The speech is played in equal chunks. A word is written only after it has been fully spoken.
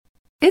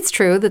It's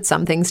true that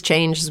some things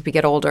change as we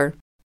get older.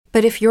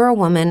 But if you're a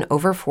woman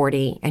over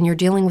 40 and you're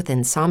dealing with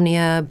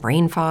insomnia,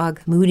 brain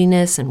fog,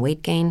 moodiness, and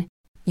weight gain,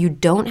 you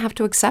don't have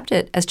to accept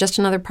it as just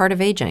another part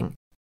of aging.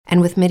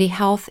 And with MIDI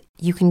Health,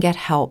 you can get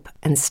help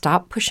and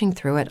stop pushing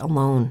through it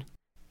alone.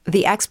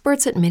 The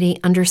experts at MIDI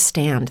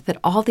understand that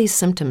all these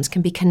symptoms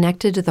can be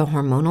connected to the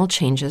hormonal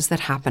changes that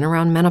happen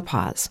around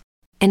menopause,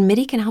 and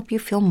MIDI can help you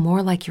feel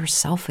more like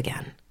yourself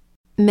again.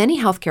 Many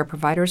healthcare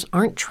providers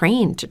aren't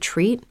trained to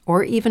treat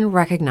or even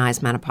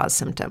recognize menopause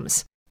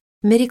symptoms.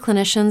 MIDI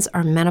clinicians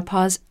are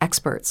menopause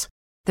experts.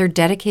 They're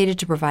dedicated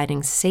to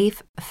providing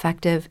safe,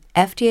 effective,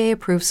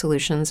 FDA-approved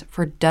solutions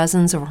for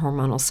dozens of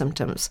hormonal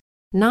symptoms,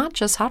 not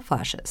just hot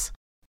flashes.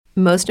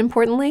 Most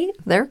importantly,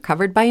 they're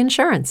covered by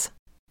insurance.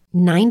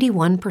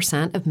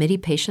 91% of MIDI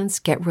patients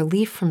get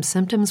relief from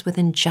symptoms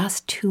within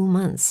just 2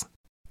 months.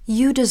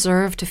 You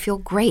deserve to feel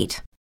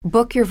great.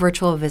 Book your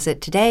virtual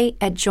visit today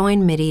at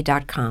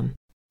joinmidi.com.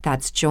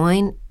 That's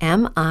joinmidi.com.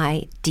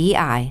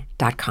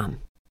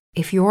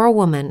 If you're a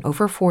woman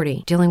over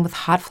 40 dealing with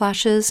hot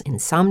flashes,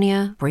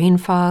 insomnia, brain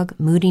fog,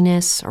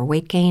 moodiness, or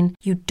weight gain,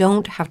 you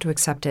don't have to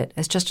accept it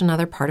as just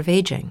another part of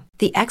aging.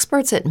 The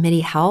experts at MIDI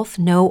Health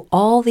know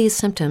all these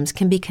symptoms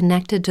can be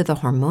connected to the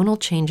hormonal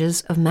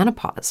changes of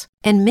menopause,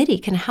 and MIDI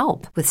can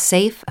help with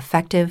safe,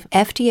 effective,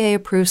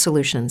 FDA-approved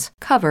solutions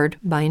covered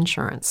by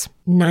insurance.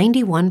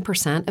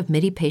 91% of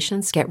MIDI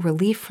patients get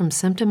relief from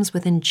symptoms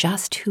within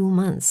just 2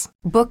 months.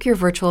 Book your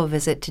virtual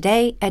visit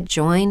today at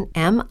joinmidi.com.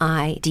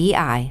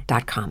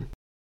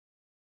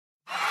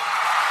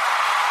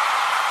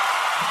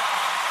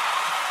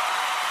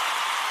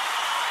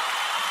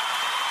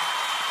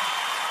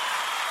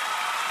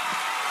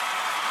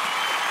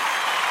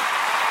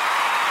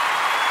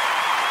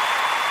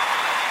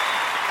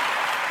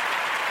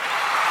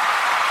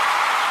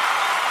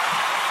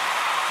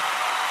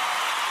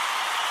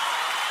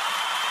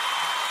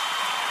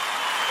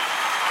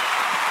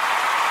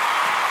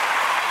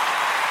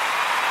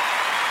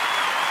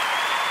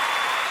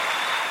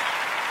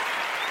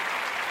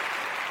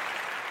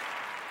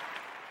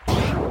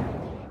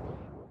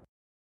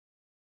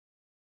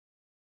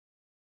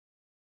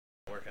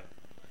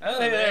 Oh,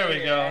 there we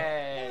go.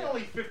 We're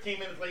only 15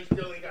 minutes late,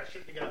 still ain't got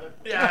shit together.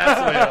 Yeah, that's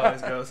the way it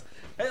always goes.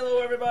 Hello,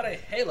 everybody.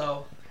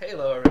 Hello,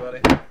 everybody.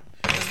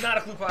 This is Not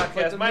a Clue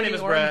Podcast. My name is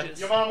Brad.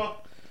 Your mama.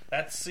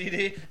 That's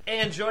CD.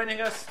 And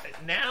joining us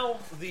now,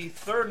 the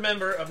third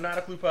member of Not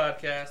a Clue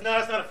Podcast. No,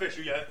 it's not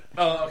official yet.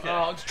 Oh, okay.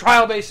 Oh, it's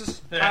trial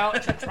basis.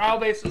 Trial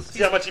basis.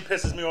 See how much he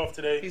pisses me off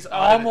today. He's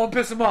I'm gonna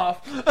piss him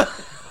off.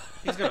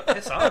 He's gonna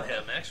piss on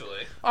him,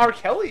 actually. R.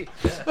 Kelly.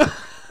 Yeah.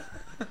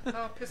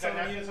 Oh, piss Is that on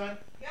happening, you. son?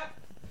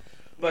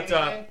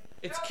 But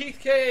it's Keith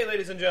K,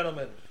 ladies and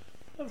gentlemen.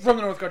 From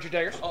the North Country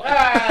Tigers. Oh.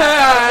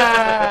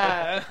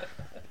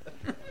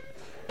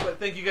 But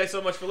thank you guys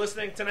so much for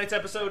listening. Tonight's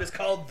episode is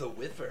called The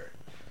Whiffer.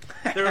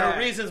 There are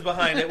reasons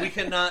behind it. We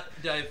cannot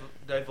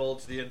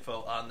divulge the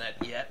info on that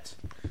yet.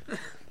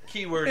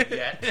 Keyword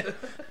yet.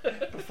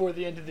 Before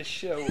the end of the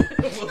show.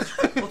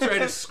 We'll try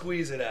to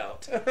squeeze it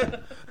out.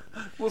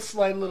 We'll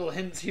slide little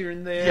hints here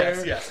and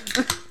there. Yes.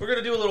 We're going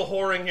to do a little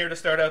whoring here to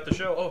start out the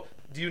show. Oh,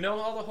 do you know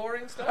all the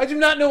whoring stuff? I do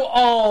not know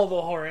all the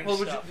whoring Well,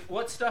 stuff.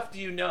 what stuff do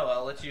you know?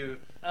 I'll let you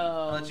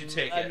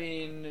take it. I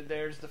mean,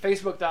 there's the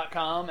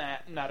Facebook.com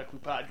at Not a Clue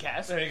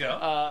Podcast. There you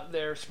go.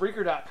 There's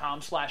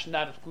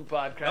Spreaker.com/Not a Clue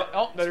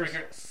Podcast. There's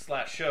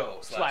Spreaker/show.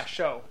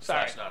 /show.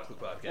 Sorry. Not a Clue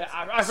Podcast. Yeah,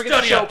 I forget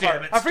Study the show up, damn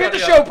part. it. I forget the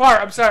Study show up.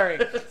 part. I'm sorry.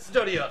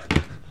 Study up.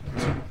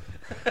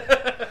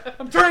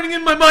 I'm turning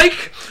in my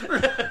mic.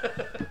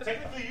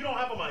 Technically, you don't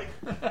have a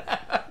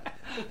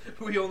mic.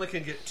 We only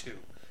can get 2.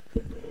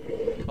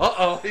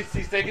 Uh-oh,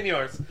 he's taking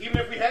yours. Even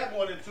if we had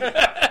more than 2,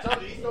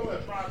 he's still going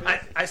to try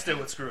this. I still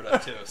would screw it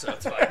up too, so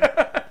it's fine.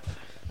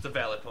 It's a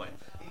valid point.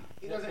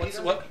 He doesn't,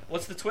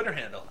 What's the Twitter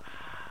handle?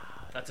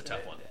 That's a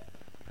tough one.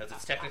 Because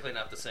it's technically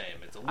not the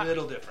same. It's a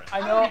little different. I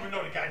I know. don't even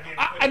know the goddamn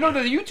I know the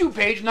YouTube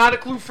page, Not a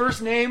Clue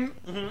first name,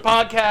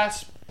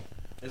 podcast,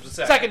 It's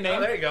the second name.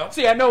 Oh, there you go.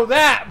 See, I know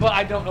that, but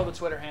I don't know the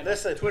Twitter handle.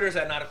 Listen, Twitter's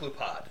at Not a Clue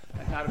Pod.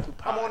 Not a Clue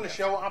podcast. I'm on the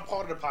show. I'm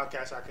part of the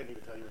podcast. I couldn't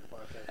even tell you what the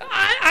podcast is.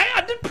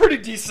 I did pretty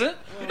decent.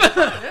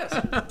 Yes.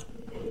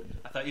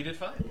 I thought you did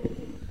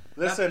fine.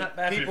 Listen, not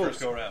bad for your people, first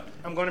go around.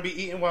 I'm going to be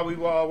eating while we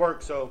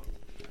work, so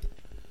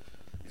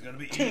He's gonna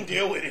be eating.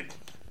 deal with it.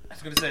 I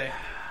was gonna say,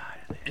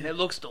 And it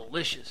looks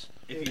delicious.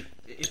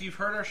 if you've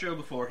heard our show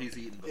before, he's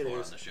eaten before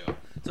is. on the show,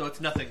 so it's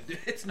nothing.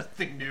 It's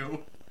nothing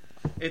new.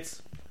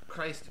 It's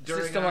Christ. Is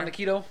this still on the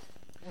keto?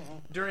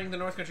 During the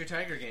North Country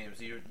Tiger games,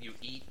 you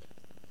eat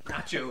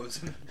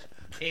nachos and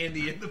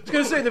candy in the boat. I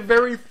was going to say the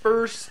very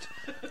first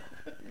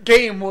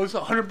game was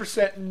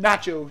 100%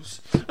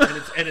 nachos.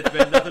 and it's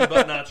been nothing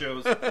but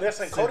nachos.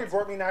 Listen, Cody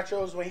brought me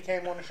nachos when he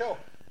came on the show.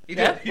 He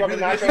Yeah, did. He brought me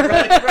really did.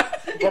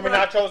 nachos. He Brought me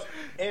brought- nachos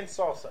and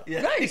salsa.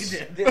 Yeah, Nice. he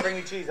did. Didn't bring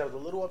me cheese. I was a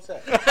little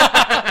upset.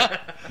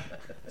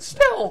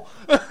 Still.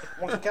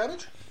 Want some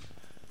cabbage?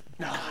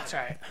 No, that's all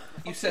right.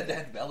 You said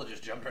that, and Bella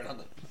just jumped right on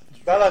the.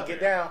 Bella, get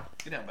down.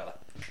 Get down, Bella.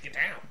 Get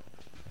down.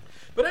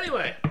 But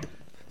anyway,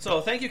 So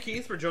thank you,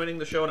 Keith, for joining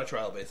the show on a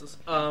trial basis.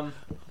 I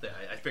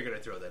figured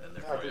I'd throw that in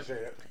there I for you.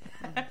 appreciate it.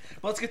 Well,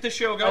 let's get this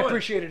show I going.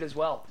 appreciate it as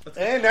well.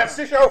 And that's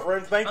the show,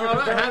 friends. Thank you All for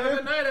right, have a coming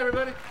good night,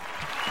 everybody.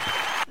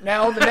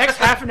 Now, the next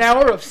half an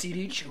hour of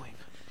CD chewing.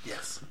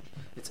 Yes,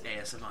 it's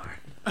ASMR.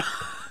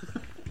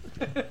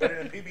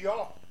 Better than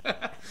PBR.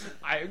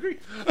 I agree.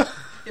 Yeah,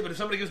 but if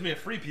somebody gives me a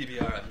free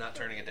PBR, I'm not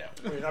turning it down.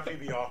 Well, you're not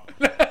PBR.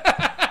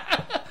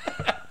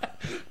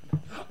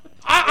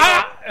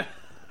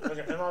 Like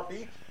an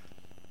NRP?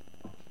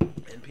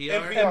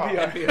 NPR?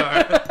 NPR.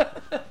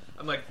 NPR.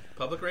 I'm like,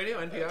 public radio?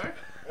 NPR?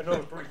 I know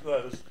it's 3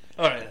 letters.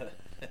 All right.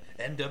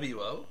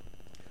 NWO?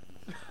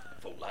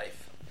 For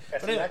life.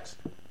 SEX?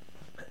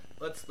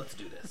 Let's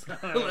do this.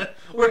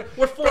 we're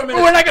 4 But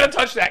minutes. we're not going to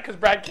touch that because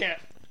Brad can't.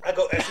 I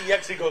go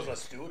SEX, he goes,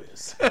 let's do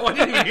this. Oh, I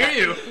didn't even hear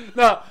you.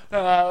 No,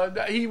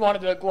 he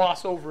wanted to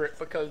gloss over it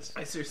because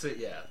I seriously,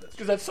 yeah. That's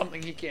true. that's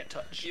something he can't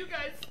touch. You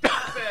guys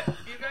stop it.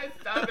 You guys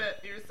stop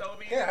it. You're so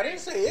mean. Yeah, I didn't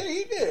say it,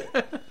 he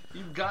did.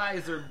 You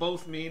guys are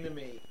both mean to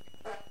me.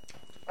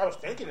 I was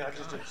thinking it, I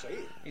just didn't say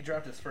it. He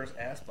dropped his first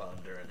ass bomb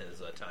during his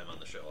time on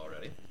the show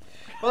already.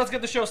 Well, let's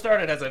get the show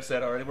started, as I've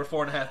said already. We're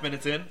 4.5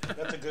 minutes in.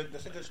 That's a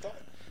good start.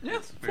 Yeah,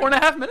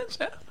 4.5 minutes.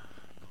 Yeah.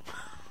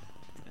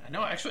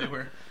 No, actually,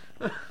 we're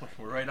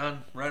right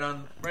on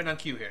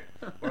cue here.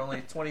 We're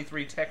only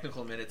 23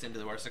 technical minutes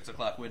into our 6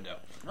 o'clock window.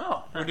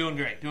 Oh, We're doing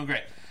great. All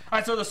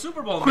right, so the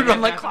Super Bowl. we're may done have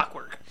like happened-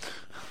 clockwork.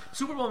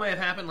 Super Bowl may have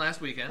happened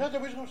last weekend. No,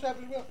 that we supposed to have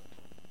as well.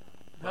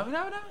 No.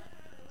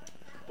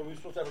 That we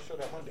supposed to have a show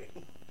that Monday.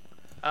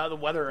 The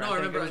weather. No, I think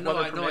remember. it was No,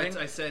 weather permitting.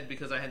 I said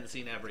because I hadn't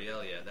seen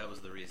Abrielle yet. That was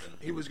the reason.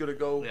 He was gonna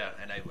go. Yeah,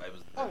 and I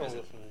was. I don't was-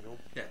 listen to you.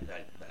 Yeah, I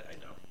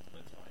know.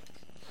 That's fine.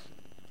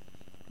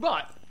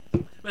 But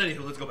But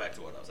anywho, let's go back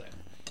to what I was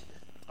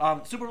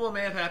saying. Super Bowl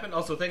may have happened.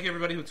 Also, thank you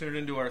everybody who tuned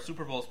into our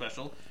Super Bowl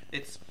special.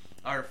 It's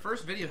our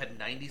first video had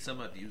 90 some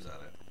odd views on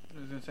it. I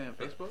was gonna say on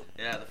Facebook.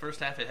 Yeah, the first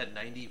half it had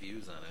 90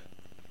 views on it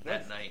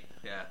that night.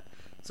 Yeah,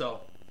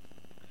 so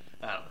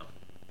I don't know.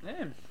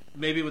 Man,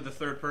 Maybe with the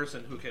third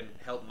person who can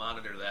help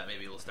monitor that,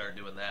 maybe we'll start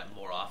doing that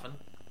more often.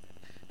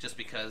 Just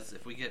because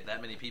if we get that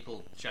many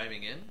people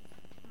chiming in,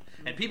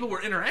 and people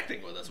were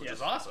interacting with us, which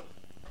is awesome.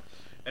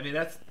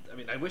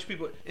 I wish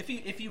people. If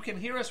you can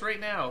hear us right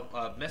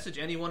now, message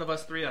any one of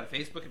us 3 on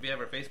Facebook. If you have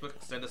our Facebook,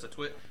 send us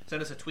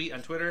a tweet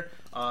on Twitter.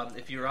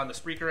 If you're on the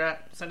Spreaker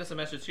app, send us a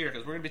message here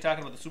because we're going to be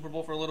talking about the Super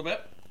Bowl for a little bit.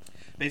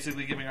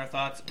 Basically, giving our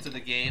thoughts to the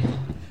game.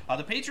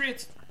 The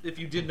Patriots. If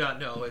you did not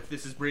know, if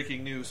this is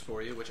breaking news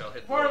for you, which I'll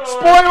hit. spoiler!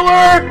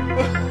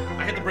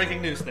 I hit the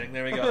breaking news thing.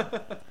 There we go.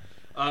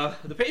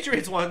 The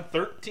Patriots won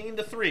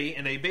 13-3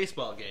 in a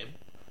baseball game.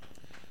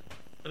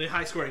 In a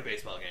high-scoring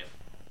baseball game.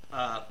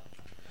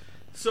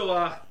 So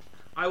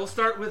I will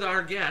start with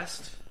our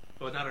guest.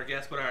 Well, not our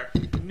guest, but our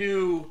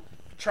new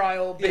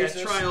Trial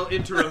basis. trial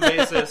interim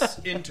basis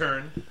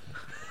intern.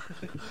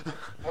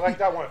 I like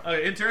that one.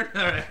 Intern?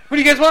 All right. What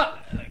do you guys want?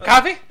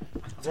 Coffee?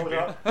 Roll it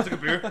up. Let's take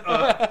a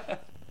beer.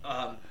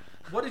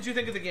 What did you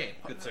think of the game,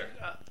 good sir?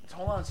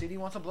 Hold on, CD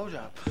wants a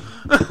blowjob.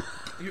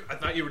 I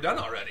thought you were done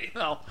already.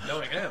 No.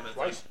 Knowing him. It's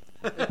Twice.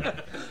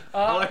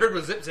 all I heard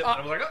was zip zip. And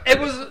I was like, oh. It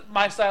was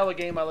my style of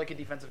game. I like a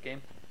defensive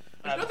game.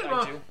 There's nothing I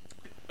wrong. do.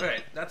 All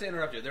right, not to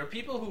interrupt you. There are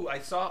people who I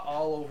saw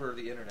all over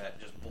the internet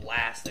just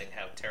blasting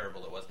how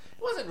terrible it was.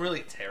 It wasn't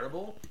really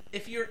terrible.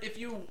 If you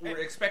were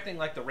expecting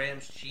like the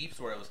Rams Chiefs,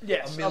 where it was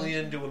Yes, a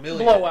million to a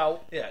million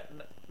blowout. yeah,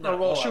 Or,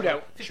 well,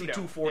 shootout.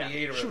 52-48 or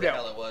whatever Shootout. the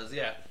hell it was.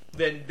 Yeah,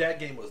 then that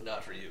game was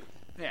not for you.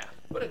 Yeah.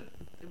 But it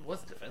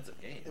was a defensive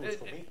game. It was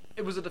for me.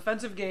 It was a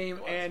defensive game,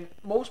 It was. and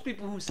most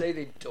people who say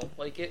they don't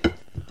like it,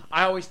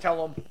 I always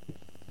tell them,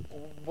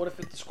 what if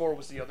the score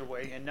was the other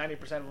way? And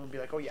 90% of them would be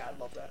like, oh yeah, I'd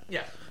love that.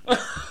 Yeah.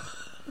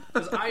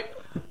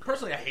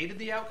 Because I hated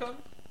the outcome.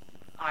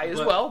 I as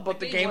But well, but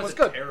the the game game was wasn't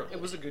good. terrible.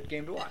 It was a good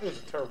game to watch. It was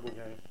a terrible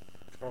game.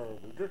 Terrible.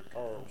 Just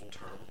terrible.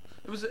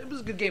 It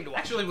was a good game to watch.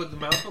 Actually, with the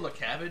mouthful of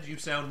cabbage, you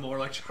sound more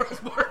like Charles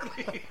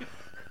Barkley.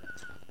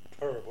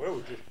 Terrible. It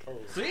was just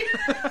terrible. See?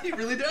 He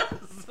really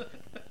does.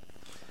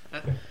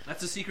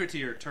 That's the secret to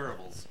your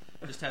terribles.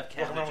 Just have Walking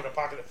around cabbage. with a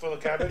pocket full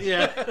of cabbage.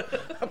 Yeah.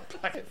 a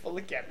pocket full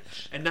of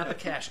cabbage. And not the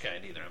cash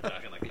kind either. I'm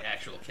talking like the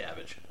actual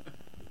cabbage.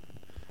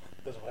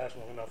 Doesn't last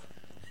long enough.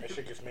 That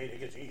shit gets made, it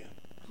gets eaten.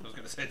 I was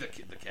going to say the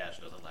cash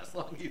doesn't last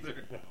long either.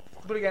 No.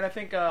 But again, I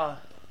think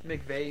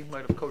McVay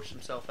might have coached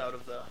himself out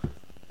of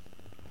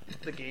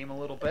the game a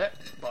little bit.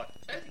 But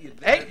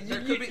hey, there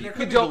could be you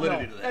validity don't know.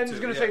 to that. And I too, was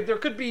going to yeah. say there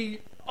could be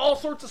all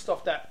sorts of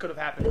stuff that could have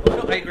happened.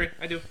 No, I agree.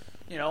 I do.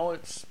 You know,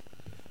 it's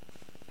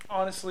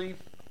honestly,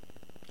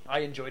 I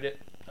enjoyed it.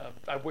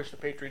 I wish the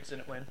Patriots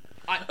didn't win.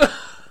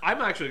 I'm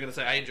actually going to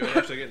say I enjoyed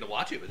actually getting to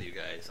watch it with you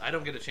guys. I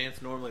don't get a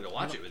chance normally to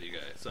watch it with you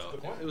guys, so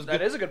it was That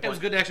good. is a good It was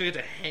point. good to actually get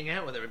to hang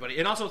out with everybody.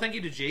 And also, thank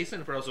you to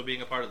Jason for also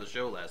being a part of the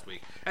show last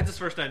week. That's his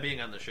first time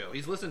being on the show.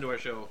 He's listened to our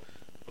show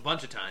a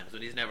bunch of times,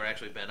 but he's never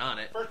actually been on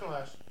it. First and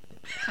last.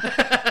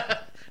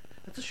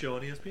 That's a show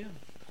on ESPN.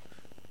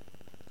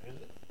 Is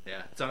it?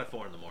 Yeah, it's on at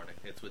 4 in the morning.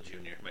 It's with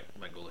Junior,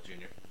 my Gola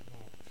Junior.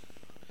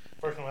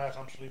 First and last,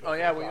 I'm sleeping. Oh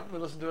yeah, we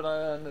listened to it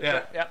on the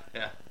Yeah. yeah.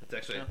 Yeah, it's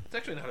actually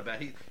not a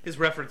bad. His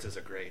references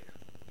are great.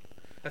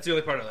 That's the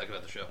only part I like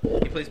about the show.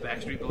 He plays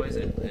Backstreet Boys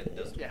and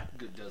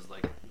does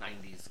like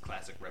 '90s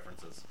classic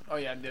references. Oh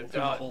yeah, Through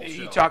the whole he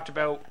show. talked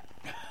about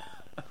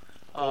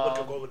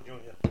Go look,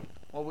 Junior.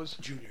 what was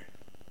Junior.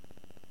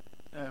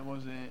 it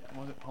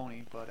wasn't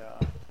Pony, but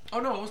Oh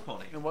no, it was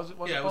Pony. Was it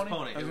Yeah, it was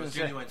Pony. I It was was gonna say.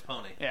 Genuine's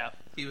Pony. Yeah,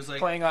 He was like,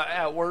 playing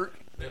at work.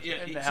 yeah,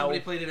 and somebody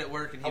how- played it at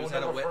work and I he would was at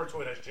a never wet. refer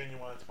to it as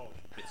Genuine's Pony.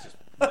 It's just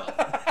well.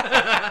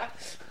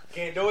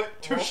 Can't do it.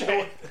 Touche.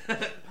 Won't do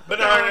it. But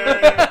no.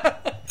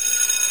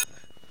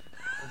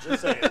 I'm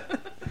just saying.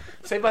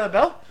 Saved by the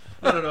Bell.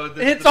 No.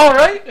 It's all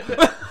right.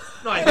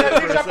 No, I did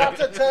it for a About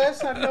the second.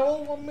 test, I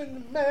know I'm in the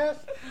mess.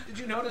 Did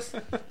you notice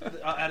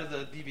out of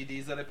the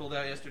DVDs that I pulled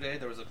out yesterday,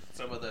 there was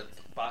some of the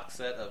box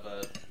set of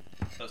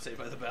Saved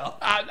by the Bell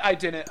I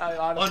didn't. I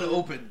honestly,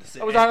 unopened.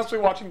 I was honestly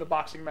watching the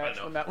boxing match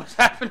know. when that was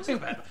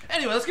happening.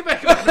 Anyway, let's get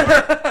back to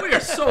it. We are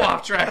so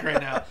off track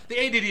right now. The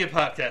ADD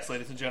podcast,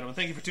 ladies and gentlemen.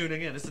 Thank you for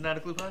tuning in. This is Not a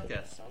Clue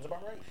podcast. Sounds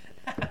about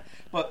right.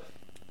 But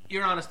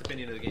your honest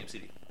opinion of the game,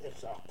 CD? It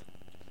sucked.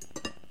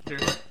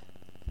 Seriously?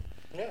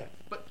 Yeah.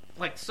 But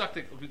like, sucked.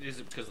 Is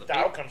it because of The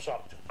outcome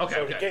sucked. Okay,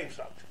 So okay. the game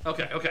sucked.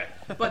 Okay.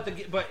 But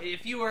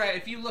if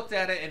you looked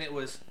at it and it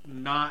was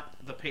not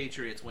the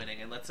Patriots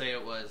winning, and let's say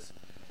it was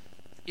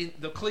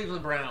the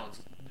Cleveland Browns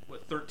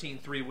with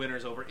 13-3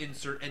 winners over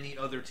insert any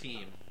other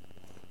team.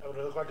 That would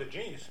have looked like the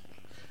Genius.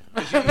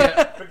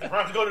 Yeah, Picked the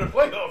Browns to go to the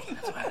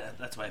playoffs.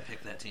 that's why I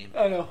picked that team.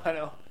 I know.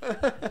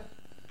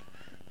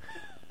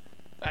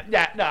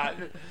 Yeah, nah.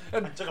 I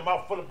took them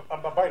out full of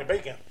a bite of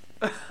bacon.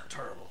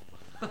 Terrible.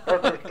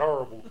 That was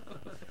terrible.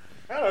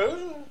 I don't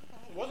know,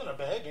 it wasn't a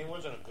bad game. It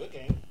wasn't a good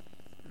game.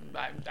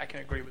 I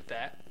can agree with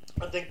that.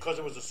 I think because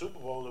it was a Super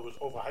Bowl, it was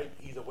overhyped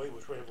either way,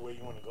 whichever way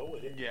you want to go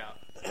with it. Yeah.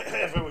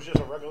 If it was just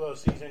a regular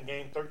season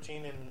game,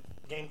 13 and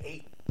game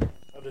 8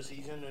 of the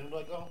season, and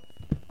like, oh.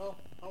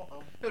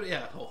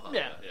 Yeah.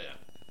 Yeah.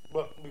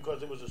 But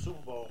because it was a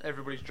Super Bowl,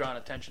 Everybody's drawing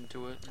attention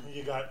to it.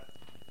 you got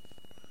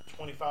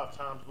 25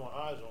 times more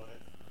eyes on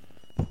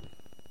it.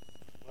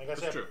 Like I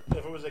said, true. if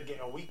it was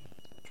a week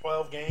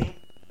 12 game,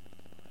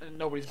 And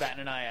nobody's batting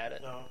an eye at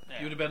it. no. Yeah.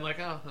 You would have been like,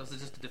 oh, this is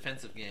just a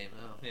defensive game.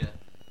 Oh, yeah.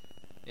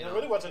 You It know,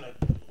 really wasn't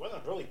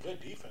really good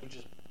defense. It was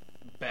just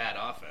bad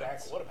bad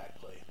offense. quarterback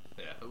play.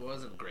 Yeah, it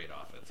wasn't great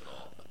offense at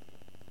all.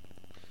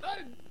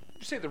 I'd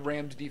say the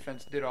Rams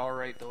defense did all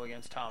right though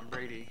against Tom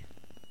Brady.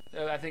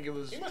 I think it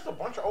was. He missed a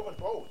bunch of open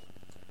throws.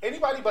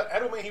 Anybody but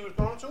Edelman he was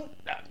throwing to,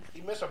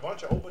 he missed a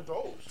bunch of open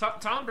throws.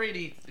 Tom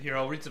Brady, here,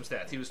 I'll read some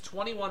stats. He was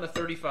 21 to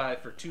 35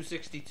 for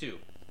 262,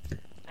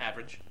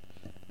 average.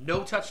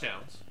 No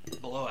touchdowns,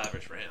 below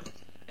average for him,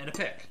 and a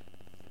pick.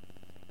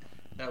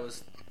 That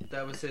was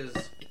his.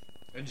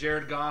 And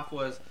Jared Goff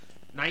was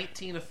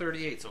 19 to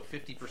 38, so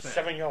 50%.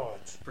 7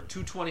 yards. For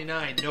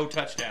 229, no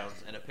touchdowns,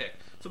 and a pick.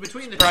 So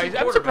between the Surprised, two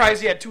I'm quarterbacks,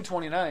 surprised he had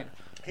 229.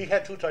 He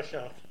had 2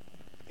 touchdowns.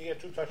 He had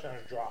 2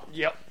 touchdowns dropped.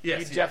 Yep.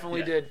 Yes, he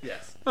definitely did.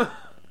 Yes.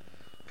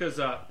 Because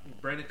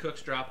Brandon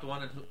Cooks dropped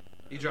one, and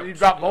he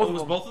dropped both it of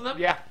was them. both of them?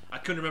 Yeah. I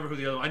couldn't remember who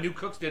the other one. I knew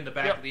Cooks did in the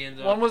back Yep. of the end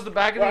zone. One was the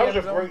back of Well, the that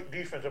end was a zone. great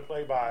defensive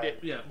play by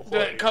Yeah.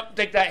 McCourty.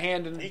 Take that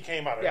hand and He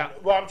came out of Yeah.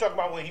 it. Well, I'm talking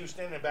about when he was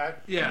standing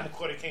back. Yeah.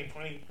 McCourty came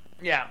 20.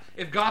 yeah.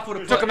 If Goff would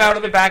have Took him out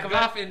of the back of it.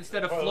 Goff,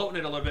 instead of floating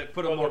it a little bit,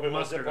 put a Put a more little bit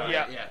more mustard zip on on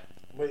it. it. Yeah.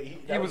 But He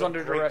that was a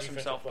under great duress defensive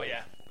himself, play. but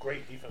yeah.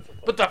 Great defensive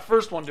play. But that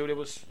first one, dude, it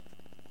was.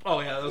 Oh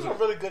yeah, it those was a are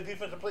really good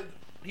defensive play.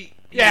 he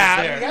Yeah,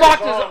 was he there.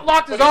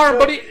 locked his But he arm,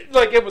 but still- he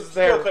like it was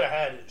Still there. could have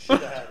had it. Should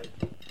have had it.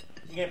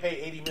 You can't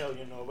pay $80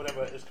 million or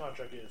whatever his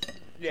contract is.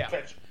 Yeah.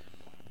 Catch.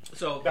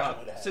 So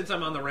Definitely had since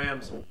I'm on the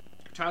Rams,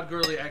 Todd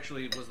Gurley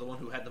actually was the one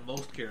who had the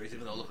most carries,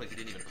 even though it looked like he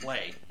didn't even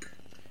play.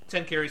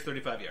 10 carries,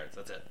 35 yards.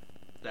 That's it.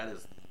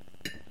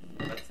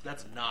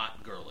 That's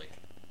not Gurley.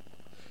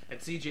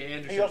 And C.J.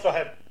 Anderson. He also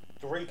had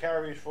 3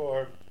 carries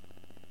for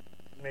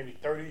maybe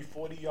 30,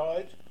 40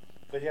 yards.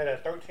 Because he had a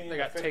 13, They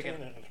got 15,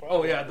 taken. and 12.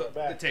 Oh yeah, the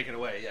back. taken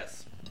away.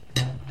 Yes.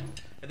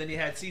 And then you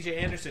had C.J.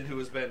 Anderson, who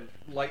has been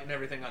lighting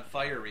everything on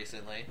fire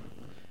recently,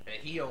 and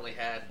he only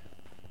had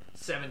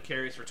 7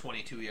 carries for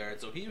 22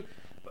 yards. So he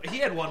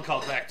had one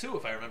called back too,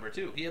 if I remember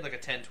too. He had like a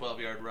 10,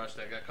 12-yard rush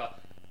that got caught.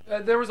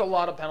 There was a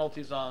lot of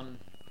penalties on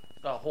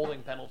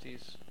holding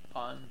penalties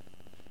on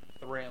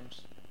the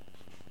Rams.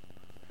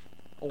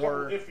 Couple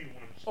Or iffy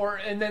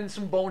ones. and then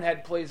some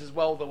bonehead plays as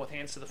well though with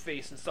hands to the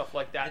face and stuff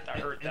like that that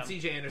hurt them. And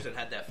C.J. Anderson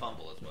had that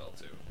fumble as well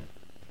too.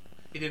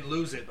 He didn't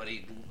lose it, but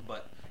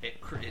it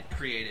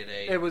created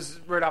a It was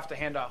right off the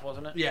handoff,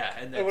 wasn't it? yeah,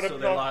 and It then, would so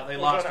have they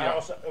lost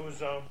the It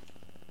was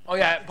Oh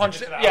yeah, it punched.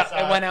 to the Yeah,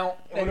 outside. it went out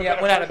It and would've yeah,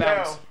 been went a out of first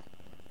bounds. down,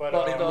 But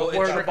Well, it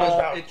where the trickled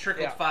ball- out. It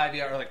trickled Yeah. 5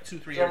 yards, like 2-3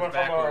 So it yards went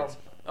from backwards.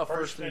 A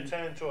first and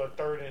 10 to a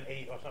 3rd and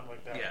 8 or something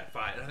like that. Yeah,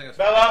 fine. I think that's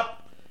Bella.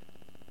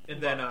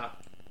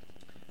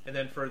 And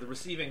then for the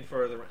receiving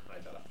for the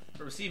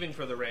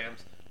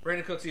Rams,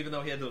 Brandon Cooks, even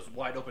though he had those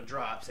wide open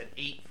drops, had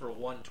 8 for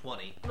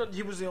 120. But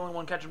he was the only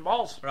one catching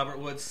balls. Robert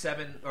Woods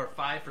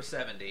 5 for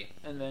 70.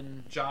 And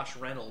then Josh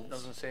Reynolds. I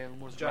was gonna say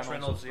was Josh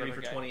Reynolds the 3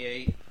 other for guy.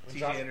 28. When CJ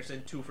Josh-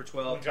 Anderson 2 for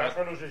 12. When Josh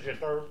Reynolds is your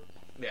third.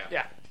 Yeah.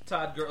 Yeah.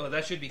 Todd Gurley.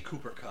 That should be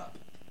Cooper Kupp.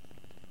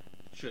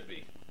 Should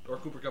be. Or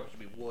Cooper Kupp should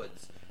be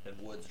Woods, and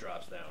Woods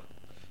drops down.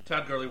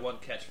 Todd Gurley 1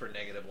 catch for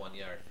 -1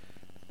 yard.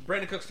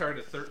 Brandon Cooks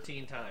targeted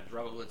 13 times.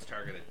 Robert Woods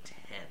targeted 10.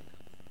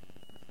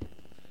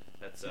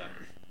 That's a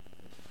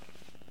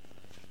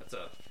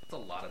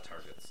lot of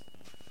targets.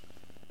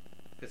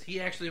 Because he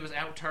actually was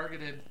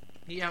out-targeted.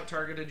 He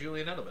out-targeted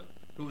Julian Edelman,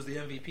 who was the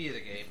MVP of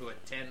the game, who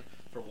had 10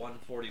 for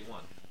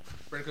 141.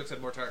 Brandon Cooks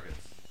had more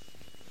targets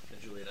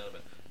than Julian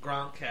Edelman.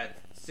 Gronk had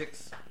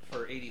 6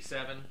 for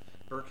 87.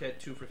 Burke had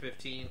 2 for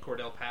 15.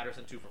 Cordell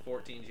Patterson 2 for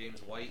 14.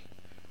 James White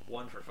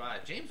 1 for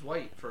 5. James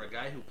White, for a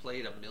guy who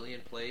played 1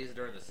 million plays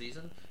during the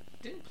season,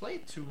 didn't play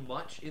too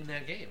much in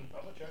that game.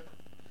 Belichick.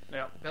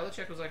 Yeah.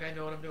 Belichick was like, I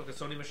know what I'm doing.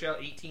 Because Sony Michel,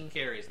 18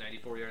 carries,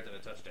 94 yards, and a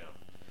touchdown.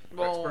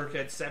 Well- Rex Burke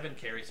had 7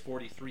 carries,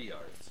 43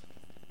 yards.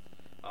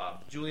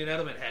 Julian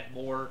Edelman had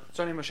more.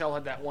 Sonny Michel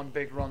had that one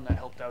big run that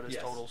helped out his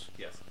Yes, totals.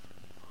 Yes.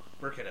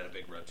 Burkhead had a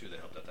big run, too, that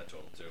helped out that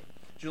total, too.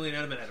 Julian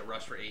Edelman had a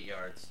rush for 8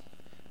 yards.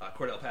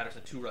 Cordell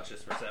Patterson, 2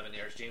 rushes for 7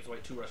 yards. James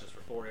White, 2 rushes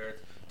for 4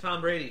 yards. Tom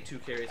Brady, 2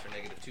 carries for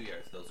 -2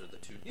 yards. Those are the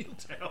 2 kneel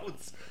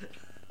downs.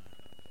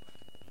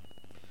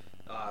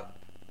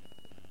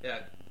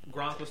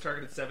 Gronk was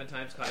targeted 7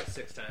 times, caught it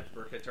 6 times.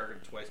 Burkhead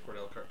targeted twice.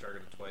 Cordell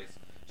targeted twice.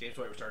 James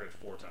White was targeted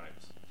 4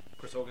 times.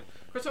 Chris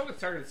Hogan's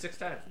targeted 6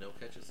 times, no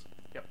catches.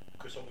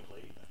 Chris Hogan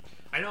played.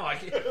 I know. I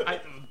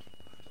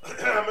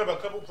I remember a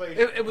couple plays.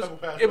 It was couple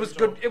passes it was to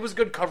good. It was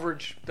good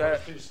coverage.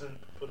 That Peterson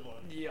put him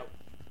on. yep.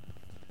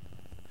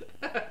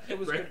 It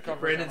was good coverage.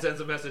 Brandon sends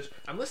a message.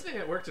 I'm listening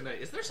at work tonight.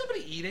 Is there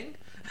somebody eating?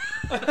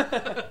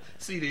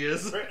 CD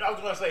is. I was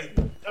gonna say,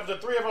 of the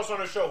 3 of us on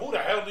the show, who the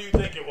hell do you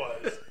think it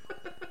was?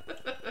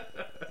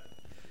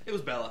 It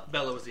was Bella.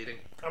 Bella was eating.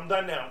 I'm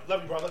done now.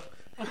 Love you, brother.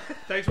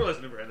 Thanks for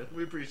listening, Brandon.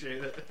 We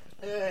appreciate it.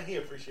 Yeah, he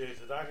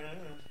appreciates it.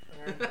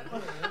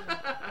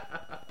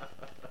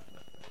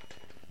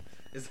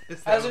 Is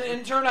As an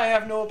intern, I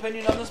have no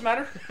opinion on this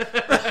matter.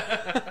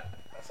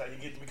 That's how you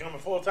get to become a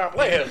full-time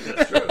player.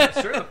 That's true.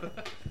 That's true.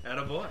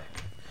 Attaboy.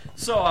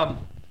 So,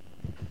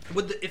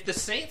 if the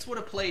Saints would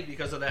have played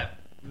because of that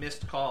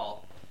missed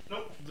call,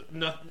 Nope.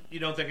 you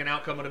don't think an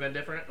outcome would have been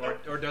different,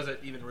 or does it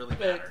even really It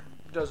matter?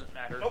 doesn't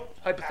matter. Nope.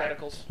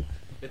 Hypotheticals.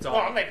 It's Well,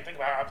 all. I'm not even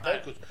thinking about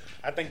hypotheticals.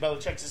 I think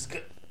Belichick's is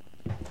good.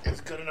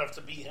 It's good enough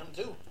to beat him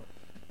too.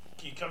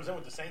 He comes in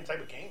with the same type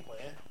of game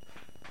plan.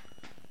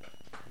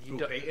 Who,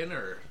 Peyton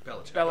or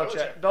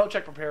Belichick?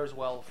 Belichick prepares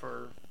well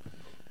for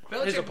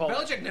his opponent.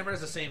 Belichick never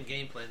has the same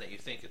game plan that you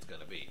think it's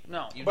going to be.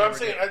 No. You But I'm never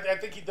saying, get- I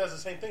think he does the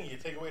same thing. You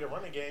take away the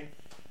running game,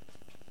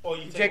 or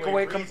you take take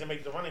away away Breeze and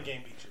make the running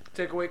game beat you.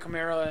 take away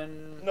Kamara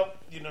and Nope,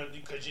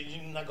 because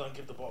you're not going to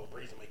give the ball to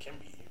Breeze and make him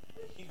beat you.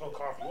 He's going to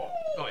carve you off.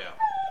 Oh yeah.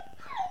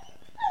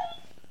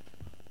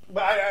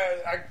 But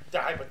the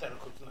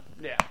hypotheticals.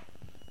 yeah.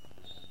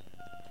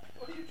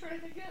 What are you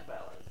trying to get,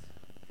 Bellas?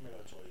 Maybe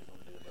that's what he's going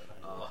to do.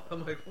 But Oh,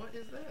 I'm like, what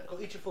is that? go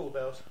eat your food,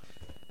 Bells.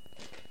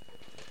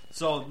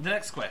 So,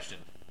 next question.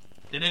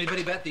 Did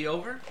anybody bet the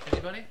over?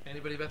 Anybody?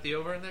 Anybody bet the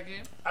over in that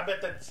game? I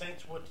bet that the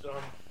Saints would. The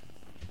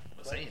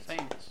Saints.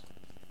 Saints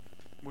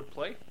would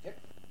play. Yep.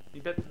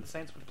 You bet that the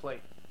Saints would play.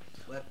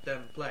 Let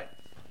them play.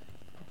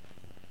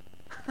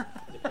 The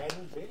bad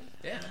news is,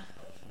 Yeah.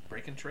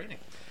 Breaking training.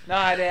 No,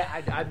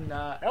 I'm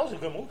not. that was a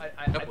good move.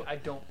 I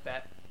don't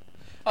bet.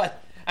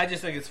 I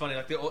just think it's funny.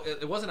 Like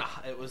it wasn't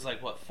it was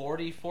like what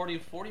 44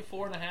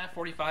 and a half,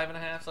 45 and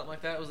a half, something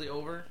like that was the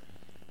over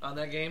on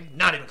that game.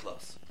 Not even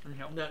close.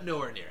 No.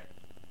 Nowhere near it.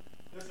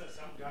 Listen,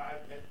 some guy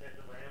bet that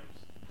the Rams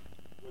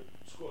would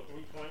score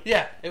 3 points.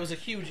 Yeah, it was a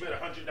He huge.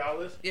 bet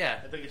 $100.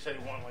 Yeah. I think he said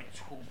he won like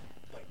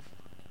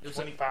It was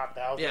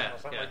 25,000 Yeah, or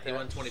something yeah. like that. He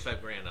won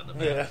 25 grand on the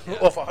bet. Yeah,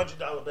 off a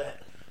 $100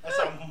 bet. That's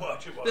how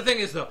much it was. The thing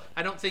is, though,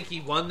 I don't think he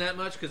won that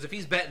much because if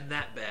he's betting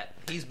that bet,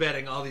 he's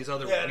betting all these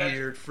other Yeah, that's-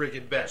 weird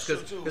friggin' bets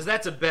that's true, too. because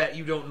that's a bet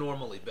you don't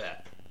normally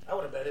bet. I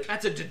would have bet it.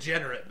 That's a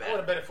degenerate I would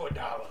have bet. bet it for $1.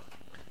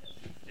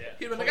 Yeah.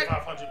 He'd been like,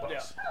 $2,500. Yeah.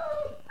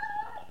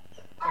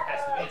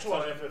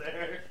 250.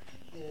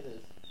 Yeah, it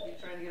is. You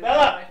trying to get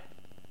Bella!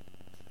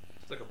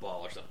 It's like a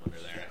ball or something under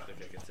there. I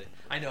think I can see.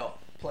 I know.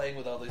 Playing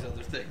with all these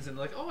other things and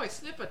like, oh, I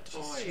snip a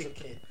toy. She's a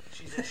kid.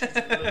 She's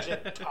a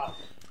legit top.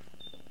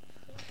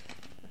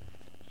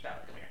 Come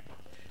here.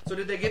 So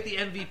did they get the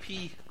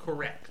MVP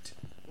correct?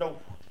 No.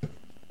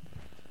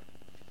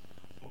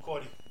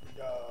 McCourty.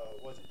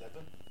 Was it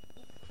Devin?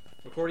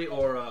 McCourty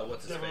or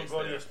what's his Devin face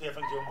McCourty there? or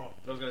Stephen Gilmore?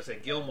 I was going to say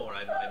Gilmore.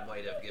 I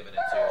might have given it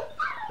to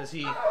because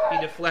he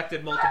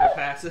deflected multiple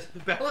passes.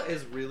 Bella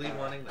is really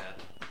wanting that.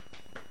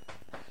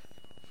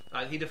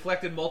 He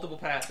deflected multiple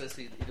passes.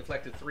 He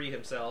deflected 3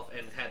 himself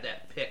and had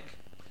that pick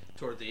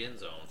toward the end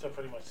zone. So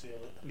pretty much seal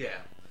it. Yeah,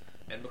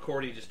 and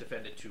McCourty just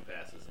defended 2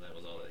 passes, and that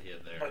was all that he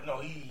had there. But no,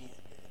 he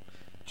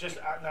just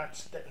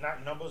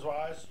not numbers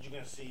wise. You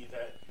can see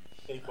that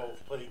they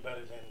both play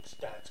better than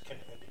stats can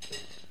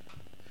indicate.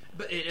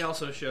 But it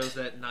also shows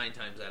that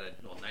 99 times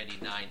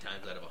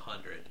out of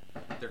 100,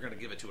 they're going to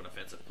give it to an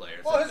offensive player.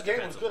 Well, instead his of a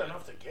game was defensive good player.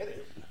 enough to get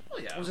it.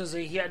 Well, yeah. I was gonna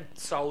say he had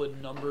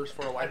solid numbers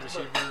for a wide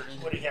receiver.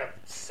 What, he have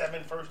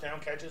 7 first down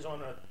catches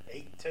on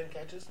 10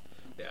 catches?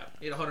 Yeah,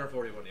 he had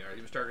 141 yards.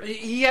 He was targeted.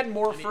 He had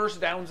more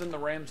first downs than the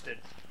Rams did.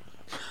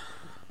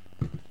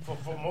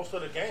 For most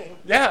of the game.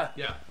 Yeah.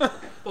 Yeah.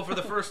 Well, for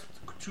the first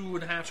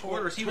 2.5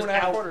 quarters, he was 2.5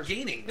 out quarters.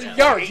 gaining.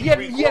 Yards. He had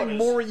Three-quarters.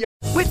 more yards.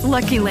 With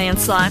Lucky Land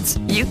Slots,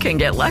 you can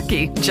get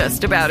lucky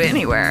just about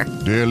anywhere.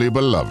 Dearly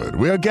beloved,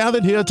 we are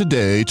gathered here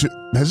today to...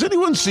 Has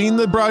anyone seen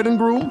the bride and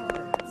groom?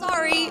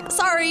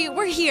 Sorry,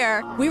 we're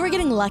here. We were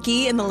getting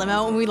lucky in the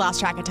limo and we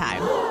lost track of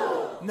time.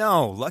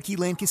 No, Lucky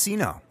Land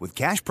Casino, with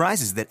cash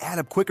prizes that add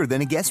up quicker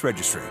than a guest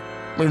registry.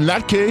 In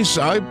that case,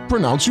 I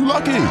pronounce you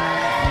lucky.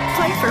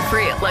 Play for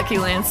free at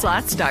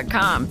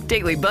LuckyLandSlots.com.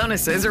 Daily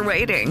bonuses are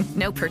waiting.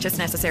 No purchase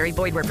necessary.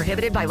 Void where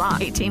prohibited by law.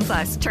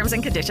 18+. Terms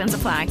and conditions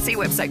apply. See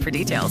website for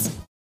details.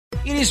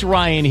 It is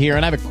Ryan here,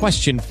 and I have a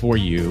question for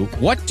you.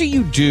 What do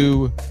you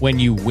do when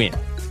you win?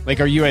 Like,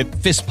 are you a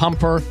fist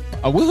pumper,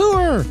 a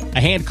woohooer, a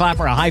hand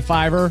clapper, a high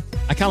fiver?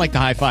 I kind of like the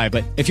high five,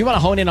 but if you want to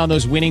hone in on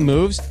those winning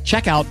moves,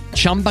 check out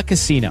Chumba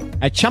Casino.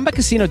 At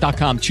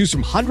ChumbaCasino.com, choose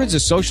from hundreds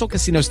of social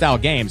casino-style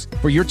games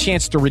for your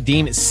chance to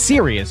redeem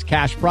serious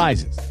cash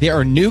prizes. There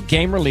are new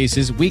game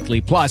releases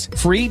weekly, plus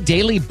free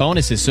daily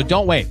bonuses, so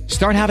don't wait.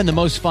 Start having the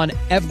most fun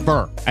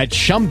ever at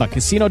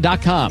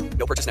ChumbaCasino.com.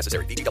 No purchase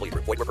necessary. VGW.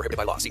 Void were prohibited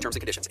by law. See terms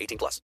and conditions.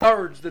 18+.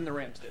 Yards than the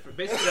Rams did. For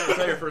basically that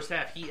entire first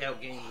half, he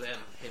outgained them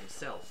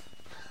himself.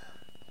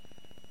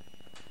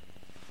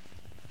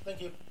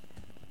 Thank you.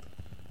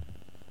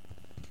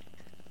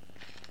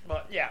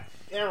 But yeah,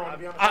 Aaron, want to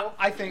be on the show?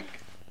 I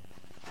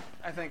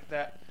think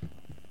that.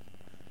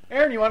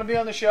 Aaron, you want to be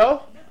on the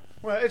show?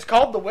 Well, it's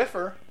called The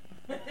Whiffer.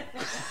 Listen,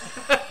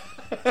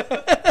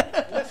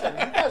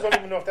 you guys don't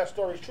even know if that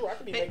story's true. I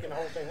could be making the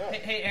whole thing up.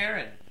 Hey,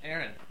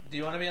 Aaron, do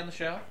you want to be on the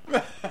show?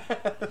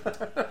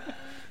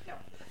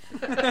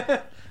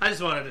 I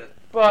just wanted to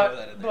throw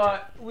that in there.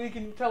 But we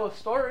can tell a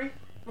story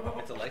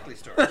It's a likely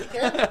story.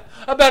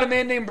 about a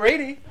man named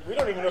Brady. We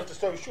don't even know if the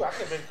story's true. I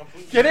could have been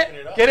completely Get making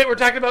it? up. Get it? We're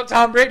talking about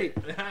Tom Brady.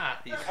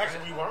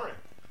 Actually, we weren't.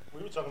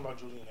 We were talking about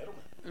Julian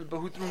Edelman. But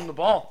who threw him the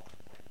ball?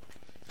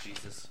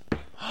 Jesus.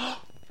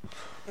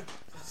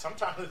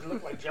 Sometimes it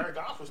looked like Jared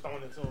Goff was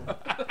throwing it to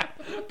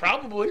him.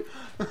 Probably.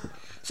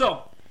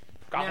 So,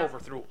 Goff now-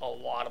 overthrew a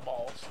lot of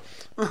balls.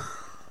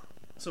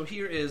 So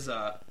here is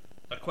a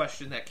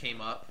question that came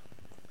up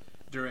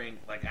during,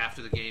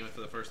 after the game and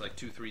for the first,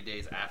 2-3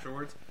 days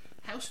afterwards.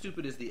 How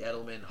stupid is the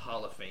Edelman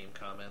Hall of Fame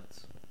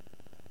comments?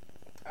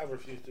 I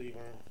refuse to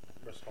even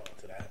respond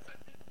to that.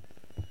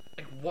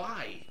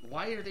 Why?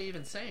 Why are they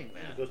even saying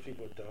that? Because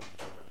people are dumb.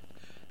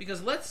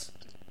 Because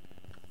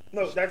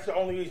No, that's the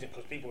only reason,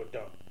 because people are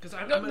dumb. Because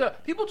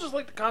people just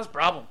like to cause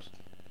problems.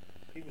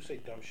 People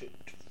say dumb shit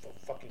for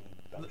fucking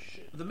dumb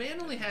shit. The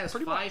man only has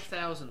Pretty much.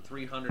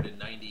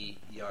 5,390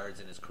 yards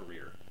in his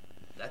career.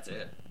 That's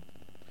it.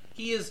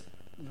 He is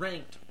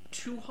ranked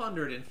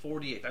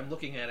 248th. I'm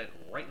looking at it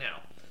right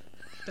now.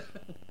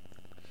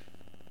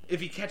 If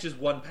he catches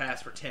one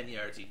pass for 10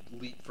 yards, he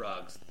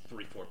leapfrogs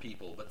 3-4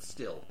 people, but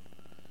still.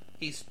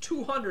 He's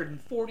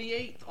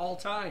 248th all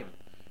time.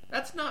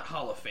 That's not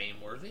Hall of Fame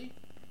worthy.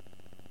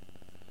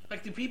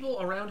 The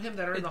people around him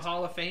that are in the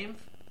Hall of Fame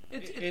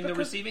It's in the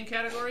receiving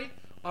category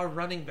are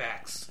running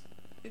backs.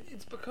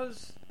 It's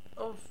because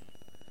of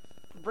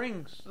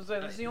rings.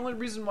 That's the only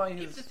reason why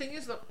The thing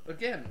is, though,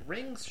 again,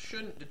 rings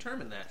shouldn't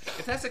determine that.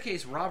 If that's the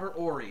case, Robert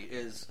Horry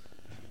is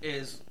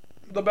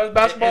the best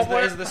basketball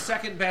player. is the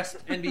second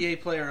best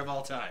NBA player of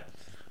all time.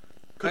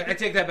 I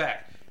take that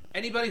back.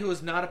 Anybody who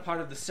is not a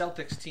part of the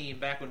Celtics team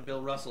back when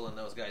Bill Russell and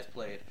those guys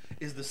played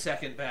is the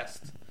second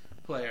best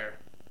player.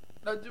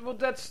 Well,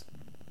 that's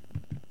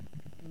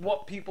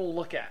what people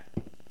look at,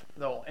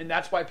 though, and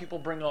that's why people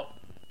bring up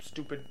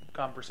stupid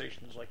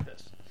conversations like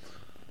this.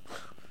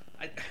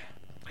 I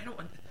don't.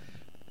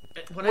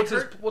 What's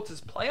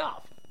his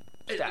playoff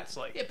stats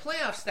like? Yeah,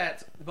 playoff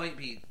stats might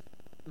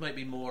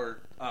be more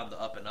on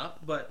the up and up,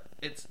 but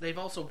they've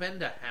also been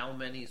to how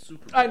many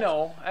Super Bowls? I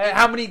know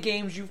how many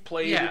games you've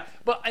played. Yeah.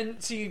 But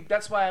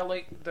that's why I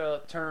like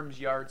the terms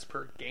yards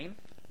per game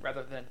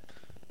rather than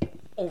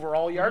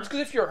overall yards.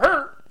 Because if you're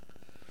hurt,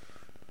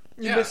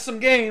 you miss some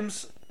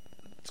games,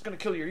 it's going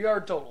to kill your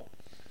yard total.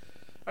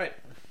 All right,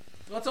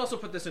 let's also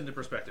put this into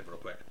perspective real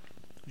quick.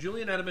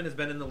 Julian Edelman has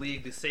been in the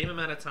league the same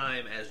amount of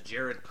time as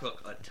Jared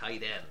Cook, a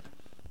tight end.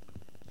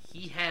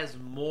 He has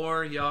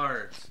more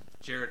yards,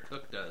 Jared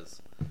Cook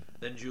does,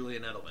 than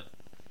Julian Edelman.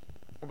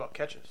 What about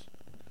catches?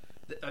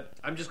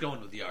 I'm just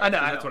going with yards. I know.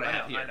 That's what I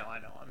have here. I know.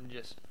 I'm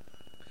just,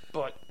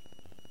 but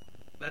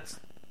that's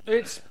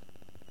it's.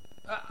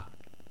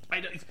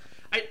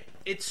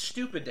 It's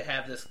stupid to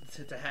have this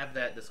to have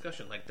that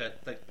discussion like that.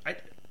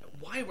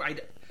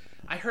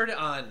 I heard it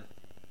on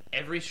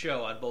every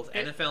show on both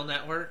NFL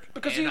Network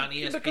and on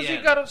ESPN. Because he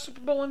got a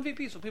Super Bowl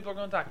MVP, so people are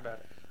going to talk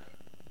about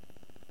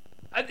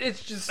it.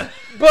 It's just,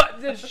 but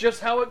it's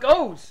just how it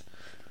goes.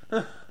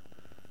 I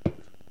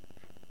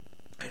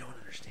don't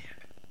understand.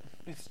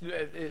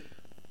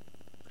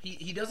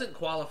 He doesn't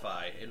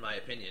qualify, in my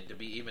opinion, to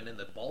be even in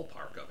the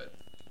ballpark of it.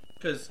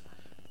 Because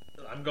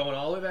I'm going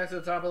all the way back to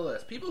the top of the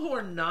list. People who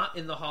are not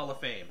in the Hall of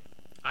Fame.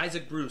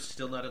 Isaac Bruce,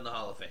 still not in the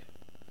Hall of Fame.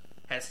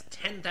 Has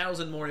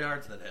 10,000 more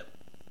yards than him.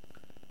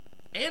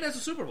 And has a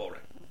Super Bowl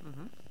ring.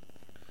 Mm-hmm.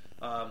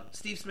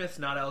 Steve Smith's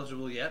not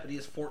eligible yet, but he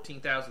has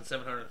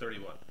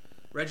 14,731.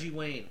 Reggie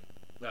Wayne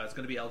is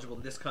going to be eligible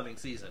this coming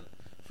season.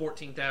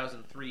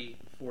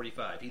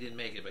 14,345. He didn't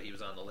make it, but he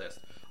was on the list.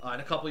 In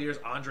a couple years,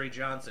 Andre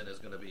Johnson is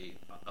going to be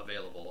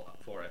available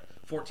for it.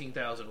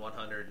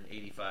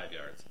 14,185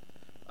 yards.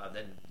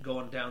 Then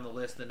going down the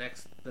list, the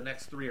next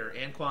three are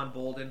Anquan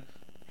Bolden,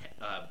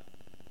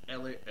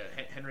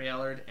 Henry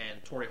Ellard,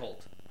 and Torrey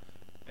Holt,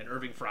 and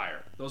Irving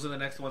Fryer. Those are the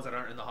next ones that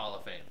aren't in the Hall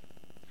of Fame.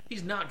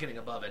 He's not getting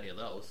above any of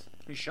those.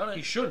 He shouldn't.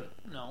 He shouldn't.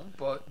 No,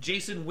 but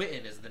Jason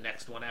Witten is the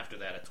next one after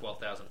that at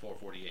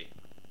 12,448.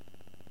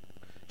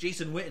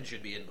 Jason Witten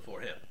should be in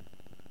before him.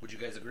 Would you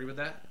guys agree with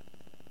that?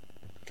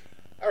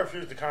 I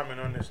refuse to comment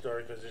on this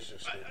story because it's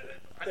just stupid.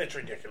 It's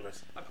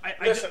ridiculous.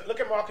 Listen, look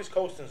at Marcus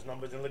Colston's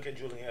numbers and look at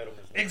Julian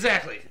Edelman's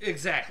numbers.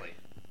 Exactly.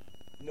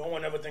 No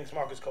one ever thinks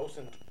Marcus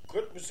Colston's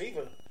good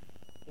receiver.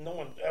 No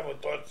one ever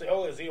thought,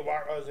 oh, is he a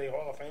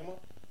Hall of Famer?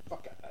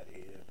 Fuck out of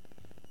here.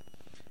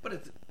 But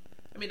it's,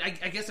 I mean, I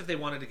guess if they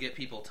wanted to get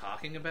people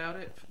talking about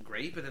it,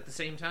 great. But at the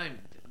same time,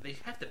 they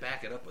have to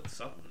back it up with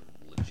something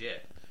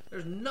legit.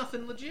 There's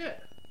nothing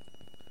legit.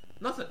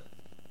 Nothing.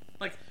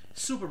 Like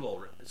Super Bowl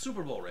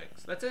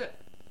rings. That's it.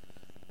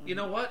 You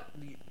know what?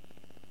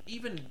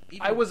 Even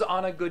I was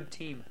on a good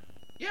team.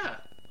 Yeah,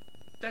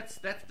 that's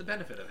the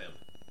benefit of him.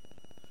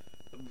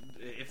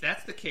 If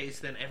that's the case,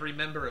 then every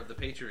member of the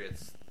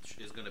Patriots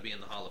is going to be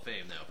in the Hall of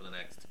Fame now for the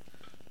next.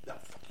 No,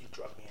 fuck you,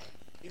 drug me in.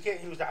 You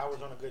can't use the I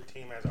was on a good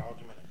team as an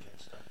argument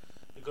against them.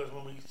 Because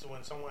when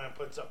someone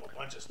puts up a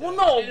bunch of stuff,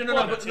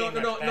 but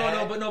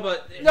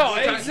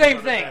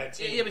same thing.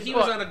 Yeah, but he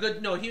was on a good.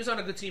 No, he was on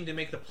a good team to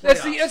make the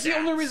playoffs. That's the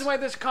only reason why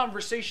this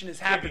conversation is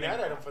happening. Can't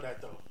be mad at him for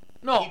that though.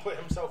 No, he put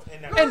himself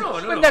in that.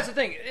 But that's the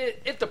thing.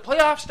 If the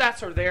playoff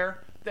stats are there,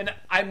 then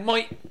I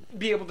might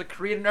be able to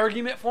create an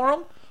argument for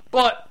him.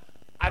 But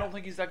I don't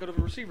think he's that good of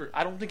a receiver.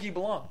 I don't think he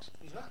belongs.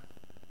 He's not.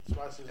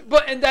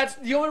 And that's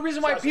the only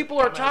reason why people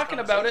are talking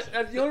about it.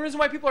 The only reason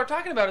why people are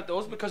talking about it, though,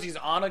 is because he's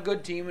on a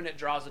good team and it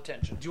draws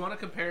attention. Do you want a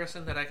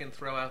comparison that I can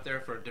throw out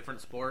there for a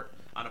different sport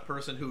on a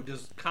person who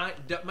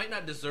might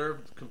not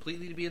deserve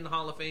completely to be in the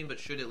Hall of Fame, but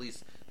should at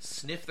least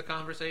sniff the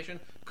conversation?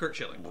 Curt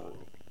Schilling.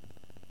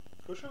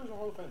 Curt Schilling's a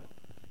Hall of Fame.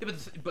 Yeah,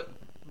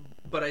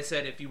 but I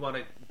said if you want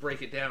to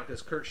break it down,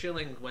 because Curt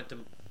Schilling went to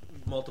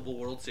multiple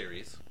World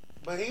Series.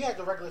 But he had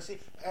the regular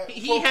season.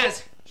 He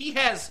has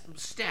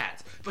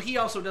stats, but he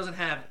also doesn't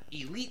have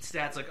elite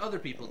stats like other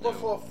people do. But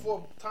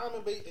for time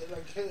and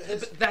like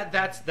his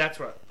that's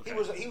right. Okay.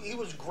 He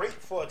was great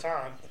for a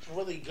time.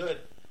 Really good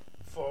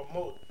for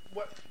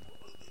what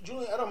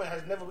Julian Edelman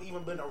has never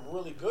even been a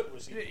really good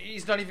receiver.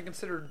 He's not even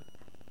considered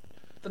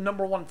the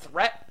number one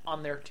threat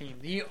on their team.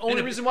 The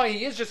only reason why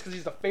he is just because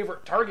he's the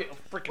favorite target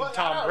of freaking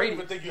Tom Brady. I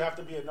don't even think you have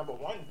to be a number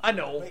one. I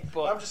know,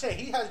 but I'm just saying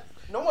he has.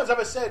 No one's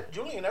ever said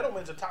Julian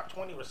Edelman's a top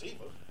 20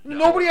 receiver.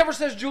 Nobody ever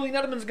says Julian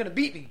Edelman's going to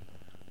beat me.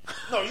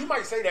 No, you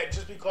might say that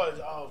just because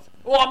of.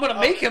 Well, I'm going to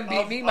make him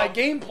beat me. My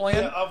game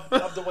plan of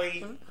the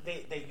way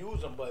they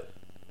use him, but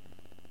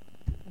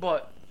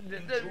you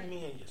drew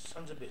me in, you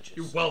sons of bitches.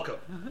 You're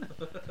welcome.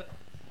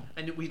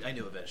 I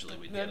knew eventually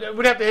we'd get it.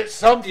 We'd have to hit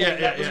something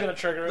that was going to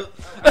trigger it.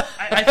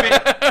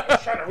 I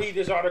was trying to read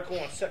this article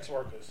on sex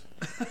workers.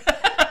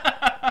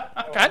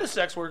 What kind of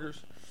sex workers?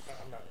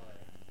 I'm not lying.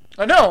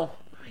 I know.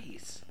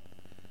 Nice.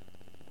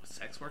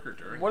 Sex worker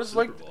during the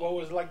Super Bowl. What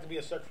was it like to be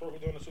a sex worker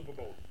during the Super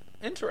Bowl?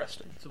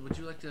 Interesting. So would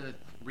you like to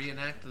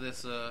reenact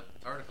this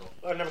article?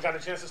 I never got a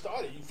chance to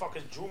start it. You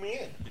fuckers drew me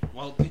in.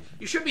 Well,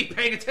 you should be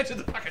paying attention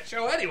to the fucking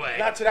show anyway.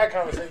 Not to that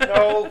conversation.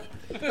 No.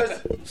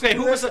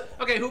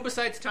 Who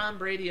besides Tom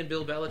Brady and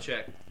Bill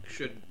Belichick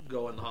should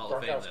go in the Hall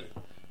of Fame then?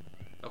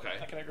 Okay.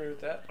 I can agree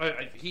with that.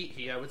 I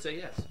would say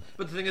yes.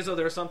 But the thing is, though,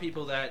 there are some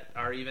people that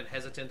are even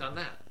hesitant on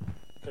that.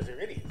 Because they're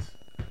idiots.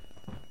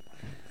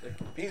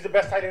 He's the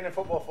best tight end in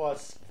football for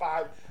us.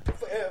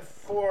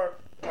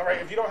 All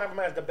right, if you don't have him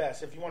as the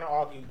best, if you want to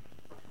argue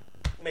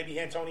maybe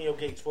Antonio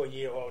Gates for a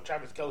year or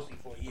Travis Kelce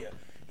for a year,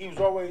 he was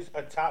always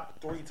a top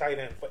 3 tight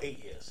end for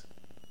 8 years.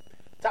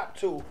 Top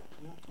 2.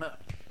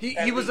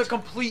 He was a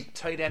complete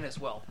tight end as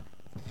well.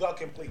 The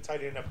complete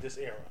tight end of this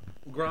era.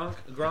 Gronk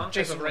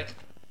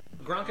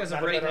as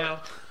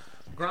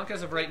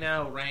of right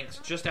now ranks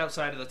just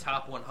outside of the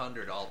top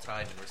 100 all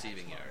time in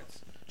receiving yards.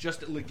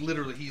 Just like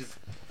literally, he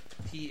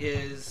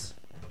is.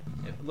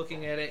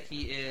 Looking at it,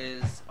 he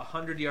is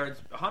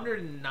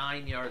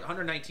 119 yards.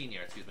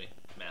 Excuse me,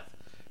 math.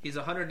 He's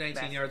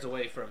 119 yards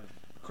away from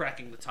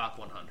cracking the top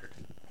 100.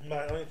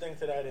 My only thing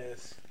to that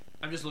is,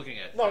 I'm just looking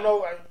at.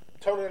 No, I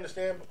totally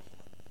understand.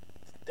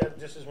 That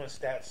this is when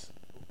stats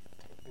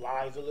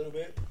lies a little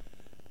bit.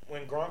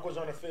 When Gronk was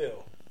on the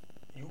field,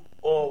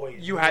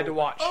 always. You had to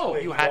watch. Oh,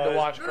 you had to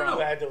watch Gronk.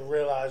 You had to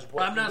realize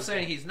what. I'm not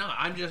saying he's not.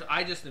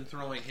 I just am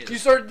throwing his. You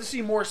started to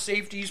see more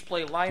safeties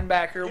play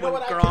linebacker when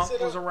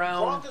Gronk was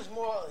around. Gronk is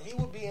more. He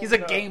would be. He's a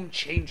game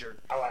changer.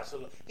 Oh,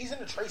 absolutely. He's in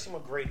the Tracy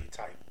McGrady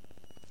type.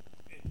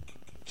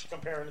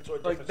 Comparing it to a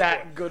like different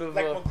that sport. good of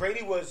like a.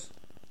 McGrady was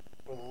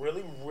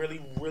really, really,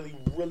 really,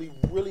 really,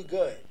 really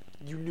good.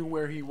 You knew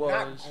where he was.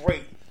 Not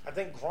great. I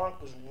think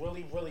Gronk was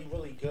really, really,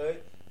 really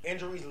good.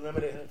 Injuries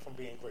limited him from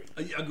being great.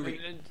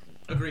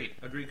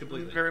 Agreed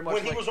completely. Very much.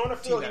 When he was on the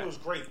field, T-Mac. he was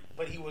great,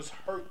 but he was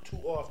hurt too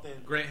often.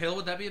 Grant Hill,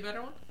 would that be a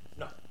better one?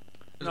 No.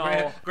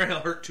 No. Grant Hill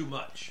hurt too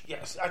much.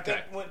 Yes, I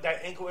think when that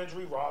ankle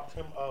injury robbed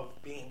him of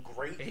being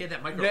great. He had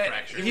that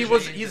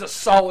microfracture. He's a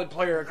solid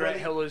player. Grant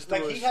Hill is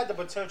like he had the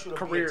potential to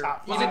career. be a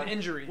top 5. Even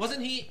injuries.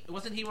 Wasn't he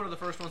one of the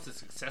first ones to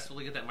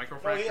successfully get that No,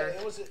 microfracture? yeah,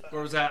 it was,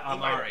 or was that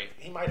Amari?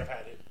 He might have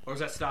had it. Or was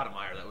that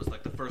Stoudemire? That was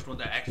like the first one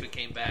that actually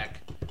came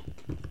back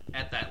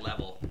at that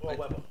level. Or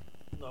Weber.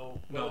 No,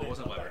 it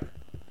wasn't Weber.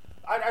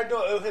 I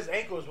know his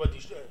ankle is what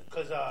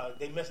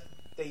because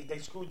they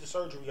screwed the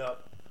surgery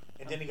up,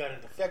 and then he got an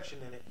infection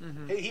in it.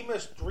 Mm-hmm. He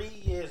missed 3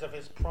 years of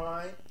his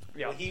prime.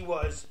 Yeah. Where he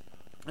was.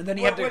 And then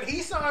he when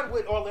he signed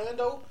with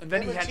Orlando, and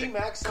then he had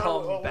T-Mac to signed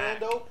with come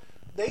back. Orlando.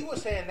 They were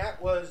saying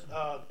that was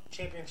a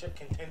championship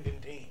contending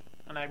team.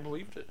 And I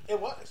believed it. It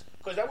was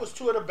because that was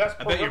two of the best.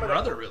 I bet your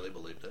brother really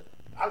believed it.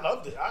 I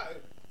loved it.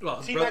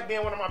 T-Mac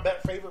being one of my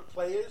favorite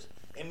players,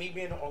 and me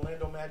being an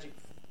Orlando Magic,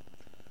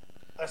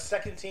 a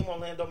second team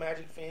Orlando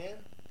Magic fan.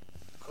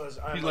 Because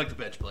you like the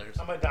bench players.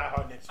 I'm a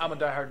diehard Knicks fan. I'm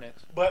a diehard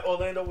Knicks. But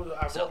Orlando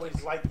I've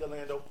always liked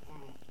Orlando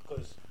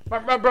because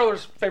my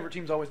brother's favorite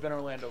team's always been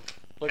Orlando.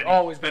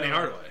 Always been Penny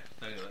Hardaway.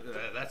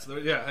 That's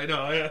I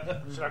know.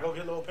 Yeah. Should I go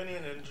get a little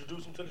opinion and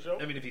introduce him to the show?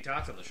 I mean, if he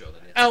talks on the show,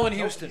 then Allen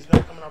Houston. He's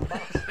not coming out of the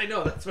box. I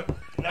know that's.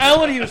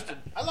 Allen Houston.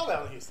 I love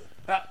Allen Houston.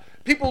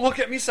 People look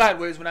at me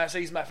sideways when I say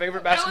he's my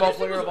favorite basketball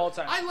player of all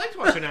time. I liked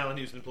watching Allen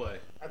Houston play.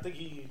 I think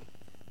he.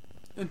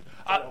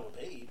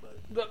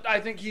 I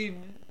think he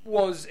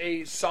was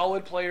a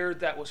solid player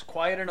that was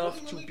quiet enough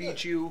really to beat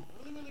good. you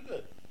Really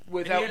good.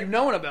 without you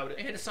knowing about it.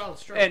 He had a solid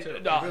stroke And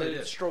too.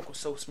 his stroke was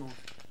so smooth.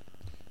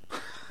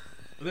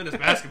 And then his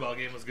basketball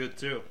game was good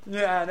too.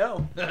 Yeah, I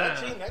know.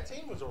 that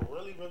team was a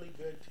really, really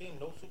good team.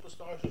 No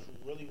superstars, just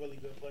really, really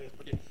good players.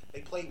 But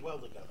they played well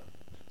together.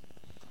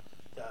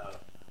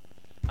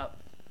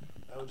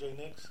 LJ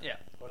Knicks? Yeah.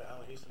 Or the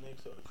Allen Houston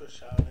Knicks, or the Chris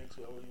Shaw Knicks,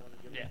 whoever you want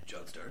to give them.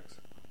 John Starks.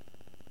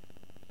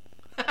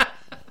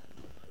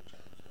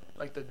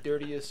 Like the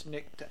dirtiest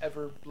Nick to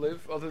ever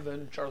live, other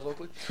than Charles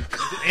Oakley.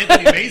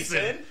 Anthony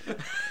Mason.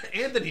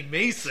 Anthony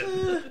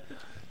Mason.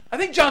 I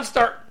think John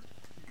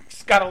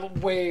Starks got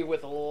away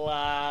with a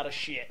lot of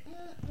shit.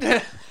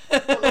 Well,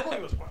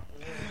 look, was fun.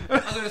 I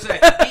was going to say,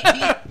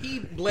 he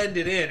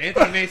blended in.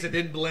 Anthony Mason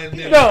didn't blend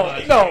in. No.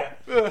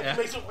 Yeah.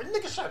 Mason,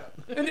 nigga, shut up.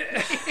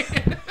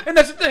 And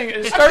that's the thing.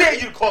 Is I dare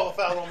you to call a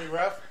foul on me,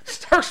 ref.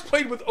 Starks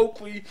played with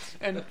Oakley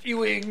and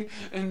Ewing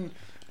and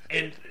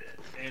Anthony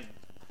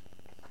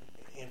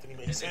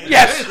Mason.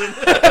 Yes.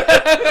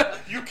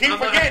 You keep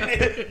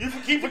forgetting. You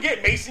keep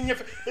forgetting Mason.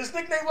 His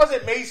nickname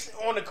wasn't Mace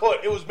on the court.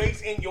 It was Mace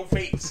in your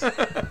face.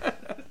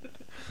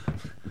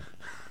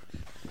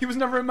 He was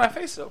never in my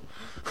face, though.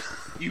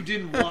 You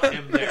didn't want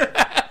him there.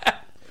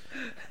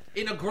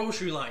 In a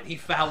grocery line, he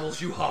fouls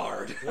you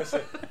hard.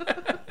 Listen,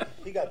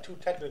 he got 2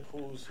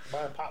 technicals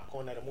buying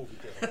popcorn at a movie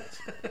theater.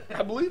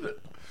 I believe it.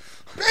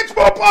 Bitch,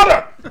 more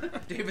butter!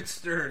 David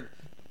Stern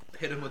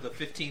hit him with a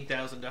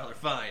 $15,000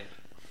 fine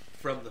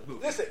from the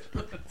movie. Listen,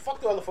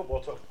 fuck the other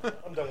football talk.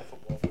 I'm done with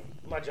football.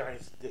 My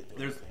Giants did do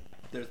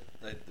There's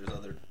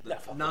other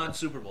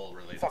non-Super Bowl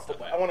related fuck stuff.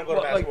 football. I want to go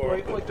to basketball.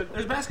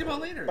 There's basketball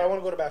later. But I want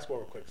to go to basketball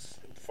real quick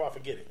before I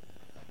forget it.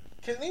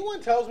 Can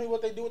anyone tells me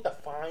what they do with the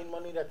fine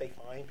money that they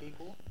fine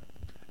people?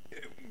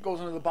 It goes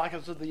into the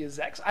pockets of the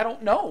execs. I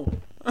don't know.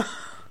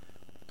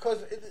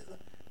 Because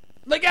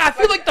I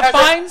feel like the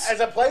fines as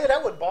a player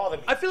that would bother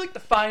me. I feel like the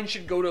fine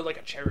should go to like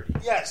a charity.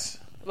 Yes,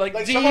 like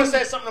Dean, someone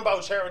said something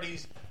about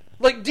charities.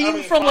 Like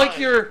Dean from like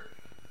your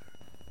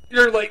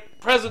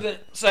like president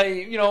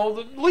say,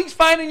 the league's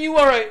fining you.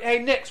 All right, hey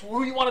Knicks,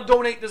 who you want to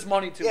donate this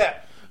money to? Yeah.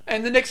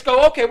 And the Knicks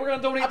go, okay, we're going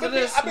to donate to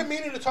this. I've been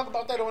meaning to talk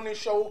about that on this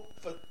show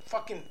for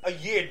fucking a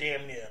year,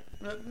 damn near.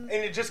 And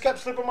it just kept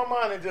slipping my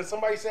mind. And just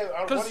somebody said,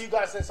 one of you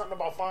guys said something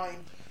about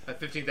fine. A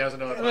 $15,000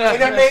 fine.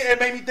 And it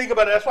made me think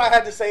about it. That's why I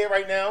had to say it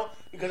right now,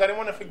 because I didn't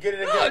want to forget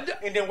it again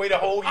and then wait a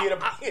whole year to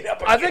bring it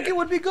up again. I think it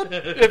would be good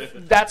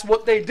if that's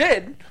what they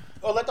did.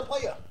 Or let the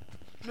player.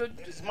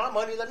 It's my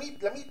money. Let me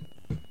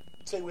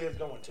say where it's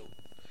going to.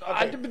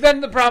 Okay. But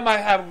then the problem I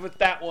have with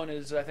that one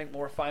is I think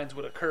more fines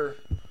would occur.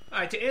 All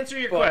right, to answer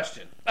your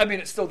question. I mean,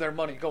 it's still their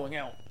money going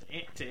out.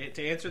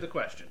 To answer the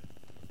question,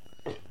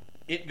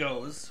 it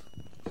goes...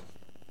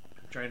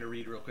 I'm trying to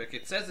read real quick.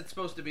 It says it's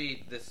supposed to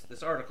be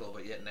this article,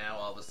 but yet now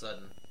all of a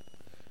sudden...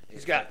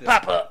 He's got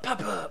pop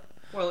up.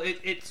 Well,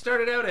 it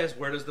started out as,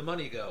 where does the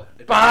money go?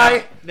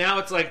 Buy. Now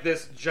it's like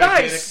this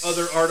gigantic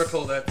other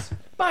article that's...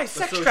 By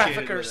sex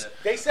traffickers.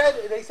 They say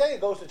it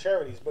goes to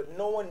charities, but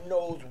no one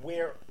knows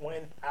where,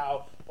 when,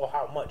 how, or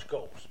how much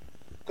goes.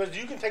 Because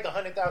you can take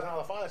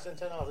 $100,000 fine, send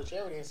 $10 to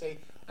charity, and say,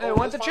 It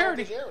went to this fine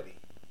charity. went to charity.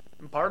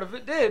 And part of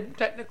it did.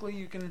 Technically,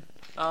 you can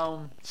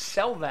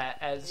sell that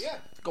as Yeah.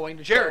 going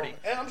to charity.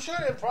 So, and I'm sure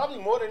there's probably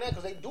more than that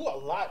because they do a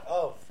lot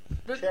of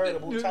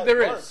charitable type there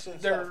work is. and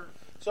There- stuff.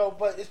 So,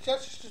 but it's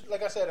just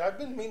like I said, I've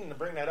been meaning to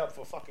bring that up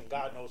for fucking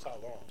God knows how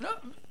long. No,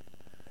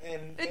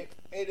 And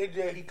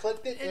he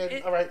clicked it,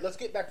 and all right, let's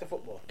get back to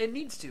football. it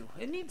needs to.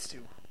 It needs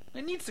to.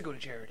 It needs to go to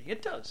charity.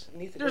 It does. It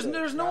needs to There's go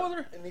to no not-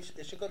 other.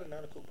 It should go to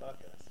Not a Cool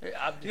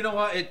Podcast. You know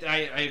what? I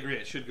agree.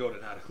 It should go to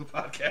Not a Cool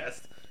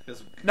Podcast.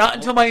 Not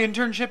until my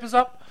internship is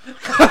up. Listen,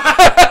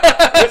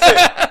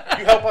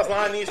 you help us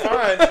line these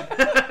fines,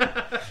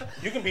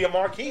 you can be a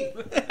marquee.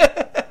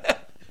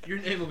 Your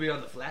name will be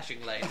on the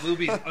flashing light. We'll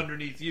be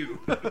underneath you.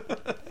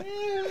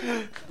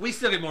 We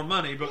still get more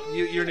money, but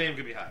your name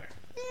could be higher.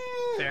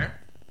 Fair?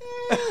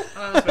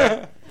 That's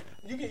fair.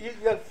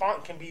 Your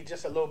font can be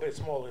just a little bit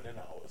smaller than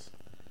ours.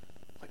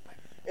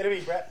 It'll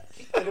be Brad.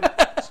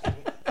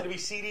 It'll be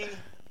CD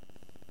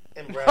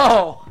and Brad.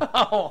 Oh.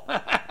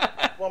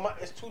 Well,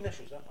 it's two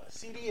initials.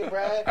 CD and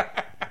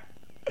Brad.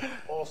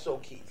 Also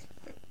Keith.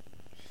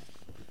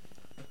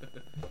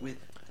 With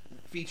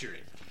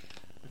featuring.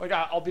 Like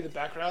I'll be the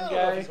background I don't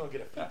know if guy. he's gonna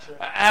get a feature.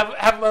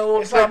 Have my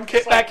little drum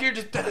kit back here.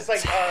 Just It's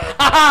like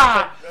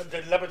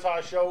the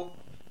Levitar show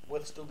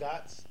with Stu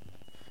Gatz.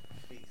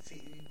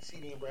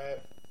 CD and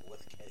Brad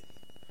with Keith.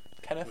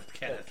 Kenneth. With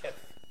Kenneth.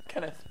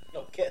 Kenneth.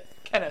 No, Keith.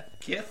 Kenneth.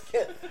 Kith?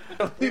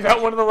 Leave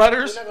out one of the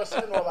letters. You're not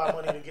gonna spend all our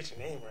money to get your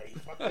name right.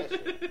 Fuck that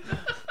shit.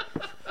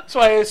 That's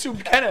why I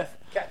assumed Kenneth.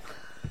 Keith.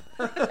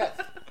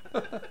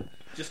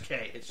 Just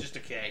K. It's just a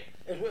K.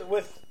 It's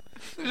with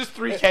Just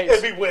 3 Ks.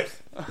 It'd be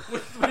with.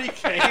 With 3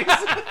 Ks.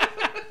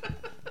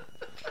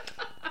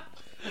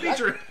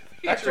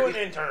 That's to an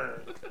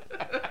intern.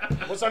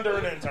 What's under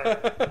an intern?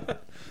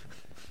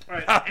 All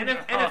right.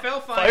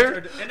 NFL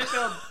fines.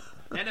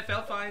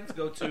 NFL fines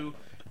go to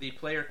the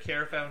Player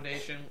Care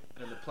Foundation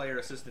and the Player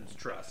Assistance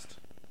Trust.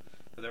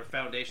 So they're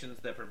foundations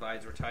that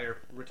provides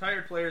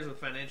retired players with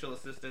financial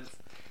assistance,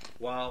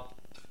 while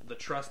the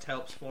trust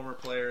helps former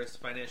players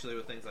financially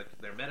with things like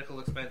their medical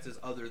expenses,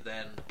 other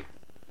than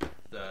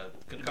the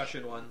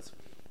concussion ones,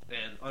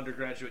 and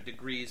undergraduate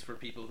degrees for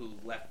people who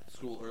left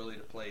school early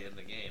to play in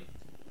the game.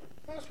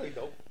 That's pretty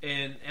dope.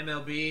 In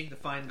MLB, the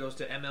fine goes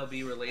to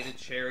MLB-related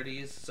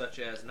charities such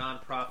as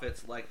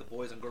nonprofits like the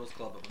Boys and Girls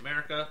Club of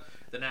America,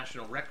 the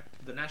National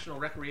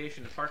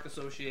Recreation and Park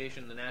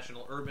Association, the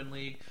National Urban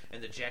League,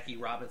 and the Jackie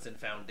Robinson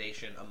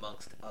Foundation,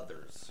 amongst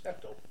others. That's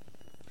dope.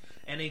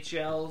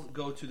 NHL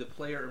go to the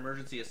Player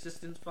Emergency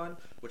Assistance Fund,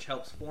 which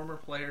helps former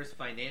players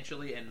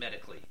financially and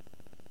medically.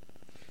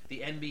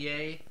 The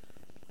NBA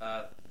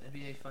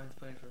fines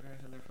players for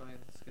various and their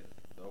fines.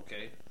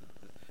 Okay.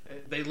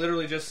 They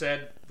literally just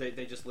said they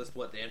just list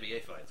what the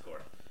NBA fines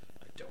for.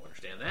 I don't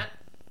understand that.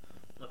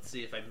 Let's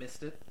see if I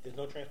missed it. There's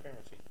no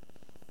transparency.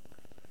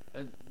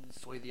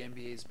 That's the way the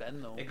NBA's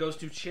been, though. It goes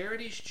to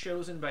charities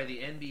chosen by the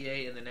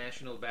NBA and the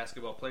National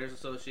Basketball Players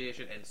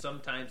Association, and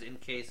sometimes, in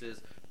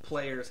cases,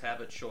 players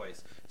have a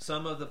choice.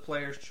 Some of the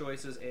players'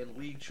 choices and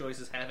league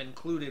choices have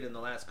included, in the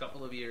last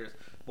couple of years,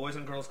 Boys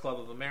and Girls Club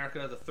of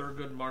America, the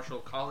Thurgood Marshall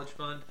College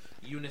Fund,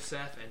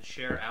 UNICEF, and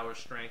Share Our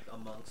Strength,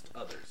 amongst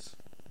others.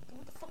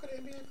 What the fuck are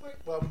the NBA play?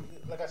 Well,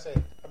 like I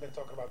said, I've been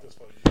talking about this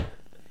for a year.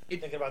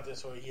 Thinking about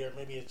this for a year.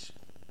 Maybe it's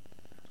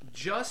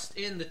just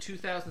in the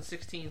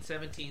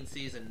 2016-17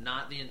 season,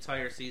 not the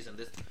entire season.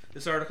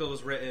 This article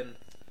was written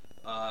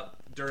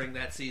during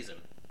that season.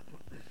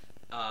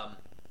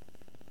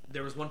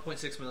 There was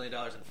 $1.6 million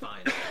in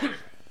fines.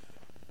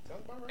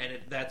 And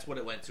that's what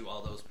it went to,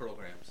 all those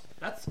programs.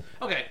 That's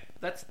okay.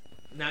 That's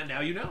now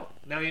you know.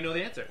 Now you know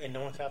the answer. And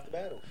no one's half the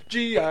battle.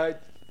 G.I.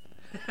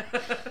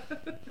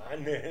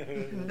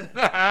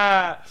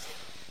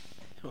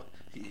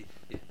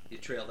 You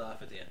trailed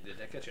off at the end. Did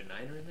that catch a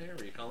niner in there?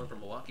 Were you calling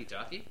from a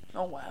walkie-talkie?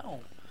 Oh, wow.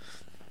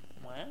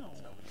 Wow.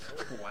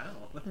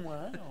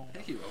 Wow.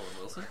 Thank you, Owen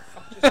Wilson.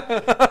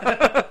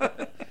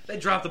 They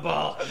dropped the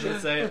ball. I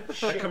should say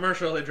that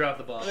commercial. They dropped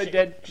the ball. They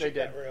did.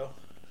 Real.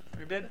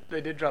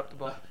 They did drop the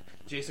ball.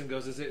 Jason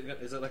goes, is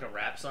it like a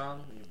rap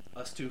song?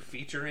 Us two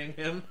featuring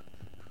him?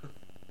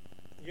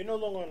 You're no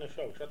longer on the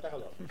show. Shut the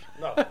hell up.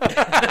 No.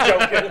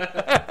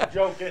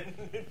 Joking.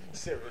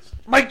 Serious.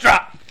 Mic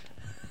drop.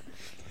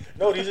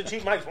 No, these are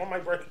cheap mics. One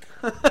mic break.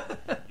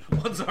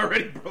 One's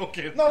already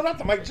broken. No, not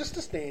the mic. Just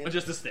the stand.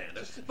 Just the stand.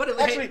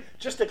 Actually,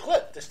 just the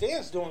clip. The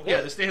stand's doing good.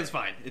 Yeah, the stand's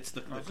fine. It's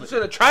the clip. So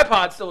the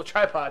tripod's still a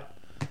tripod.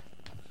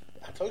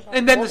 I told you.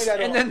 And then don't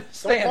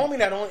stand. call me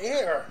that on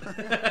air.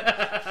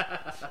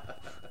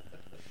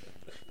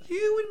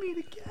 You and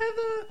me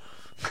together.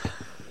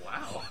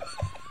 Wow.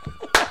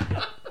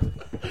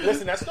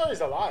 Listen, that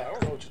story's a lie. I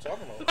don't know what you're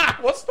talking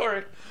about. What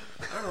story?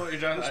 I don't know what you're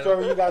talking about. The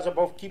story you guys are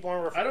both keep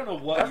on referring. I don't know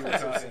what you were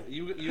talking.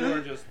 You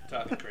are just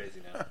talking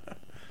crazy now.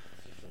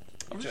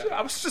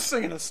 I was just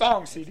singing a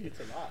song, CD. It's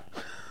a lie.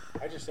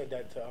 I just said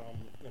that to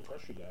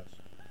impress you guys.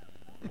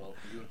 Well,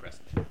 you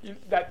impressed me.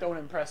 That don't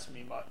impress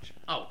me much.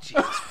 Oh,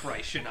 Jesus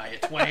Christ, Shania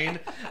Twain.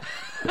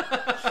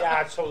 Yeah,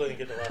 I totally didn't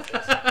get the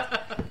reference.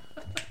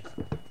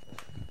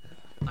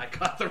 I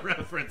caught the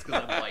reference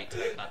because I'm white.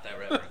 I caught that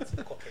reference.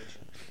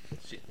 Caucasian.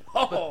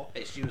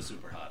 Hey, she was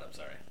super hot. I'm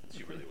sorry.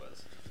 She really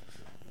was.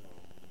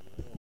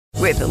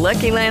 With the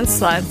Lucky Land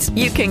Slots,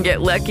 you can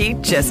get lucky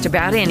just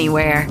about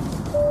anywhere.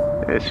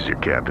 This is your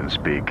captain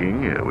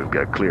speaking. We've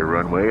got clear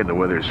runway and the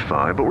weather's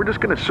fine, but we're just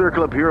going to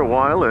circle up here a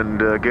while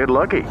and get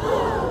lucky.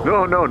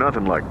 No,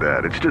 nothing like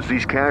that. It's just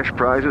these cash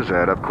prizes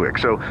add up quick.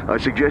 So I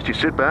suggest you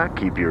sit back,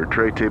 keep your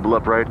tray table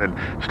upright, and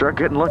start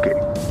getting lucky.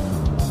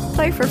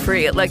 Play for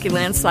free at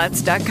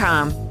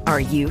LuckyLandSlots.com. Are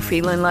you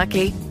feeling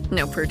lucky?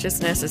 No purchase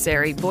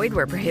necessary. Void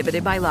where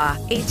prohibited by law.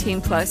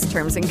 18+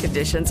 terms and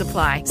conditions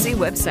apply. See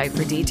website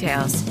for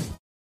details.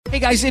 Hey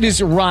guys, it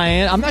is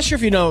Ryan. I'm not sure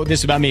if you know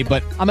this about me,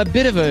 but I'm a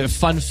bit of a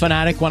fun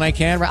fanatic when I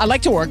can. I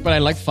like to work, but I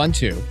like fun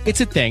too. It's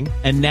a thing.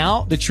 And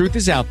now the truth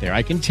is out there.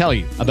 I can tell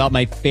you about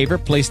my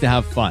favorite place to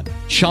have fun.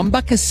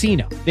 Chumba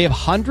Casino. They have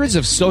hundreds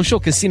of social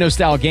casino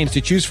style games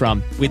to choose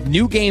from with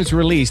new games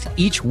released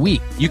each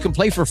week. You can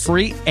play for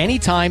free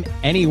anytime,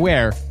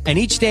 anywhere. And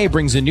each day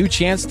brings a new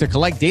chance to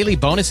collect daily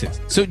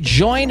bonuses. So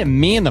join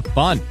me in the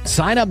fun.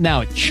 Sign up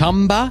now at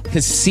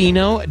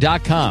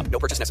ChumbaCasino.com. No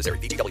purchase necessary.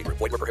 VGW.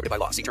 Void where prohibited by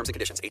law. See terms and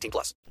conditions.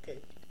 18+. Okay.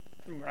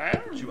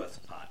 Right. She was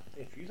hot.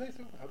 If you say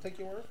so, I'll take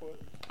your word for it.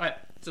 All right.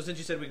 So since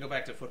you said we can go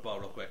back to football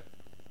real quick,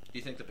 do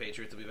you think the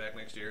Patriots will be back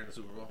next year in the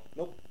Super Bowl?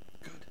 Nope.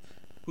 Good.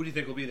 Who do you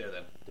think will be there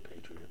then? The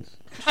Patriots.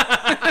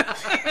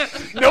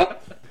 Nope.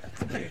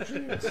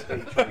 Patriots.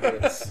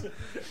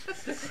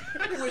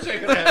 I wish I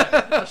could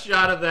have a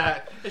shot of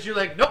that. As you're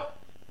like, nope.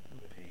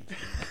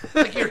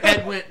 Like your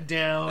head went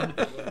down,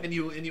 and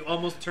you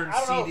almost turned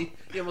seedy.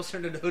 You almost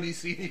turned into hoodie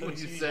seedy when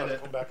you said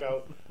it. Come back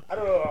out. I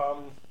don't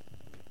know.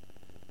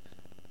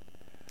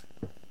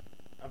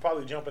 I'm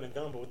probably jumping the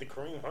gun, but with the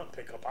Kareem Hunt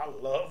pickup, I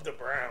love the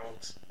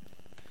Browns.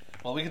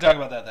 Well, we can talk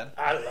about that then.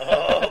 I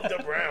love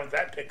the Browns.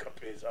 That pickup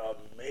is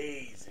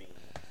amazing.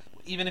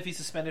 Even if he's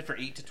suspended for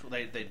 8 to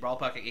 12, they ball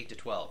pocket 8 to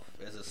 12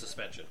 as a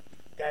suspension.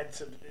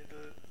 That's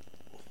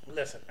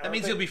listen. That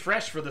means he'll be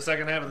fresh for the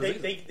second half of the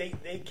season.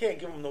 They can't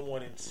give him no more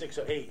than 6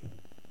 or 8.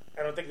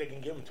 I don't think they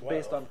can give him 12.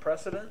 Based on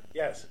precedent?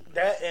 Yes,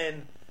 that,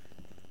 and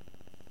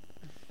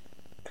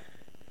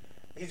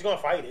he's gonna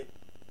fight it.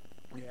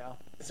 Yeah.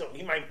 So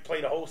he might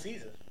play the whole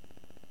season.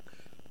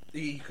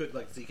 He could,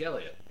 like Zeke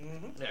Elliott.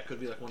 Mm-hmm. Yeah, it could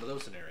be like one of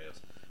those scenarios.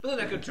 But then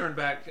that could turn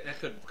back. That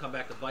could come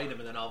back to bite him,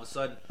 and then all of a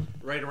sudden,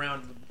 right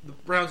around the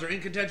Browns are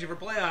in contention for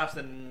playoffs,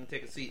 then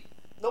take a seat.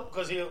 Nope,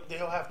 because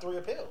they'll have 3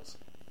 appeals.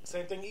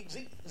 Same thing.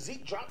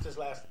 Zeke dropped his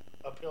last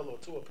appeal or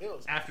 2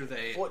 appeals after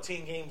they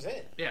 14 games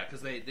in. Yeah,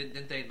 because they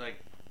didn't they like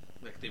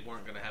they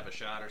weren't going to have a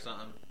shot or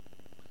something.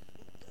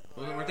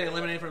 Weren't they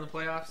eliminated from the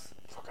playoffs?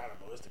 Fuck, I don't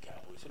know. It's the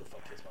Cowboys. Who the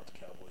fuck cares about the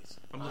Cowboys?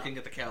 I'm looking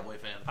at the Cowboy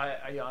fan.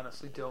 I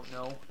honestly don't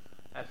know.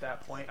 At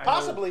that point,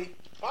 Possibly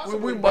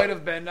we might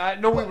have been. I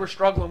know we were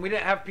struggling. We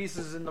didn't have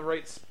pieces in the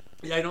rights.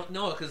 Yeah, I don't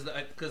know because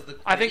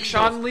I think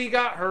Sean Lee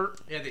got hurt.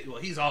 Yeah, well,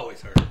 he's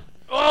always hurt.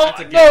 Oh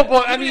no,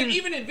 but I mean,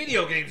 even in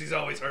video games, he's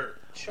always hurt.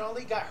 Sean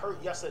Lee got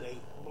hurt yesterday,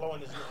 blowing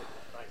his nose.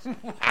 Nice.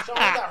 Sean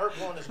Lee got hurt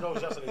blowing his nose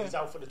yesterday. He's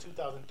out for the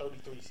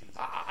 2033 season.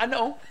 I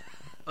know.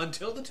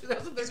 Until the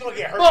 2033 he's gonna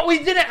get hurt. But we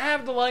didn't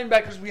have the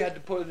linebackers. We had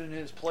to put it in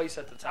his place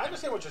at the time. I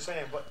understand what you're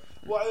saying, but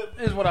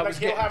is what I was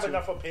getting he'll have to.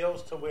 enough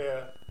appeals to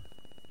where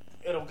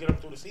it'll get him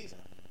through the season.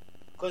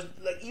 Because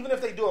even if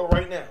they do it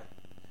right now,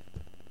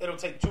 it'll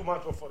take 2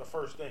 months before the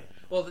first thing.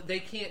 Well, they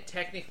can't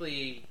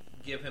technically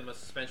give him a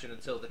suspension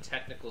until the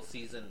technical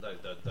season.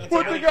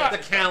 The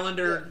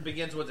calendar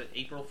begins. Was it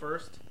April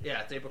 1st?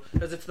 Yeah, it's April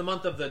because it's the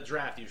month of the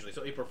draft usually.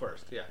 So April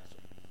 1st. Yeah.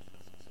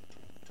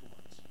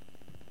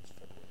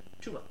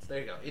 2 months. There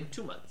you go. In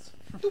 2 months.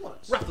 2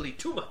 months. Roughly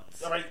 2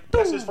 months. All right.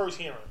 That's his first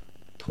hearing.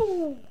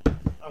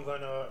 I'm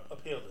going to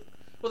appeal it.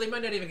 Well, they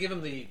might not even give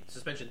him the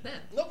suspension then.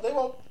 No, they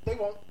won't. They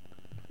won't.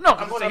 No,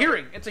 because it's a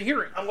hearing. It's a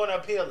hearing. I'm going to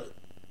appeal it.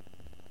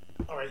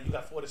 All right, you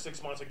got 4 to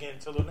 6 months again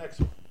until the next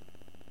one.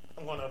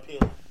 I'm going to appeal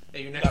it. Yeah,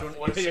 your next one.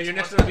 Your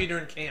next one will be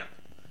during camp.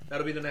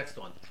 That'll be the next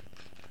one.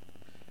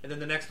 And then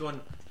the next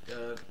one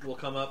will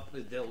come up.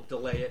 They'll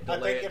delay it. I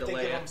think if they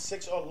give him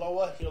 6 or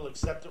lower, he'll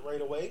accept it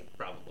right away.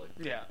 Probably.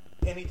 Yeah.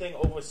 Anything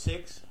over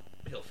 6,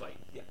 he'll fight.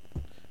 Yeah.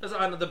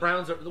 Because the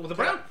Browns are the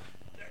Browns.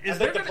 I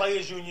think the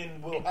players'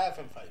 union will have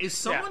him fight. Is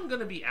someone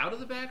going to be out of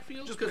the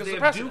backfield? Just because they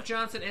have Duke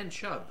Johnson and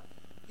Chubb.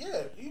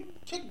 Yeah, you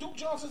kick Duke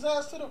Johnson's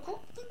ass to the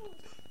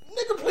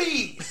nigga,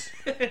 please.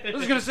 I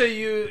was gonna say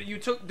you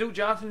took Duke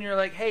Johnson and you're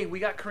like, hey, we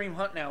got Kareem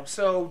Hunt now.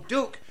 So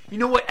Duke, you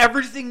know what?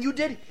 Everything you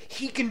did,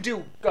 he can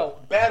do. Go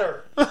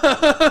better.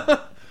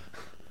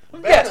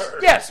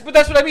 Yes, but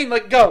that's what I mean.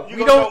 Like, go.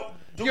 You don't.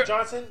 Duke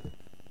Johnson.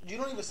 You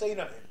don't even say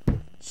nothing.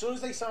 As soon as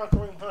they sign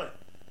Kareem Hunt,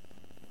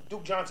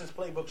 Duke Johnson's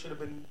playbook should have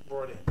been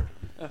brought in.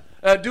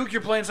 Duke,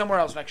 you're playing somewhere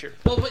else next year.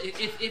 Well, but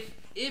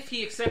if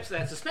he accepts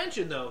that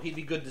suspension, though, he'd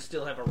be good to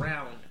still have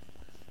around.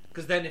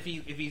 Because then if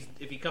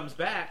he comes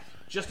back,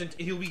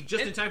 he'll be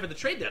just in time for the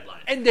trade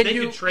deadline. And then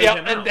you can trade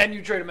him out. And then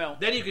you trade him out.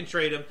 Then you can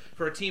trade him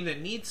for a team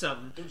that needs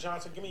something. Duke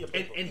Johnson, give me your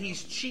playbook. And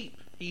he's cheap.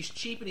 He's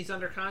cheap and he's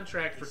under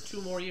contract for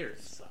 2 more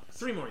years.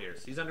 3 more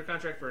years. He's under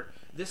contract for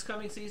this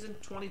coming season,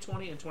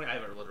 2020 and 20. I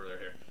have it literally right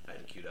here. I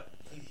had it queued up.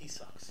 He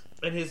sucks.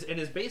 And his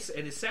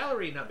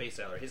salary, not base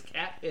salary, his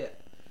cap hit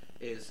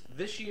is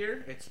this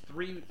year. It's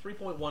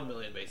 3.1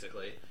 million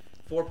basically,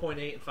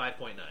 4.8 and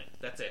 5.9.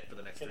 That's it for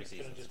the next 3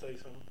 seasons. Can I just tell you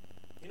something?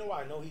 You know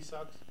why I know he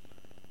sucks?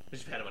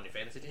 Because you've had him on your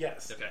fantasy team.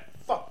 Yes. Okay.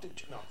 Fuck,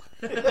 dude. No.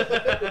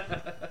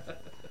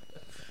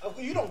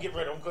 You don't get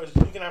rid of him because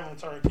you can have him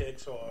return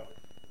kicks or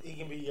he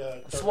can be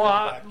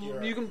slot.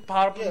 Back You can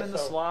pot him in the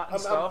slot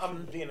and stuff.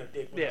 I'm being a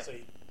dick when I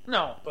say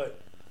no,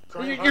 but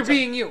you're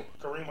being you.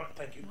 Kareem Hunt,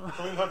 thank you.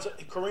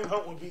 Kareem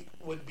Hunt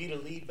would be the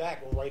lead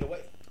back right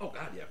away. Oh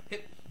God, yeah.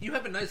 You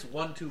have a nice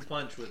 1-2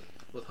 punch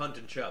with Hunt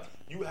and Chubb.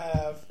 You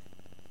have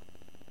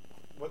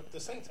what the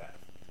Saints have.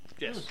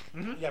 Yes.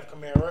 Mm-hmm. You have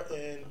Kamara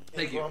and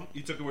Thank Ingram.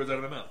 You took the words out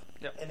of my mouth.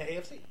 Yep. In the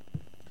AFC.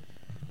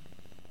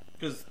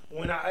 Because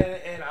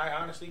I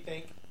honestly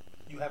think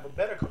you have a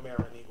better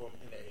Kamara and Ingram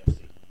in the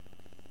AFC.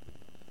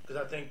 Because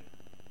I think.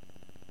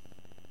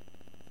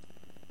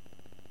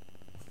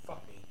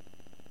 Fuck me.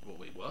 Well,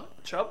 wait,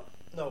 what? Chubb?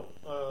 No.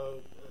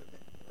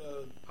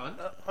 Hunt?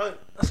 Hunt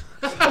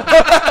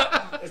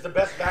is the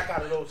best back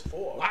out of those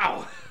 4.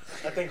 Wow.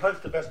 I think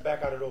Hunt's the best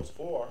back out of those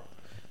 4.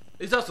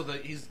 He's also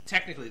he's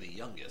technically the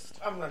youngest.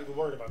 I'm not even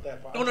worried about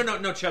that. Oh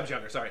no, Chubb's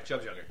younger. Sorry,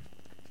 Chubb's younger.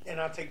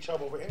 And I'll take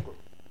Chubb over Ingram.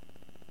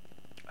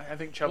 I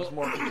think Chubb's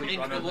more complete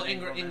runner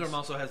than Ingram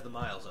also has the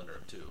miles under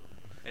him too,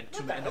 and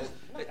not that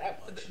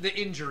much. The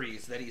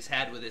injuries that he's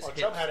had with his hips.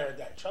 Chubb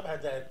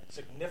had that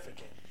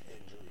significant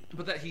injury.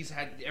 But that he's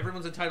had,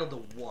 everyone's entitled to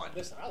one.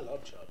 Listen, I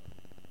love Chubb.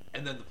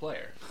 And then the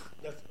player.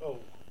 That's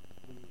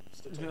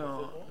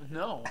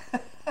no.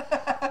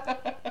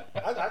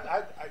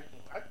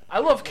 I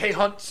love K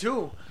Hunt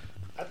too.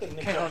 I think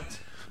Nick K Chubb. Hunt.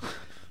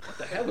 What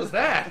the hell was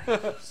that? I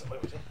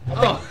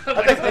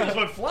think that just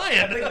went flying.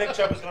 I think Nick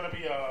Chubb is going to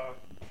be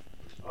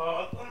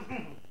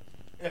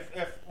if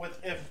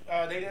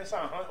they didn't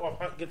sign Hunt or if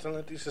Hunt gets a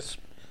lengthy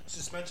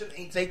suspension,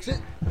 he takes it.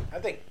 I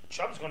think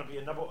Chubb's going to be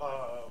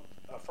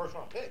a first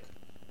round pick.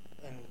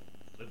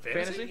 In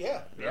fantasy?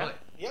 Yeah. Really?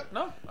 Yep.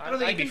 No, I don't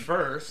think he'd be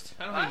first.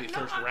 I don't think he'd be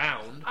first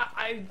round.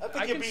 I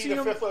think he'd be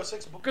the 5th or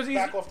 6th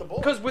back off the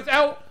board. Because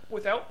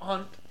without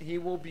Hunt, he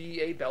will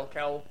be a bell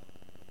cow,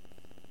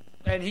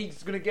 and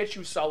he's going to get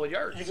you solid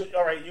yards.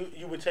 All right,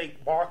 you would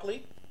take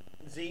Barkley,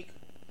 Zeke,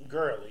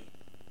 Gurley,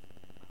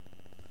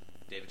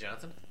 David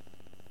Johnson.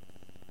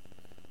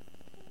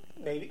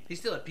 Maybe. He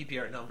still had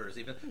PPR numbers,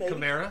 even. Maybe.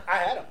 Kamara. I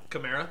had him.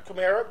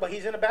 Kamara, but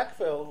he's in the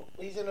backfield.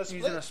 He's in a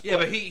split. Yeah,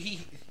 but he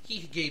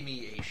gave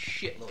me a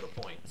shitload of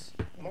points.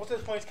 Most of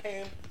his points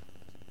came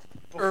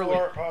before early.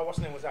 What's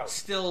his name was out.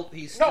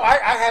 No, I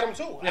had him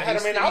too. Yeah, I had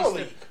him in our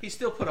league. He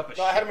still put up a.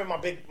 No, I had him in my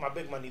big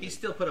money league. He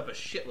still put up a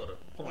shitload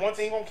of points. Once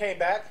Ingram came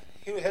back,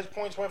 his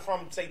points went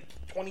from say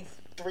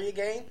 23 a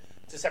game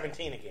to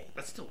 17 a game.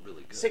 That's still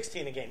really good.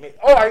 16 a game.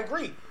 Oh, I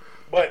agree.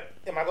 But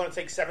am I going to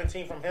take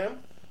 17 from him?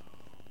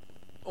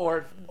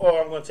 Or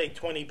I'm going to take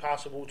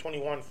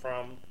 21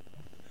 from.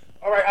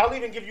 All right, I'll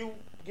even you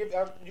can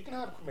have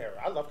Kamara.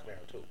 I love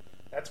Kamara too.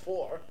 That's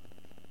 4.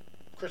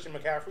 Christian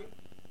McCaffrey.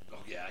 Oh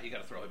yeah, you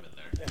got to throw him in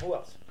there. And who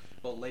else?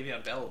 Well,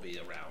 Le'Veon Bell will be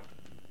around.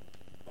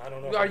 I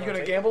don't know. Are you going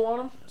to gamble on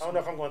him? I don't know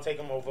if I'm going to take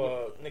him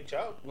over Nick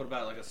Chubb. What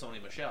about like a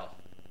Sony Michel?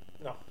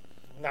 No,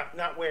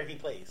 not where he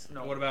plays.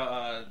 No. What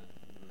about?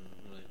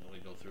 Let me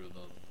go through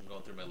I'm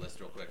going through my list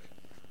real quick.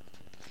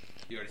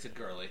 You already said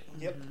Gurley.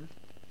 Yep. Mm-hmm.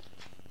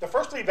 The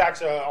first 3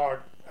 backs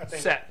are I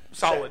think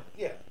solid.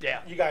 Yeah.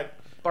 Yeah. You got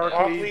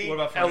Barkley. What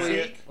about Fournette?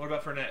 Elliott. What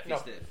about Fournette?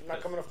 No,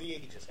 not coming off the year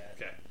he just had.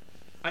 Okay.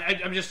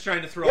 I'm just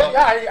trying to throw.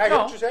 Yeah, I hear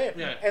what you're saying.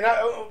 Yeah. And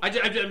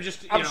I'm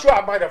just. I'm sure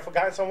I might have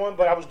forgotten someone,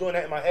 but I was doing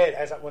that in my head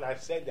when I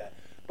said that.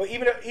 But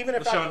even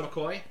if Sean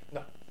McCoy.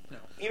 No.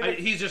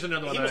 He's just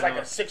another one. He was like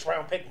a 6th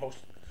round pick most.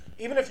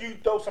 Even if you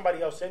throw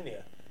somebody else in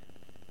there,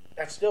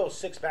 that's still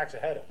 6 backs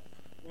ahead of him.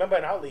 Remember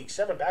in our league,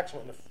 7 backs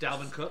went in the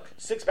Dalvin Cook.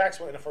 6 backs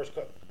went in the first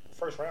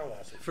round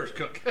last year. First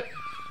Cook.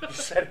 You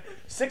said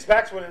 6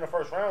 backs went in the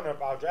first round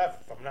of our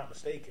draft, if I'm not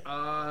mistaken.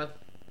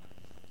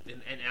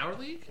 In our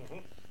league,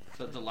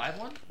 the live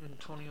one,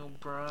 Antonio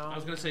Brown. I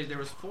was going to say there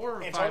was 4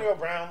 or 5. Antonio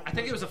Brown. I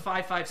think it was a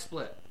 5-5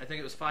 split. I think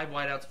it was 5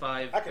 wideouts,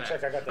 5. I can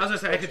check. I got that. I was going to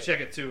say I could check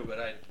it too, but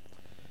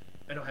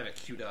I don't have it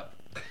queued up.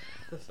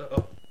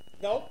 So.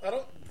 No, I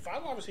don't.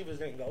 5 wide receivers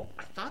didn't go.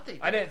 I thought they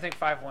did. I didn't think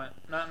 5 went.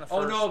 Not in the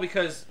first. Oh, no,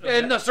 because...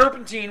 In the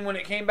Serpentine, when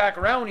it came back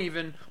around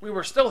even, we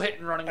were still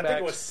hitting running backs. I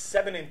think it was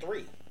 7 and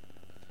 3.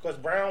 Because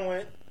Brown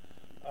went.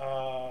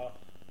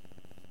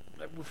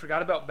 We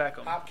forgot about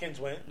Beckham. Hopkins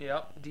went.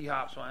 Yep.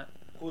 D-Hops went.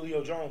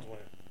 Julio Jones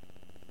went.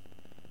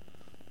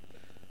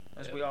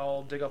 As we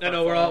all dig up. I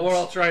know we're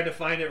all trying to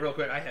find it real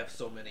quick. I have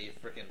so many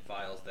freaking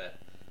files that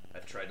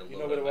I've tried to load. You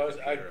know what it was?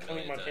 I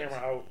cleaned cleaned my camera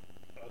out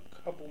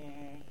a couple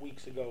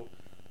weeks ago,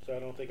 so I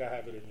don't think I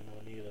have it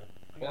anymore neither.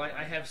 Well,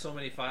 I have so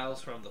many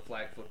files from the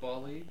Flag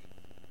Football League,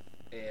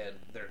 and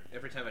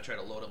every time I try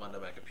to load them onto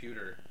my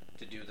computer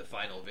to do the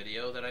final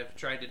video that I've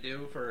tried to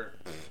do for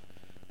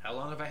how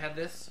long have I had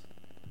this?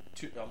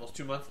 Almost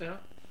 2 months now.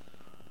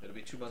 It'll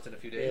be 2 months in a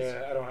few days.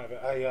 Yeah, I don't have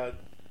it.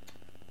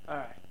 All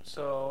right.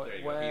 So There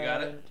you go. You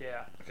got it?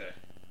 Yeah. Okay.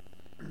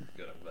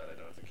 Good. I'm glad I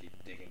don't have to keep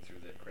digging through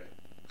that crap.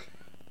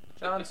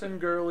 Johnson,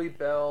 Gurley,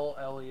 Bell,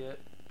 Elliott,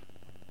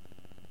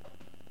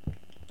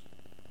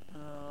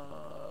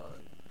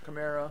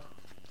 Kamara.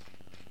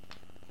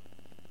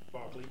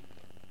 Barkley.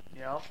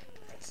 Yeah.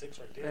 That's 6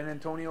 right there. And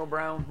Antonio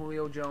Brown,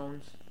 Julio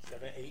Jones.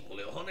 7, 8.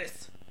 Julio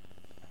Jones.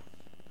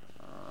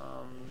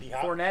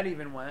 Fournette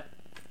even went.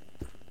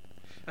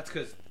 That's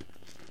because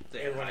they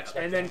Everyone had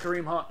expected And then him.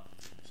 Kareem Hunt.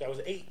 So that was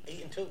 8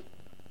 and 2.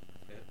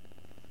 Yeah.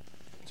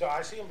 So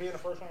I see him being the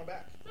first round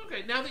back.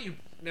 Okay, now that you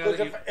Because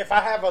if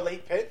I have a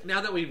late pick,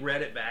 now that we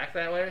read it back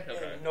that way,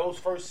 okay. and those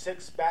first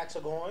 6 backs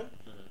are going,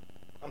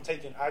 I'm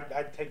taking.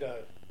 I'd take a,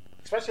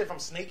 especially if I'm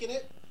sneaking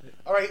it.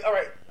 All right.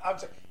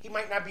 He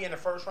might not be in the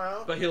first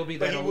round, But he'll be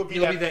but that. he would be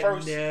he'll that be that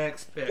first,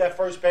 next pick. That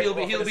first pick. He'll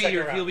for be the second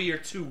round. he'll be your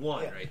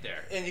 2-1 right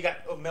there. And you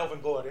got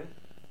Melvin Gordon.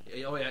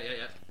 Oh yeah.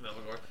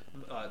 Melvin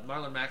Gordon.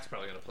 Marlon Mack's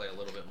probably going to play a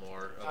little bit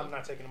more. I'm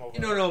not taking him over.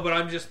 No, but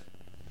I'm just.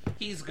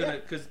 He's gonna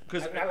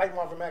because I like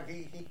Marvin Mack.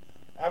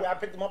 I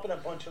picked him up in a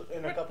couple of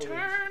weeks.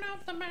 Return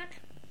of the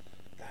Mac.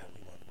 God,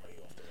 we went way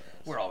off the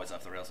rails. We're always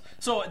off the rails.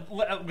 So I'm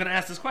going to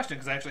ask this question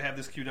because I actually have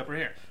this queued up right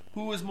here.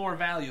 Who is more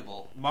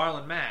valuable,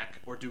 Marlon Mack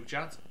or Duke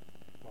Johnson?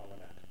 Marlon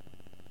Mack.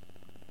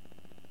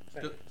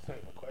 It's not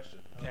even a question.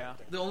 Yeah.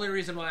 The only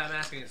reason why I'm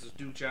asking is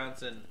Duke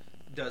Johnson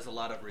does a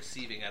lot of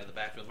receiving out of the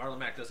backfield. Marlon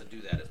Mack doesn't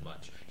do that as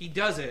much. He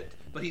does it,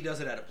 but he does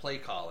it out of play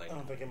calling. I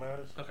don't think it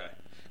matters. Okay.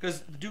 Because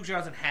Duke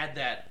Johnson had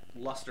that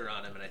luster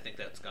on him, and I think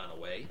that's gone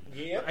away.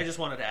 Yeah. I just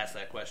wanted to ask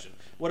that question.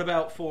 What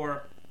about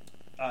for...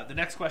 the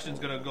next question is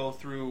going to go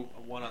through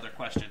one other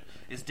question.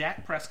 Is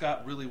Dak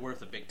Prescott really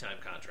worth a big-time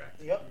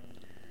contract? Yep.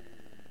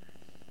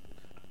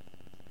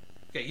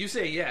 Okay, you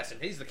say yes, and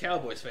he's the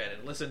Cowboys fan,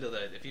 and listen to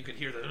if you could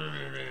hear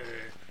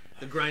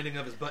the grinding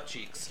of his butt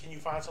cheeks. Can you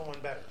find someone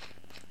better?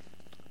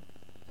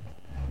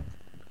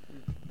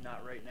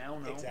 Not right now,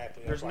 no.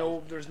 Exactly.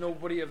 There's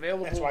nobody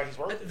available. That's why he's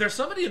worth it. There's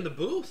somebody in the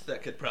booth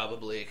that could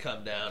probably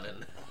come down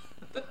and...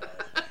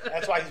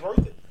 That's why he's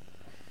worth it.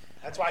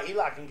 That's why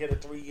Eli can get a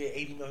 3-year,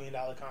 $80 million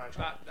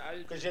contract.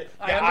 Because your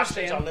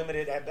options are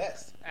limited at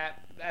best.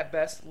 At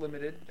best,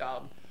 limited.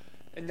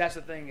 And that's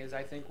the thing is,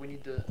 I think we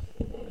need to...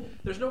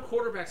 There's no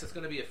quarterbacks that's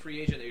going to be a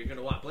free agent that you're going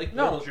to want. Blake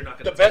Bortles, you're not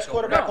going to The best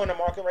quarterback on the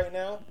market right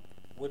now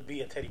would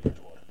be a Teddy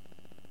Bridgewater.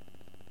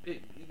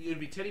 It would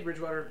be Teddy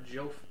Bridgewater,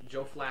 Joe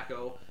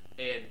Flacco,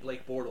 and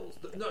Blake Bortles.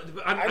 No,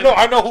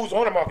 I know who's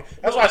on the market.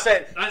 That's why I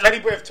said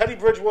if Teddy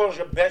Bridgewater is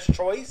your best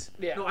choice.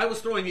 Yeah. No, I was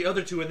throwing the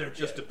other two in there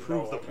just to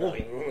prove the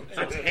point.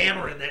 I was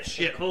hammering that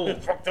shit home.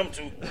 Fuck them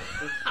two.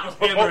 I was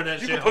hammering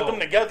that shit home. You can put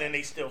them together and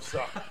they still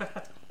suck.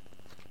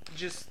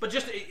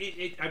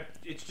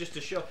 It's just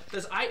to show.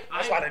 That's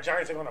why the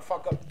Giants are going to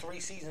fuck up 2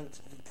 seasons.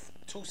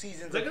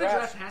 They're going to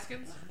draft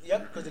Haskins?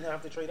 Yep, because they're going to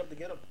have to trade up to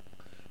get him.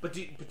 But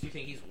do you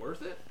think he's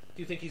worth it?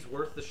 Do you think he's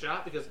worth the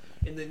shot? Because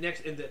in the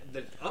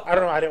I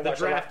don't know. I didn't watch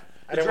draft.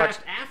 The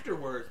draft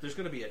afterwards, there's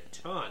going to be a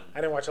ton.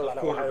 I didn't watch a lot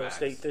of Ohio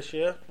State this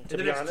year. To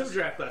be honest, the next 2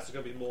 draft classes are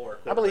going to be more.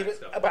 I believe it,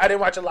 but I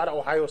didn't watch a lot of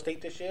Ohio State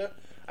this year.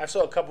 I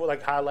saw a couple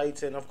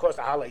highlights, and of course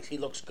the highlights he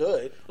looks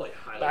good. Like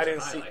but I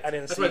didn't see.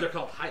 That's why they're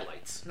called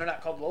highlights. They're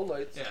not called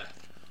lowlights. Yeah.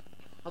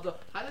 Although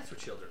highlights for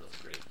children was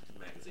a great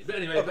magazine. But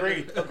anyway,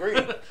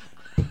 agreed.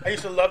 I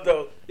used to love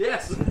those.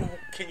 Yes.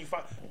 Can you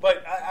find?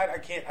 But I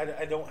can't.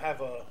 I don't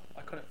have a.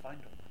 I couldn't find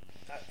him.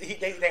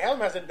 They have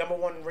him as the number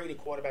 1 rated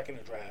quarterback in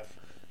the draft.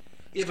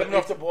 He's coming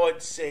off the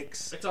board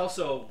 6. It's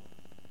also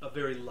a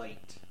very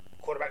light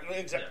quarterback.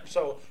 Exactly. Yeah.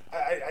 So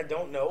I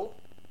don't know.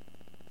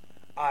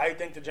 I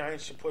think the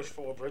Giants should push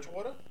for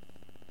Bridgewater.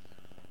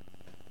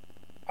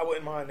 I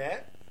wouldn't mind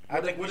that.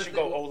 I think we should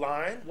go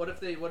O-line. What if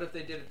they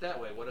did it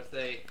that way? What if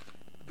they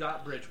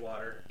got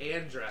Bridgewater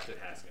and drafted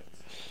Haskins?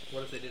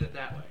 What if they did it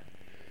that way?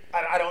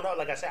 I don't know.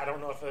 Like I said, I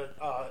don't know if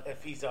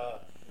he's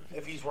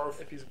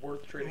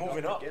worth trading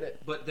moving up to get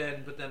it. But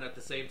then at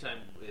the same time,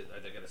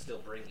 are they going to still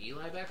bring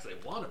Eli back? So they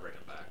want to bring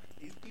him back.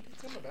 He's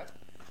coming back.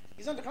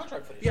 He's under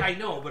contract for this. Yeah, I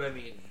know, but I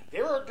mean,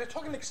 they're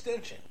talking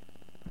extension.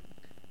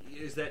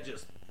 Is that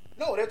just?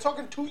 No, they're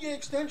talking 2-year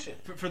extension.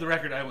 For the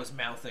record, I was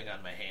mouthing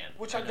on my hand,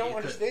 which I don't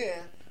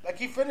understand. Like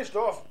he finished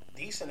off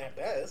decent at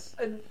best,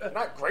 and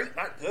not great,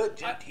 not good,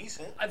 just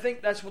decent. I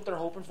think that's what they're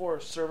hoping for,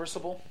 is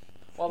serviceable,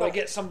 while they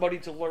get somebody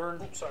to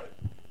learn. Oops, sorry,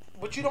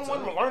 but you don't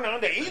want him to learn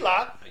under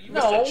Eli. You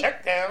missed a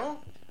check down.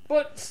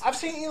 But I've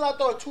seen Eli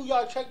throw a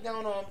 2-yard check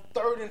down on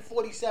 3rd and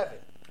 47.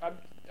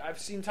 I've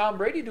seen Tom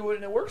Brady do it,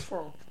 and it works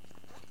for him.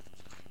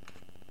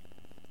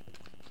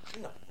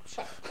 No,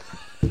 shut up.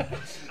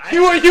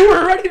 You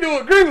were ready to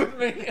agree with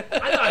me.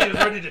 I thought he was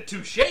ready to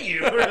touche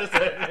you. But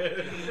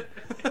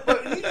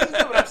you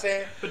know what I'm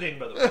saying? Ba-ding,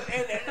 by the way.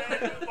 And,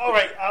 all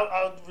right,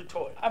 I'll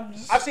retort.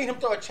 I've seen him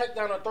throw a check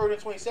down on 3rd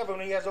and 27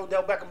 when he has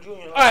Odell Beckham Jr.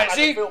 All right,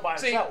 see,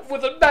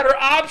 with a better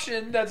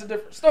option, that's a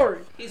different story.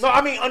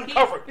 I mean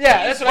uncovered.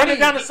 Yeah, that's what I mean.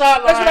 Down the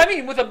sideline. That's what I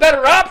mean. With a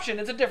better option,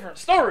 it's a different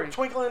story.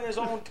 Twinkling his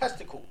own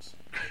testicles.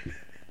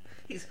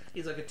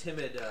 He's like a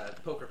timid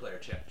poker player.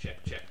 Check.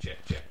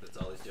 That's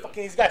all he's doing.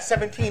 Fucking, he's got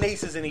 17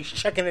 aces and he's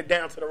checking it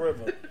down to the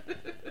river.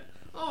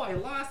 Oh, I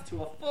lost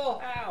to a full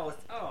house.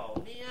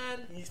 Oh,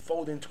 man. He's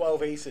folding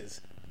 12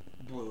 aces.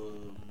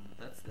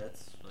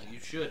 That's well, you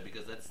should,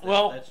 because that's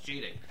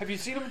cheating. Have you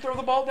seen him throw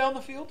the ball down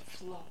the field?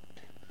 Float.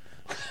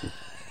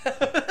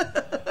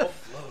 Floater.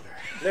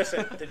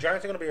 Listen, the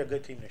Giants are going to be a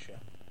good team this year.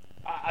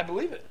 I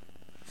believe it.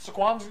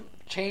 Saquon's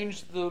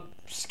changed the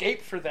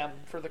scape for them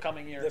for the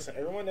coming year. Listen,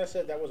 everyone that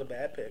said that was a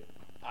bad pick.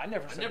 I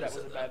never said that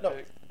was a bad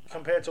pick.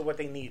 Compared to what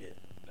they needed.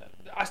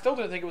 I still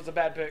didn't think it was a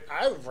bad pick.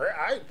 I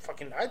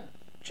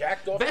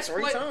jacked off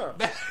three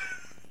times.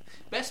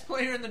 Best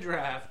player in the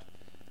draft,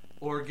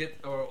 or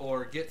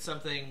get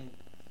something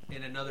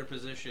in another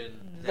position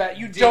that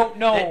you don't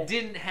know, that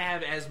didn't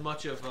have as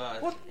much of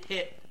a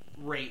hit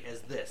rate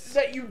as this.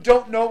 That you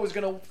don't know was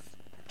going to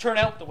turn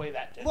out the way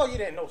that did. Well, you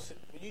didn't know.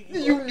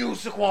 You knew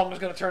Saquon was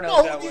going to turn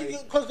out that way.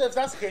 Because if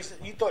that's the case,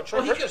 you thought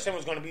Trey Richardson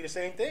was going to be the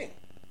same thing.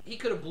 He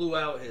could have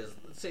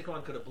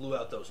Saquon could have blew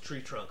out those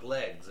tree trunk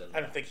legs. And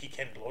I don't think he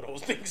can blow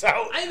those things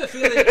out. I have a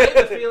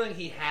feeling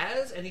he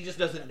has, and he just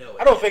doesn't know it.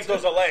 I don't think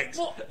those are legs.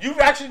 Well, you've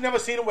actually never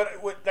seen him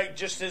with like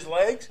just his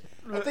legs.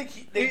 I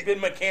think they've been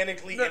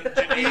mechanically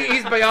engineered.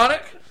 He's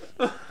bionic.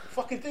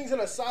 Fucking things in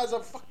the size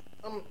of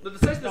the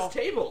size of this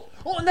table.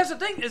 Well, and that's the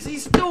thing is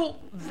he's still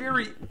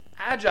very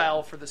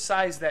agile for the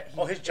size that he is.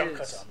 Oh, his jump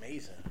cuts are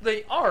amazing.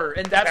 They are,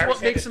 and that's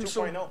what makes him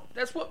 2.0.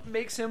 That's what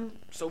makes him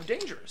so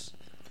dangerous.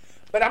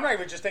 But I'm not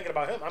even just thinking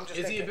about him. I'm just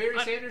Is he a Barry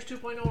Sanders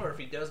 2.0, or if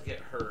he does get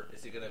hurt,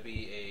 is he going to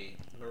be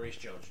a Maurice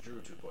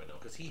Jones-Drew 2.0?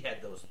 Because he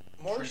had those.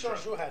 Maurice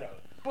Jones-Drew had a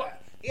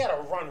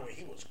run where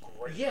he was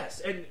great.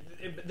 Yes,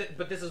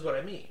 but this is what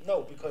I mean.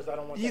 No, because I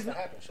don't want that to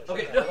happen. So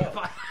okay,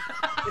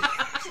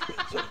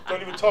 so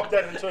don't even talk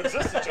that into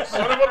existence, you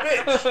son of a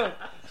bitch.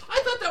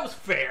 I thought that was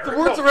fair. The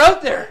words are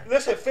out there.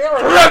 Listen, fair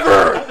enough.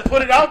 Don't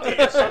put it out there,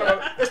 you son of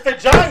a. It's the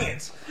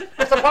Giants.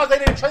 I'm surprised they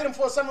didn't trade him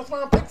for a 7th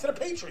round pick to the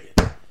Patriots.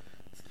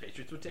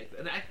 Patriots would take that.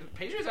 And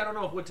Patriots, I don't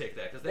know if would take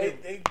that because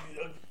they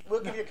will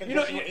give you a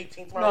conditional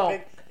 18th round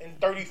pick in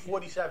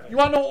 30-47. You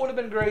want to know what would have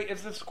been great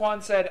if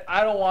Saquon said,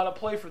 "I don't want to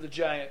play for the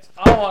Giants.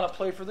 I want to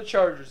play for the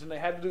Chargers," and they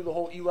had to do the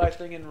whole Eli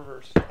thing in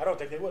reverse. I don't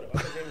think they would have. I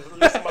think they was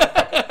listen,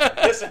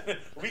 motherfucker. Listen,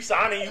 we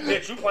signing you,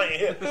 bitch. You playing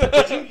here?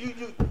 But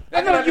you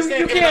I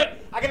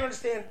can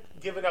understand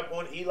giving up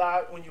on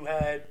Eli when you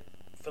had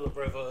Phillip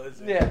Rivers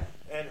and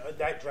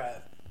that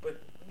draft. But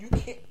you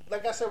can't.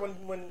 Like I said,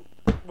 when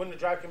the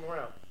draft came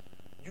around.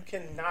 You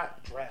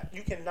cannot draft.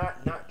 You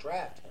cannot not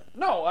draft him.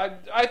 No,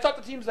 I thought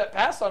the teams that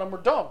passed on him were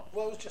dumb.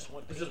 Well, it was just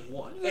one. It was just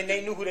one, and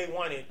they knew who they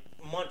wanted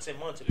months and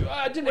months ago.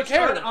 I didn't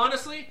care.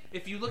 Honestly,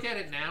 if you look at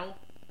it now,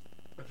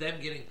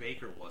 them getting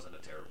Baker wasn't a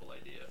terrible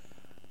idea.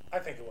 I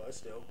think it was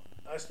still.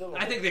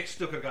 I think they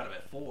still could have got him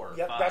at 4.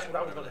 Yeah, 5, that's what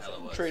I was going to say.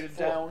 Traded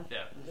down.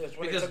 Yeah,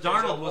 because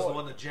Darnold was the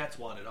one the Jets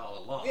wanted all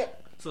along. Yeah,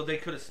 so they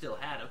could have still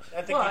had him.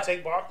 I think you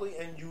take Barkley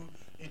and you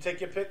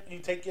take your pick. You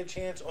take your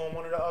chance on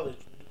one of the others,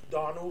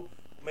 Darnold,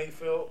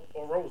 Mayfield,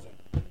 or Rosen.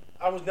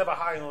 I was never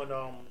high on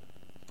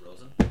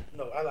Rosen.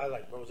 No, I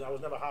like Rosen. I was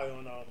never high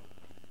on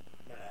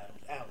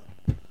Allen.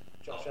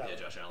 Josh Allen. Yeah,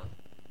 Josh Allen.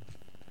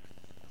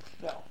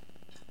 No.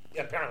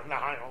 Yeah, apparently I'm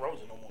not high on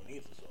Rosen no more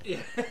neither. So.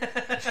 Yeah.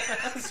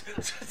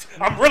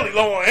 I'm really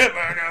low on him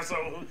right now.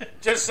 So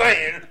just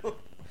saying.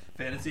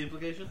 Fantasy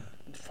implication?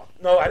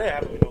 No, I didn't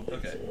have him.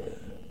 Okay.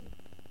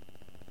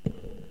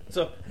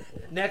 So.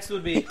 Next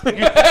would be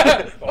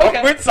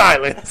awkward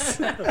silence.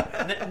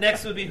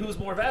 Next would be who's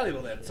more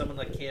valuable then? Someone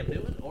like Cam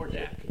Newton or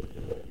Dak?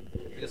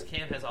 Because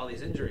Cam has all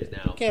these injuries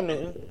now. Cam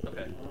Newton.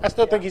 Okay. I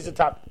still think he's the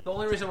top. The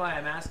only reason why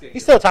I'm asking.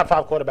 He's still a top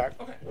 5 quarterback.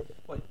 Okay.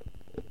 What?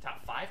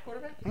 Top 5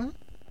 quarterback? Mm-hmm.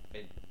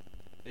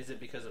 Is it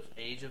because of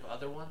age of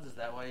other ones? Is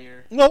that why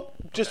you're? Nope.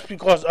 Just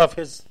because of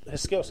his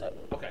skill set.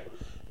 Okay.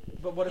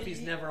 But what if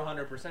he's never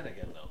 100%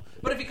 again though?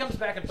 What if he comes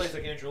back and plays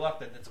like Andrew Luck?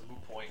 Then it's a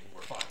moot point and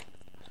we're fine.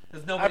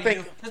 Because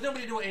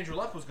nobody knew what Andrew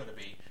Luck was going to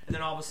be, and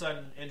then all of a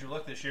sudden, Andrew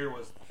Luck this year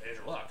was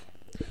Andrew Luck.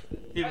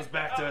 He was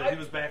back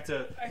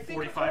to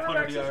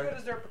 4,500 yards. As good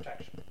as their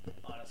protection,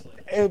 honestly.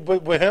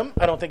 But with him,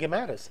 I don't think it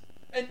matters.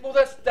 And well,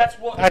 that's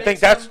what I think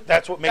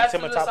that's what makes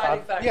him a top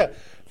 5. Factor.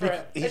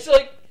 Yeah, it's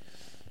like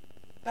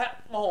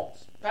Pat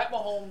Mahomes. Pat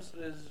Mahomes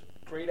is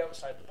great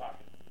outside the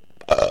pocket.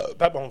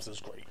 Pat Mahomes is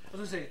great.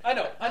 I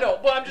know,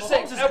 but I'm just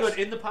saying. He's good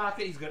in the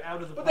pocket. He's good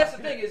out of the pocket. But that's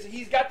the thing is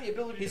he's got the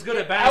ability. He's to good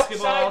get at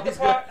basketball. He's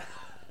good.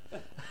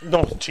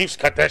 No, Chiefs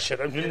cut that shit.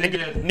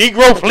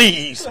 Negro,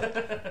 please.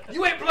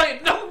 You ain't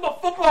playing nothing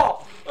but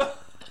football.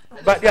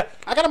 But yeah,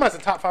 I got him as a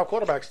top 5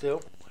 quarterback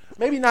still.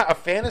 Maybe not a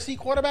fantasy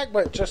quarterback,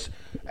 but just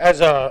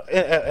as a.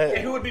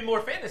 Who would be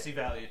more fantasy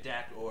value,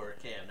 Dak or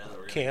Cam? Now that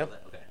we're Cam.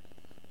 Okay.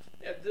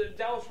 Yeah, the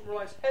Dallas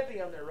relies heavy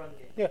on their run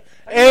game. Yeah,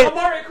 I mean,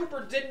 Amari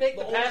Cooper did make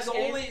the pass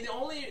game.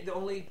 The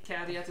only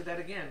caveat to that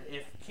again,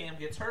 if Cam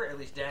gets hurt, at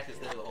least Dak is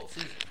there the whole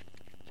season.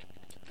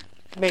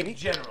 Maybe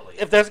generally.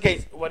 If that's the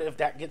case, what if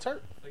Dak gets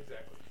hurt?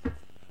 Exactly.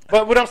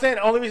 But what I'm saying,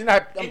 the only reason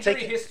I'm injury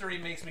taking history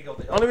makes me go.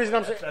 The only reason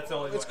I'm saying that's the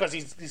only it's because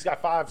he's got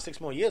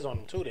 5-6 more years on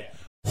him too. There.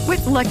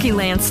 With Lucky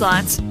Land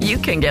Slots, you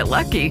can get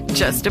lucky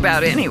just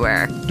about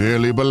anywhere.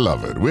 Dearly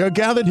beloved, we are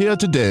gathered here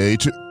today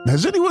to.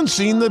 Has anyone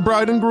seen the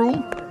bride and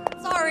groom?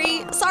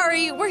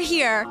 Sorry, we're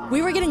here.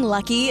 We were getting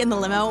lucky in the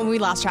limo and we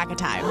lost track of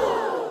time.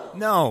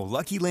 No,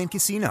 Lucky Land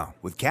Casino,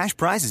 with cash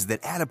prizes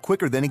that add up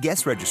quicker than a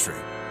guest registry.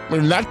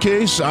 In that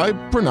case, I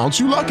pronounce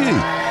you lucky.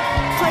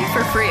 Play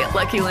for free at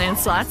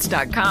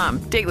LuckyLandSlots.com.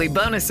 Daily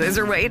bonuses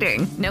are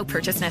waiting. No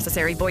purchase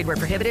necessary. Void where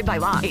prohibited by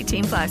law.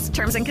 18+.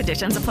 Terms and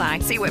conditions apply.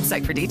 See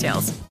website for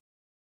details.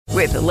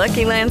 With the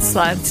Lucky Land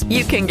Slots,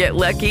 you can get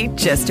lucky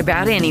just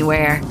about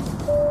anywhere.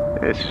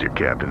 This is your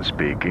captain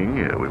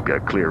speaking. We've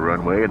got clear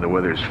runway and the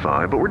weather's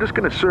fine, but we're just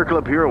going to circle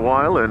up here a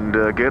while and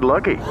get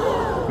lucky.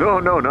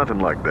 No, nothing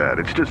like that.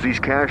 It's just these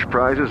cash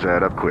prizes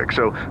add up quick.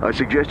 So I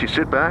suggest you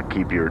sit back,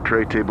 keep your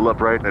tray table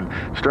upright, and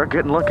start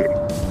getting lucky.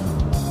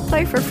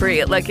 Play for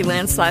free at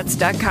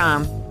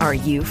LuckyLandSlots.com. Are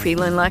you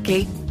feeling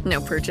lucky?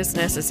 No purchase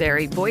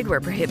necessary. Void where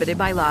prohibited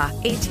by law.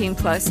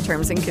 18+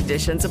 terms and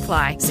conditions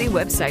apply. See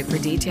website for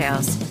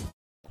details.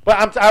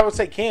 But I would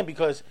say Cam,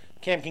 because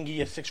Cam can give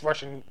you 6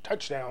 rushing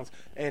touchdowns,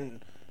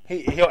 and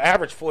he'll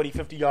average 40,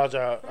 50 yards.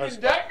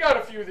 Dak got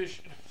a few this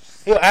year.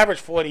 He'll average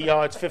 40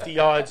 yards, 50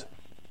 yards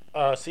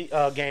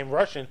game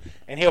rushing,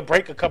 and he'll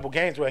break a couple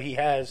games where he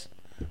has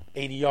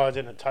 80 yards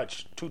and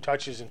 2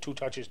 touches and 2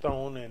 touches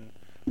thrown. And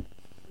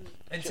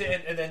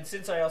then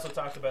since I also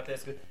talked about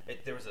this,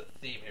 there was a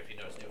theme here. If you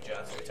notice, Duke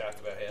Johnson, we talked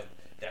about him.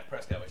 Dak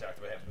Prescott, we talked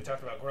about him. We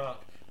talked about Gronk.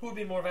 Who would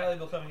be more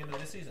valuable coming into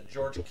this season,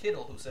 George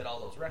Kittle, who set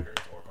all those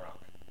records, or Gronk?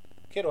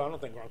 Kittle, I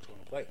don't think Gronk's going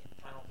to play.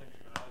 I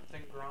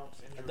think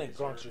Gronk's injury. I think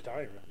Gronk's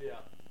retiring. Yeah,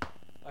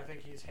 I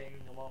think he's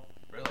hanging him up.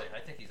 Really? I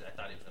thought he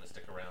was going to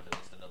stick around at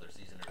least another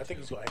season or two. I think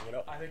he's going to hang it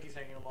up. I think he's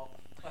hanging him up.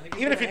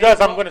 Even if he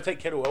does, I'm going to take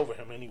Kittle over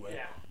him anyway.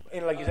 Yeah.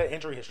 And like you said,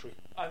 injury history.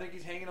 I think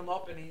he's hanging him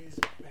up, and he's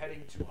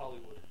heading to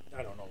Hollywood.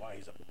 I don't know why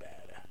he's a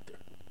bad actor.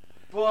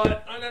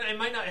 But it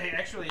might not. Hey,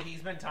 actually,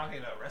 he's been talking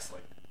about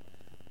wrestling.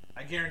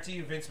 I guarantee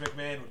you, Vince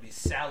McMahon would be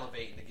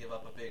salivating to give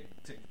up a big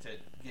to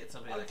get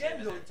somebody like him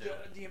in there too.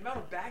 The amount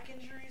of back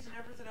injuries and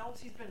everything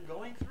else he's been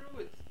going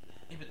through.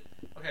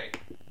 Okay,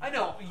 I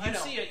know.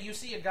 You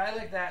see a guy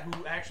like that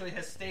who actually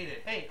has stated,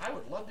 "Hey, I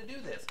would love to do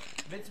this."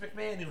 Vince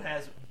McMahon, who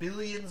has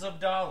billions of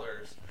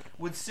dollars,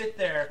 would sit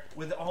there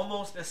with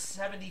almost a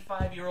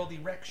 75-year-old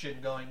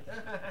erection, going.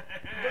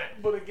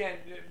 but again,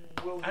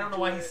 I don't know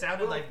why he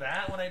sounded like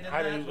that when I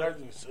did that.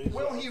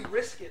 Will he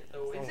risk it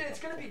though? It's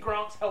going to be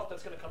Gronk's health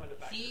that's going to come into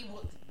factor.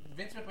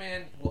 Vince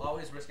McMahon will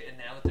always risk it, and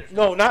now that there's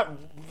not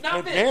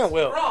Vince.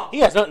 Will. Gronk. He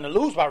has nothing to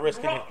lose by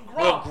risking it.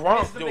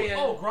 Gronk do it.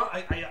 Oh,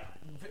 Gronk!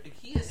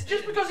 He is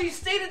just because he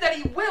stated that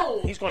he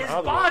will. He's going his to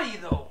Hollywood. Body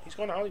though. He's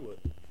going to Hollywood.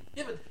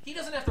 Yeah, but he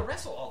doesn't have to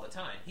wrestle all the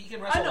time. He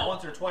can wrestle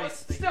once or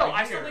twice. Still,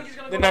 I still think he's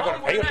going to. They're not going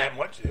to pay him that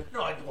much.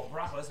 No,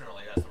 Brock Lesnar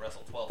only has to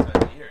wrestle 12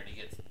 times a year, and he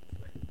gets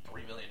like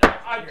 $3 million a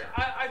year.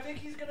 I think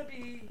he's going to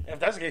be. If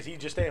that's the case, he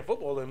just stay in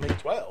football and make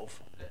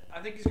 12. I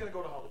think he's going to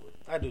go to Hollywood.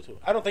 I do too.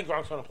 I don't think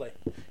Gronk's going to play.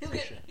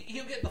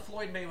 He'll get the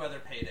Floyd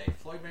Mayweather payday.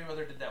 Floyd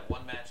Mayweather did that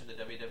one match in the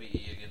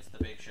WWE against the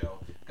Big Show.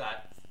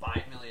 Got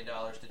 $5 million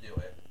to do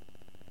it,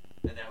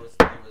 and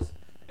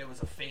it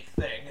was a fake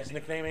thing. His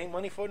nickname ain't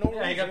money for no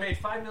reason. Yeah, he got paid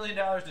 $5 million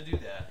to do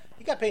that.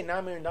 He got paid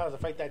 $9 million to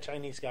fight that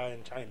Chinese guy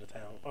in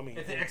Chinatown.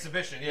 It's an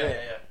exhibition.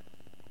 Yeah.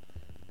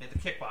 The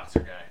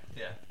kickboxer guy.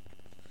 Yeah.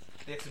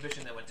 The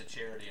exhibition that went to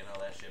charity and all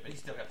that shit, but he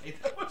still got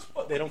paid that much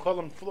money. They don't call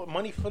them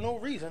money for no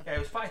reason.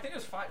 Yeah, I think it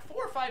was $4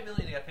 or $5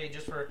 million he got paid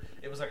just for.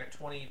 It was like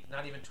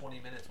not even 20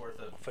 minutes worth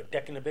of. For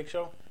decking the Big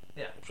Show.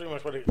 Yeah, pretty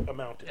much what it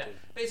amounted to.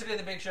 Basically,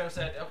 the Big Show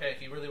said, "Okay,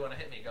 if you really want to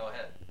hit me, go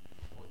ahead.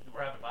 We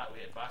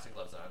had boxing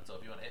gloves on, so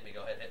if you want to hit me,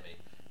 go ahead, hit me."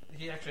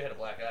 He actually had a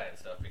black eye and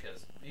stuff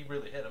because he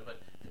really hit him,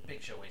 but the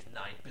Big Show weighs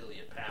 9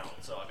 billion pounds,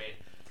 so I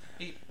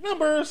mean,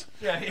 numbers.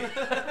 Yeah.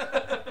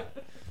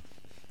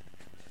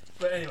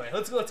 But anyway,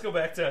 let's go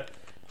back to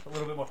a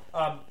little bit more.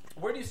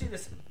 Where do you see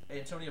this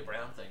Antonio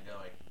Brown thing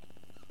going?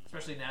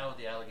 Especially now with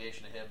the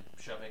allegation of him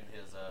shoving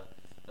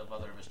the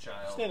mother of his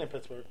child. Staying in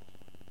Pittsburgh.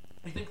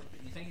 You think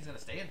he's going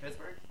to stay in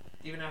Pittsburgh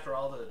even after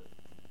all the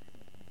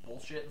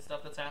bullshit and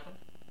stuff that's happened?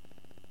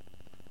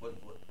 What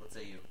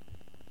say you?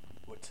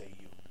 What say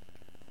you?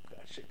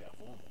 God, shit got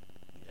formal.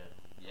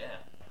 Yeah.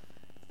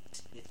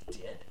 It's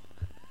dead.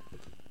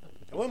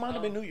 I wouldn't mind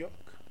him in New York.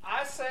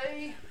 I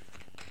say,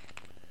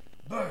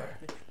 burn.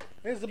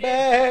 There's the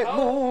bad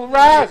moon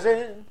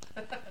rising.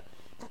 I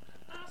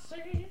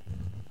say,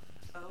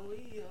 oh. I don't know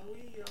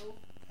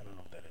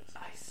what that is.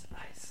 Ice.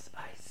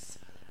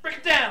 Break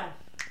it down.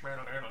 We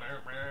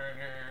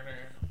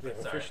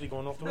have officially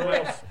going off the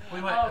rails.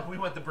 We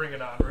went to Bring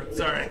It On route.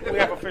 Sorry. We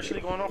have officially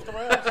going off the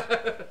rails.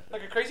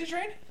 Like a crazy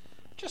train?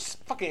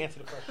 Just fucking answer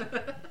the question.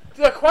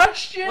 The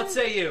question. What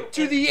say you?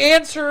 To the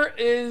answer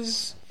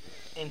is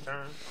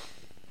intern.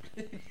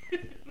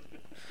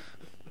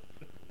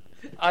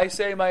 I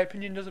say my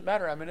opinion doesn't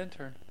matter. I'm an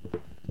intern.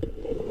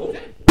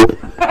 Okay.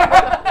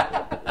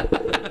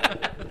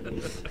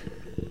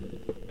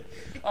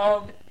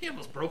 He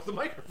almost broke the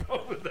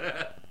microphone with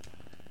that.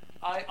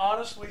 I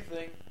honestly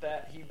think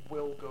that he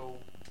will go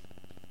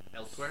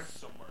elsewhere,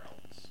 somewhere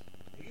else.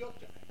 New York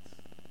Giants.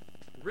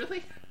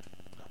 Really?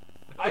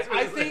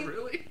 I think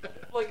really?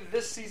 like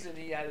this season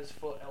he had his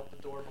foot out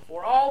the door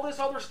before all this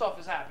other stuff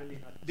has happened.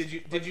 Even.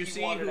 Did you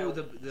see who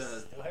did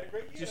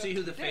you see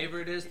who the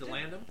favorite is to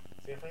land him?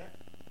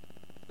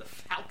 The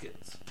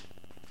Falcons.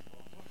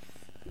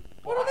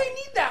 What do they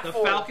need that for? The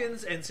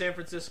Falcons and San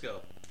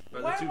Francisco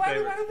are the two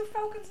favorites. Why do the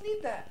Falcons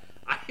need that?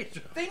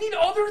 They need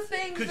other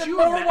things than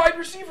more wide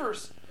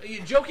receivers.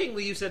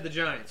 Jokingly, you said the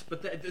Giants,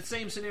 but the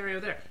same scenario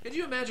there. Could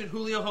you imagine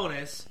Julio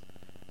Jones,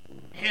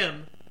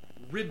 him,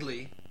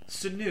 Ridley,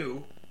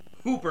 Sanu,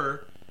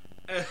 Hooper?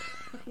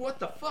 What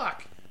the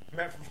fuck?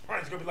 Matt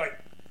Ryan's gonna be like,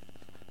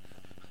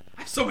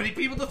 I have so many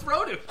people to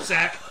throw to.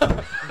 Zach.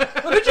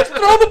 Let me just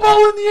throw the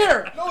ball in the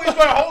air. No, he's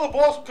gonna hold the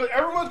ball because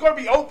everyone's gonna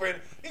be open.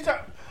 He's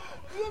like,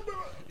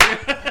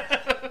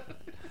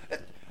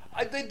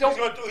 they don't.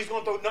 He's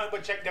gonna throw nothing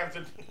but check down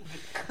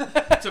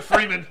to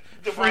Freeman.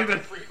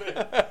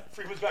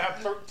 Freeman's gonna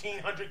have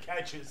 1,300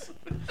 catches.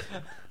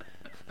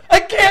 I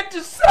can't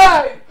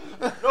decide.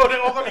 No,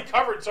 they're all gonna be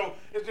covered. So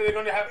they're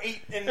gonna have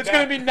 8 in. It's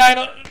gonna be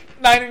 9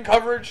 in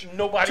coverage.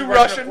 Nobody rushing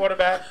rushing the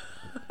quarterback.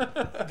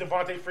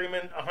 Devontae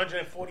Freeman,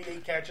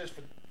 148 catches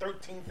for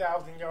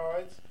 13,000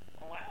 yards.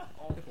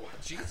 Wow.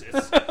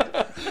 Jesus.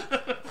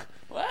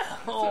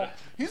 Wow.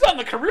 He's on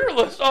the career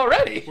list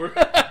already. We're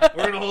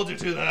going to hold you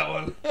to that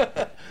one.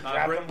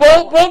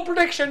 Bold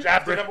prediction.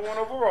 Drafted number 1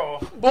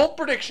 overall. Bold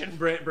prediction.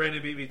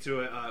 Brandon beat me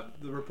to it.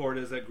 The report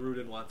is that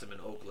Gruden wants him in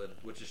Oakland,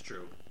 which is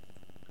true.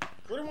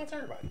 Gruden wants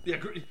everybody. Yeah,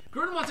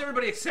 Gruden wants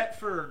everybody except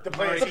for the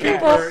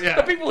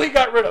people he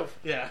got rid of.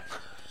 Yeah.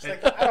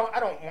 Like, I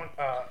don't want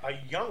a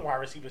young wide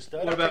receiver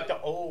stud. I take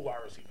the old wide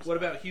receiver stud. What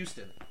about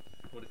Houston?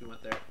 What if he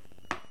went there?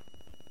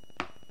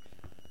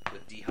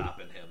 With D-Hop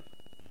and him.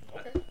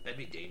 Okay. That'd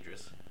be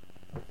dangerous.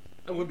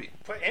 It would be.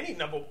 Put any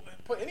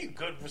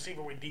good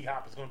receiver with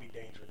D-Hop is going to be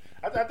dangerous.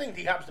 I think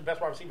D-Hop's the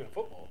best wide receiver in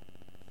football.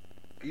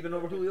 Even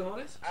over Julio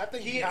Jones? I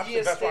think D-Hop's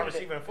the best wide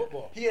receiver in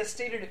football. He has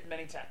stated it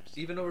many times.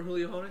 Even over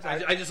Julio Jones?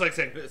 I just like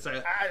saying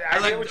I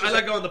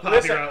like going the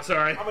poppy route,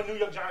 sorry. I'm a New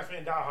York Giants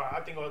fan, diehard. I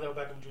think Odell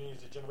Beckham Jr.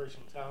 is a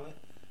generational talent.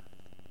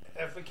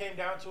 If it came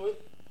down to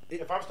it,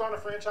 if I'm starting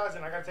a franchise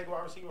and I got to take a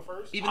wide receiver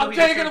first, I'm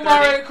taking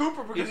Amari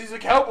Cooper because he's a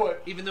Cowboy.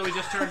 Even though he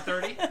just turned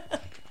 30,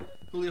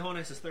 Julio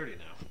Jones is 30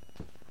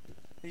 now.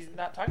 He's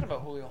not talking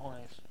about Julio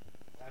Jones.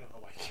 I don't know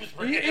why he's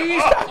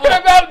talking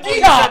about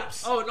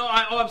D-Hops. Oh no!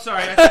 I'm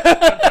sorry. I'm sorry.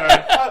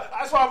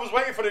 That's why I was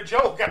waiting for the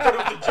joke. I thought it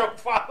was a joke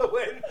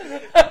following.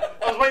 I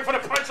was waiting for the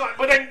punchline,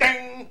 but ding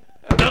ding.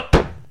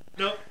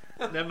 Nope.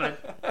 Never mind.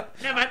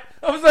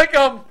 I was like,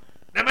 Never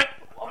mind.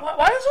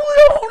 Why is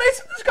Julio Jones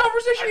in this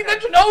conversation? He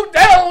mentioned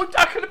Odell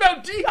talking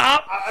about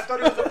D-Hop. I thought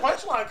it was a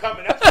punchline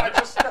coming. That's why I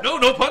just no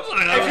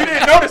punchline. If you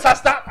didn't notice, I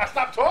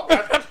stopped talking.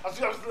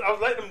 I was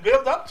letting them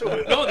build up to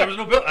it. No, there was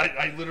no build.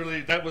 I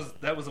literally that was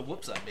a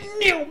whoops on me.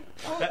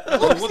 That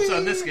was a whoops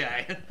on this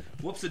guy.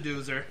 Whoops a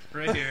doozer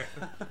right here.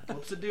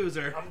 Whoops a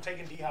doozer. I'm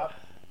taking D-Hop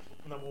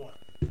number 1.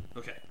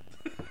 Okay.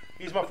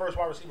 He's my first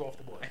wide receiver off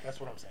the board. That's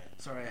what I'm saying.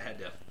 Sorry, I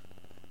did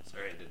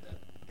that.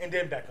 And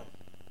then Beckham.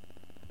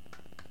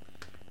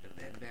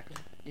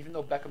 Even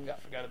though Beckham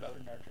got forgot about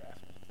in our draft.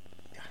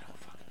 I don't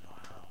fucking know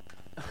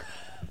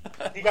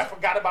how. He got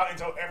forgot about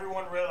until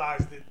everyone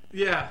realized it.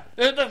 Yeah.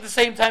 At the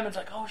same time, it's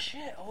like, oh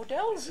shit,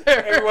 Odell's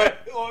there. Everyone,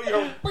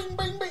 bing,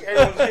 bing, bing.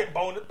 Everyone's getting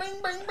boned.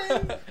 Bing, bing,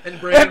 bing.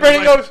 And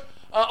Brandon goes,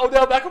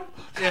 Odell Beckham?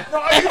 Yeah.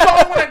 No, he's the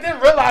only one that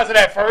didn't realize it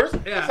at first.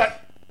 Yeah. It's like,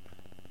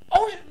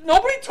 oh,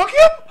 nobody took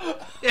him?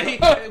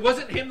 Yeah, it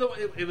wasn't him.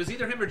 It was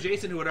either him or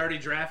Jason who had already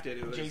drafted.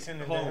 It was Jason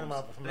and Holmes.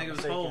 I think it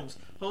was Holmes.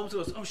 Holmes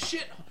goes, oh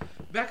shit,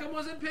 Beckham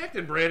wasn't picked,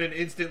 and Brandon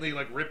instantly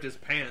ripped his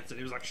pants, and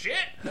he was like, shit,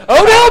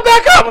 Odell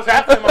Beckham! I was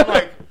after him. I'm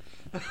like,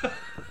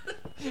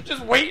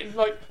 just waiting.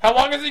 Like, how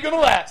long is he gonna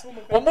last?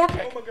 One more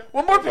pick.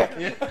 One more pick.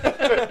 Yeah.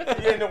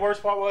 And the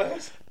worst part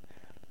was,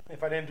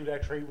 if I didn't do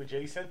that trade with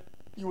Jason,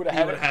 you would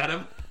have had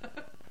him.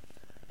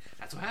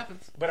 That's what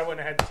happens. But I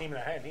wouldn't have had the team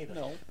that I had either.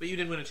 No. But you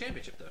didn't win a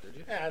championship, though, did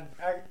you? Yeah,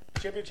 I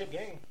championship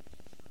game.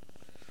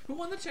 Who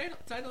won the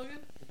title again?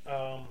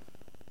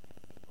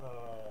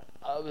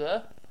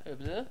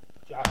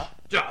 Ja.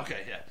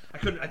 Okay, yeah. I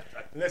couldn't.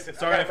 Listen,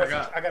 sorry, I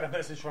forgot. I got a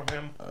message from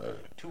him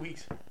 2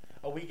 weeks,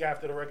 a week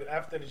after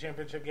the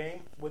championship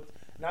game.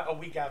 Not a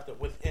week after,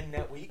 within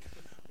that week.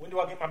 When do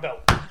I get my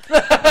belt?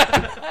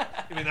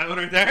 You mean that one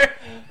right there?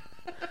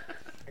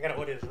 I gotta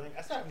order this ring.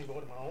 I still haven't even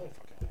ordered my own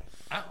fucking ring.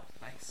 Oh,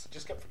 nice.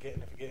 Just kept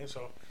forgetting,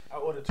 so I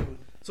ordered 2.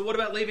 So what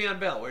about Le'Veon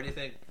Bell? Where do you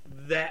think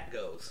that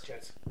goes?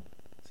 Jets.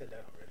 Said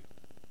that already.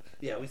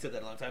 Yeah, we said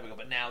that a long time ago,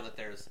 but now that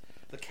there's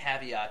the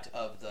caveat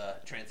of the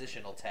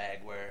transitional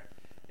tag where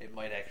it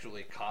might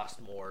actually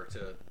cost more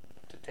to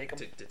take him.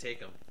 To take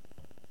him.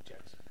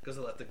 Jets. Because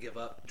they'll have to give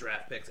up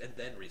draft picks and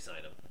then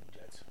re-sign him.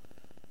 Jets.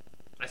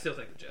 I still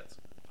think the Jets.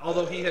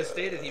 Although he has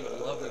stated he would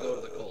love to go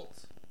to the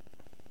Colts.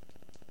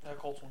 The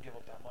Colts won't give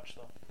up that much,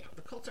 though.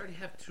 The Colts already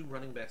have 2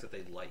 running backs that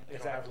they like.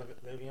 Is that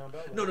Le'Veon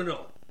Bell?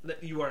 No.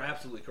 You are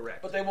absolutely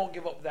correct. But they won't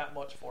give up that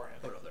much for him.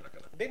 Oh, no, they're not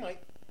going to. They might.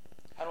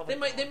 I don't they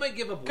might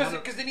give up one.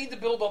 Because they need to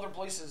build other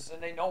places,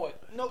 and they know it.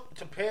 No,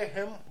 to pair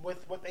him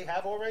with what they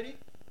have already,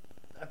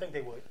 I think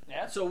they would.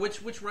 Yeah. So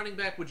which running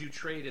back would you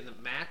trade in the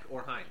Mack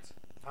or Hines?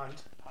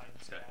 Hines.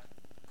 Okay.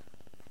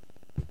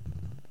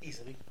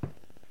 Easily.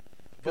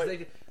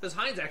 Because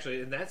Hines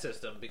actually in that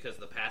system, because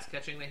of the pass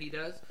catching that he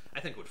does,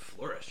 I think would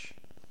flourish.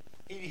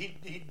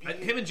 He'd be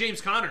Him and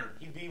James Conner.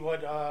 He'd be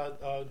what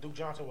Duke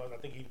Johnson was. I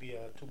think he'd be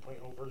a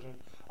 2.0 version.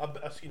 A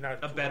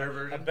better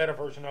version. A better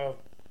version of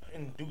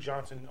in Duke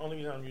Johnson. Only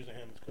reason I'm using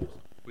him is because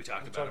we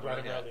talked about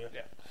him earlier.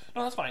 Yeah.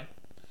 No, that's fine.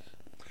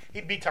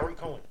 He'd be Tariq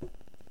Cohen.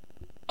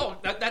 Oh,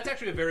 that's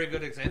actually a very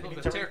good example.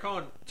 Because Tariq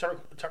Cohen.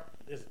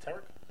 Is it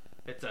Tariq?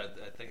 It's I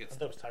think it's. I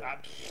thought it was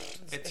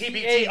Tariq. It's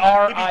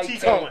T-A-R-I-K.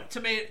 Cohen.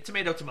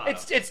 Tomato.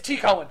 It's T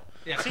Cohen.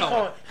 Yeah, T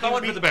Cohen.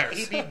 Cohen for the Bears.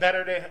 He'd be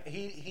better than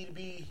he'd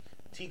be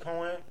T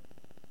Cohen,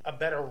 a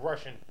better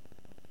Russian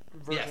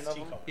version of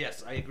him.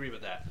 Yes, I agree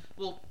with that.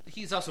 Well,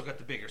 he's also got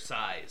the bigger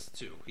size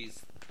too.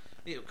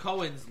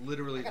 Cohen's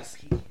literally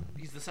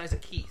he's the size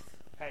of Keith.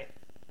 Hey,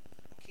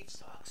 Keith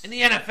sucks. In the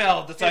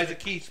NFL, the size of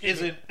Keith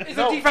isn't. He's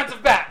a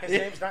defensive back. His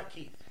name's not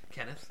Keith.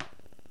 Kenneth.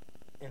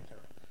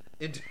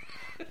 Intern.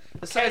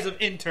 The size of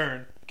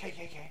intern.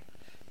 KKK.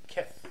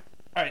 Keith.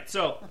 All right,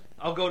 so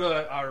I'll go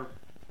to our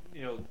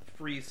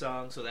free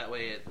song, so that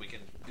way we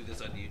can do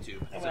this on YouTube.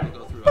 So we'll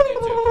go through on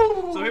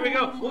YouTube. So here we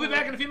go. We'll be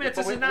back in a few minutes.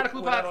 This is Not a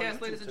Clue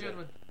Podcast, ladies and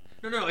gentlemen.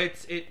 No,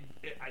 it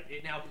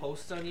now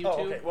posts on YouTube.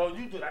 Oh, okay. Well,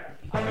 you do that.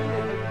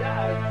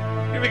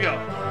 Here we go.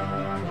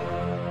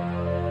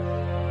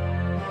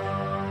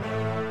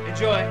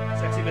 Enjoy,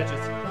 sexy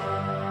bitches.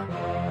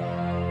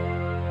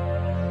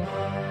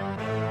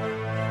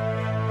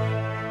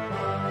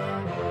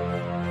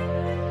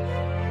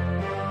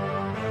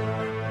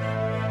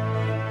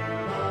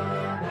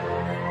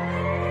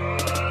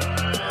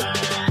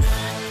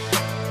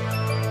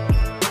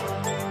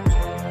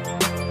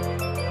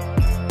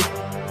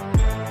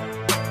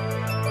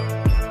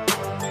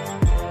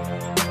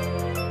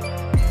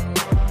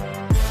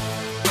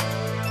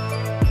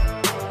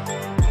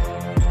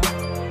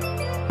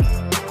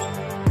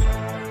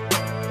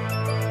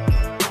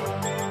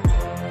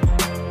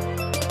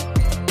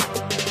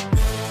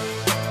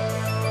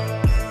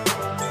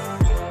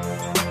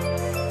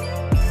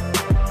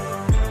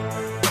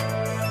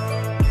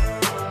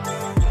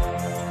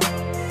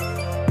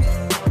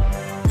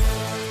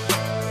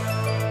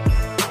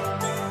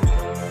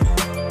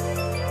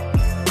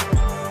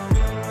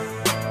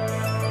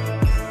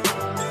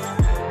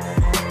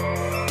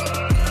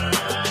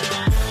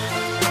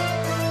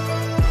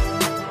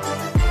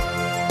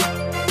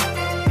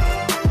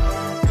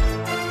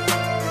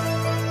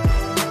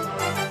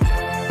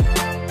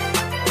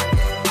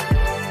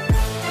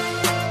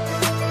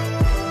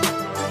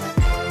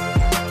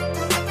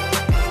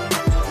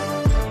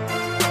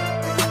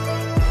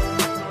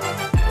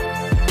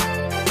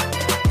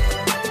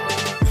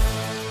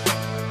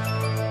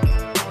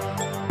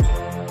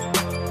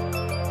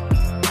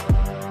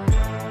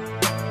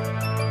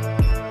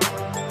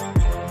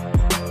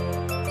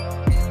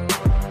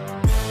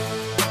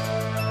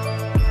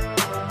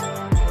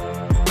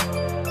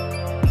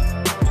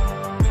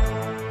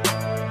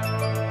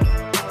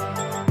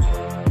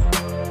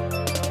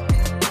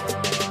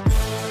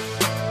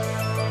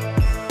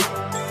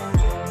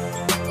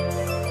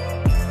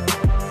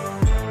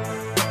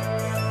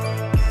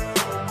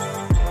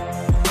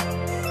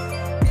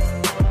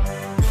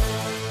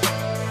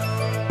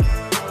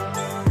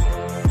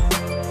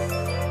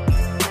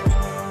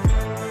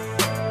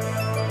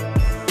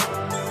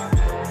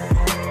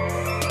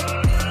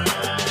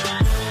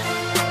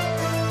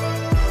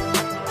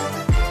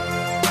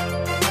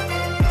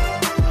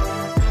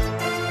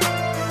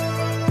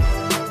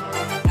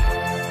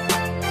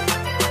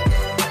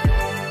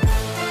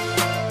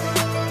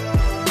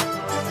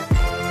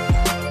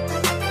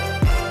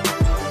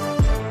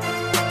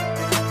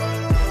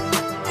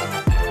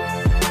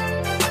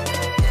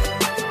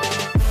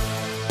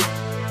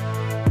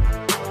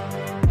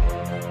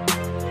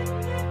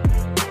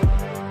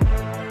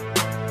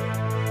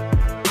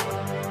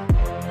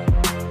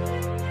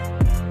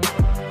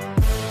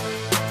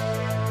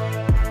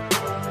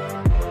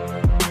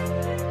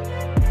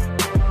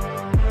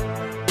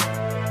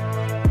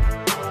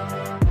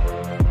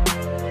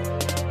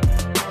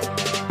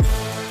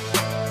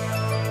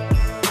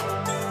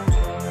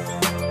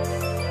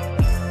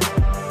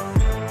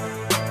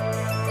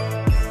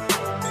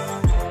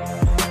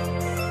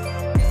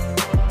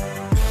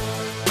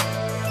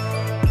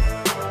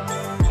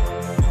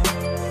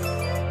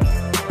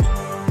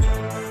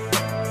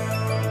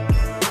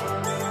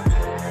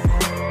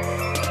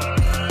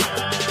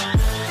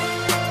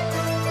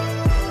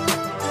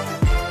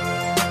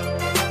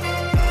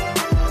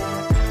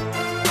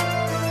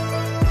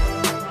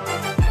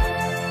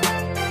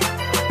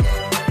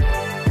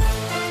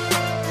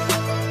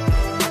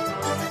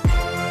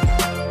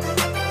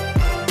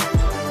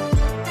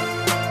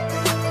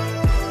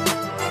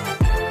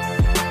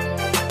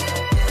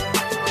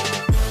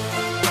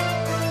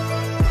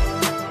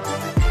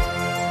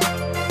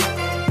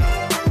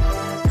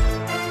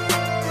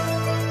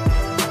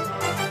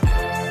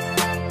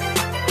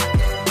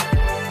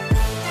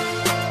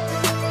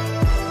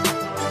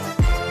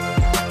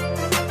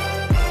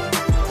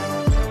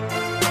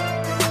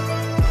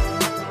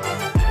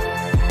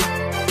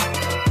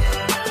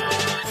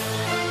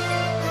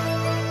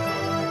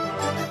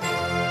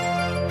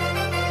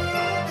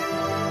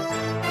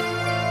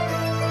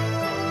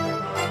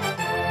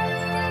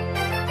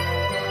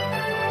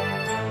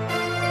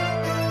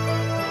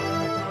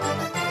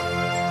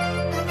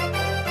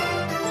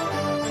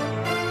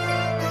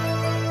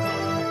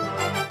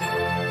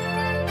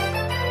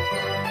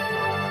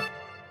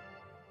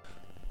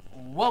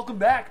 welcome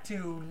back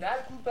to Not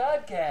a Clue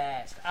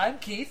Podcast. I'm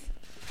Keith.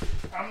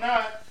 I'm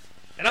not.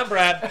 And I'm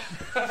Brad.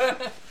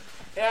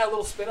 Yeah, a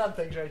little spin on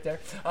things right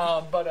there.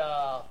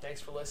 But thanks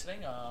for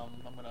listening. I'm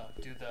going to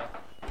do the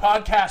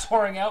podcast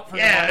whoring out for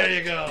there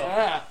you go.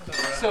 Yeah.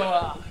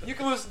 So you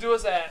can listen to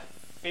us at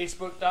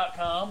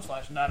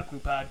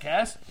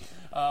facebook.com/NotACluePodcast.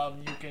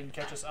 You can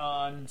catch us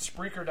on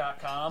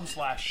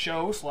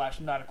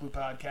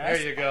Spreaker.com/show/NotACluePodcast.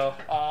 There you go.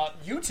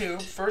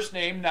 YouTube, first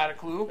name Not a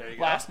Clue,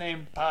 last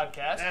name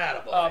Podcast.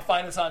 Attaboy.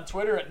 Find us on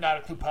Twitter at Not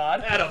a Clue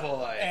Pod.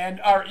 Attaboy.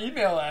 And our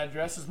email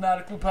address is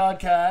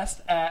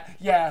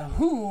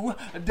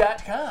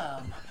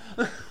notacluepodcast@yahoo.com.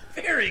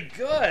 Very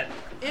good.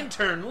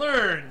 Intern,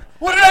 learn.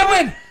 What did I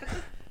win?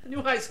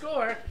 New high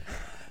score.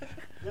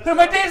 Are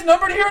my days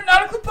numbered here at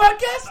Not a Clue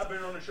Podcast? I've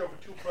been on the show for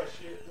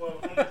 2+ years. Well,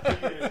 only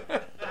 3 years.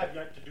 I have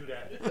yet to do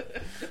that.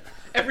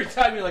 Every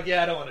time you're like,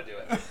 yeah, I don't want to do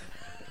it.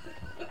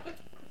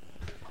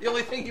 The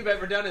only thing you've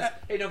ever done is,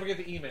 hey, don't forget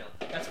the email.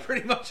 That's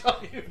pretty much all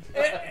you've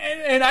done.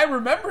 And I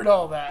remembered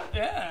all that.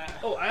 Yeah.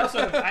 Oh, I also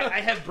have,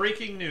 I have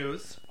breaking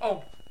news.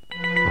 Oh.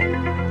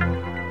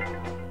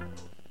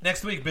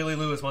 Next week, Billy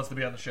Lewis wants to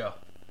be on the show.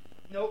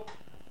 Nope.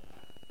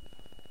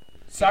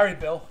 Sorry,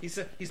 Bill. He's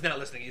not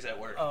listening. He's at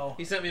work. Oh.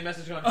 He sent me a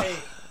message going, hey,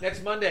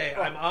 next Monday,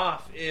 I'm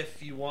off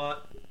if you want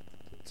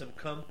some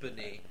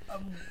company.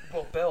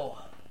 Well, Bill,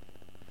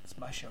 it's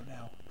my show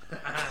now.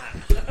 Gotta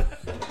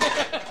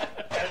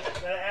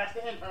ask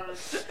the intern.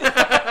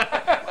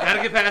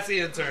 Gotta get past the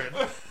intern.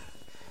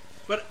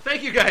 But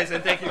thank you guys,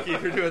 and thank you, Keith,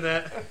 for doing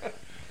that.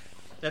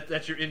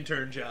 That's your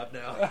intern job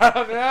now.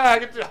 Yeah, I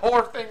get to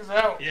whore things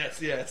out.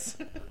 Yes.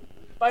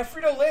 By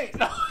Frito-Lay.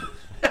 No.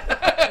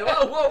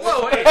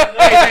 Whoa, hey.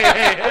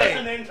 That's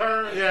an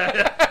intern.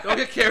 Yeah, don't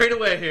get carried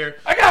away here.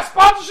 I got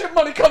sponsorship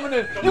money coming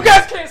in. You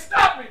guys can't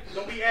stop me.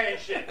 Don't be adding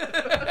shit.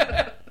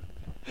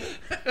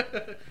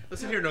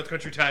 Listen here, North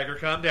Country Tiger,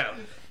 calm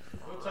down.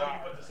 We'll tell you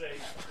what to say.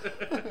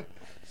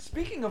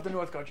 Speaking of the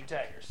North Country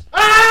Tigers,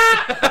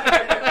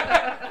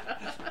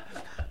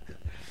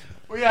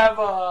 we have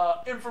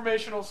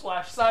informational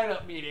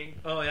 /sign-up meeting.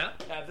 Oh yeah,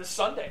 this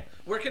Sunday.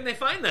 Where can they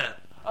find that?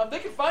 They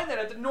can find that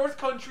at the North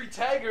Country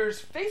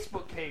Tigers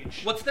Facebook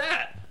page. What's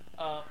that?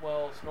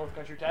 Well, it's North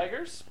Country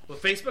Tigers. Well,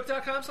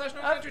 Facebook.com/North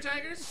Country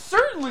Tigers?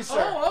 Certainly,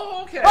 sir.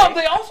 Oh, okay. Well,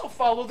 they also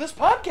follow this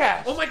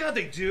podcast. Oh my God,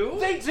 they do?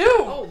 They do.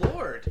 Oh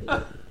Lord.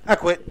 I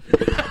quit.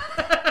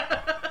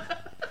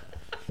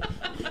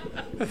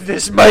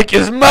 This mic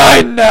is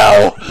mine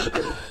now.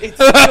 It's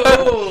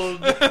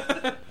gold.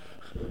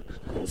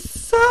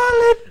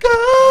 Solid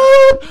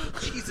gold.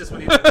 Jesus,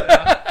 when you took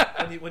that off,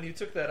 when you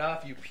took that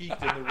off, you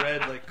peeked in the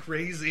red like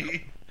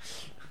crazy.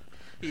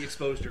 He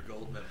exposed your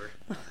gold member.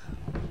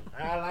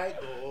 I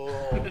like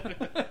gold.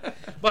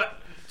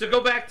 But to go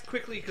back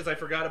quickly, because I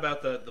forgot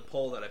about the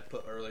poll that I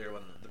put earlier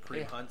when the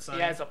Kareem Hunt sign.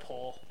 Yeah, it's a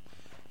poll.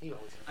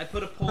 I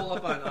put a poll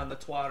up on the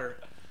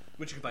Twitter,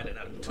 which you can find it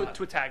on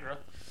Twitagra.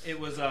 It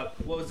was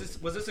what was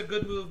this? Was this a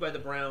good move by the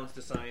Browns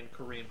to sign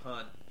Kareem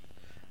Hunt?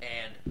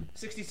 And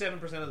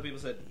 67% of the people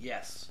said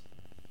yes.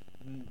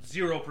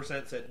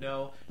 0% said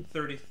no.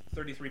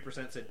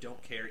 33% said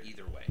don't care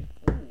either way.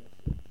 Ooh.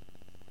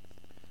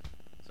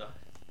 So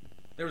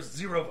there was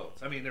 0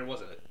 votes. I mean, there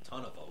wasn't a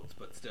ton of votes,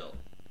 but still.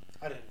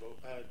 I didn't vote.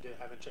 I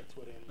haven't checked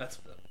Twitter.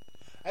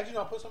 Actually,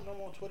 no, I put something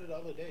on Twitter the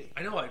other day.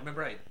 I know. I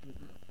remember.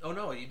 Oh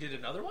no, you did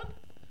another one?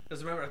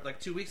 Because remember, like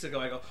 2 weeks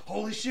ago, I go,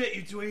 "Holy shit,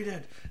 you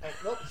tweeted!"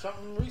 Nope,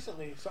 something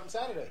recently, something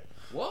Saturday.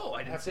 Whoa,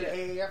 I didn't see it.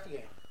 After the AAF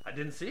game. I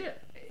didn't see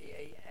it.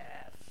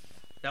 AAF.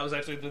 That was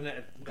actually good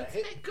segue. Great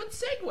segue.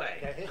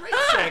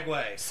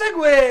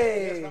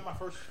 Segue. That's not my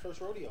first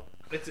rodeo.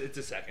 It's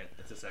a second.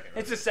 It's a second.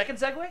 It's a second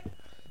segue.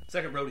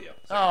 Second rodeo.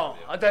 Rodeo.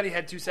 I thought he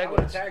had 2 segues. I would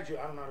have tagged you.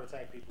 I don't know how to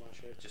tag people and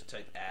shit. Just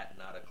type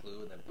 @not a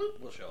clue and then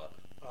whoop, we'll show up.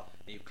 Oh.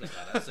 And you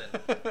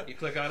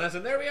click on us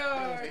and there we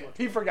are.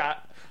 He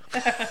forgot.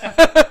 Listen,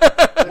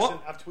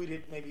 I've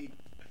tweeted maybe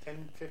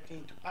 10,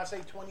 15, I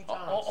say 20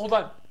 times. Hold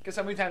on. Guess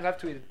how many times I've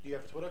tweeted? Do you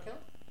have a Twitter account?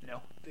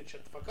 No. Then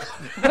shut the fuck up.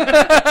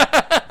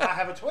 I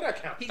have a Twitter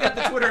account. He got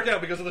the Twitter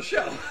account because of the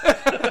show.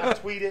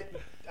 I've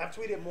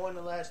tweeted more in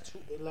the last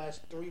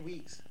 3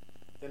 weeks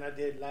than I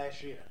did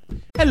last year.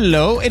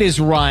 Hello, it is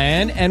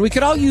Ryan, and we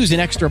could all use an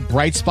extra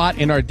bright spot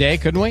in our day,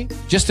 couldn't we?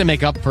 Just to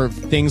make up for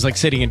things like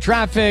sitting in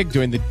traffic,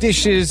 doing the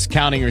dishes,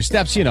 counting your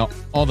steps,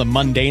 all the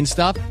mundane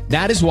stuff.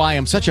 That is why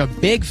I'm such a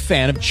big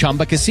fan of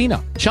Chumba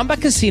Casino. Chumba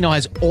Casino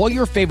has all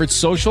your favorite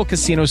social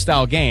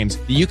casino-style games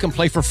that you can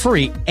play for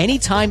free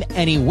anytime,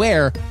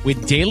 anywhere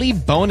with daily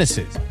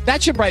bonuses.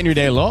 That should brighten your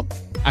day a little.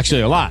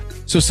 Actually, a lot.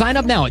 So sign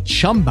up now at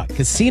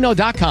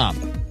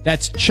ChumbaCasino.com.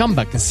 That's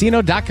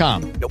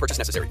ChumbaCasino.com. No purchase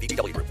necessary.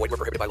 VGW Group. Void where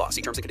prohibited by law.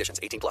 See terms and conditions.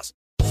 18+.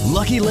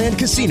 Lucky Land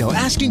Casino,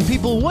 asking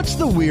people, what's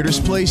the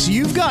weirdest place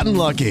you've gotten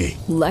lucky?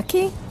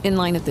 Lucky? In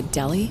line at the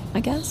deli, I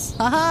guess?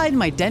 Aha, in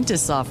my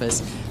dentist's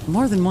office.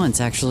 More than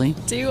once, actually.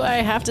 Do I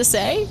have to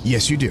say?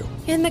 Yes, you do.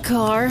 In the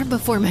car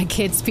before my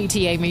kids'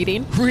 PTA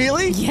meeting.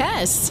 Really?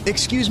 Yes.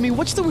 Excuse me,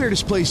 what's the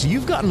weirdest place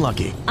you've gotten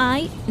lucky?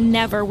 I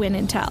never win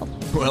and tell.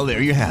 Well,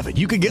 there you have it.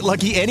 You can get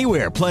lucky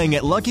anywhere, playing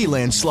at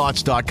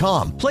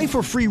LuckyLandSlots.com. Play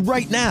for free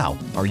right now.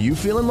 Are you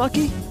feeling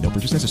lucky? No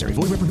purchase necessary.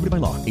 Void where prohibited by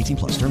law.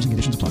 18+. Terms and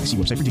conditions apply. See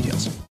website for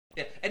details.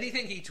 Yeah,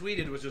 anything he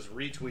tweeted was just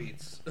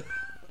retweets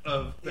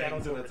of things. Yeah, I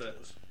don't do and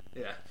retweets.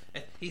 Yeah,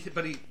 and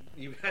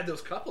you had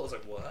those couples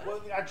like what?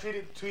 Well, I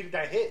tweeted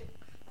that hit.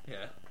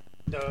 Yeah.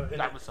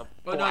 That was a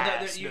Well,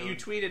 blast, you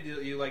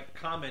tweeted, you like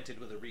commented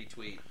with a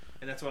retweet,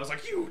 and that's why I was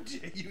like, you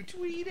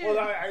tweeted. Well,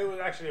 it was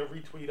actually a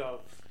retweet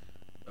of.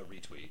 A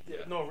retweet.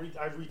 Yeah. No,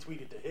 I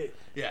retweeted the hit.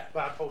 Yeah.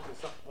 But I posted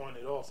something on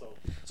it also.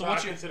 So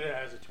what's I consider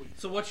that as a tweet.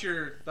 So what's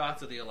your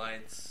thoughts of the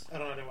Alliance? I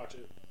didn't watch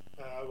it.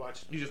 I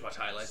watched. You just watch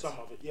highlights. Some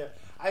of it, yeah.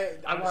 I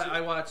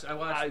watched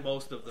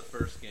most of the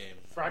first game.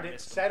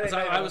 Saturday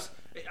night. I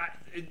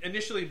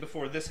initially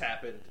before this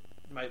happened.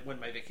 When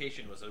my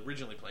vacation was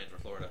originally planned for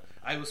Florida,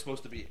 I was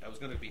going to be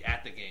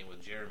at the game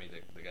with Jeremy,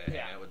 the guy I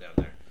hang out with down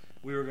there.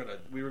 We were gonna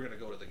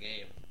go to the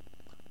game.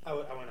 I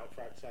went out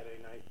Friday, Saturday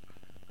night.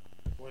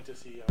 Went to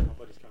see my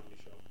buddy's comedy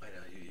show. I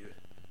know you.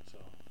 So,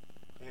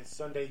 and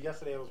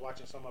yesterday I was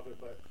watching some of it,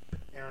 but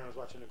Aaron was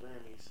watching the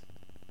Grammys.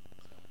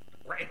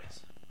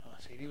 Grammys. Oh,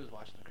 CD was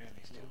watching the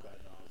Grammys too. Oh God,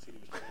 no, CD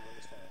was playing on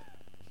his phone.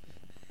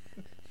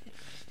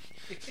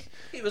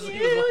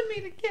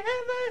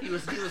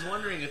 He was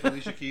wondering if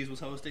Alicia Keys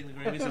was hosting the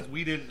Grammys, since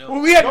we didn't know.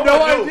 Well, we had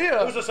no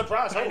idea. It was a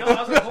surprise. I know. I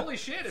was like, holy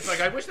shit! It's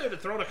like I wish they would have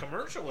thrown a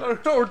commercial or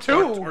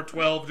two or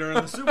 12 during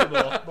the Super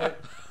Bowl.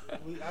 But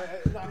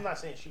I'm not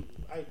saying she.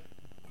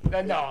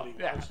 No,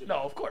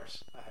 of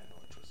course. I had no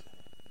interest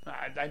in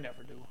it. I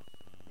never do.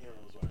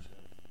 Aaron was watching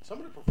it. Some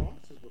of the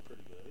performances were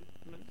pretty good.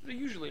 They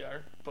usually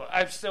are, but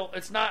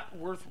it's not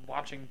worth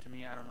watching to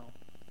me. I don't know.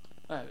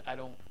 I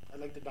don't. I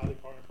like the Dolly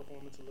Parton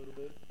performance a little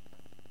bit.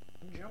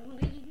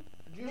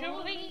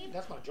 Jolene.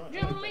 That's my joint. I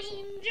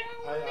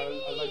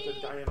like the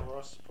Diana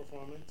Ross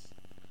performance.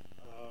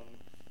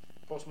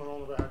 Post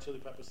Malone with Hot Chili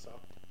Peppers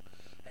sucked.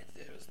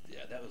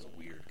 That was a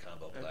weird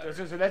combo.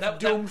 That's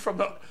doomed from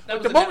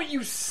the moment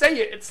you say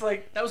it. It's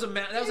like that was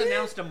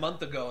announced a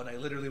month ago, and I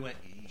literally went.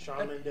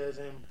 Shawn Mendes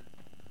and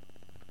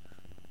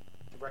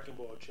the Wrecking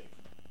Ball chick.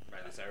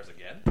 Miley Cyrus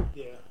again?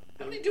 Yeah.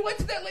 How many duets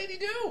did that lady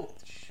do?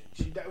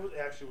 That was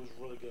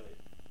really good.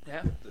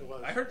 Yeah, it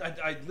was.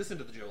 I listened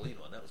to the Jolene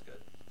one. That was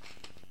good.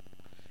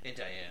 And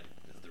Diane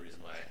is the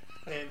reason why.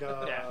 And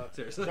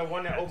seriously, the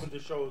one that opened the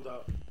show,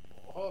 the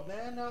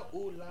Havana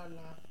Ooh La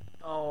La.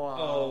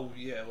 Oh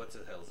yeah, what's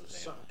the hell's his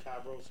name? Something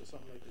Cabros or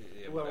something like that.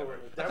 Yeah, whatever.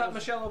 I thought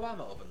Michelle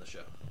Obama opened the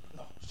show.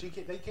 No,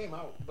 they came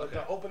out, but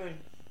the opening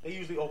they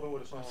usually open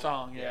with a song.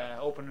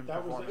 Opening.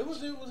 That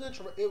was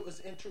it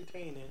was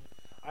entertaining.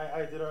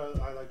 I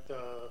liked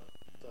the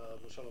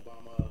Michelle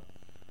Obama,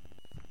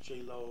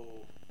 J Lo,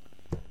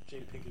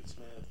 Jada Pinkett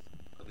Smith,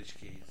 Alicia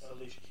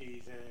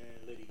Keys,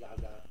 and Lady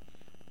Gaga.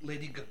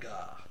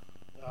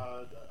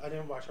 I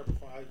didn't watch her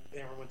before.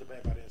 Aaron went to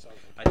bed by then, so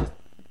I was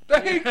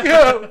like, thank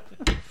you.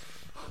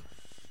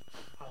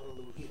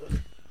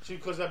 Hallelujah.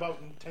 Because about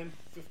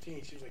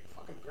 10-15, she was like,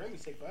 "Fucking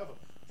Grammys take forever."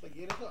 It's like,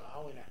 yeah, there's an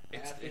hour and a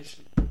half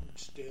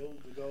still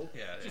to go.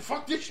 Yeah.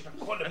 Fuck this shit. I'm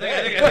going to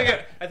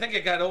bed. I think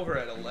it got over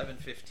at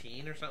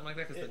 11:15 or something like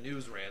that because the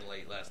news ran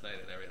late last night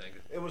and everything.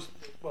 It was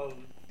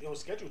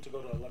scheduled to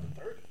go to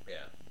 11:30.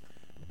 Yeah.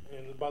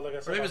 And about, like I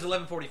said, or maybe it was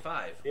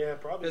 11:45. Yeah,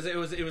 probably.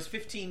 Because it was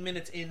 15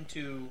 minutes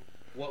into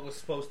what was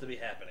supposed to be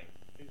happening.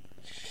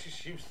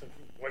 She was like,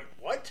 wait,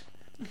 what?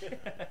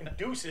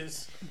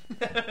 Deuces.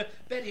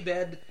 Betty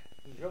bed.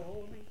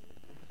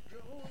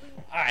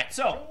 Alright,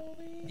 so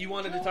you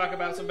wanted to talk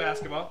about some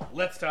basketball.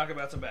 Let's talk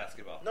about some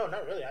basketball. No,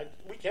 not really.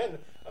 We can.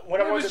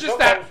 What I wanted to talk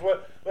about was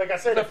what, like I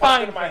said, it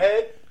popped into my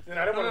head, and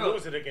I didn't want to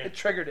lose it again. It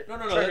triggered it. No.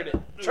 Triggered it.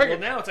 Well,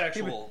 now it's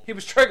actual. He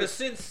was triggered.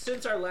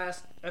 Since our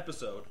last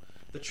episode,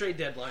 the trade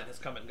deadline has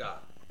come and gone.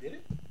 Did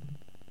it?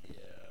 Yeah.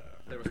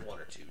 There was one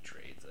or two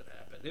trades that happened.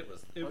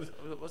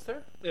 Was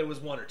there? It was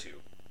one or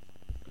two.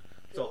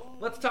 So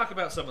let's talk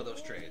about some of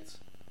those trades.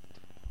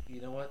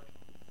 You know what?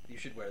 You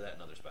should wear that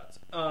in other spots.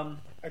 I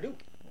do.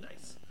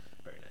 Nice.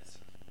 Very nice.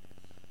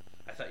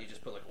 I thought you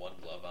just put like one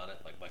glove on it,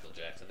 like Michael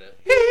Jackson did.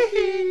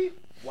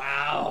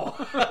 Wow.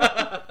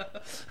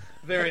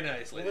 Very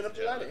nice, ladies and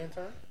gentlemen.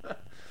 Intern.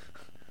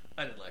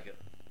 I didn't like it.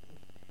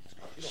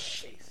 You don't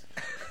taste.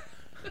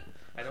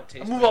 I don't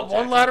taste. I move up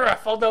one ladder, I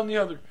fall down the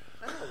other.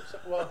 I know.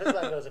 Well, his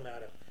ladder doesn't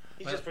matter.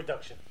 He's just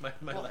production. My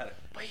ladder.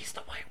 But he's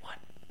the white one.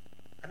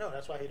 I know.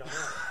 That's why he don't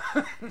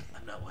know.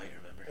 I'm not white,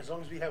 remember? As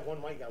long as we have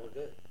one white guy, we're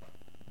good.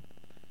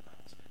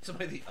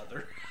 Somebody the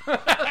other.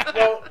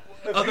 Well,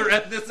 other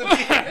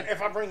ethnicity.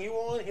 If I bring you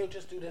on, he'll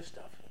just do this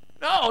stuff.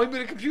 No, he'll be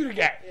the computer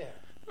guy. Yeah.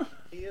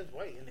 He is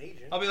white and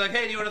Asian. I'll be like,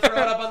 hey, do you want to throw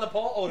it up on the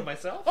pole? Oh, to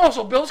myself? Oh,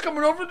 so Bill's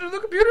coming over to do the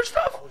computer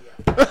stuff? Oh,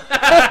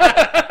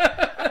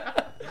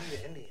 yeah.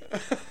 Indian.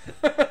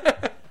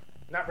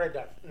 Not red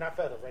dot. Not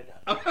feather, red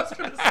dot. I was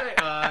going to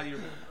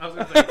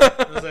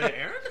say,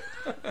 Aaron?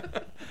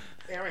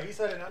 Aaron right, he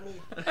said it, not me.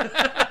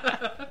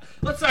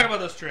 Let's talk about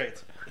those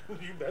trades.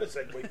 You better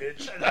segue,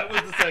 bitch. That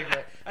was the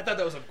segue. I thought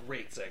that was a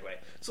great segue.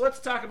 So let's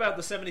talk about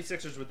the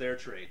 76ers with their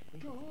trade.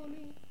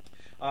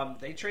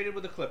 They traded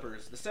with the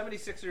Clippers. The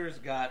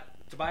 76ers got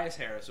Tobias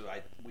Harris, who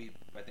I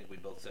think we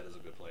both said is a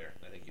good player.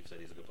 I think you've said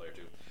he's a good player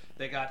too.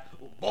 They got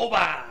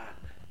Boban.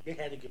 They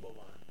had to get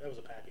Boban. That was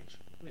a package.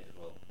 Yeah,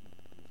 well,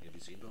 have you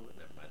seen Boban?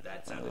 Never mind.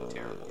 That sounded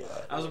terrible.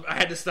 Yeah. I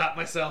had to stop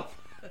myself.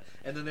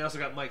 And then they also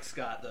got Mike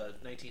Scott, the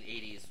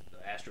 1980s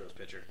Astros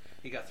pitcher.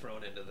 He got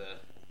thrown into the...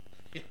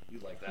 You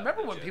like that?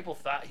 Remember when people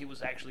thought he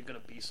was actually going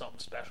to be something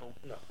special?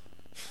 No.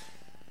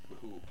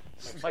 Who?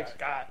 Mike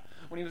Scott.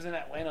 When he was in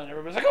Atlanta and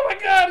everybody was like, oh my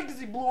God, because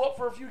he blew up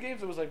for a few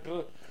games. It was like,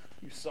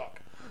 you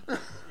suck.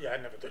 Yeah, I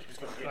never thought he was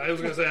going to get it. I was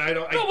going to say, I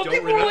don't but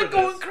people were like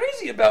going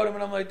crazy about him,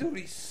 and I'm like, dude,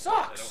 he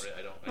sucks.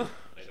 I don't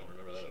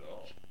remember that at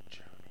all.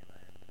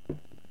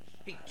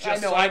 He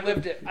just I know, I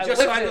lived it. I just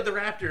lived signed it. with the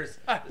Raptors.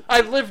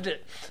 I lived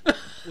it.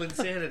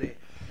 Linsanity.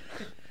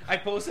 I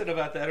posted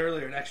about that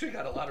earlier and actually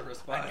got a lot of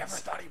response. I never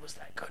thought he was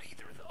that good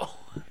either, though.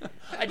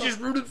 I just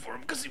rooted for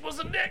him because he was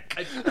a Knick.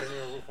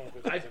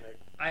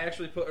 I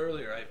actually put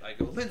earlier, I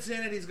go,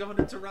 Linsanity's going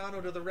to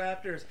Toronto to the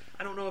Raptors.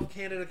 I don't know if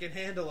Canada can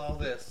handle all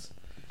this.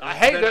 I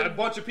hate it. A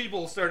bunch of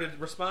people started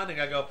responding.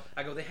 I go,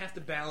 they have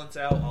to balance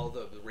out all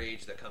the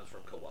rage that comes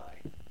from Kawhi.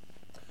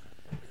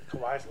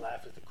 Kawhi's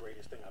laugh is the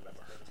greatest thing I've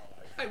ever heard in my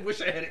life. I wish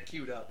I had it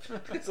queued up.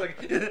 It's like,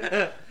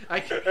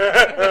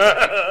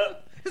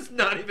 it's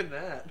not even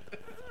that.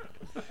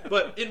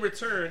 But in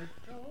return,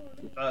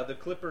 the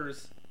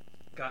Clippers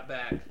got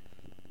back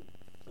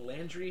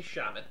Landry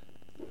Shamet,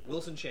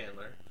 Wilson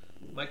Chandler,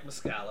 Mike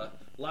Muscala,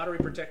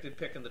 lottery-protected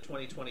pick in the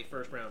 2020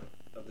 first round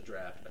of the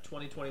draft, a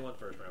 2021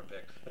 first-round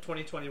pick, a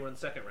 2021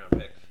 second-round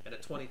pick, and a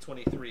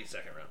 2023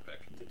 second-round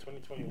pick. The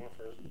 2021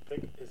 first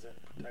pick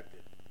isn't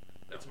protected.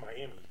 No. It's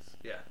Miami's.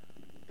 Yeah.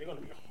 They're going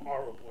to be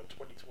horrible in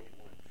 2021.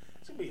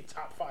 It's going to be a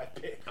top 5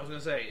 pick. I was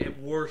going to say, at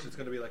worst, it's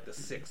going to be like the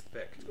 6th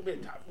pick. It's going to be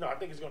a top... No, I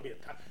think it's going to be a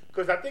top...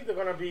 Because I think they're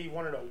going to be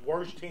one of the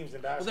worst teams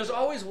in basketball. Well, there's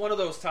always one of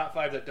those top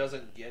 5 that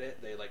doesn't get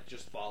it. They,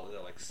 just fall... They're,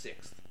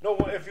 6th. No,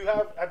 if you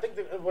have... I think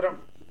what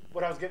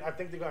I was getting... I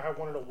think they're going to have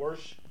one of the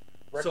worst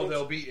records. So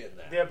they'll be in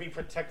that. They'll be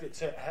protected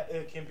to...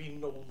 It can be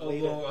no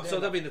later. So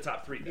they'll be in the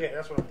top 3 then. Yeah,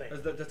 that's what I'm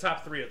thinking. The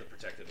top 3 are the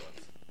protected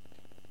ones.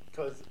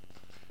 Because...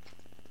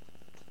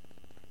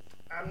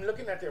 I'm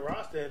looking at their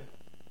roster and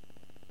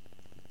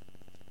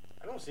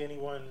I don't see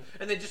anyone.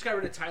 And they just got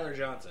rid of Tyler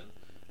Johnson,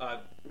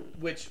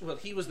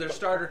 he was their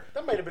starter.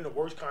 That might have been the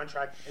worst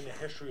contract in the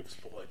history of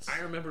sports. I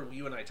remember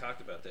you and I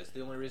talked about this.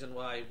 The only reason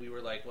why we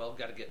were like, well,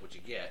 got to get what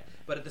you get.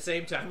 But at the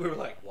same time, we were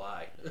like,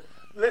 why?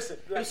 Listen.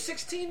 It was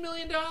 $16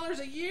 million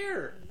a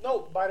year.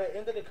 No, by the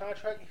end of the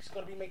contract, he's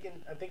going to be making,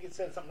 I think it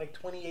said something like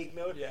 $28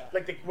 million. Yeah.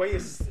 Like the way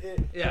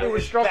it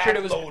was structured,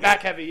 it was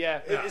back heavy,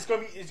 yeah. It's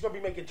going to be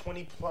making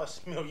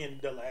 $20+ million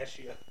the last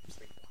year. It's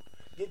like,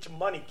 get your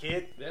money,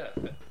 kid. Yeah,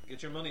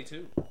 get your money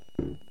too.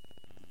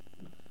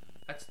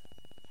 That's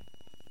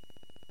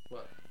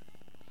what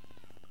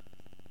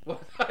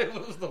I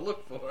was the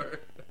look for.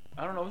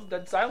 I don't know. It's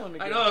dead silent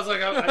again. I know. I was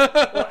like,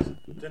 what?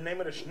 The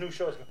name of the new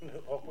show is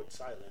Awkward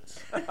Silence.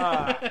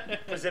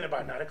 Presented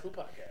by Not a Clue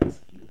Podcast.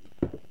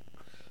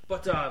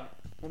 But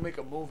we'll make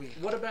a movie.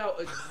 What about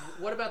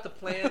the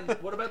plan?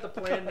 What about the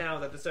plan now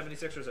that the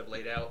 76ers have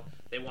laid out?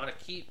 They want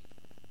to keep.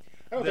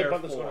 I don't think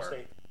Butler's going to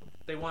stay.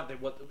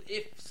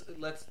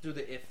 Let's do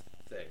the if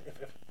thing.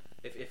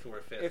 If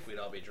we're fifth, we'd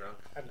all be drunk.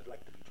 I'd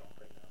like to be drunk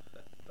right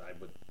now. I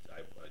would.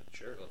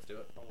 Sure, let's do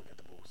it. I'll look at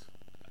the booze.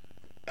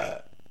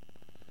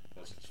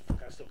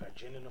 I still got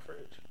gin in the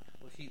fridge.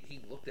 Well,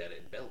 he looked at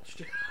it and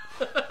belched.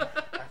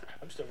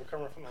 I'm still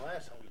recovering from the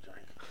last time we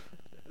drank.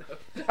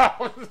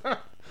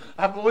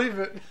 I believe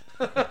it.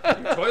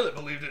 Your toilet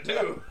believed it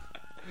too.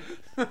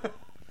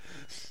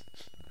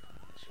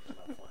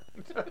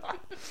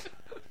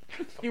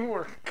 You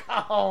were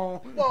calm.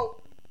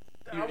 Well,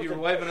 you were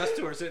waving us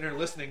to her, sitting here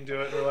listening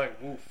to it, and we're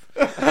like, woof.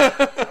 I'm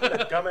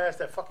the dumbass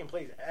that fucking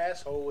plays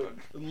asshole with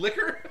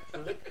liquor.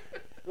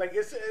 Like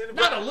it's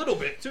not a little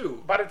bit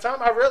too. By the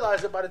time I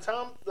realized it,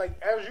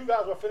 as you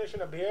guys were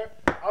finishing a beer,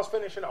 I was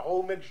finishing a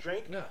whole mixed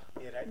drink. No.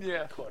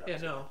 Caught up. Yeah,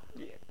 no.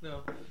 Yeah.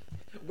 No.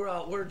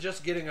 We're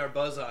just getting our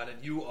buzz on,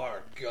 and you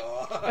are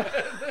gone. I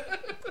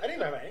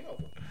didn't have a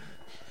hangover.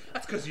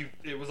 That's because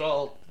it was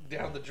all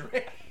down the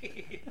drain.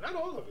 Not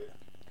all of it.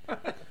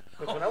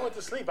 Because when I went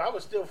to sleep, I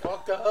was still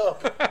fucked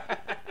up.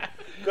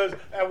 Because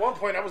at one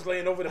point, I was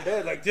laying over the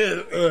bed like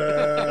this.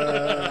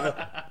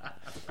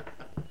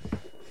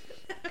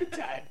 Good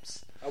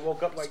times. I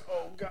woke up like,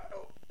 oh god.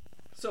 Oh.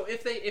 So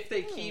if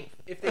they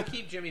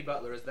keep Jimmy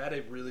Butler, is that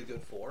a really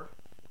good 4?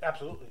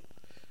 Absolutely.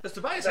 Because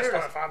Tobias Harris,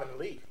 Harris, starting 5 in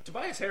the league.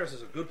 Tobias Harris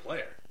is a good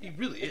player. He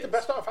really is. He's the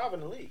best starting 5 in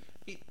the league.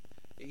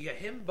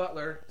 Him,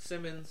 Butler,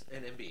 Simmons,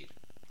 and Embiid.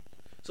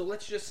 So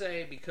let's just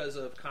say, because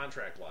of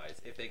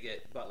contract-wise, if they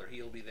get Butler,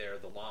 he'll be there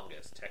the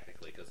longest,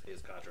 technically, because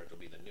his contract will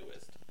be the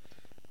newest.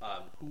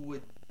 Who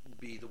would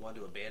be the one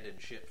to abandon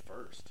ship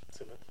first?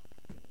 Simmons.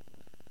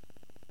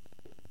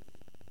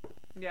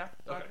 Yeah.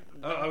 Okay.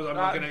 I'm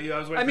looking at you. I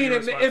was waiting I mean, for your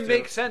response, it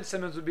makes sense.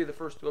 Simmons would be the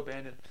first to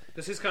abandon.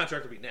 Because his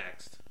contract would be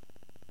next.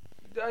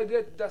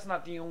 That's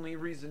not the only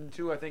reason,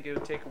 too. I think it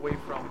would take away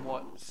from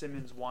what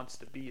Simmons wants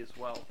to be as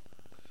well.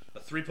 A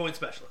 3-point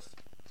specialist.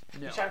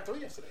 No. He shot 3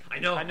 yesterday. I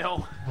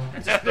know.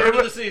 That's his third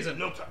of the season.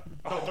 No time.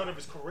 Third of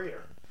his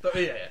career.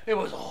 Yeah. It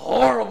was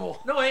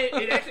horrible. No,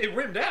 it actually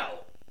rimmed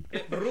out.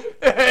 It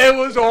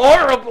was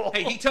horrible.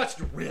 Hey, he touched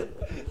rim.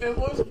 It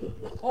was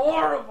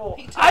horrible.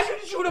 I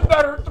could shoot a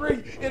better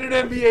 3 in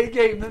an NBA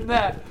game than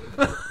that.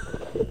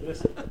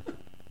 Listen,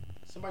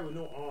 somebody with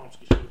no arms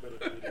could shoot a better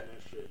 3 than that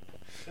shit.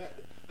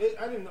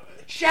 I didn't know.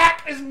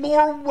 Shaq is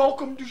more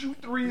welcome to shoot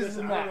 3s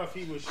than that. I don't know if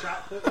he was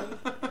shot putting.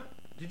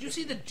 Did you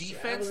see the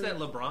defense that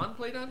LeBron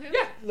played on him?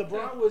 Yeah,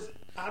 LeBron was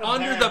out of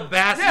under bounds. the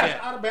basket. Yeah,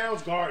 out of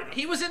bounds guard.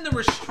 He was in the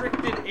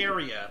restricted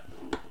area,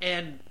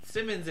 and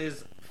Simmons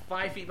is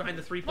 5 feet behind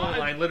the 3-point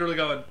line, literally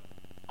going.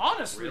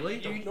 Honestly, really?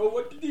 You don't know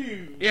what to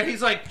do. Yeah,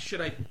 he's like,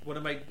 should I? What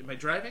am I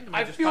driving? Am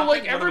I just feel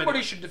popping? like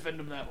everybody should defend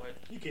him that way.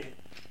 You can't.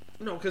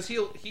 No, because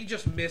he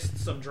just missed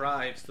some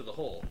drives to the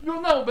hole.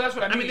 No, but that's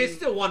what I mean. I mean, they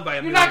still won by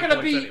a You're million not gonna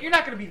points be. anyway. You're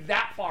not gonna be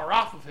that far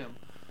off of him.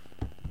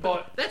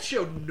 But that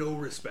showed no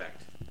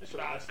respect.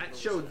 That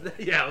showed.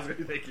 Yeah, I was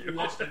gonna thank you.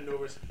 Less than no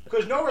respect.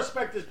 Because no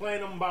respect is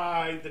playing him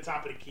by the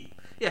top of the key.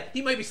 Yeah,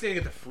 he might be standing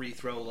at the free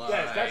throw line.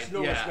 Yes, that's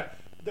no respect.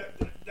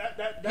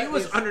 That he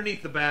was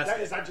underneath the basket.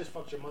 That is, I just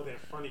fucked your mother in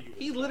front of you.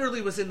 He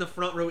literally was in the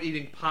front row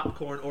eating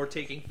popcorn or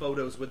taking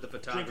photos with the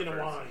photographer. Drinking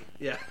a wine.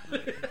 Yeah.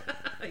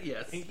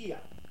 Yes. Pinky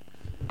out.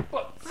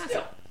 But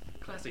still,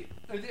 classy.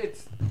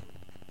 It's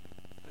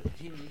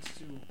he needs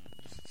to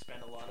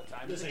spend a lot of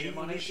time Listen, in the gym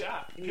on his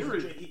shot.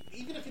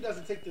 Even if he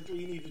doesn't take the 3,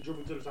 he needs to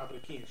dribble to the top of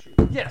the key and shoot.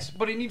 Yes,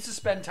 but he needs to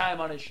spend time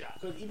on his shot.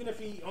 Because even if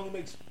he only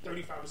makes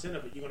 35%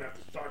 of it, you're gonna have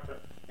to start to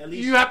at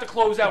least. You have to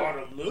close out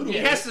a little. He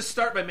has to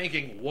start by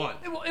making 1.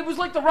 It was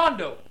like the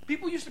Rondo.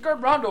 People used to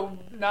guard Rondo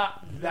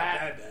not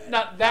that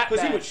bad.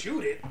 Because he would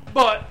shoot it.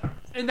 But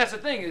and that's the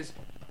thing is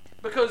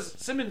because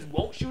Simmons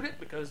won't shoot it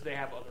because they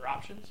have other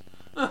options.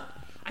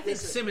 I think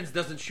Simmons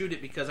doesn't shoot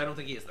it because I don't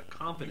think he has the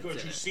confidence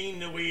Because in you've it. seen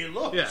the way it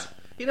looks. Yeah.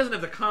 He doesn't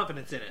have the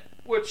confidence in it.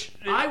 Which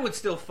I would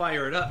still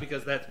fire it up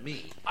because that's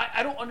me.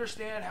 I don't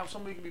understand how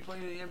somebody can be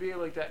playing in the NBA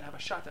like that and have a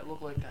shot that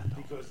look like that,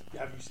 though. Because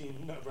have you seen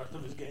the rest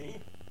of his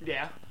game?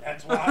 Yeah.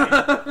 That's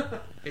why.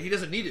 He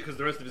doesn't need it because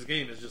the rest of his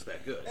game is just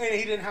that good. And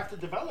he didn't have to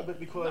develop it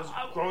because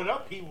growing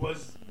up he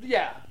was.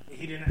 Yeah.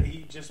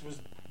 He just was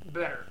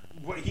better.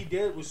 What he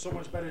did was so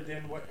much better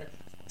than what.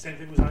 Same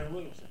thing with Zion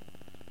Williamson.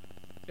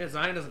 Yeah,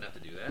 Zion doesn't have to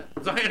do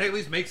that. Zion at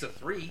least makes a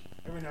 3.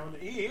 Every now and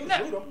then he'll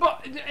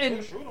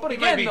shoot him. But he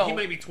again,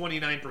 might be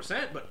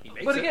 29%, but he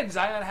makes it. But again,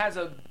 Zion has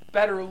a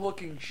better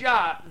looking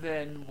shot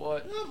than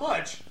what? Not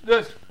much.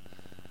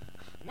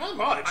 Not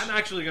much. I'm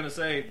actually going to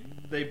say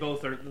they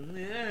both are.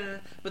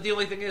 But the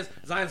only thing is,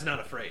 Zion's not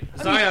afraid.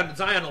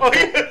 Zion will.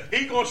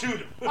 He gonna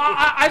shoot him.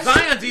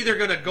 Zion's either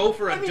going to go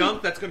for a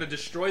dunk that's going to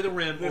destroy the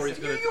rim, or he's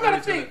going to. You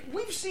gotta think.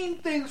 We've seen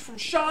things from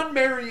Sean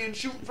Marion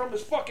shooting from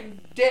his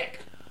fucking dick.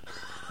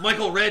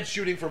 Michael Redd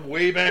shooting from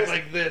way back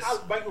like this.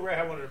 Michael Redd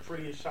had one of the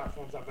prettiest shot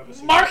forms I've ever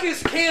seen.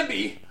 Marcus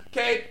Camby,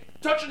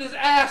 touching his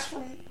ass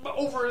from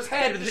over his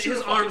head.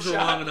 His arms were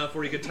long enough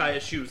where he could tie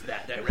his shoes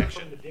that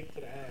direction. From the dick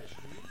to the ass.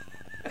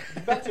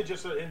 Back to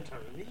just an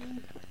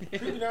intern.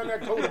 Creeping down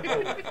that totem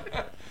pole.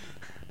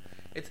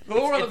 The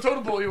lower on the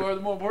totem pole you are,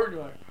 the more important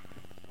you are.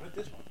 Not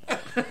this one.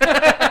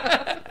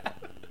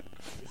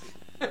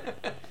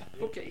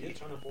 Okay. You're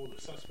trying to pull the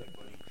suspect,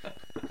 buddy.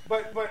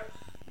 But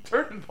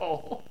turning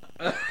pole.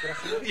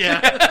 Yeah.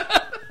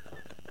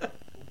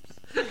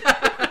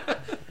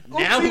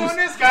 Now Oopsie on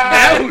this guy.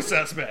 Now who's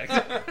suspect?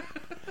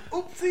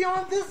 Oopsie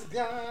on this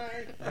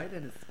guy. Right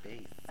in his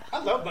face.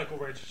 I love Michael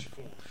Redd's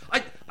form.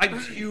 I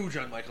was huge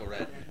on Michael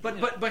Redd,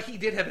 but he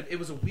did have it. It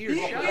was a weird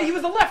shot. Yeah, he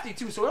was a lefty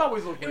too, so it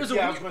always looked. It was I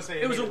a was gonna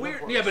say it was a it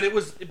weird. looked Yeah, but it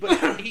was.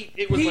 But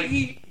it was like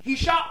he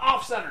shot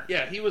off center.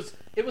 Yeah, he was.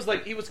 It was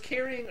like he was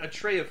carrying a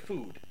tray of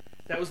food.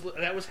 That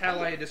was how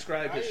I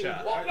described his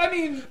shot. Well, I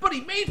mean, but he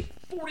made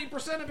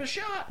 40% of his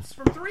shots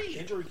from 3.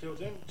 Injury killed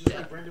him, just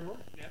like Brandon Roy.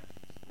 Yeah,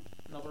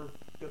 another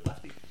good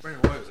lefty.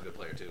 Brandon Roy was a good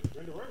player too.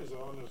 Brandon Roy was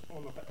on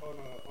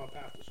a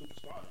path to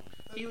superstar.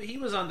 He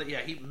was on the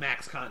he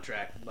max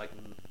contract, like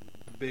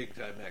big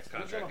time max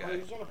contract guy.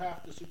 He was on a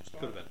path to superstar.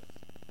 Could have been.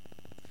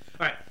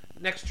 All right,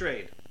 next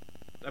trade.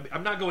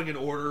 I'm not going in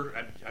order.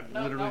 I'm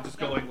literally just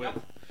going with.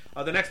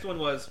 The next one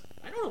was,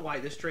 I don't know why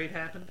this trade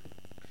happened,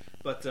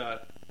 but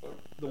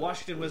the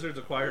Washington Wizards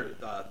acquired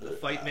the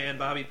fight man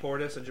Bobby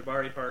Portis and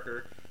Jabari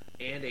Parker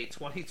and a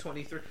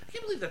 2023. I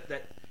can't believe that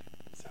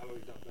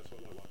salary dump. That's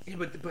what that was. Yeah,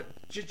 but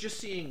just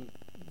seeing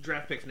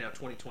draft picks now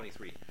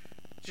 2023,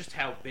 just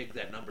how big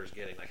that number's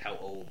getting, like how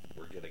old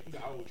we're getting.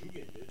 How old you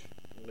getting, bitch?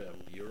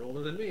 You're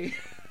older than me.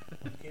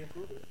 You can't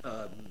prove it.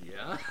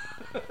 Yeah.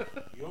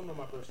 You don't know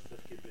my birth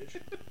certificate, bitch.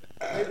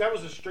 Hey, that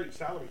was a straight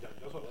salary dump.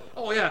 That's what that was.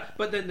 Oh yeah,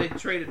 but then they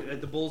traded.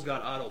 The Bulls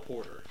got Otto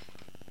Porter.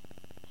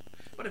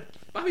 But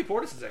Bobby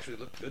Portis has actually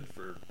looked good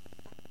for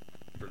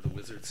the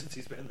Wizards since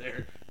he's been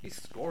there.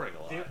 He's scoring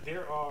a lot. They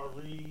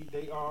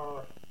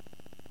are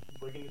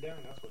breaking it down.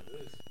 That's what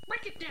it is.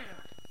 Break it down.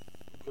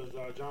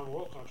 Because John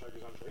Wall contract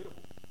is untradeable.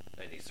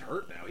 And he's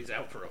hurt now. He's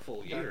out for a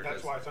full year.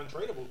 That's why it's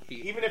untradeable.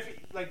 Even if,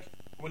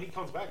 when he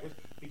comes back, it's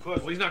because...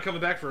 Well, he's not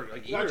coming back for a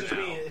year now. Not just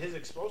me. His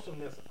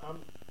explosiveness, I'm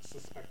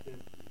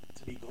suspecting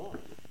to be gone.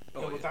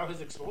 Without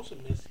his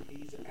explosiveness,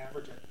 he's an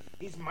average.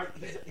 He's not.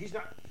 He's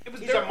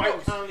a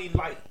Mike Conley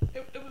light.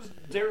 It was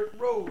Derrick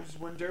Rose.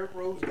 When Derrick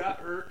Rose got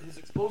hurt, his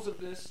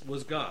explosiveness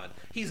was gone.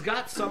 He's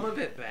got some of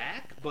it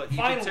back, but you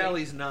can tell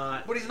he's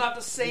not. But he's not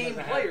the same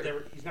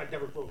player. He's not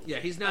Derrick Rose. Yeah,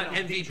 he's not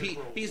MVP.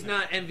 He's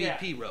not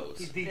MVP Rose.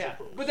 He's DJ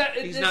Rose. But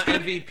he's not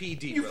MVP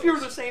D. You Rose. fear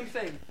the same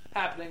thing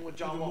happening with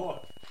John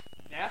Wall.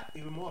 Yeah,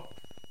 even more.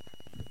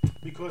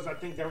 Because I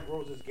think Derrick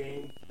Rose's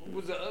game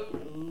was a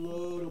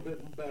little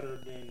bit better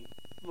than.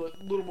 A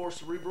little more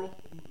cerebral.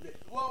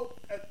 Well,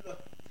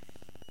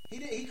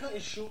 he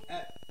couldn't shoot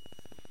at.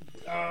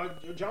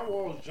 John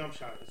Wall's jump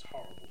shot is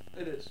horrible.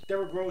 It is.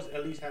 Derrick Rose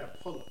at least had a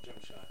pull-up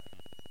jump shot.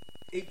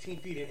 18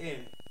 feet and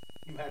in,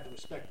 you had to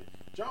respect it.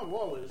 John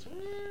Wall is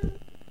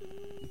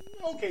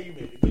okay. You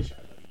made a good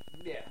shot, buddy.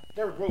 Yeah.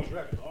 Derrick Rose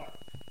rather guard,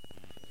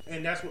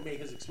 and that's what made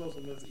his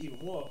explosiveness even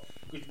more.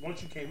 Because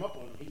once you came up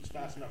on him, he was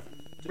fast enough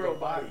to go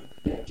by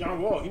you. John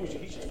Wall, he's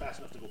just fast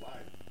enough to go by you.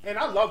 And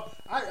I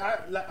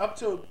up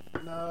to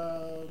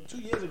 2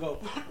 years ago,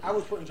 I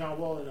was putting John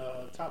Wall in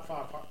the top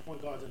 5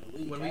 point guards in the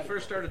league. When we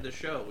first started the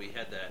show, we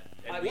had that,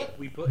 and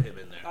we put him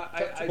in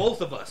there.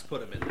 Both of us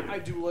put him in there. I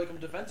do like him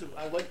defensively.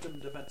 I liked him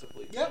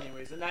defensively,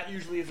 anyways, and that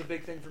usually is a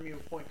big thing for me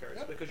with point guards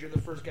because you're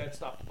the first guy to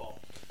stop the ball.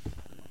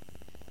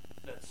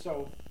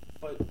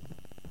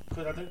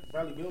 Because I think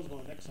Bradley Beal's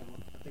going next summer.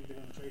 I think they're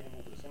going to trade him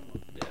over the summer.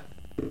 Yeah.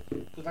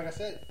 Because like I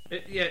said,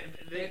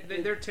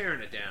 they're tearing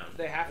it down.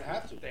 They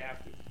have to.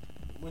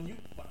 When you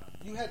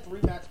had 3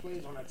 max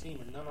plays on that team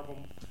and none of them.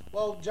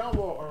 Well, John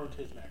Wall earned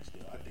his max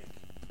deal, I think.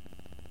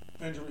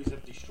 Injuries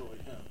have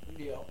destroyed him.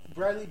 Yeah.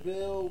 Bradley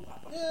Beal,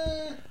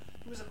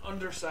 he was an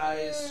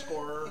undersized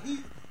scorer.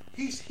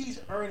 He's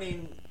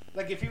earning.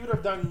 Like if he would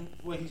have done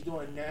what he's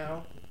doing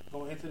now,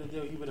 going into the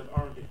deal, he would have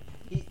earned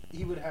it.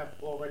 He would have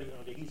already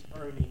earned it. He's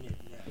earning it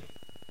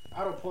now.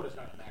 Otto Porter's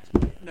not a max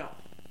player. No.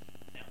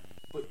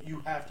 But you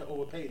have to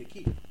overpay to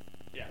keep him.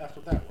 Yeah. That's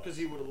what that was. Because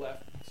he would have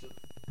left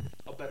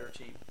a better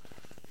team.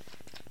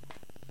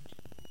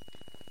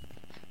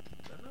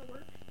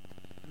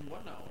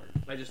 What not work?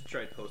 I just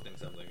tried posting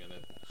something and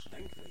it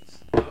stank face.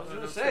 I was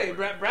gonna say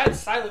Brad's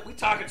silent. We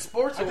talking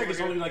sports. I think it's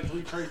only like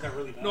 3 trades that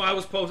really matter. No, I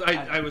was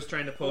I was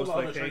trying to post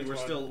like, hey,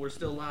 we're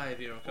still live.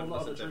 You know, come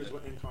all the listen other trades to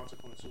were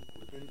inconsequential.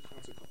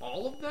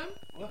 All of them?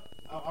 What?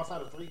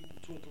 Outside of 3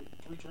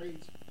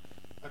 trades,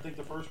 I think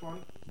the first one.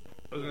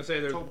 I was gonna say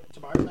there's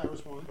Tobias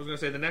Harris one. I was gonna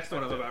say the next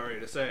one I'm about ready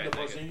to say. The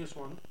Porzingis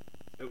one.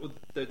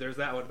 There's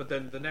that one, but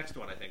then the next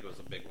one I think was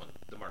a big one,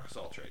 the Marc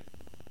Gasol trade.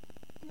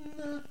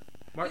 Nah.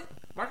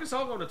 Marc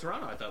Gasol going to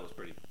Toronto, I thought was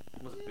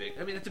big.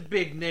 I mean, it's a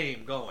big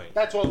name going.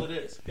 That's all it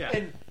is. Yeah,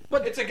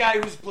 but it's a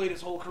guy who's played his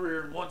whole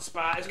career in one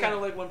spot. It's kind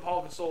of like when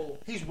Paul Gasol.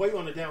 He's way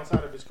on the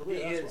downside of his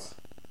career. He is.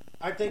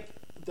 Why. I think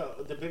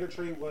the bigger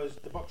trade was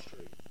the Bucks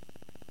trade.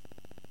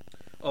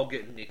 Oh,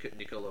 getting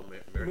Nikola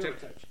Mirotic.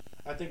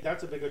 I think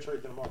that's a bigger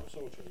trade than a Marc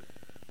Gasol trade.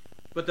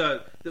 But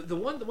the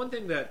one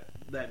thing that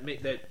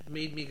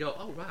made me go,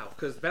 oh wow,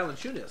 because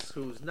Valanciunas,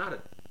 who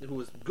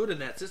was good in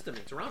that system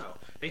in Toronto,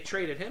 they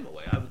traded him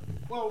away. I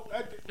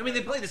mean,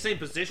 they play the same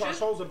position.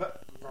 Garçon is a better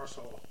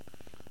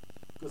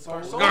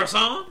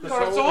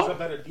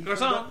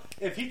defense. Garçon.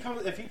 If he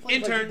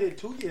plays like he did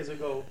 2 years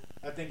ago,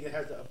 I think it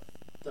has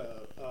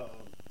the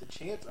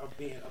chance of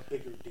being a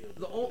bigger deal.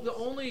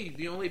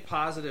 The only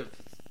positive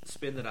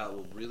spin that I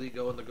will really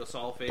go in the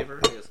Gasol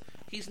favor is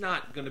he's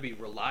not going to be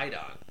relied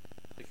on.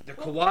 The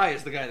Kawhi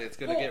is the guy that's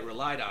going to get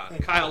relied on.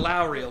 Kyle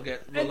Lowry will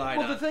get relied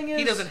on. The thing is,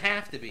 he doesn't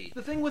have to be.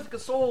 The thing with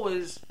Gasol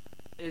is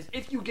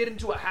if you get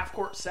into a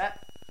half-court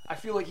set, I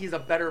feel like he's a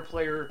better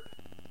player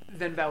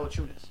than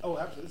Valanciunas. Oh,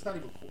 absolutely. It's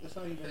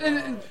not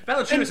even.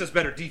 Valanciunas has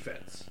better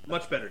defense,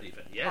 much better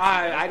defense. Yes,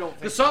 I don't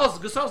think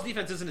Gasol's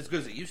defense isn't as good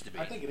as it used to be.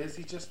 I think it is.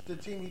 He's just the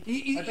team.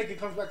 I think it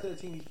comes back to the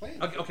team he's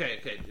playing. Okay.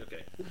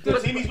 The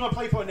team he's going to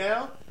play for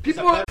now.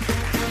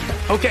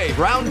 Okay,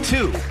 round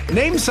 2.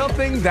 Name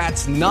something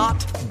that's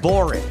not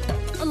boring.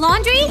 A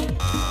laundry?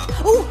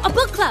 Ooh, a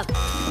book club.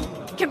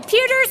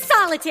 Computer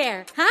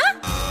solitaire, huh?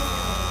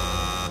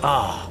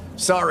 Ah,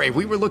 sorry.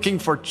 We were looking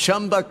for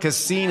Chumba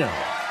Casino.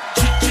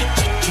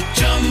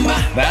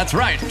 That's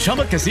right.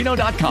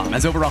 ChumbaCasino.com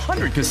has over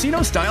 100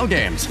 casino-style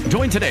games.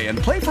 Join today and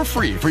play for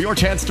free for your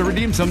chance to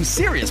redeem some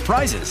serious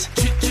prizes.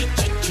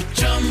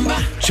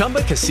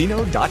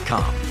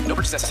 ChumbaCasino.com. No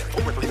purchase necessary.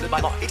 Void where prohibited by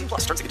law. 18+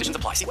 terms and conditions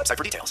apply. See website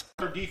for details.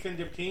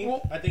 Defensive team.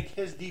 I think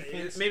his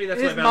defense. Maybe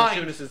that's why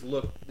Valanciunas'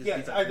 look.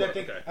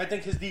 I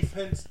think his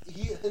defense.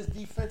 His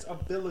defense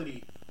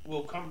ability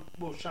will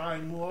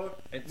shine more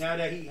now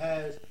that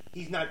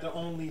he's not the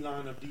only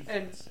line of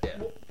defense.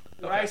 And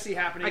what I see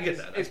happening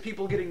is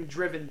people getting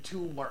driven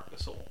to Marc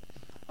Gasol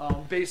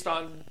based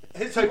on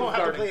his team won't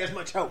have to play as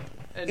much help.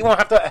 He won't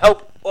have to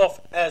help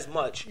off as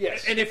much.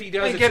 Yes, and if he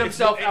does, get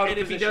himself out. And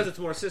if he does, it's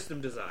more system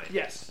design.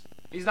 Yes,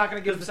 He's not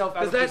going to give himself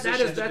out of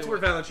position. That's where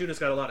Valanciunas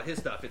got a lot of his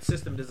stuff. It's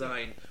system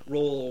design,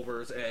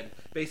 rollovers, and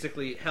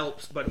basically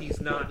helps, but he's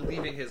not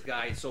leaving his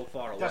guy so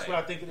far away. That's what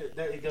I think.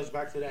 That it goes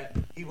back to that.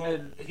 He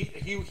won't.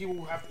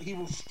 He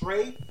will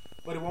stray,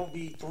 but it won't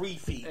be 3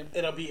 feet.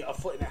 It'll be 1.5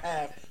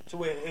 feet to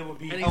where it will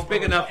be. And he's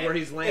big enough where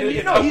he's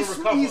landing.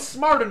 He's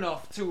smart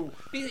enough to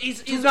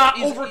not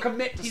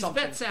overcommit to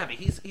something. He's vet savvy.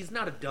 He's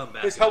not a dumb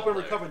basketball His help and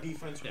player. recover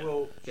defense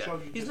will show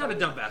you. He's not a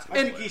dumb basketball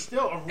player. I think he's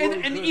still a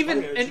really good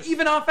player. And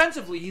even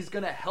offensively, he's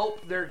going to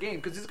help their game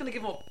because he's going to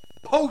give them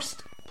a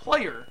post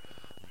player,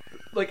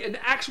 like an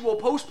actual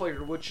post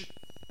player, which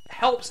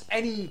helps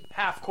any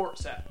half court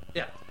set.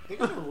 Yeah, they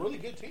got a really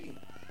good team.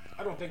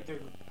 I don't think they're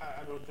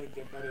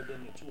better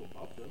than the two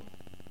above them.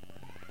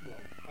 Well,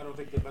 I don't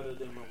think they're better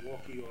than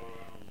Milwaukee or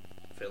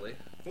Philly.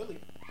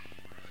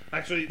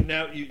 Actually,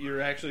 now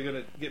you're actually going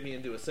to get me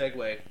into a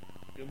segue.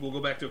 We'll go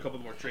back to a couple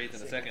more trades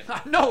in a second.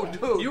 No,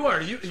 dude,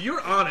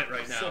 you're on it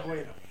right now.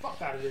 Segue the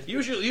fuck out of this.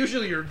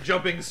 Usually you're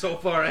jumping so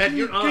far ahead.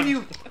 Can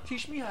you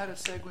teach me how to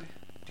segue?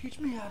 Teach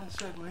me how to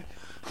segue.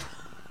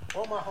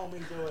 All my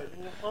homies do it.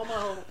 All my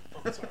homies.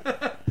 Oh,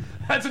 sorry.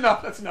 That's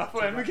enough.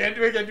 We can't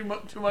do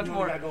too much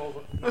more. I go over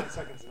 9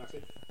 seconds and that's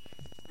it.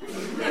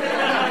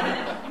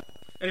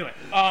 Anyway,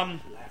 laugh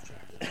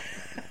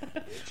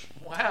track.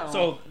 Wow.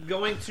 So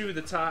going to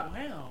the top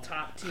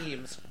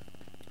teams,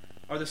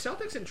 are the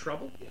Celtics in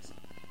trouble? Yes.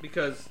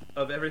 Because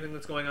of everything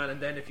that's going on, and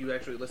then if you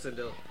actually listen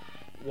to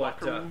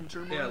what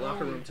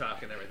locker room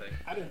talk and everything.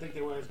 I didn't think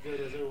they were as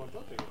good as everyone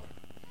thought they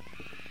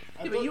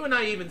were. But you and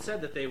I even said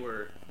that they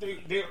were.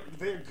 They're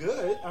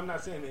good. I'm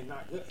not saying they're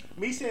not good.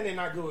 Me saying they're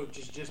not good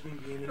just me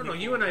being. No.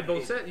 You and I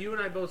both said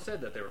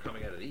that they were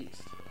coming out of the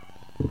East.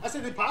 I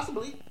said they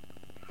possibly.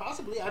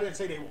 I didn't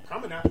say they were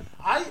coming out.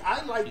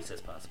 I like. He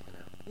says possibly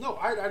now. No,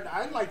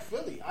 I like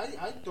Philly.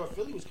 I thought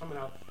Philly was coming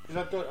out because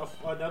I thought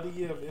another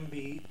year of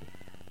Embiid,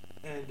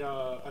 and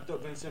I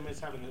thought Ben Simmons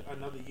having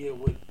another year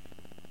would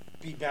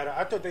be better.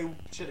 I thought they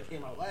should have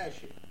came out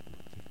last year.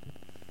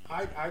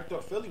 I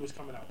thought Philly was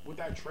coming out with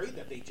that trade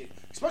that they did,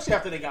 especially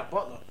after they got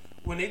Butler.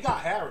 When they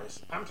got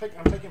Harris, I'm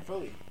taking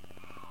Philly.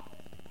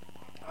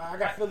 I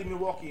got Philly,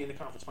 Milwaukee in the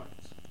conference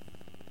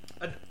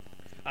finals.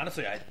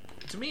 Honestly,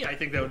 to me, I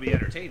think that would be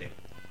entertaining.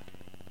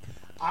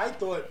 I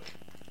thought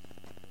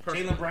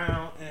Jaylen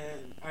Brown,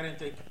 and I didn't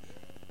think.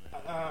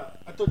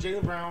 I thought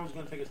Jaylen Brown was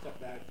going to take a step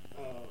back,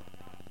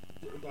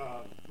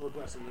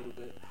 regress a little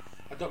bit.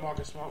 I thought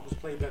Marcus Smart was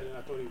playing better than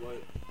I thought he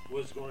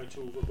was going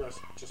to regress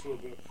just a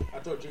little bit. I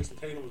thought Jason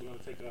Tatum was going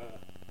to take a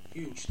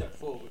huge step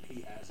forward.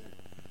 He hasn't.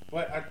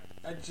 But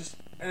I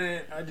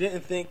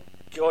didn't think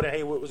Gordon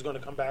Hayward was going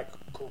to come back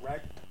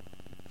correct.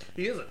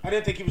 He isn't. I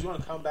didn't think he was going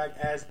to come back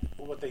as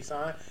what they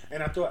signed,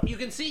 and I thought you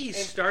can see he's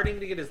starting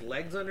to get his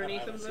legs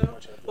underneath him though.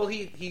 Well,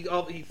 he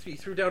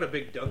threw down a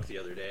big dunk the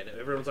other day, and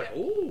everyone's like,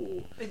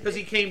 "Ooh," because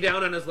he came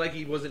down on his leg.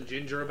 He wasn't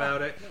ginger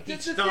about it. He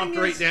stomped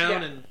right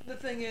down. And the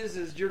thing is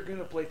you're going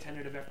to play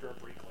tentative after a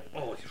break like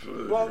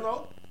that. Well,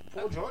 no.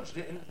 Paul George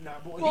didn't.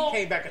 He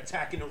came back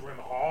attacking the rim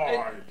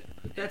hard.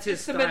 That's his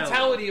style. The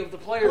mentality of the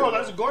player.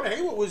 Well, Gordon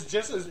Hayward was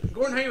just as.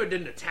 Gordon Hayward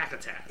didn't attack.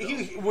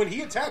 When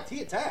he attacked,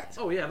 he attacked.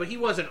 Oh yeah, but he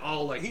wasn't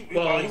all like he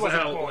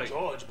wasn't Paul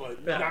George,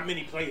 but not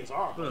many players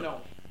are.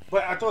 No.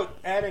 But I thought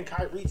adding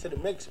Kyrie to the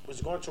mix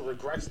was going to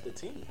regress the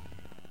team.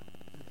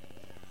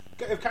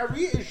 If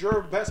Kyrie is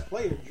your best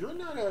player, you're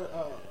not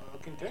a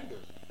contender.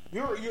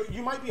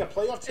 You might be a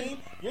playoff team.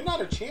 You're not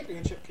a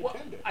championship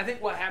contender. I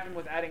think what happened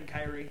with adding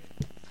Kyrie,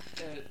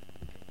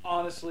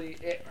 honestly,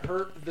 it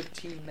hurt the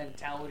team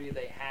mentality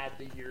they had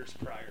the years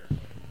prior.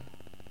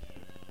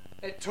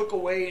 It took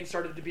away and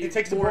started to be it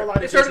takes the more. ball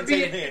out of Jason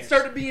Tatum's hands. It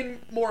started being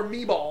more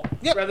me ball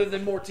rather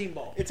than more team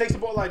ball. It takes the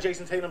ball out of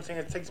Jason Tatum's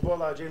hands. It takes the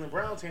ball out of Jaylen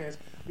Brown's hands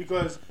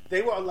because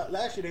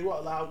last year they were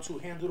allowed to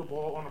handle the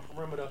ball on the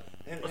perimeter,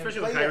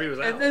 especially when Kyrie was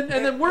out, and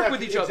then work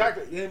with each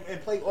other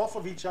and play off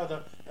of each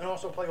other, and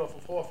also play off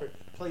of Horford,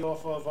 play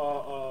off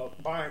of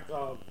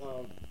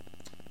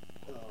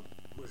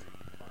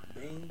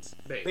Baines.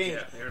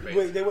 Yeah, Aaron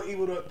Baines. They were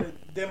able to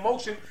their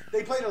motion.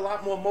 They played a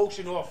lot more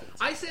motion offense.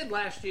 I said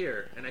last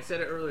year, and I said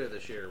it earlier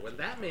this year, when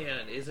that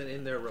man isn't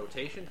in their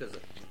rotation because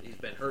he's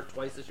been hurt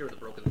twice this year with a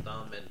broken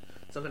thumb and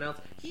something else,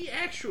 he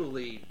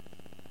actually.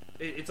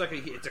 It's like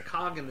it's a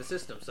cog in the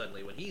system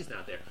suddenly when he's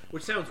not there,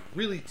 which sounds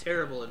really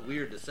terrible and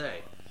weird to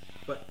say,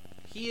 but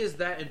he is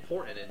that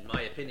important in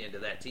my opinion to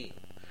that team.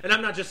 And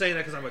I'm not just saying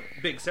that because I'm a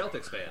big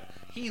Celtics fan.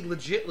 He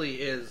legitly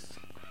is.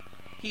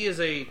 He is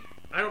a.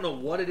 I don't know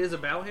what it is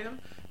about him,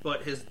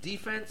 but his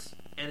defense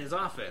and his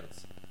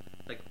offense,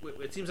 like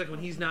it seems like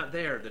when he's not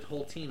there, the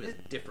whole team is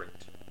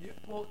different. Yeah,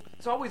 well,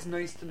 it's always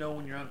nice to know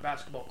when you're on a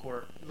basketball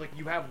court, like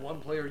you have one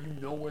player, you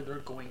know where they're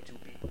going to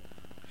be.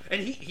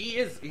 And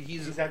he's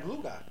that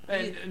glue guy.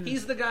 And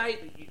he's the guy.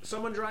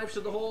 Someone drives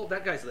to the hole,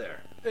 that guy's there.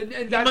 And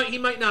he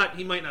might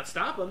not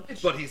stop him,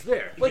 but he's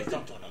there. He gets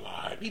dumped on the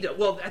line. he does.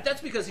 Well,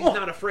 that's because he's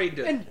not afraid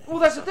to. And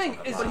that's the thing.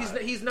 Is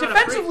he's not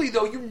defensively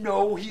afraid.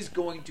 though. He's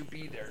going to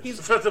be there.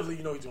 Defensively,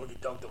 he's going to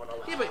get dunked on a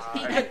lot.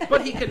 Yeah,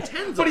 but he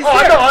contends. But he's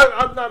there.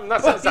 I'm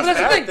not saying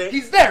that's the thing.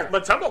 He's there.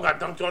 Mutombo got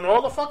dunked on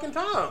all the fucking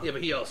time. Yeah,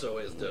 but he also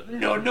is.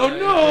 No.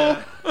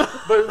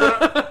 But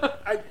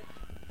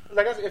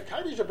like I said, if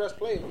Kyrie's your best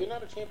player, you're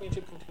not a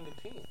championship contending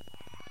team.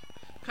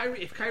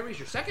 If Kyrie's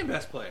your second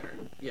best player,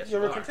 yes,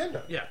 you're you a are.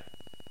 contender. Yeah,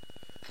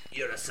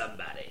 you're a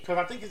somebody. Because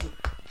I think he's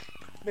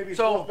maybe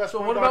so. best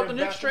So what about the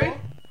Knicks trade?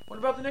 What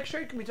about the Knicks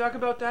trade? Can we talk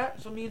about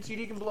that? So me and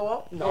CD can blow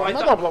up. No, I'm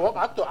not gonna blow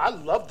up. I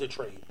love the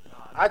trade.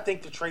 I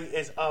think the trade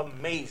is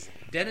amazing.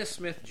 Dennis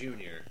Smith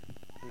Jr.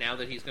 Now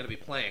that he's going to be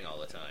playing all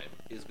the time,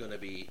 is going to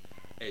be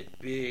a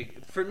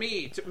big, for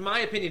me, to my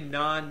opinion,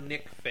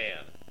 non-Knick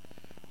fan.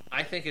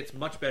 I think it's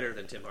much better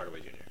than Tim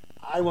Hardaway Jr.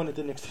 I wanted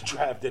the Knicks to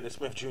draft Dennis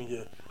Smith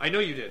Jr. I know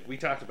you did. We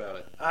talked about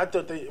it. I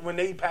thought when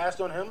they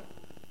passed on him,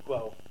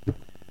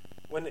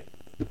 when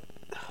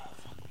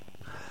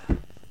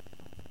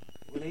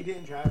they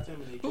didn't draft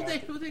him, and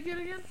who they get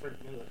again? Frank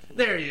Miller.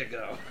 There you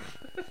go.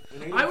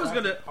 I was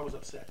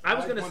upset. I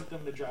want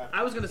them to draft.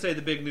 I was gonna say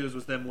the big news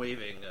was them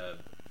waiving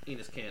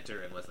Enes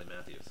Kanter and Wesley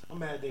Matthews. I'm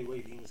mad they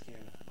waived Enes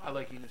Kanter. I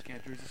like Enes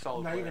Kanter. He's a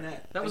solid player. player. Even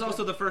that. That was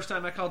also the first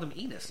time I called him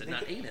Enes and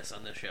not Enos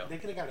on this show. They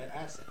could have got an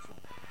asset from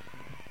him.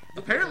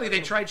 Apparently,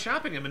 they tried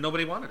shopping him and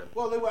nobody wanted him.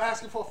 Well, they were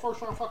asking for a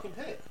first-round fucking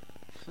pick.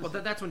 Well,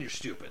 that's when you're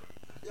stupid.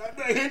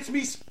 Hence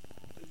me.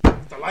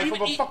 The life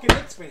of a fucking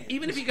Knicks fan.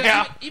 Even if you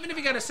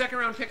got a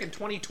second-round pick in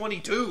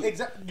 2022,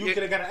 exactly, you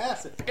could have got an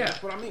asset. Yeah.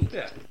 That's what I mean.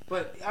 Yeah.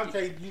 But I'm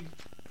telling you,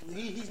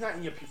 he's not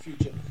in your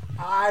future.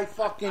 I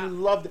fucking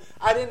loved it.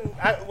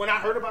 When I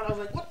heard about it, I was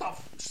like, "What the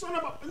son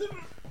of a?"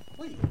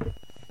 Wait,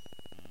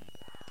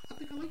 I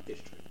think I like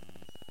this trade.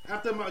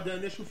 After the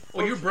initial.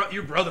 Well,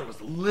 your brother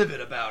was livid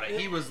about it.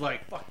 He was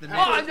like, "Fuck the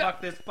Knicks, fuck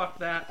this, fuck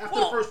that." After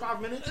the first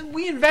 5 minutes,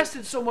 we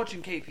invested so much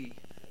in KP.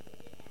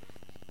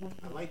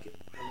 I like it.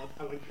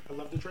 I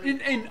love the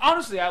trade. And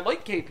honestly, I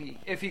like KP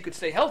if he could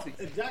stay healthy.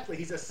 Exactly.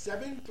 He's a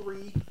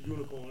 7'3"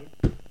 unicorn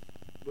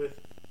with.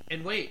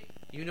 And wait,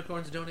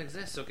 unicorns don't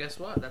exist. So guess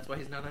what? That's why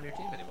he's not on your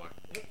team anymore.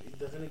 It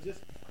doesn't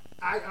exist.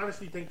 I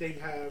honestly think they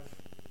have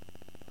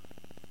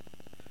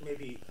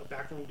maybe a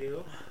backroom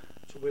deal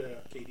to where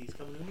KD's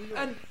coming to New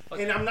York.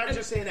 And I'm not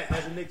just saying that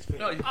as a Knicks fan.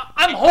 No,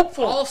 I'm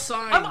hopeful. All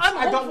signs.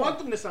 I don't want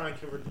them to sign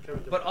Kevin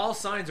Durant. But all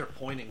signs are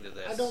pointing to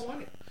this. I don't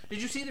want it.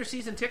 Did you see their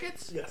season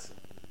tickets? Yes.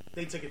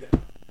 They took it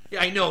down.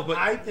 Yeah, I know, but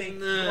I think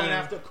going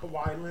after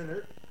Kawhi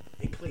Leonard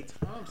and Klay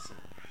Thompson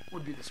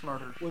would be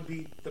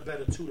the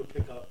better two to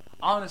pick up.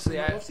 Honestly,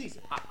 I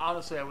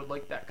would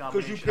like that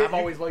combination. I've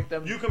always liked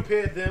them. You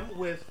compare them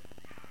with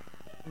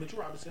Mitchell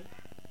Robinson,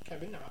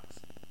 Kevin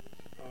Knox,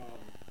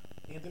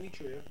 Anthony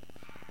Trier,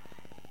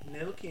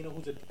 Ntilikina,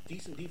 who's a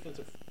decent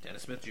defensive.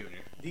 Dennis Smith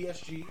Jr.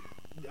 DSJ.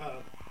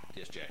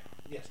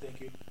 Yes,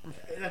 thank you.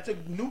 That's a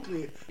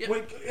nuclear.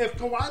 Yeah. If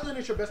Kawhi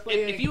Leonard's your best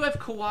player, if you have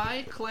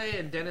Kawhi, Klay,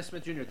 and Dennis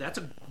Smith Jr., that's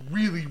a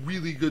really,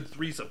 really good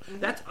threesome. Mm-hmm.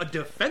 That's a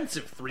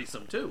defensive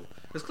threesome too,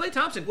 because Klay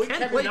Thompson with can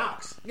Kevin play.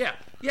 Knox. Yeah.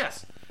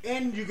 Yes.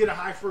 And you get a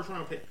high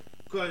first-round pick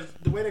because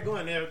the way they're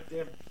going,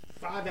 they're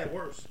 5 at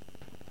worst.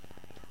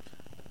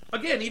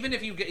 Again, even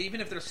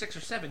if they're 6 or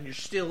 7, you're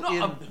still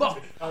in.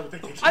 But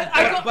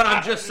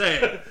I'm just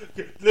saying.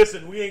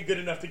 Listen, we ain't good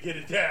enough to get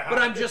it down. But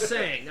I'm just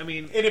saying. I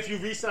mean, and if you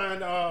re-sign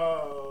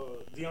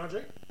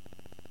DeAndre,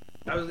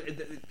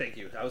 thank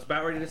you. I was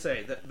about ready to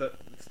say that.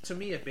 To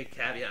me, a big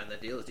caveat in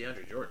that deal is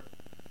DeAndre Jordan.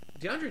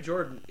 DeAndre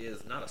Jordan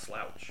is not a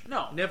slouch.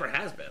 No, never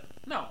has been.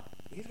 No,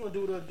 he's gonna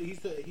do he's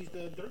the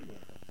dirty man.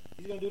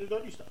 He's gonna do the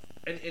dirty stuff.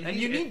 And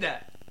you need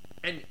that.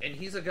 And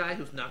he's a guy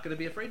who's not going to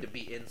be afraid to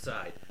be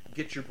inside,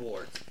 get your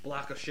boards,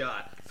 block a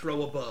shot,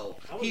 throw a bow.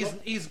 I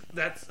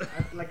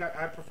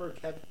prefer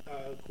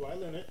Kawhi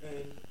Leonard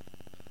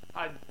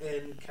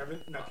and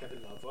Kevin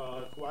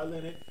Love, Kawhi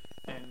Leonard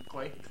and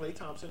Klay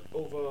Thompson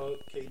over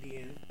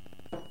KD and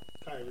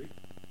Kyrie.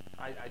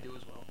 I do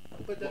as well.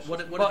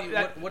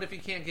 But what if you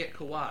can't get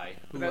Kawhi?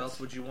 Who else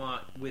would you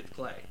want with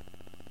Klay?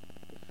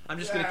 I'm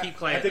just going to keep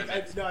Klay. I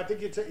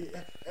think it's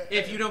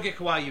if you don't get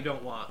Kawhi, you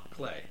don't want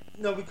Klay.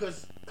 No,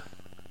 because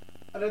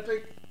I don't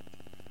think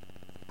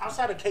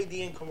outside of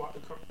KD and Kawhi,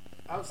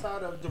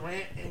 outside of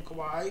Durant and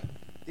Kawhi,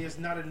 there's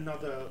not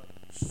another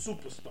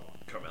superstar.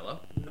 Carmelo?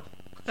 No.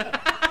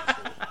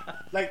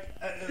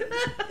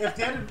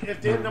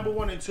 If they're number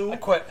 1 and 2, I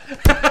quit.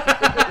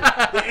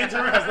 The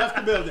intern has left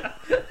the building.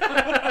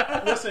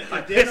 Listen,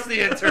 if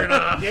the intern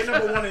off. They're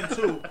number 1 and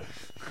 2.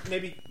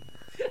 Maybe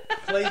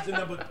Clay's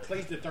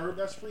the third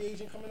best free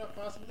agent coming up,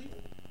 possibly.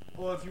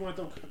 Or if you want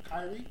to throw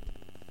Kyrie,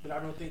 but I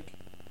don't think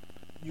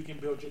you can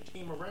build your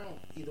team around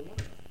either one of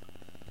them.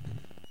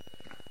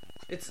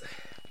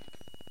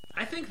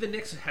 I think the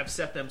Knicks have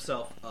set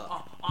themselves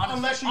up.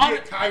 Unless you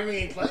get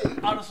Kyrie and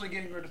Klay. Honestly,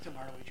 getting rid of Tim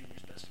Hardaway Jr.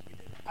 is best we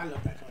did. I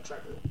love that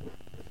contract.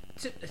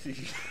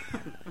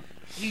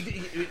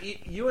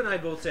 You and I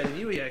both said, and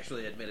you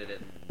actually admitted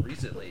it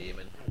recently,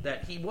 even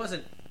that he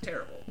wasn't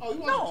terrible. Oh, he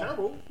wasn't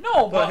terrible.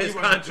 No, but he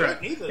wasn't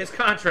good either. his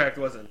contract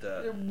wasn't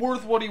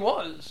worth what he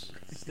was.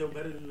 Still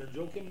better than the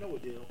Joakim Noah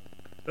deal.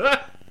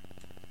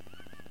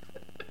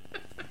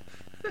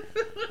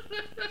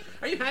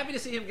 Are you happy to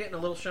see him getting a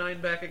little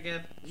shine back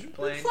again?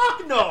 Playing?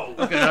 Fuck no.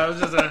 Okay, I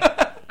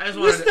just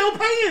We're still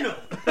paying him.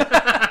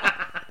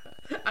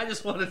 I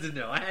just wanted to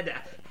know. I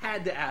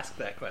had to ask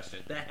that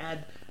question. That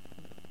had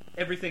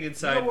everything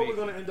inside You know what me. we're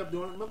going to end up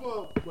doing?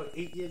 Remember,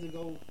 8 years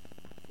ago?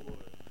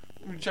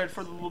 We tried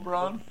for the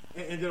LeBron.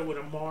 And ended up with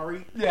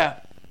Amari.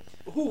 Yeah.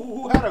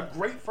 Who had a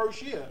great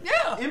first year.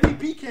 Yeah.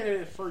 MVP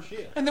candidate first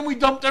year. And then we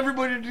dumped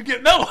everybody to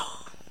get Melo.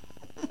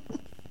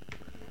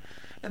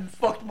 And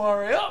fucked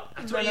Mari up.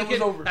 That's and why then it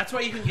was over. That's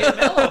why you can get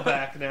Melo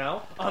back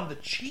now on the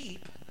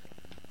cheap.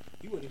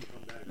 He wouldn't even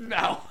come back.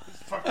 No.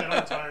 Fuck that,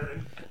 I'm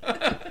tiring.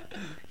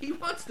 He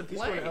wants to He's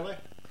play. going to LA.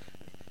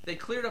 They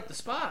cleared up the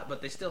spot,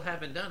 but they still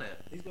haven't done it.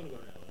 He's going to go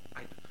to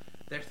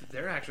LA.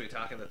 They're actually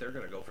talking that they're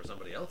going to go for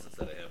somebody else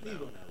instead of him. He's now.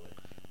 going to LA.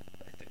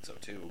 I think so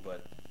too,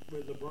 but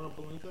With LeBron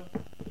Pelinka?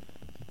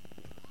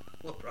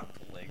 LeBron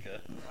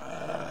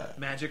Pelinka,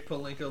 Magic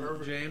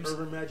Pelinka, James,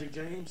 Urban Magic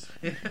James.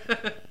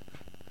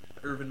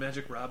 Urban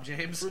Magic Rob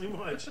James. Pretty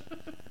much.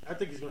 I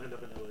think he's going to end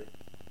up in LA.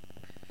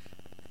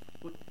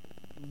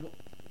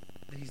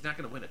 He's not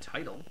going to win a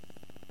title.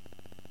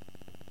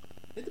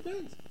 It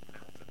depends.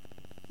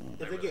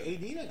 If they get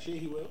AD next year,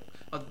 he will.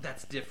 Oh,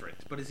 that's different.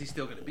 But is he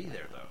still going to be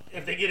there though?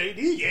 If they get AD,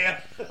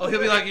 yeah. Oh,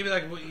 he'll be like,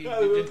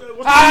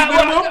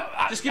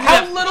 just give me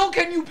how that. little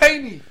can you pay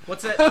me?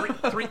 What's that?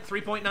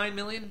 3.9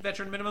 million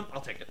veteran minimum? I'll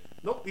take it.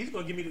 Nope, he's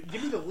going to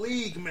give me the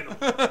league minimum.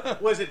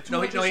 Was it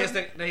 200? No, he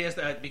has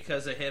to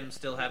because of him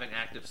still having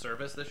active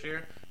service this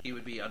year. He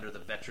would be under the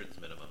veterans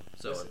minimum,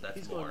 so Listen, that's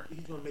he's more.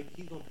 He's going to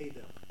pay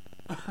them.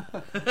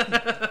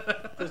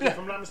 Because if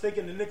I'm not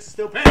mistaken, the Knicks are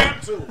still paying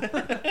him too.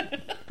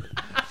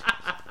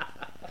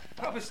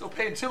 Probably still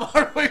paying Tim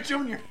Hardaway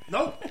Jr.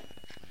 Nope.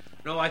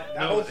 No,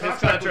 whole his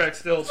contract contract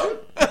still.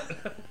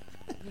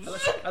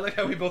 I like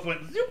how we both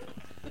went. Zoop.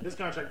 This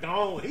contract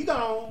gone. He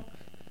gone.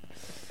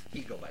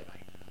 He go bye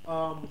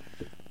bye.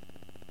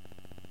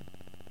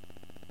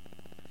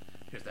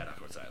 Here's that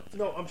awkward silence.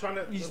 No, I'm trying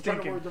to. He's I'm trying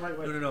to thinking. word the right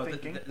way. No.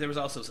 There was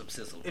also some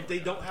sizzle. If they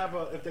don't have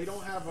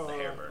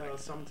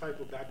some type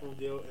of backroom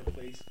deal in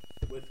place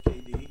with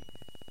KD,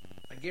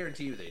 I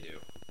guarantee you they do.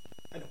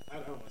 I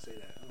don't want to say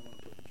that. I don't want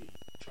to get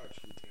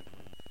charged with tampering.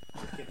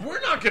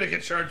 We're not going to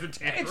get charged with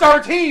tampering. It's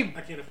our team.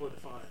 I can't afford the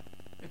fine.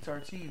 It's our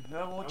team.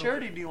 What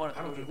charity do you want?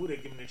 I don't care who they're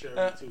giving their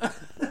charity to.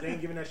 They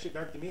ain't giving that shit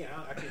back to me.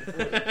 I can't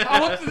afford it.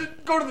 I want to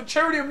go to the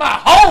charity of my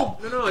home.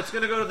 No, it's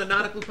going to go to the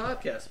Nautical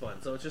Podcast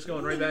Fund, so it's just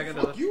going right back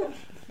into Fuck the. you.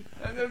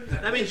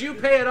 That means you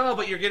pay it all,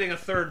 but you're getting a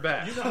third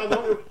back. You know how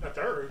long a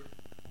third?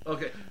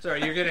 Okay,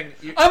 sorry, you're getting.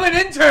 I'm an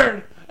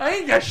intern. I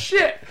ain't got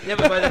shit. Yeah,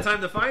 but by the time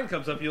the fine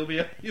comes up, you'll be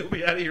out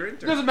of your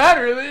intern. Doesn't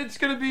matter. It's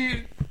going to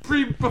be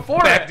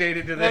before that.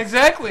 Backdated to this.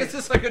 Exactly. Is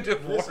this like a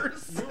divorce?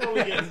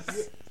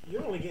 Listen,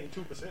 you're only getting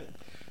 2%.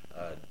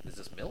 Is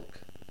this milk?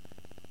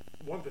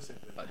 1%.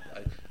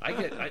 I'm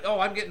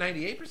getting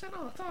 98%.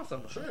 Oh, that's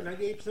awesome. Sure,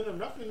 98% of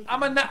nothing.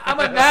 I'm a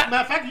Matter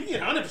of fact, you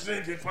get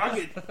 100% if I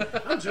get.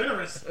 I'm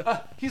generous.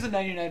 He's a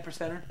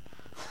 99%er.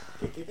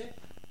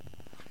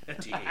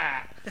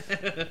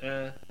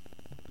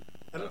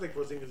 I don't think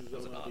Porzingis is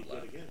going to be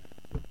good again.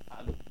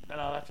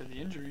 Not after the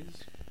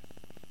injuries.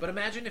 But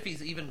imagine if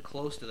he's even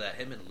close to that.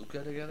 Him and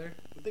Luka together.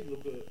 I think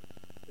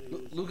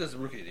Luka's the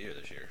rookie of the year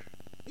this year.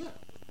 Yeah.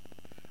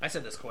 I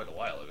said this quite a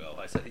while ago.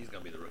 I said he's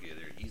going to be the rookie of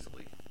the year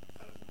easily.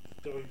 I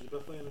thought he was the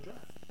best player in the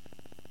draft.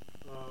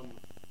 What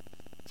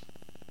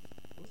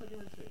was I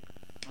going to say?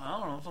 I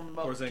don't know. Something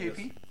about Porzingis.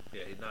 KP?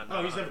 Yeah, he's not. No,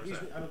 I don't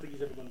think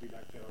he's ever going to be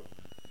back there.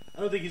 I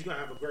don't think he's going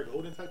to have a Greg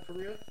Oden type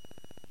career.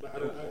 But I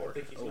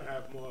think he's going to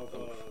have more of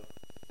a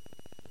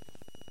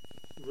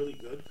really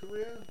good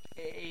career.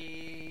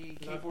 A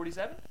K47?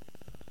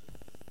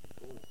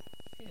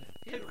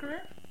 Type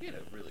career? He had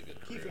a really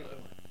good career.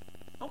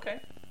 Okay.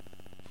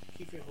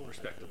 Keith Van Horn.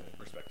 Respectable.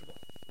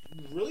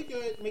 Really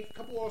good. Make a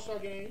couple All-Star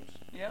games.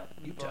 Yeah.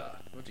 Utah.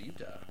 Went to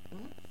Utah.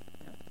 Mm-hmm.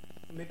 Yeah.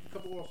 Make a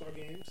couple All-Star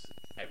games.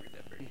 I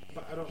remember.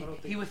 But I don't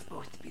think he was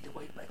supposed to be the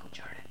white Michael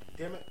Jordan.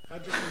 Damn it! I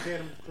just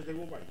compared him because they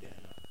were white then.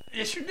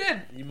 Yes, you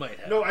did. You might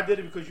have. No, I did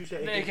it because you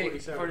said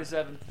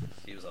AK-47.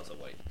 He was also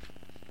white.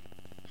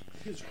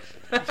 He was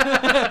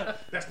Russian.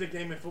 That's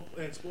nickname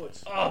in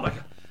sports. Oh my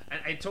god!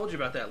 I told you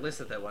about that list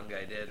that one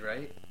guy did,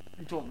 right?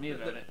 You told me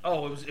about it.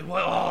 Oh, it was.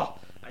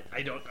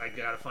 I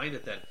gotta find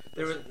it then.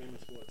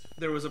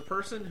 There was a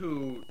person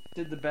who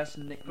did the best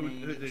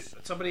nicknames.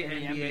 Somebody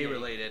NBA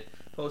related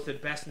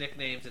posted best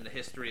nicknames in the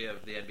history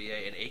of the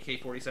NBA, and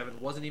AK-47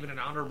 wasn't even an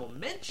honorable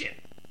mention.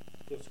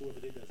 That's whoever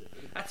did does it.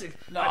 That's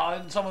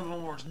and some of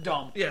them were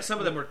dumb. Yeah, some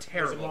of them were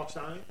terrible. Was it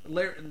Mark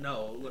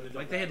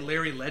Stein? They had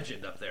Larry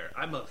Legend up there.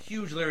 I'm a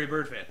huge Larry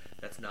Bird fan.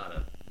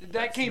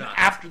 That came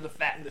after the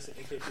fact. Listen,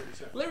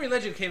 AK-47. Larry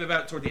Legend came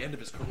about toward the end of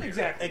his career.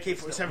 Exactly.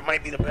 AK-47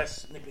 might be the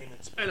best nickname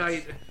in sports.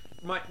 And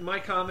my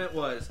comment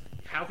was,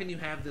 How can you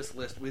have this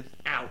list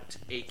without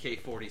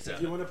AK-47?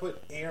 If you want to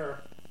put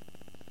Air,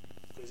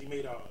 because he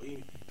made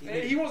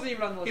he wasn't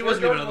even on the list. He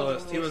wasn't even on the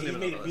list. He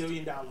made $1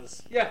 billion.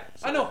 Yeah,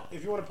 so I know.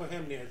 If you want to put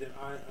him there, then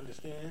I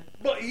understand.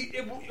 But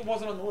it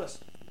wasn't on the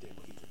list.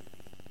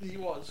 He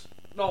was.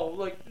 No,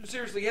 like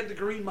seriously, he had the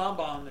green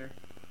Mamba on there.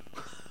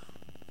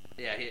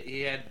 Yeah,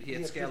 he had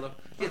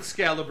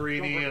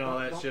Scalabrini and all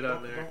that shit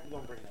on there.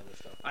 Don't bring that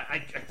list up.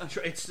 I'm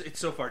sure it's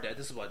so far dead.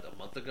 This is what, a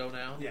month ago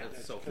now. Yeah,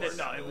 it's so far.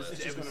 No,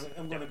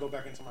 I'm gonna go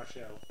back into my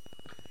shell.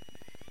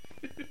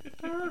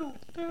 No,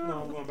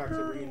 I'm going back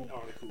to reading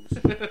articles.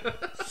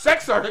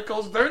 Sex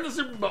articles during the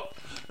Super Bowl.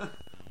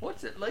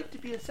 What's it like to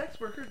be a sex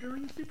worker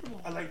during the Super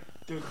Bowl? I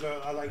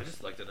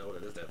just like to know what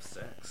it is to have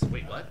sex.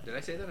 Wait, what? Did I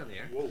say that on the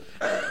air? Whoa.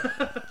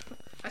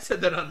 I said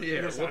that on the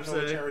air. Yes, I know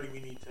what charity we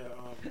need to.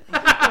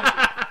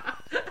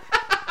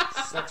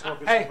 Sex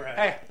workers.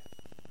 Hey.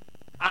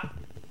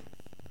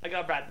 I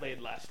got Brad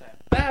laid last time.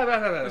 Not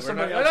on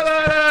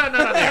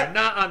the air.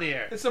 Not on the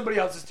air. It's somebody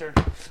else's turn.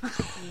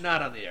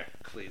 Not on the air,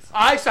 please.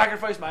 I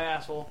sacrificed my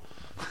asshole.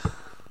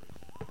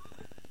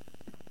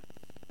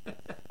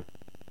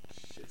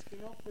 Shit's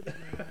getting off with it,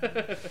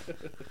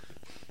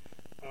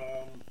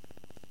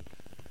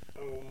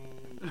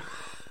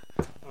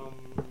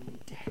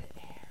 dead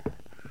air.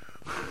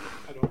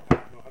 I don't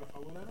know how to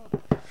follow that up.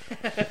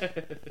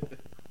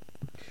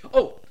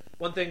 Oh,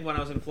 one thing when I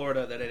was in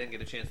Florida that I didn't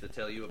get a chance to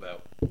tell you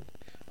about.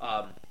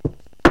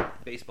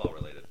 Baseball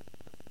related.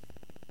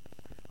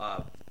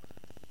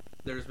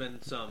 There's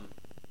been some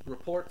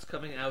reports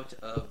coming out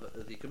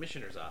of the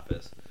commissioner's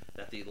office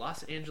that the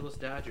Los Angeles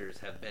Dodgers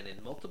have been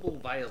in multiple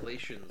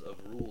violations of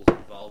rules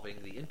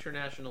involving the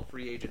international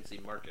free agency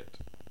market.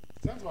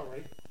 Sounds about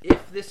right.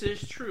 If this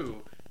is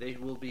true, they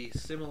will be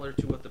similar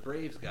to what the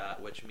Braves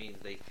got, which means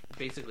they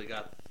basically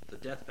got the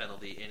death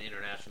penalty in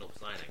international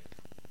signing.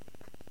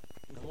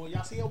 Well,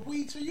 y'all see a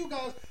weed to you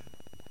guys.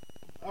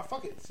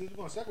 Fuck it. Since we're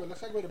going to segue,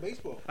 let's segue to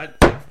baseball.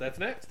 That's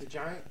next.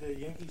 The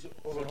Yankees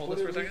over hold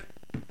this for a second.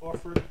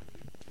 Offered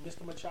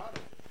Mr. Machado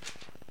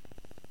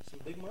some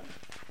big money.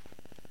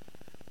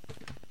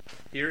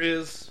 Here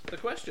is the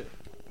question.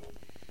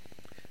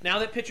 Now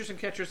that pitchers and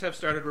catchers have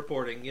started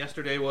reporting,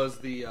 yesterday was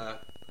the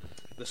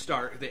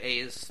start. The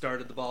A's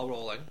started the ball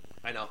rolling.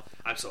 I know.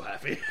 I'm so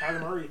happy.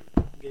 Kyler Murray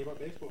gave up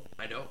baseball.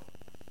 I know.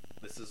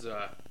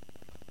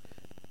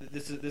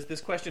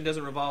 This question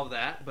doesn't revolve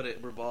that, but it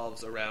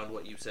revolves around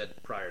what you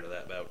said prior to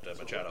that about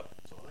Machado.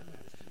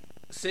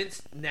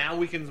 Since now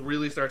we can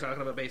really start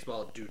talking about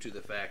baseball due to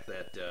the fact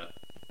that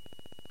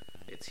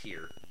it's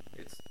here.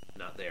 It's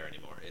not there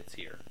anymore. It's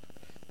here.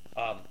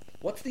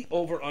 What's the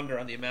over-under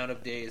on the amount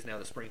of days now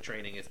the spring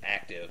training is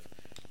active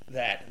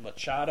that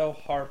Machado,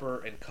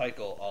 Harper, and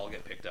Keuchel all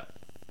get picked up?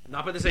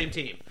 Not by the same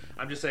team.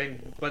 I'm just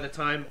saying by the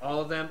time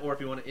all of them, or if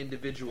you want to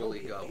individually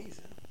go.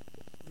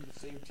 The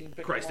same team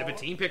picked Christ, if a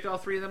team picked all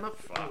three of them up,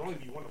 fuck. It would only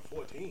be one of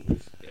 4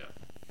 teams. Yeah.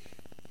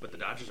 But the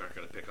Dodgers aren't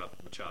going to pick up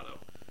Machado.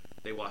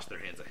 They washed their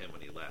hands of him when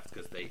he left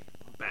because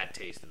bad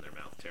taste in their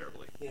mouth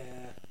terribly. Yeah,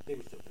 they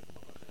would still pick him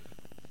up, I think.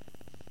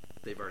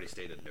 They've already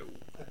stated no.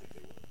 I think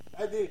they would.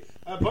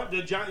 But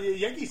the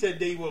Yankees said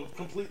they were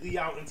completely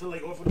out until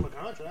they offered him a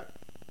contract.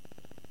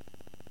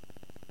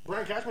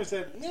 Brian Cashman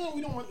said, "No,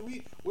 we don't want.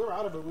 We're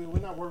out of it. We're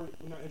not worried.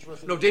 We're not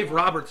interested." No, Dave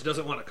Roberts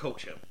doesn't want to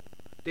coach him.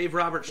 Dave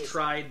Roberts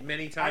tried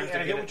many times.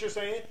 I hear what you're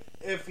saying.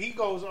 If he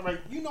goes, all right,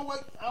 you know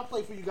what? I'll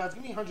play for you guys.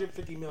 Give me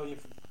 $150 million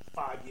for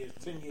 5 years,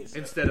 10 years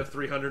instead of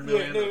 $300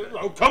 million.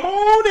 Yeah, come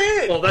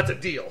on in. Well, that's a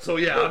deal. So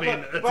yeah, I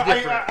mean, but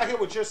I hear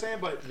what you're saying,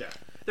 but yeah,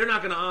 they're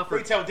not going to offer.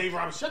 They tell Dave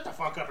Roberts, shut the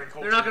fuck up and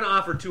coach. They're not going to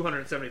offer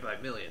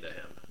 $275 million to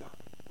him. No,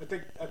 I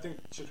think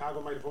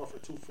Chicago might have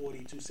offered 240,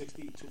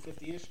 260,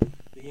 250 ish.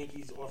 The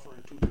Yankees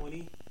offering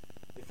 220.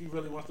 If he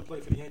really wants to play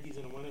for the Yankees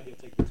in the winter, he'll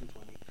take the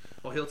 220.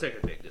 Well, he'll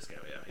take a big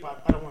discount, yeah.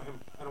 But I don't want him.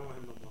 I don't want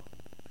him no more.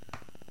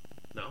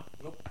 No.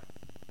 Nope.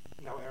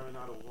 Now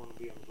Arenado will want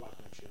to be on the block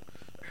next year.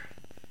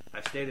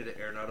 I've stated it.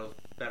 Arenado's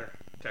better,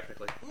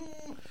 technically.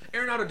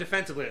 Arenado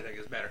defensively, I think,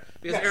 is better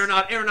because Yes.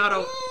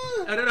 Arenado.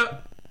 I don't know.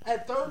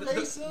 At third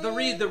base.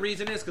 The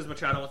reason is because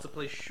Machado wants to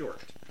play short.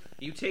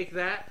 You take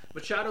that,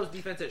 Machado's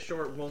defense at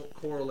short won't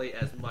correlate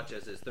as much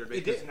as his third base.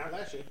 It did not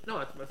last year.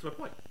 No, that's my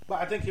point.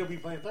 But I think he'll be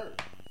playing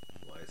third.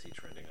 Why is he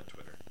trending on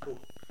Twitter? Cool.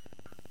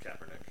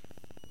 Kaepernick.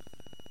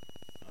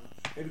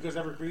 Maybe because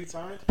Everett Reed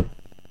signed.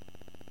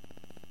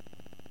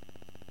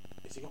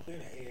 Is he gonna play in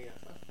the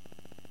AAFF?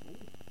 Ooh,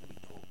 that'd be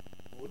cool.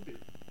 Would be.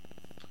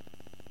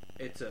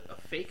 It's a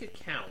fake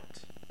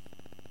account.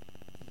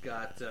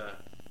 Got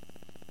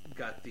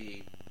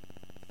the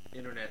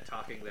internet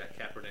talking that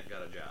Kaepernick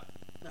got a job.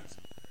 Nice.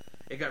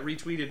 It got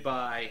retweeted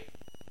by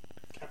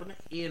Kaepernick?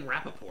 Ian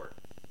Rappaport,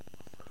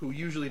 who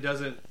usually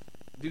doesn't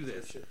do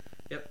this. Shit.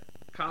 Yep.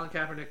 Colin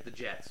Kaepernick, the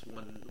Jets,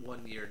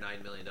 1 year,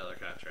 $9 million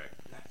contract.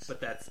 Nice. But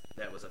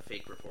that was a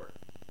fake report.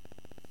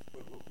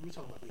 Wait, we were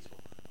talking about baseball.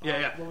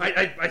 Yeah. Well,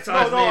 I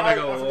saw his name. I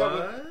go,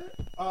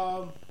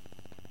 what?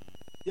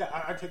 Yeah,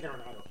 I take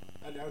Arenado.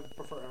 I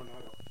prefer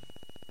Arenado.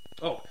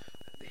 Oh,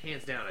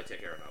 hands down, I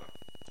take Arenado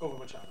over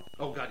Machado.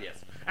 Oh God,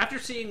 yes. After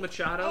seeing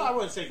Machado, I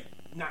wouldn't say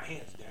not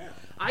hands down.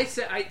 I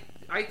said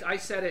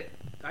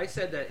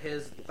that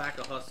his lack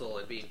of hustle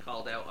and being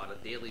called out on a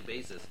daily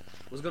basis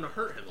was going to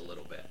hurt him a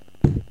little bit.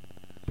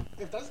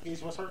 If that's the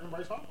case, what's hurting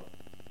Bryce Harper?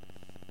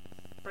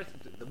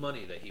 The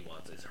money that he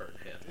wants is hurting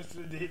him.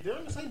 They're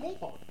in the same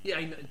ballpark. Yeah,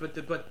 I know, but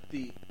the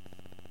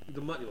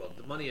money. Well,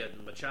 the money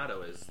at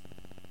Machado is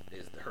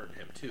hurting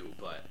him too.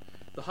 But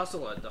the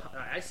hustle.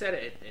 I said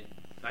it, and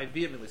I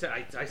vehemently said.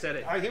 I said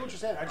it. I hear what you're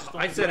saying. I just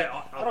don't.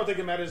 I don't think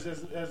it matters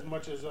as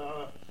much as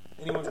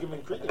anyone's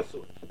giving credence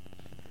to it.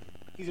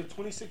 He's a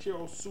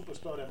 26-year-old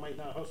superstar that might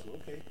not hustle.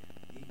 Okay.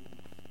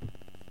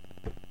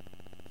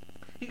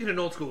 You get an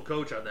old school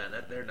coach on that.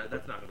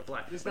 That's not going to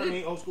fly. There's not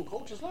many old school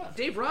coaches left.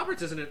 Dave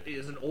Roberts is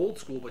an old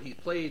school, but he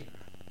played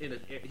in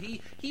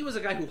he was a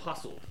guy who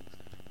hustled.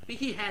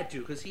 He had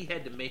to because he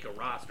had to make a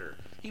roster.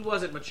 He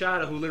wasn't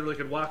Machado, who literally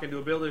could walk into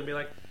a building and be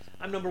like,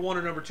 "I'm number 1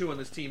 or number 2 on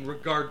this team,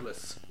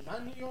 regardless." Not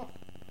in New York.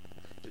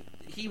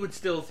 He would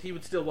still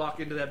walk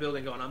into that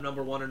building going, "I'm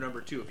number 1 or number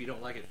 2. If you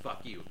don't like it,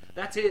 fuck you."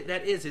 That's it.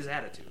 That is his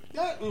attitude.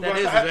 Yeah, that is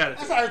his attitude.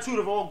 That's the attitude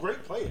of all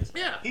great players.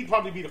 Yeah, he'd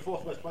probably be the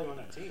 4th best player on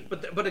that team.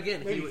 But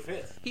again, maybe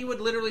 5th. He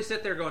would literally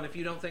sit there going, "If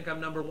you don't think I'm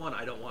number 1,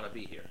 I don't want to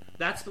be here."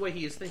 That's the way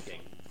he is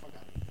thinking.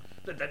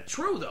 That's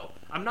true though.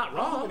 I'm not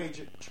wrong.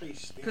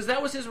 Because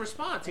that was his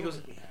response. He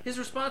goes, his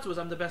response was,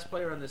 "I'm the best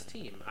player on this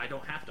team. I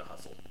don't have to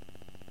hustle."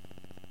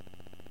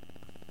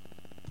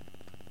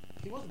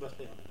 He was the best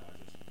player on the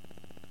Dodgers.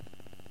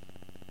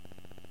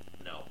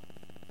 No.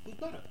 Who's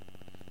better?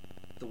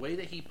 The way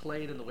that he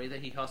played and the way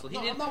that he hustled.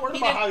 I'm not worried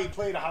about how he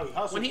played or how he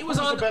hustled. When he was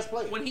the best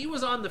player. When he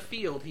was on the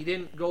field, he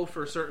didn't go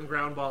for certain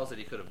ground balls that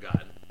he could have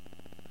gotten.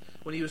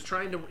 When he was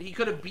trying to, he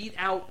could have beat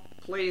out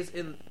plays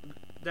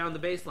down the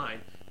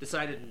baseline.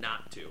 Decided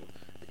not to.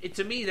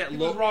 To me, that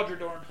was Roger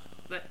Dorn.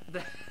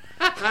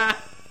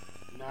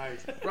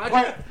 Nice. But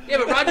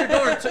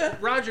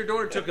Roger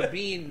Dorn took a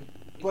bean.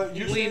 But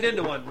you leaned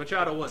into one.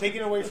 Machado won.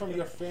 Taking away from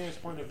your fans'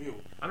 point of view,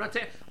 I'm not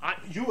saying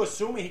you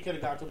assuming he could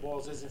have got to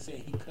balls isn't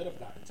saying he could have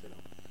gotten to them.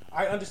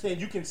 I understand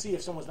you can see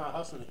if someone's not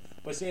hustling,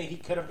 but saying he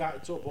could have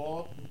gotten to a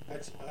ball,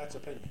 that's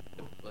opinion.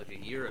 Like a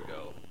year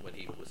ago when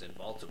he was in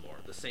Baltimore,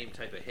 the same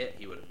type of hit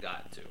he would have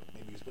gotten to.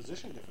 Maybe he was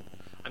positioned differently.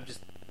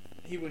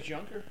 He was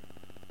younger.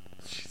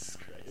 Jesus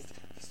Christ.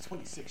 He's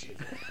 26 years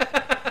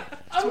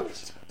old.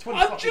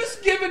 I'm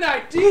just giving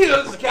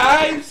ideas,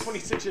 guys.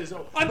 26 years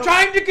old. I'm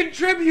trying to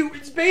contribute.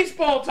 It's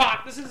baseball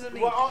talk. This isn't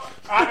me. Well,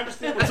 I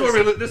understand. That's where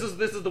we lose.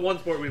 This is the one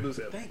sport we lose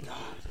him. Thank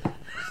God.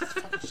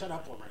 Shut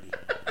up already,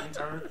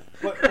 intern.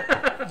 But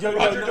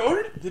Roger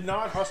Dorn? The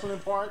non-hustling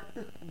part.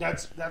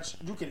 That's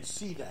you can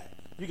see that.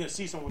 You can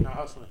see someone not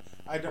hustling.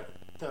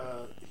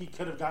 He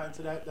could have gotten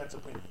to that. That's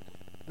opinion.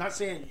 Not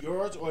saying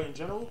yours or in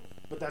general,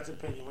 but that's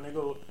opinion. When they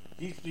go,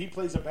 he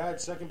plays a bad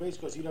second base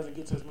because he doesn't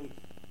get to as many.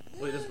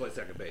 Well, he doesn't play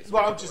second base.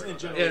 Well, I'm just in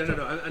general. Yeah,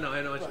 no,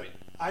 I know what you mean.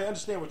 I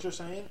understand what you're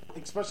saying,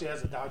 especially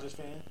as a Dodgers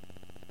fan.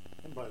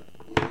 But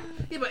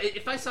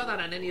if I saw that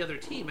on any other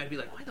team, I'd be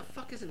like, why the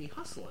fuck isn't he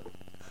hustling?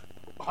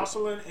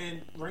 Hustling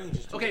and range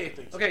is two different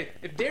things. Okay.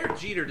 If Derek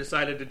Jeter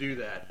decided to do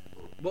that,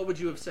 what would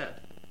you have said?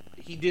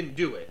 He didn't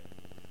do it.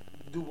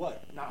 Do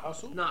what? Not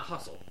hustle? Not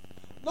hustle.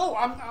 No,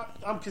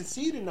 I'm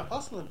conceding the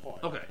hustling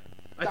part. Okay.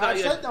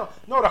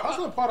 No, the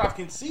hustling part I've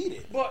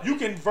conceded. But you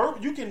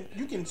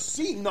can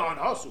see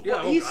non-hustle.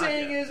 What he's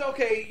saying is,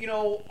 okay,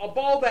 a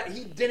ball that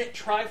he didn't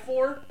try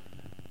for,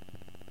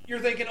 you're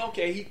thinking,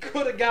 okay, he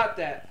could have got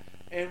that.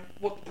 And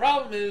what the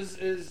problem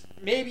is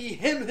maybe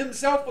him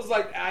himself was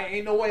like, I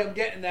ain't no way I'm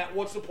getting that.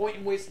 What's the point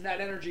in wasting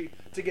that energy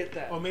to get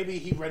that? Or maybe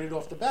he read it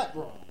off the bat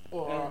wrong.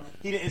 Or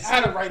he didn't see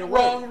it right away.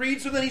 Wrong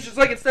read, so then he's just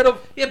like, instead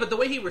of... Yeah, but the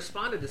way he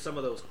responded to some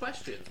of those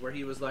questions, where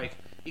he was like,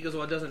 he goes,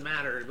 well, it doesn't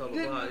matter, blah,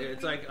 blah, blah.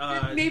 It's like...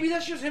 maybe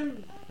that's just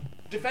him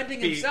defending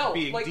himself.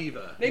 Being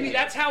diva. Maybe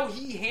that's how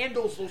he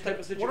handles those type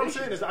of situations. What I'm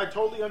saying is I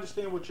totally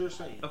understand what you're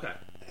saying. Okay.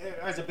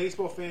 As a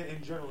baseball fan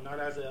in general, not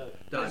as a...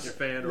 Dodger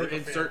fan or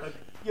insert...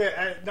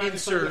 not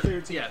insert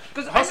favorite team. Yeah.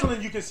 Because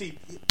hustling, you can see.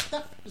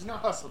 That is not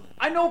hustling.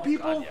 I know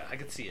people... God, yeah, I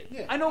can see it.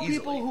 Yeah. I know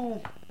people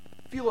who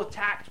feel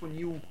attacked when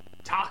you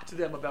talk to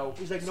them about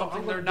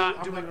something they're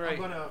not doing right.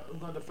 I'm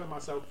gonna defend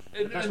myself.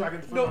 The best way I can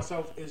defend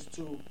myself is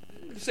to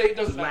say it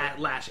doesn't matter.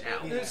 Lash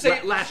out.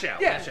 Yeah. Lash out.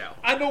 Yeah. Lash out.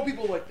 I know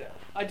people like that.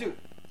 I do.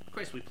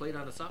 Christ, we played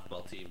on a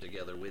softball team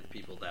together with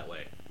people that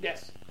way.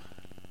 Yes.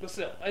 But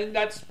still, and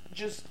that's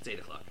just... It's 8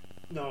 o'clock.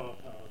 No.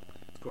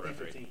 It's quarter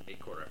after 8.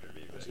 Quarter after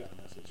 8. I just got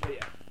a message.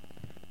 Yeah.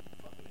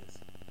 Fuck it is.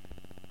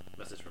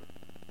 Message from...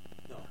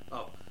 No.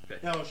 Oh, okay.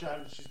 No,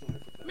 she's doing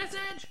it for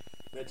message!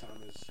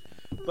 Bedtime is...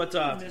 But,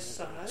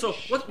 so,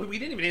 we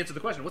didn't even answer the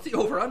question. What's the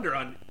over-under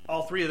on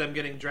all three of them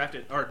getting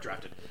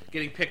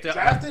getting picked up?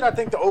 Drafted? I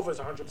think the over is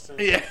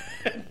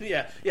 100%.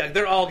 Yeah,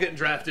 they're all getting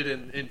drafted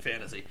in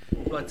fantasy.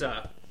 But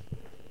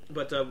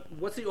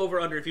what's the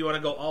over-under if you want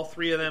to go all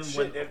three of them?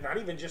 Not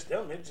even just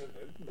them.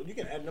 You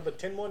can add another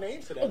 10 more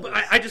names to that. Oh, but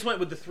I just went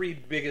with the three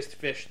biggest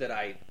fish that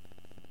I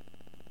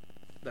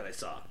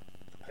saw.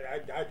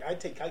 I'd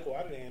take Keiko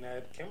out of there and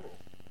add Kimbrel.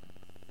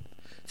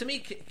 To me,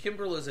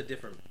 Kimbrel is a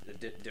different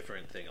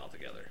thing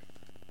altogether.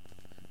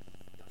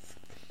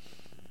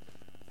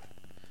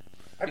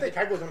 I think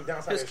Keiko's on the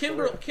downside.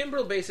 Because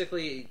Kimbrel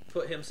basically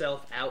put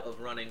himself out of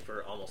running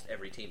for almost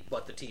every team,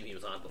 but the team he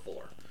was on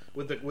before,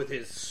 with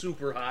his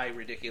super high,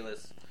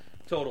 ridiculous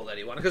total that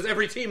he wanted. Because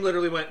every team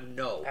literally went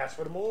no. Ask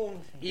for the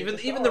moon.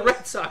 Even the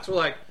Red Sox were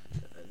like,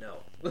 no.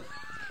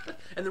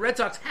 And the Red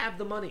Sox have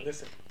the money.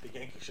 Listen, the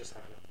Yankees just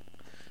signed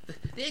him.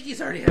 The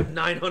Yankees already have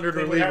 900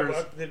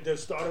 relievers. The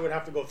starter would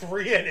have to go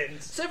 3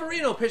 innings.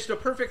 Severino pitched a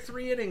perfect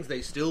 3 innings.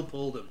 They still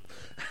pulled him.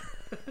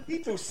 He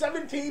threw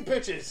 17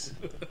 pitches.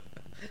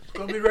 He's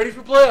going to be ready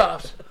for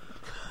playoffs.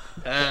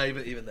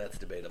 Even that's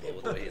debatable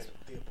with the way he's...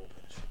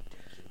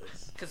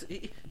 Because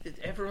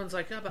everyone's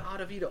like, but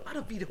Ottavino.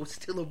 Ottavino's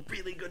still a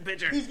really good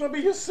pitcher. He's going to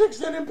be your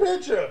 6th inning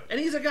pitcher. And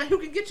he's a guy who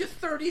can get you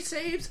 30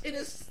 saves in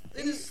his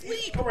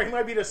sleep. He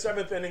might be the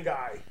 7th inning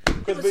guy.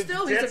 Because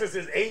Jansen's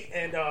is 8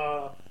 and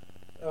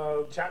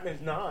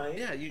Chapman's 9.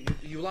 Yeah,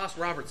 you lost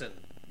Robertson.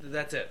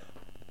 That's it.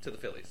 To the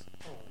Phillies.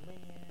 Oh, man.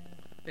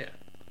 Yeah.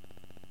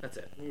 That's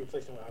it. We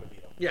replaced him with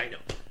Ottavino. Yeah, I know.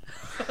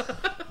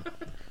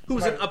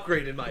 Who's an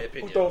upgrade in my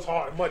opinion. Who throws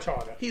hard, much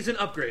harder. He's an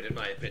upgrade in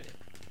my opinion.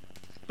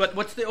 But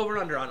what's the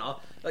over-under on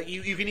all? Like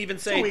you can even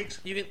say 2 weeks.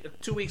 You can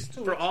 2 weeks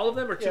for all of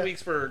them, or 2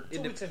 weeks for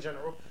 2 weeks in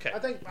general. Okay.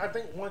 I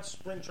think once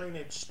spring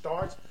training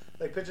starts,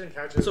 like pitchers and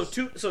catchers.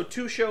 So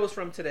two shows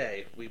from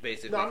today, we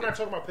basically. No, I'm not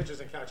talking about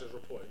pitchers and catchers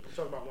reporting. I'm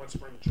talking about once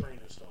spring training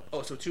starts.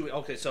 Oh, so 2.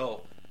 Okay,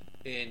 so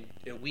in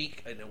a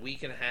week and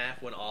a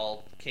half, when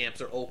all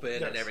camps are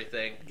open and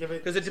everything,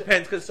 because it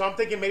depends. So I'm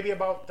thinking maybe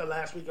about the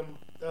last week of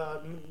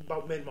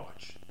about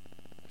mid-March.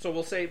 So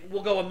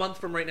we'll go a month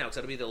from right now, because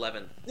that'll be the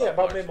 11th. Yeah,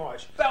 about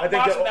mid-March. About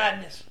March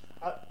Madness.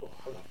 I love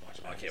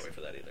March Madness. I can't wait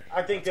for that either.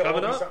 I think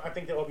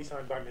they'll all be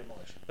signed by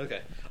mid-March.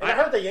 Okay. And I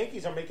heard the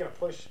Yankees are making a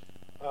push,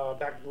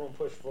 backroom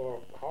push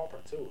for Harper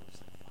too.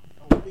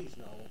 Oh, please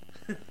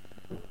no.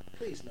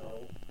 Please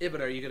no. Yeah,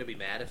 but are you going to be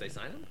mad if they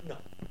sign him? No.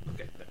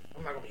 Okay.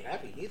 I'm not going to be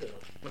happy either.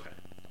 Okay.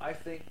 I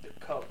think the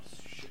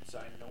Cubs should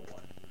sign no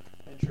one.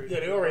 And trade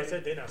they already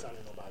said they're not signing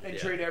nobody. And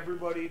trade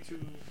everybody to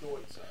the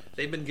White Sox.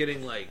 They've been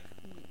getting like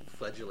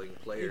fledgling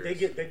players. They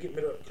get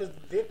middle because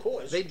their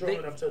core is strong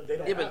enough to they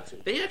don't have to.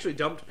 They actually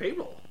dumped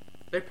payroll.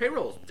 Their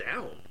payroll's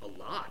down a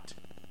lot.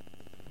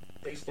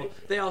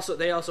 They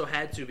also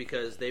had to,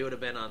 because they would have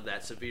been on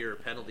that severe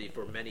penalty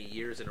for many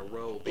years in a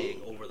row,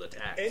 being over the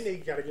tax. And they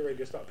got to get ready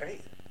to start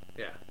paying.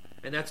 Yeah,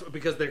 and that's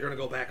because they're going to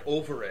go back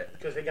over it.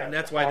 Because they got, and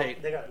that's why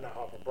they got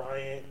Harper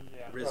Bryant,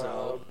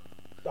 Rizzo.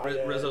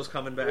 Rizzo's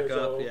coming back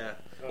up. Yeah.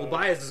 Well,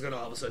 Baez is going to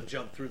all of a sudden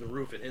jump through the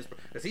roof in his,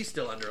 because he's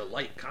still under a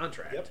light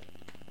contract. Yep.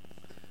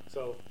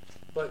 So,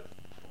 but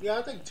yeah,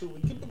 I think 2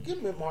 weeks.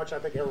 Give mid-March. I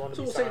think everyone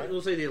will be signed.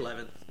 We'll say the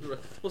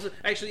 11th.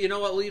 Actually, you know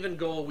what? We'll even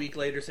go a week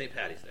later, St.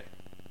 Patty's Day.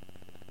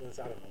 I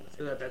don't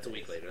know. That's a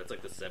week later. That's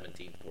like the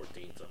 17th,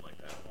 14th, something like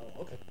that.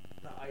 Oh, okay.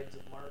 The Ides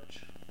of March.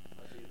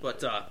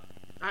 But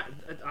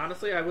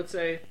honestly, I would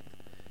say,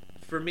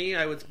 for me,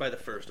 I would by the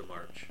 1st of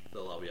March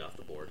they'll all be off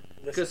the board,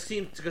 because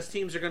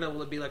teams are going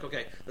to be like,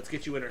 okay, let's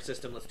get you in our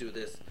system. Let's do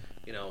this.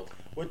 You know,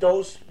 with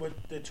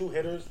the 2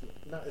 hitters,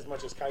 not as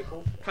much as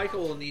Keuchel.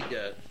 Keuchel will need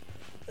to.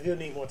 He'll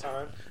need more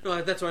time.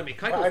 No, that's what I mean.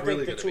 Keuchel's I think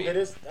really the 2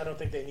 hitters. I don't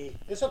think they need.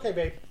 It's okay,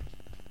 babe.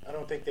 I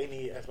don't think they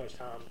need as much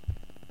time.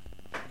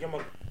 Give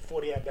them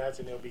 40 at bats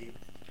and they'll be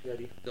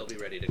ready. They'll be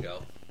ready to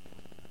go.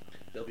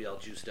 They'll be all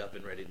juiced up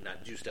and ready.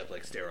 Not juiced up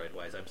like steroid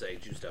wise. I'm saying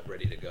juiced up,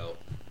 ready to go.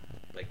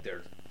 Like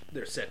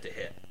they're set to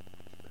hit.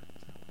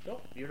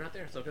 Nope, you're not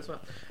there. So guess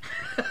what?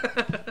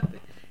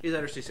 Either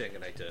that or she's saying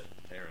goodnight to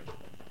Aaron.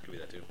 Could be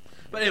that too.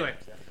 But anyway,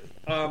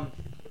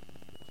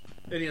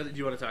 do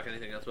you want to talk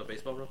anything else about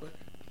baseball real quick?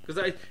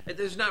 Because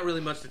there's not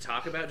really much to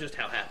talk about. Just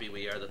how happy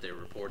we are that they're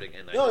reporting.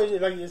 And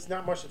it's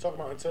not much to talk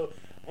about until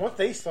once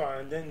they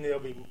start, and then there'll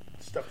be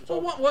stuff to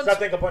talk about. I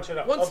think a bunch of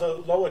the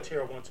other lower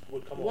tier ones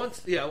would come on. I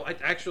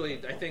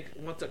think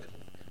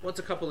once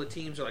a couple of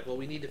teams are like, well,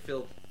 we need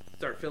to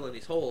start filling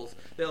these holes,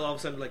 they'll all of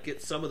a sudden like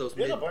get some of those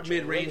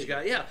mid-range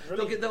guys. Yeah,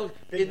 they'll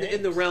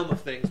in the realm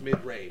of things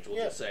mid-range. We'll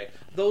just say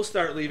those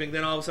start leaving.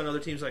 Then all of a sudden, other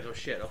teams are like, oh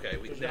shit, okay,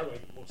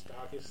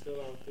 Mustak is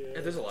still out there.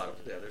 Yeah,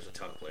 there's a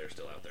ton of players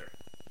still out there.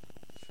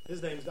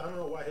 His name's, I don't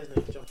know why his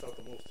name jumps out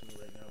the most to me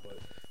right now,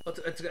 but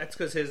that's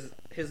because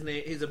his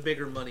name, he's a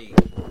bigger money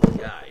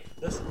guy.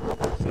 Listen,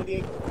 San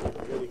Diego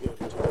really good.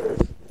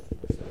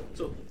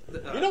 So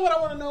you know what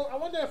I want to know? I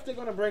wonder if they're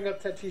going to bring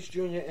up Tatis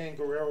Jr. and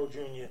Guerrero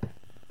Jr.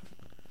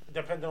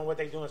 Depending on what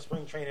they do in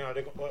spring training, or are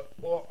they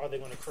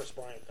going to Chris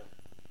Bryant them?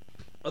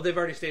 Oh, they've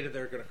already stated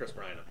they're going to Chris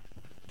Bryant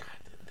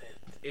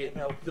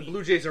them. The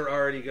Blue Jays are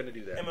already going to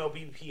do that.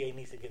 MLBPA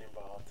needs to get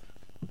involved.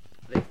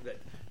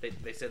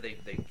 They said they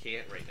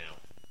can't right now.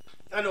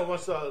 I know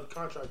once the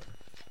contract,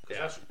 because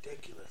that's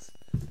ridiculous.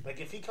 Like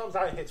if he comes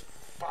out and hits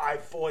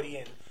 540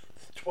 and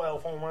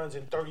 12 home runs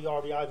and 30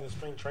 RBIs in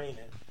spring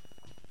training,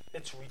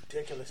 it's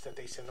ridiculous that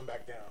they send him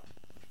back down.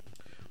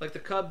 Like the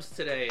Cubs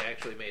today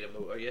actually made a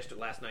move, or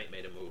last night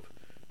made a move.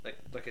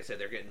 Like I said,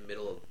 they're getting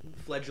middle of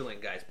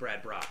fledgling guys.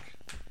 Brad Brock.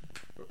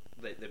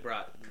 They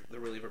brought the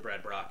reliever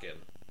Brad Brock in.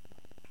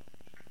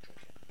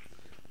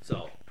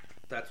 So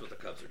that's what the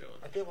Cubs are doing.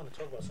 I did want to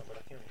talk about something, but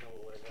I can't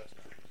remember what it was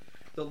now.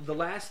 The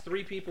last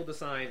 3 people to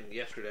sign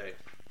yesterday: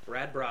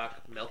 Brad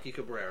Brock, Melky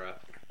Cabrera.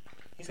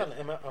 He's on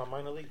the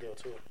minor league deal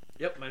too.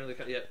 Yep, minor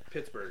league. Yep,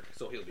 Pittsburgh.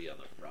 So he'll be on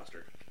the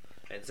roster.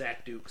 And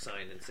Zach Duke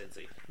signed in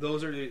Cincy.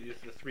 Those are the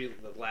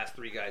last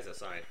 3 guys that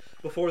signed.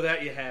 Before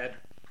that, you had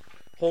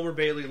Homer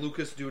Bailey,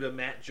 Lucas Duda,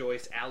 Matt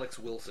Joyce, Alex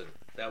Wilson.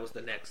 That was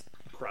the next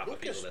crop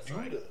of people that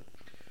signed.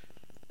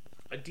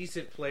 A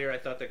decent player I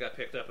thought that got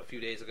picked up a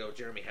few days ago,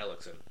 Jeremy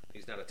Hellickson.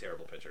 He's not a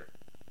terrible pitcher.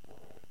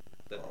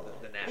 The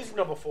Nats. He's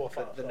number 4 or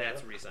 5. The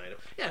Nats re-signed him.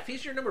 Yeah, if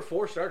he's your number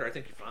 4 starter, I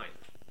think you're fine.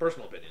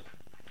 Personal opinion.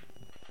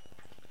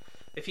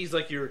 If he's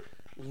like your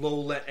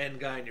low-end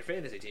guy in your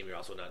fantasy team, you're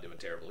also not doing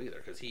terrible either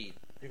because he.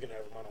 You can have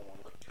him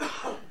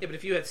one-on-one. Yeah, but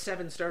if you had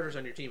 7 starters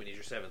on your team and he's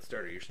your 7th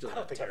starter, you're still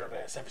not terrible. I don't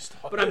think I've 7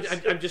 starters.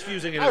 But I'm just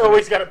using it. I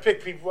always got to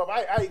pick people up.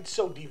 I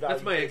so devalue.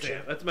 That's my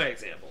example. That's my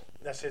example.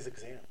 That's his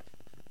example.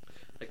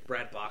 Like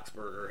Brad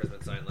Boxberger has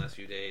been signed the last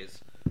few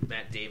days.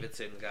 Matt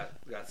Davidson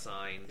got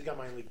signed. He got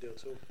minor league deal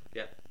too.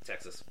 Yeah,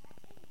 Texas.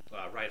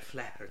 Ryan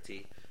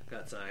Flaherty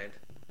got signed.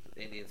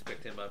 The Indians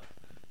picked him up.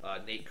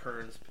 Nate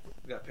Kearns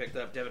got picked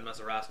up. Devin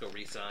Massarasco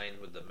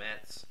re-signed with the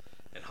Mets.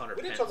 And Hunter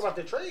We didn't Pence. talk about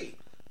the trade.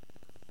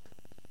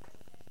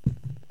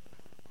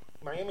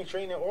 Miami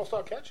trading their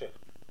all-star catcher.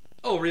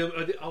 Oh, real?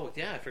 Oh,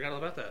 yeah, I forgot all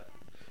about that.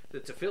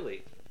 It's a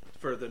Philly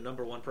for the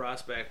number 1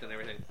 prospect and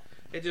everything.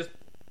 It just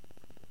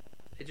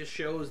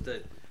shows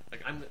that.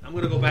 Like I'm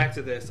going to go back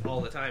to this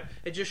all the time.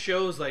 It just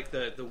shows like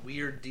the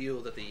weird deal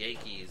that the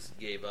Yankees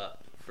gave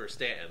up for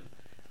Stanton.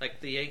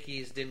 Like the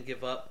Yankees didn't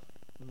give up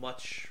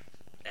much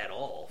at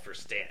all for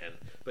Stanton,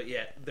 but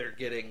yet they're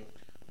getting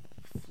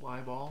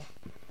fly ball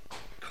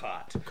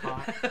caught.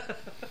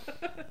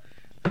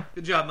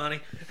 Good job, Monty.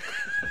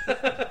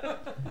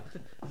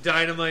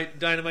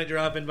 Dynamite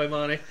drop in by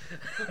Monty.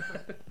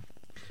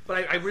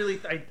 But I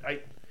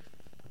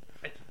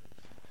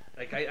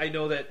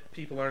know that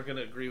people aren't going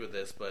to agree with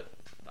this, but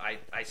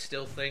I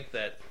still think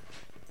that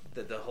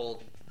the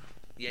whole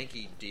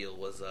Yankee deal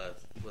was a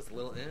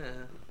little.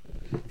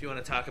 If you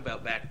want to talk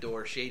about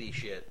backdoor shady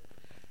shit,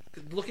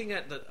 looking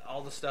at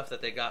all the stuff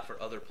that they got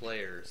for other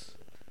players,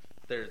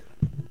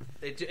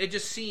 it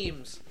just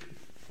seems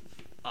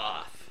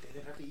off. They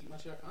didn't have to eat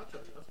much of that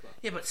contract.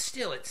 Yeah, but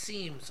still, it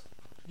seems.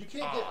 You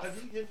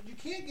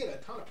can't get a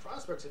ton of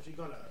prospects if you're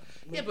gonna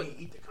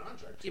eat the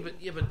contract. Too.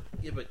 Yeah,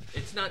 but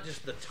it's not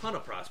just the ton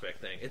of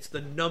prospect thing. It's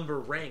the number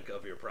rank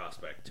of your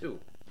prospect too.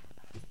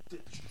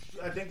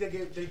 I think they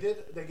gave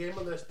him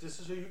a list. This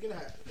is who you can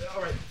have.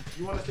 All right,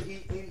 you want us to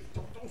eat 80?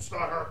 Don't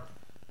start her.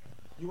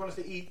 You want us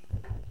to eat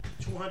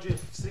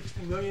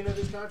 $260 million of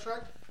this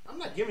contract? I'm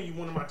not giving you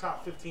one of my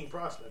top 15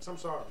 prospects. I'm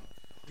sorry.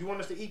 You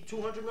want us to eat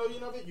 $200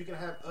 million of it? You can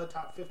have a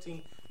top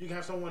 15. You can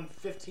have someone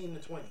 15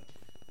 to 20.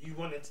 You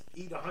want to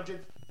eat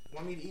 100?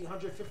 Want me to eat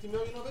 $150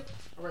 million of it?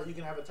 All right, you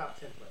can have a top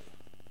 10 player.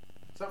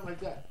 Something like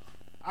that.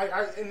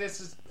 And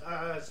this is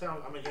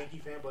I'm a Yankee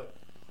fan, but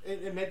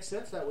it makes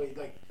sense that way.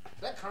 Like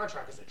that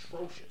contract is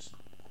atrocious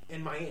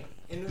in Miami.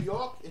 In New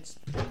York, it's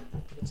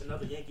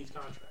another Yankees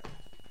contract.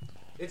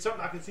 It's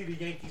something I can see the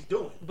Yankees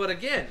doing. But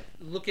again,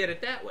 look at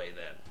it that way.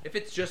 Then, if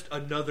it's just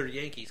another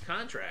Yankees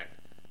contract,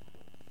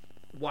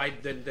 why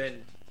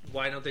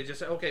don't they just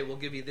say, okay, we'll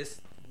give you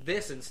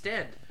this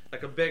instead,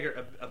 like a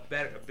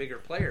bigger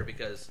player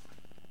because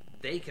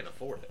they can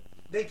afford it.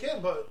 They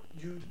can, but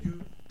you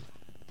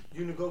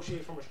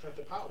negotiate from a strength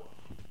of power.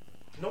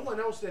 No one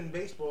else in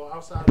baseball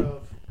outside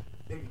of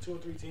maybe 2 or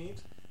 3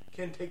 teams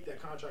can take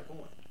that contract on.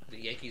 The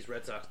Yankees,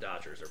 Red Sox,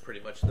 Dodgers are pretty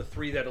much the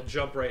 3 that'll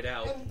jump right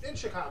out. And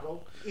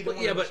Chicago, one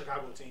of the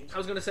Chicago teams. I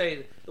was going to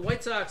say the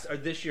White Sox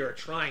this year are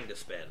trying to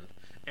spend,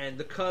 and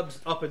the Cubs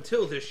up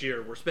until this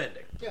year were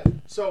spending. Yeah,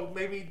 so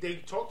maybe they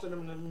talked to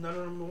them and none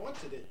of them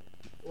wanted it,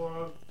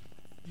 or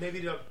maybe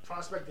the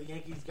prospect the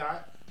Yankees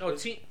got.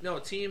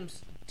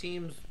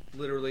 Teams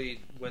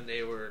literally when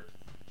they were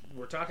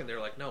talking, they were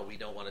like, no, we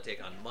don't want to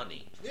take on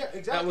money. Yeah,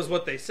 exactly. That was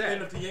what they said.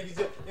 And if the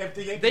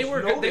Yankees, they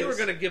were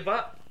going to give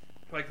up.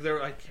 Like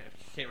I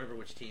can't remember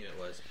which team it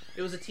was.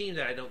 It was a team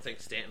that I don't think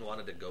Stanton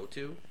wanted to go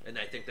to, and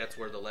I think that's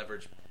where the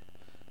leverage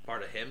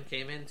part of him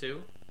came in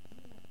too,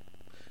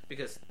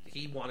 because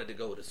he wanted to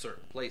go to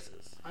certain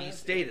places. He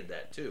stated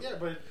that too. Yeah,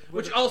 but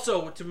which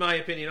also, to my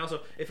opinion, also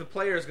if a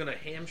player is going to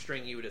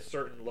hamstring you to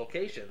certain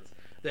locations,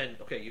 then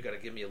okay, you got to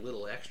give me a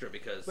little extra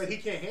because. But he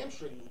can't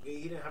hamstring you.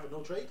 He didn't have a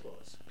no trade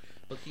clause.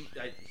 Well,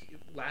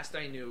 last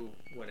I knew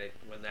when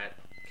that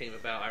came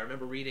about, I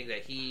remember reading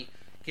that he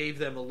gave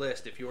them a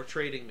list. If you're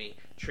trading me,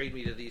 trade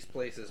me to these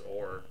places,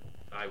 or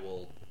I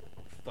will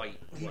fight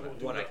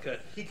what I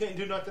could. He can't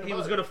do nothing. He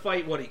was going to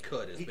fight what he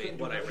could. Is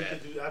what I read. He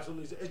can do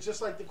absolutely. It's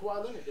just like the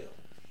Kawhi Leonard deal.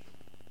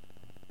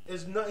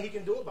 There's nothing he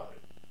can do about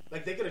it.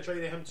 Like they could have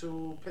traded him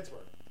to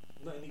Pittsburgh.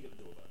 Nothing he could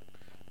do about it.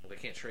 Well, they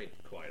can't trade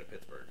Kawhi to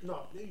Pittsburgh.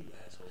 No, you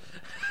asshole.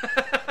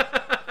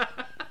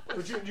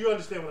 But you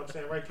understand what I'm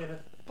saying, right,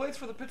 Kenneth? Plays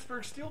for the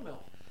Pittsburgh Steel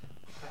Mill.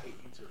 I hate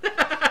you too.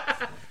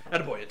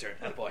 Attaboy, your turn.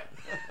 Attaboy.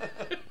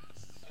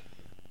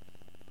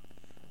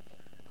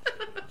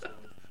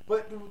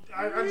 But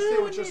I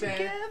understand what you're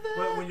saying.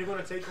 But when you're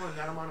going to take on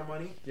that amount of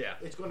money, yeah,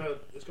 it's going to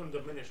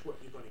diminish what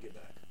you're going to get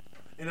back.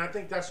 And I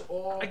think that's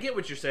all. I get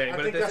what you're saying, I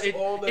but think that's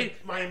all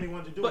that Miami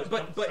wanted to do.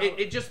 But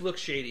it just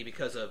looks shady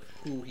because of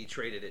who he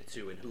traded it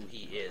to and who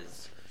he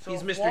is. So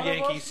He's if Mr. one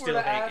Yankee, of us still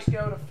were to Yankee. ask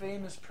out a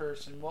famous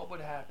person, what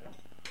would happen?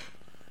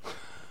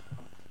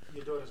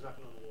 Your daughter's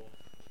knocking on the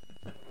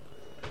wall.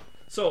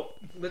 So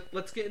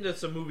let's get into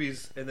some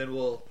movies and then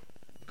we'll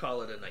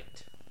call it a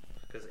night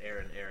because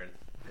Aaron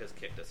has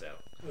kicked us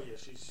out. Oh yeah,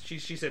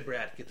 she said,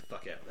 Brad, get the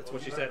fuck out. That's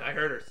what she said. I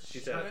heard her. She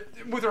said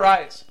it with her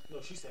eyes. No,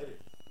 she said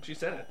it. She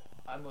said it.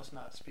 I must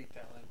not speak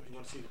that language. You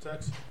want to see the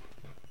text?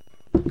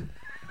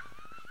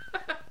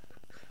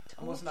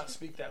 I must not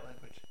speak that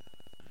language.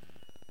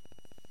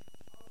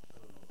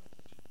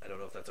 I don't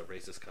know if that's a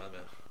racist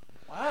comment.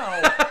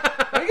 Wow.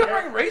 Why are you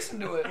gonna bring race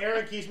into it?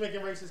 Aaron keeps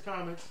making racist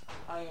comments.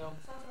 I am.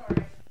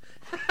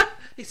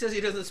 He says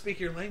he doesn't speak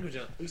your language.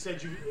 He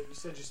said you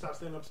stopped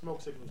standing up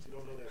smoke signals. You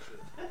don't know that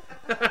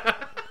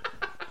shit.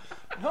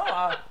 No,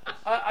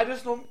 I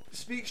just don't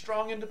speak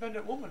strong,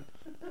 independent woman.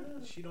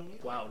 She don't need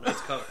that. Wow,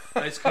 nice cover.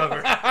 Nice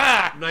cover.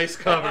 Nice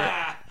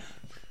cover.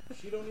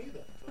 She don't need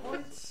that.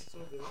 It's so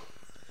good.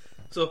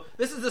 So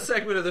this is the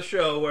segment of the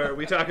show where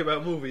we talk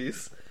about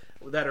movies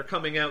that are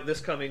coming out this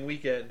coming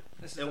weekend.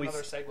 This is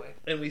another segue.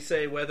 And we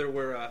say whether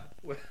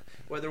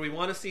whether we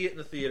want to see it in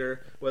the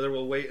theater, whether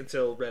we'll wait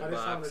until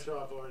Redbox,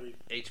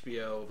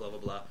 HBO, blah blah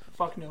blah.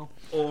 Fuck no.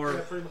 Or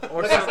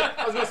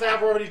I was gonna say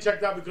I've already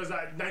checked out because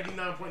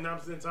 99.9%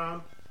 of the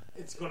time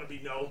it's gonna be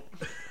no.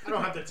 I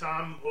don't have the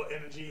time or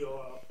energy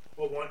or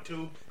want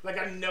to. Like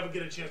I never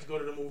get a chance to go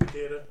to the movie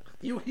theater.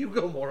 You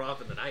go more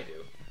often than I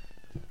do.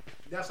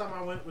 Last time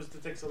I went was to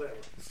take Solera.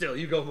 Still,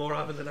 you go more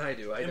often than I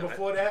do. And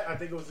before that, I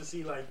think it was to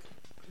see like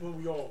when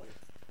we all went.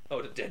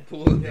 Oh, the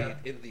Deadpool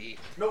in the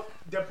Nope,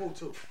 Deadpool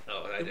 2.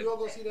 Oh, did we all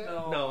go see that?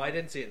 No, I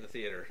didn't see it in the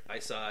theater. I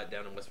saw it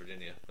down in West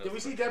Virginia. Did we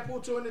see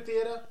Deadpool 2 in the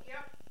theater?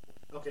 Yep.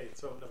 Okay,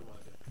 so never mind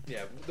that.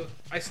 Yeah,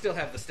 I still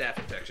have the staph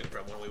infection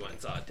from when we went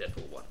and saw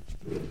Deadpool 1.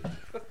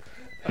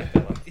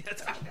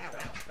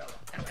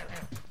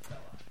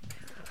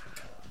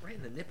 Right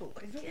in the nipple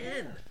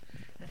again.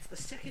 That's the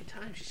second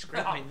time she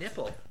scraped my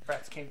nipple.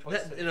 Rats came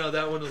twice.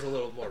 That one was a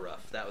little more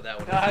rough. That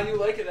one. How do you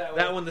like it that way?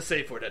 That one, the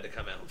safe word had to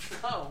come out.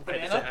 Oh, I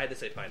banana? had to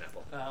say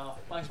pineapple. Oh,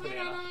 mine's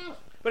banana.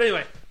 But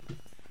anyway,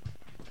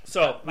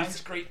 so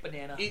mine's great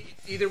banana.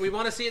 Either we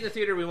want to see it in the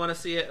theater, we want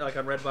to see it like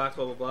on Redbox,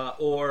 blah blah blah,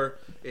 or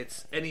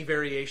it's any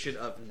variation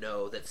of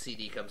no that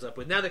CD comes up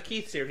with. Now that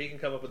Keith's here, he can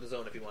come up with his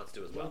own if he wants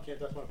to as well. You can't.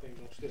 That's my thing.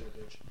 Don't steal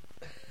it, bitch.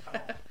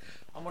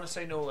 I'm gonna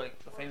say no, like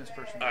a famous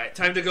person. All right,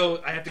 time to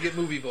go. I have to get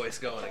movie voice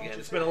going again.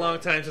 It's been a long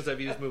time since I've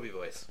used movie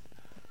voice.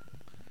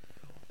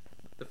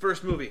 The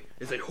first movie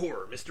is a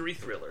horror mystery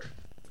thriller.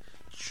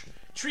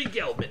 Tree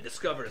Geldman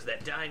discovers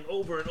that dying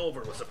over and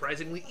over was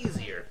surprisingly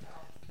easier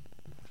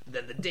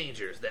than the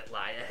dangers that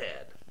lie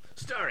ahead.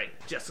 Starring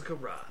Jessica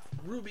Roth,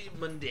 Ruby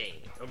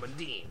Mundine,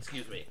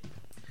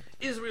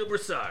 Israel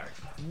Broussard,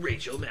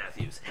 Rachel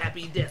Matthews.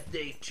 Happy Death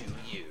Day to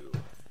You.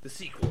 The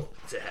sequel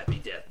to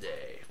Happy Death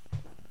Day.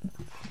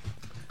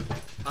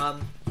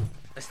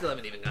 I still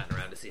haven't even gotten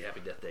around to see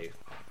Happy Death Day,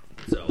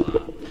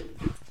 so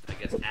I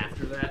guess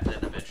after that, then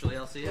eventually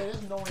I'll see it. Yeah,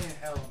 there's no way in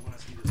hell I'm gonna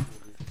see this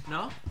movie.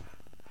 No,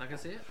 not gonna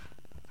see it.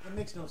 It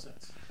makes no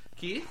sense.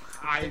 Keith,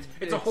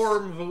 it's a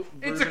horror.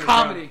 It's a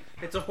comedy.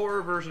 It's a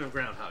horror version of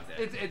Groundhog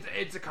Day.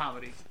 It's a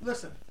comedy.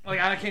 Listen, like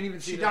I can't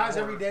even see. She dies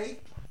every day,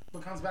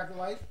 but comes back to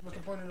life. What's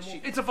the point of the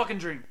movie? It's a fucking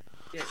dream.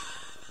 Yeah.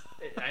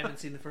 I haven't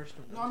seen the first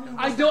one.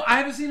 No, I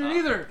haven't seen it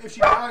either. If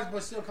she dies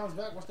but still comes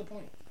back, what's the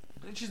point?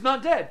 She's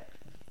not dead.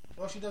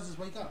 All she does is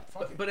wake up.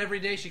 But every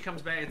day she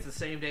comes back, it's the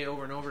same day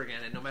over and over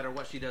again, and no matter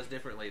what she does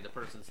differently, the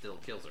person still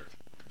kills her.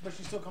 But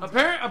she still comes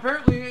back.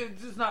 Apparently,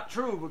 it's not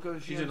true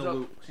because she's in a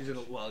loop. She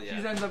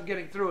ends up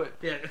getting through it.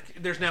 Yeah,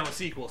 there's now a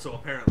sequel, so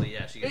apparently,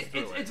 yeah, she gets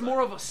through it. It's more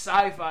of a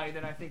sci-fi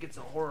than I think it's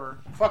a horror.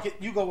 Fuck it,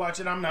 you go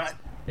watch it. I'm not.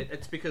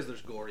 It's because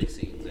there's gory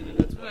scenes in it.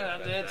 That's why.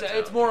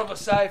 It's more of a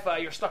sci-fi.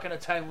 You're stuck in a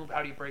time loop.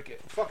 How do you break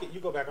it? Fuck it, you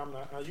go back. I'm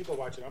not. You go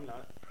watch it. I'm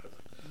not.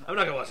 I'm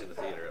not gonna watch it in the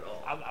theater at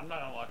all. I'm not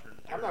gonna watch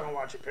it. I'm not gonna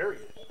watch it.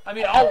 Period. I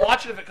mean, I'll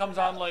watch it if it comes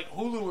on like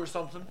Hulu or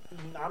something.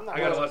 I'm not. I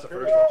gotta watch the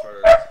first one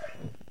first.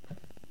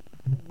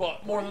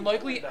 But more than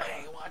likely, I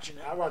ain't watching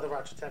it. I'd rather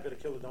watch Attack of the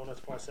Killer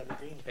Donuts Part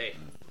 17. Hey,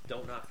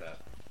 don't knock that.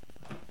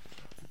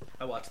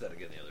 I watched that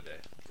again the other day.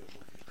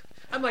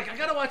 I'm like, I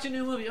gotta watch a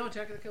new movie. Oh,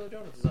 Attack of the Killer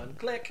Donuts is on.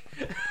 Click.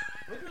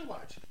 What did I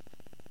watch?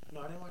 No,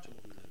 I didn't watch a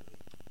movie lately.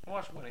 I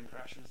watched Wedding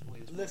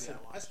Crashers. Listen,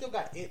 I still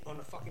got it on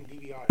the fucking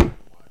DVR I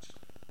haven't watched.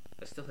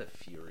 I still have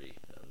Fury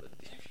on the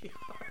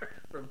DVR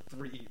from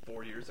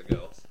 3-4 years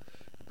ago.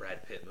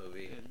 Brad Pitt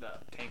movie.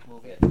 Tank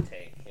movie. Yeah,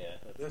 Tank, yeah.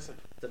 Listen.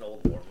 It's an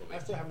old war movie. I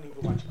still haven't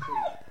even watched Creed.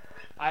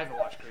 I haven't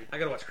watched Creed. I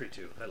gotta watch Creed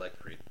 2. I like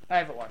Creed. I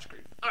haven't watched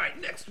Creed.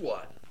 Alright, next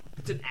one.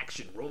 It's an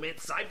action,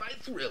 romance, sci-fi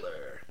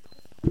thriller.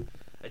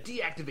 A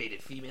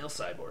deactivated female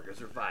cyborg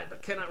is revived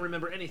but cannot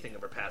remember anything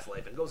of her past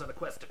life and goes on a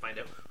quest to find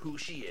out who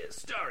she is.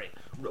 Starring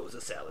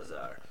Rosa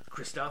Salazar,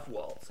 Christoph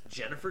Waltz,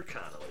 Jennifer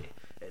Connelly,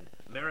 and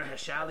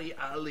Mahershala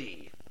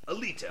Ali.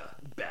 Alita,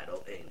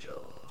 Battle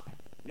Angel.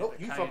 Nope,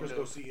 you fuckers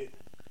go see it.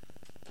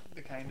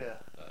 The kind of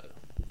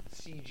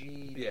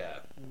CG Yeah.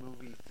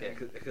 movie Yeah,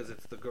 thing. because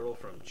it's the girl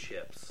from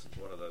Chips,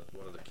 one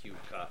of the cute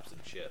cops in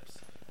Chips.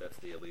 That's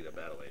the Alita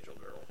Battle Angel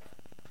girl.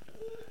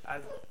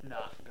 I'm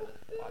not gonna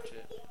watch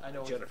it. I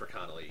know Jennifer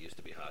Connelly used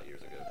to be hot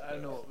years ago. I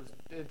know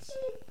it's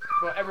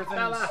but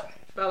everything's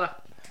Bella.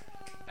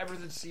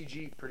 everything's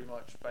CG pretty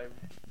much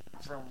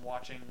from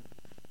watching.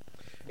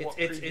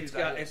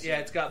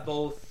 It's got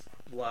both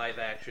live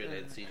action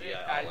and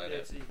CGI all in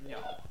it.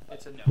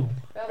 It's a no.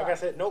 Like I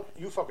said, nope.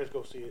 You fuckers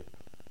go see it.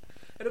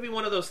 It'll be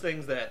one of those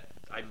things that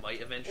I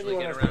might eventually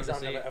Any get one of around those to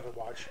things see. I'll never ever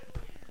watch.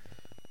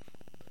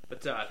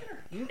 But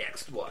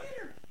next one,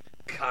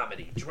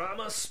 comedy,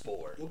 drama,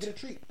 sport. We'll get a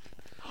treat.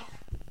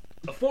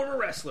 A former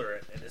wrestler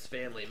and his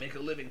family make a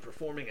living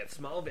performing at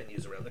small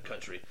venues around the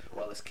country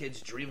while his kids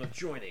dream of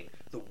joining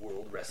the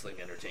World Wrestling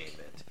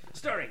Entertainment.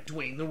 Starring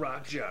Dwayne "The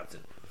Rock"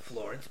 Johnson,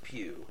 Florence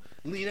Pugh,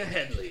 Lena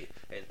Headey,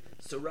 and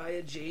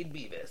Soraya Jade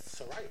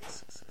Beavis.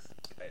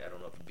 I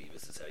don't know if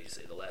Beavis is how you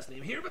say the last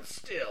name here, but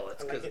still,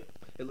 it's because it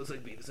looks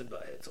like Beavis and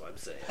Butthead, so I'm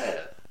saying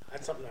that.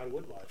 That's something I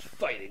would watch.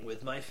 Fighting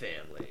with my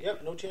family.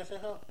 Yep, no chance in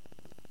hell.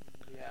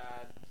 Yeah.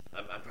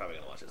 I'm probably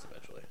going to watch this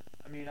eventually.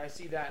 I mean, I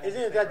see that.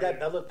 Isn't it that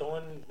Bella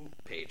Thorne?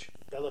 Page.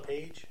 Bella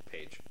Page?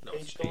 Page. No,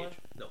 Page it's Thorne? Page.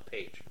 No,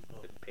 Page.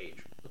 It's Page.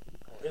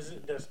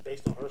 Isn't that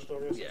based on her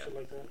story or something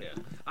like that? Yeah.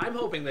 I'm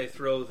hoping they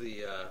throw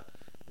the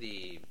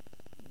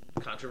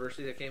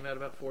controversy that came out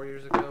about 4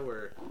 years ago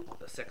where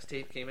the sex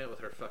tape came out with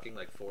her fucking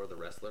like 4 of the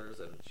wrestlers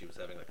and she was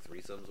having like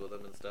threesomes with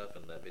them and stuff,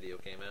 and that video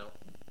came out.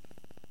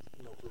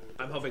 No clue.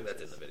 I'm hoping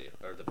that's in the video.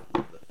 Or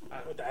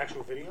With the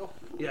actual video?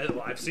 Yeah,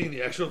 well, I've seen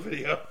the actual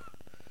video.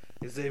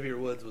 Xavier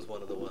Woods was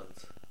one of the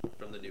ones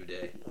from the New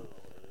Day.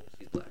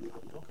 He's black.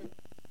 Okay.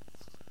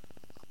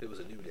 It was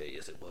a New Day,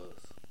 yes it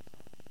was.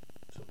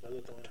 So Bella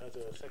Thorne has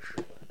a sex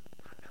tape.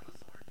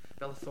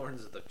 Bella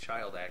Thorne's the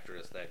child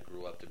actress that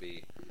grew up to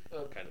be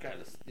kind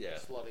of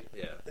slutty.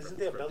 Yeah. Isn't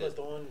there a Bella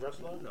Thorne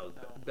wrestler? No,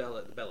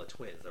 the Bella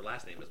twins. Their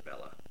last name is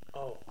Bella.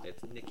 Oh.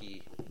 It's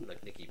Nikki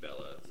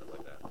Bella, something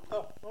like that.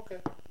 Oh,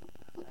 okay.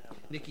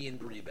 Nikki and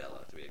Brie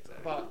Bella, to be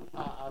exact. But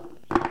I'm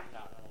not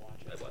gonna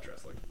watch it. I watch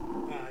wrestling.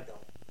 I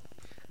don't.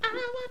 I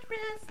watch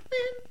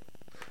wrestling.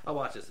 I'll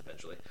watch this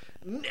eventually.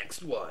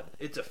 Next one.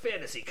 It's a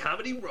fantasy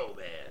comedy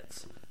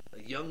romance. A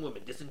young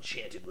woman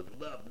disenchanted with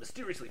love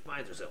mysteriously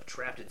finds herself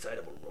trapped inside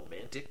of a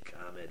romantic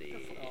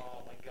comedy.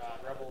 Oh my god,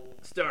 Rebel.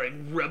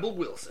 Starring Rebel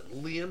Wilson,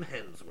 Liam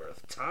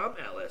Hemsworth, Tom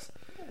Ellis,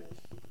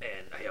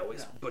 and I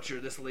always butcher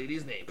this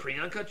lady's name,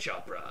 Priyanka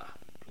Chopra.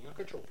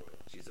 Priyanka Chopra.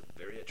 She's a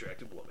very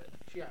attractive woman.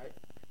 She alright.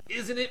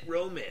 Isn't it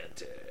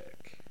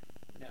romantic?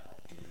 No.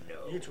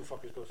 You two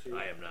fuckers go see it.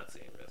 I am not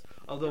seeing this.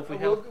 Although if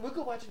we'll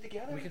go watch it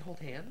together. We can hold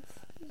hands.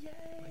 Yay!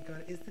 Oh my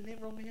god, isn't it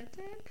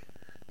romantic?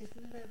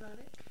 Isn't it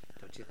ironic?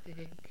 Don't you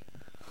think?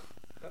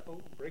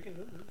 Uh-oh, breaking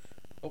news.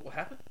 Oh, what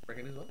happened?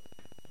 Breaking news what?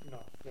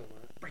 No, never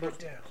mind. Break it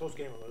down. Close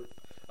game alert.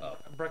 Oh.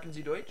 Brecken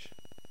Sie Deutsch?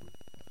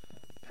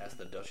 Past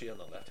the Dutchie on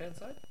the left-hand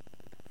side?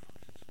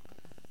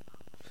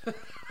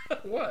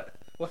 What?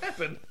 What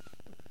happened?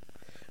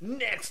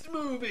 Next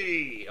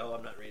movie! Oh,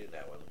 I'm not reading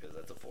that one because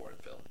that's a foreign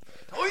film.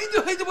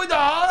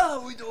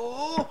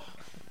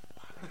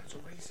 That's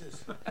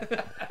racist.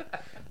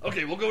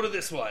 Okay, we'll go to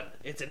this one.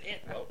 It's an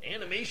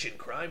animation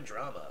crime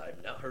drama.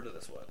 I've not heard of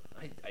this one.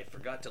 I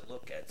forgot to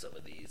look at some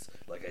of these,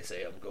 like I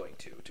say I'm going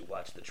to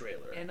watch the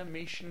trailer.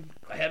 Animation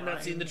I have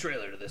not seen the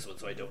trailer to this one,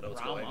 so I don't know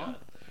what's going on. Drama?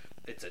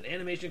 It's an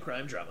animation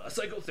crime drama. A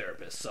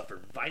psychotherapist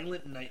suffered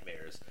violent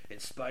nightmares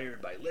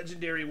inspired by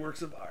legendary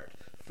works of art.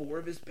 4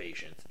 of his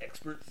patients,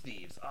 expert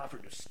thieves, offer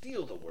to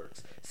steal the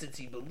works since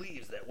he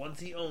believes that once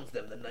he owns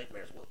them, the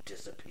nightmares will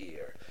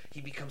disappear. He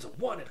becomes a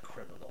wanted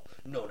criminal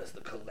known as the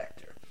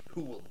Collector,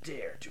 who will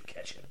dare to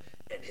catch him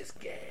and his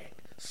gang.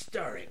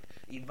 Starring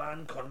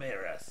Ivan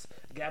Cormeras,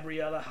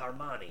 Gabriella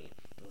Harmani,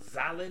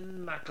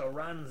 Zalin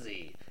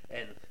Makaranzi,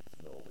 and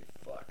holy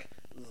fuck,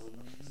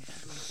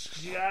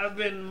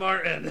 Gavin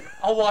Martin.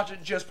 I'll watch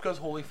it just because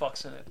holy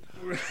fuck's in it.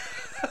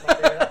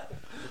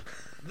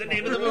 The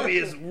name of the movie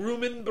is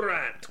Rumen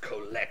Brandt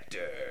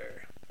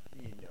Collector.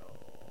 You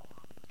know.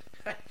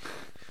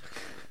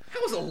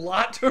 That was a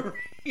lot to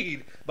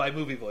read. By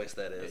movie voice,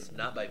 that is.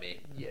 Not by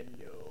me. You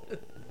know.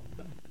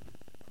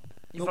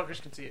 You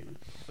fuckers can see it.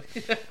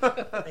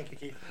 Thank you,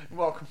 Keith. You're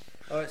welcome.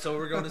 Alright, so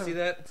we're going to see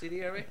that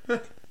CD, are we?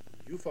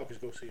 You fuckers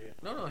go see it.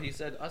 No, he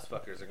said us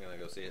fuckers are going to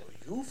go see it.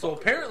 You So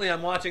fuckers apparently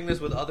I'm watching this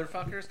with other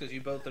fuckers because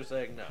you both are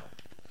saying no.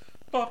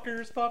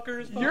 Fuckers.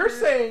 You're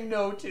saying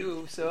no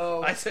too,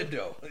 so I said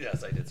no.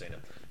 Yes, I did say no.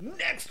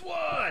 Next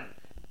one!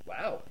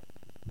 Wow.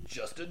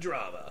 Just a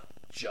drama.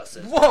 Just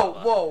as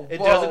drama. Whoa. It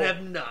doesn't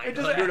have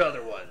 900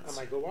 other I ones.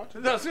 might go watch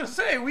it. I was gonna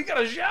say we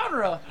got a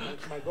genre. I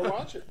might go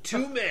watch it.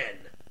 2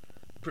 men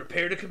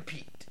prepare to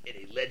compete in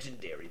a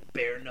legendary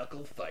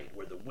bare-knuckle fight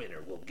where the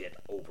winner will get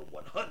over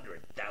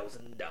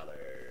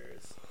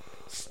 $100,000.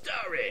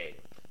 Starring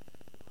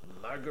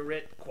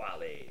Margaret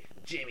Qualley,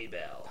 Jamie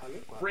Bell,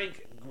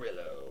 Frank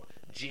Grillo,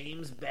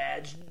 James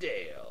Badge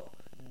Dale,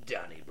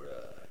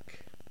 Donnybrook.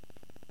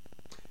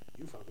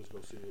 You fuckers go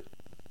see it.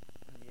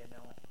 You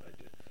know.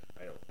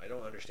 I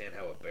don't understand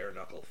how a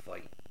bare-knuckle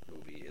fight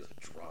movie is a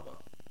drama.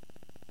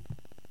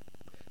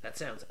 That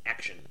sounds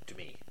action to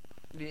me.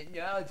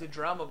 Yeah, it's a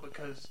drama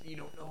because you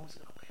don't know who's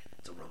going to win.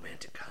 It's a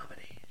romantic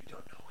comedy. You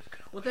don't know who's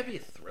going to win. Would that be a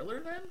thriller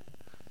then?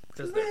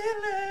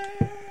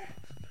 Thriller!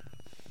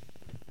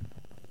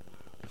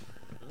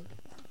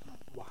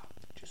 Wow.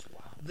 Just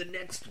wow. The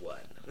next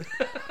one.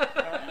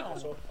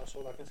 That's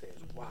all I can say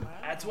is wow.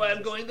 That's why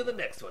I'm going to the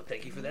next one.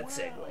 Thank you for that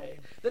segue.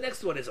 The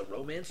next one is a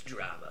romance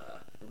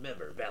drama.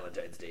 Remember,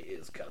 Valentine's Day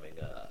is coming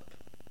up.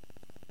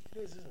 It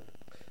is, isn't it?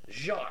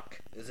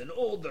 Jacques is an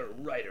older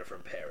writer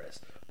from Paris.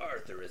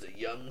 Arthur is a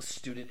young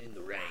student in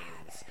the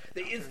Reigns.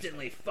 They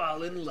instantly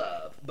fall in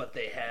love, but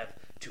they have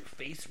to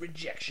face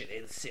rejection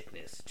and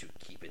sickness to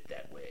keep it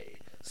that way.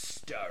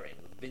 Starring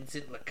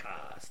Vincent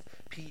Lacoste,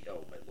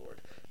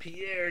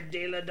 Pierre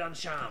de la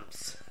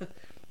Donchamps,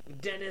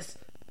 Dennis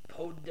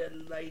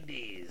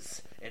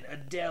Podalides, and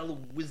Adele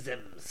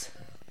Wisms.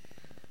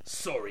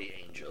 Sorry,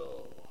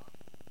 Angel.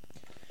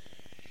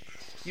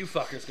 You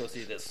fuckers go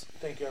see this.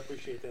 Thank you, I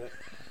appreciate that.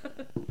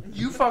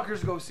 You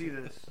fuckers go see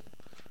this.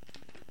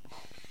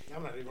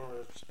 I'm not even going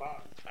to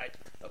respond.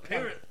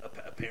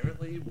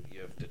 Apparently,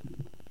 you have to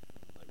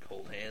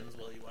hold hands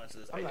while you watch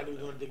this. I'm not even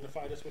going to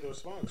dignify this with a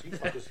response. You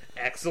fuckers.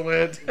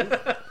 Excellent.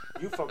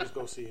 You fuckers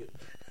go see it.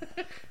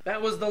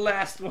 That was the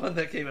last one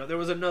that came out. There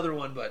was another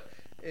one, but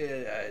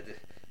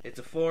it's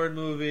a foreign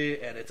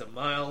movie and it's a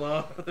mile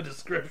long with the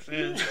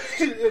description.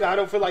 I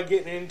don't feel like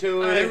getting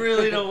into it. I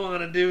really don't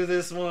want to do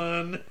this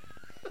one.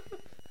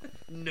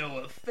 No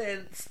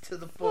offense to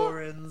the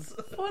foreigners.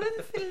 To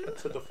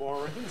the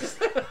foreigners.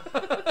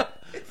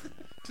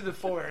 To the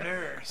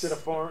foreigners. To the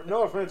foreign.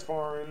 No offense,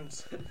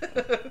 foreigners.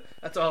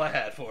 That's all I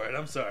had for it.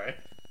 I'm sorry.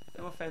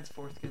 No offense,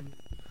 Forthkin.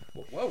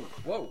 Whoa,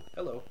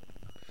 hello.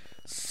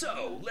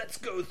 So, let's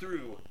go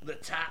through the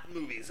top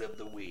movies of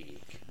the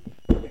week.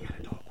 I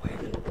gotta talk quick.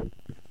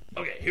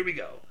 Okay, here we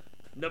go.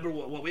 Number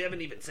one. Well, we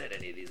haven't even said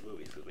any of these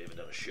movies because we haven't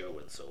done a show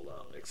in so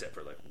long, except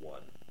for like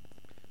 1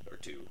 or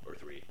 2 or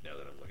 3, now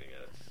that I'm looking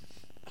at it.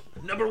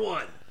 Number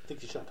 1. I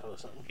think you should tell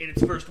us something. In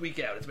its first week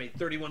out, it's made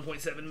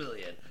 $31.7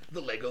 million. The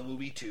Lego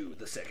Movie 2,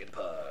 the second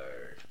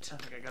part. I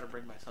think I gotta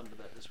bring my son to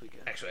that this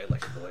weekend. Actually,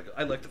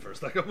 I like the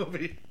first Lego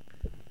Movie.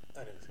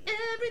 I didn't see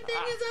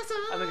Everything is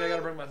awesome. I think I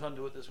gotta bring my son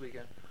to it this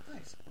weekend.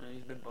 Nice.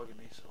 He's been bugging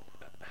me, so.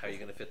 How are you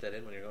gonna fit that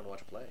in when you're going to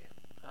watch a play?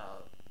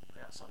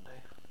 Yeah,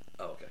 Sunday.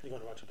 Oh, okay. You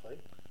going to watch a play?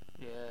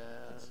 Yeah.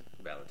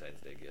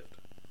 Valentine's Day gift.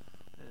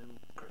 And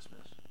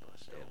Christmas. But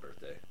still. And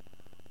birthday.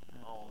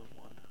 All in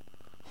one.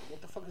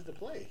 What the fuck is the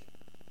play?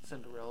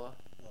 Cinderella.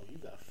 Oh, you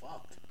got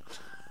fucked.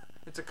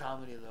 It's a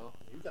comedy, though.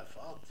 You got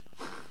fucked.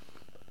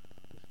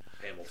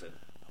 Hamilton.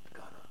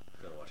 I'm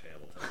gonna watch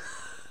Hamilton.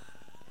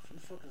 If you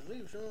fuckers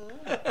leave, sure.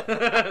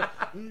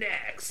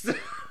 Next.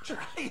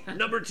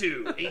 Number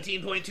 2,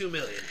 $18.2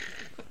 million.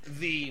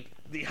 The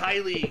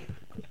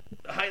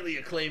highly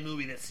acclaimed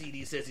movie that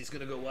CD says he's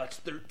gonna go watch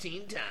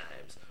 13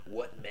 times.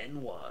 What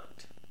Men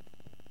Want.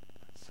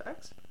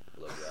 Sex?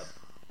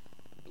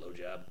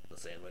 Blowjob, a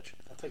sandwich.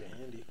 I'll take a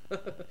handy.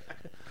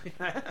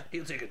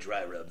 He'll take a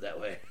dry rub that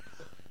way.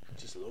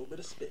 Just a little bit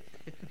of spit.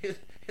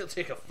 He'll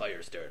take a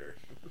fire starter.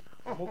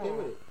 I'm okay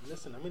with it.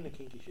 Listen, I'm into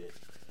kinky shit.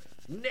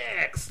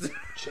 Next.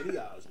 Chetty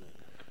Osmond.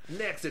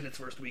 Next, in its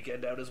first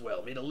weekend out as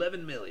well, made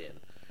 $11 million.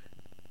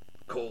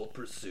 Cold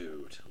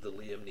Pursuit, the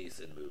Liam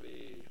Neeson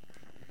movie.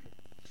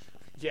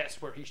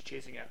 Yes, where he's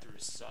chasing after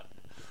his son,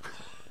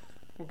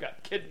 who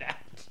got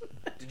kidnapped.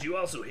 Did you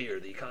also hear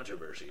the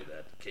controversy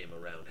that came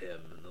around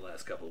him in the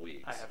last couple of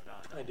weeks? I have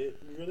not. I did.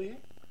 You really?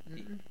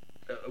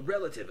 A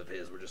relative of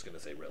his, we're just going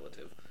to say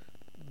relative,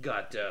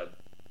 got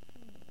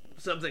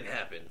something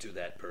happened to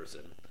that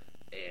person,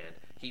 and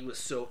he was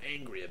so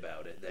angry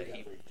about it that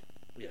he...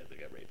 Yeah, they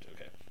got raped,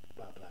 okay.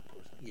 Black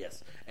person.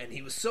 Yes, and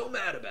he was so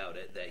mad about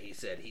it that he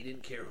said he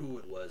didn't care who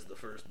it was, the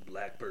first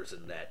black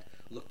person that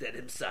looked at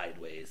him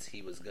sideways.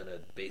 He was going to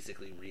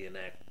basically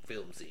reenact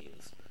film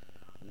scenes.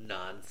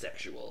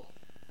 Non-sexual.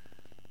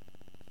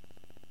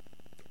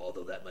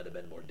 Although that might have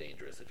been more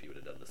dangerous if he would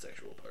have done the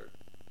sexual part.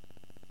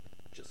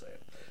 Just saying.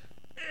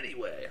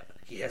 Anyway,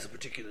 he has a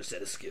particular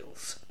set of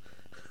skills.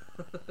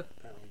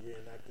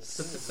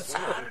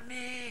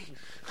 Sodomy!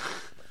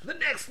 The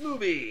next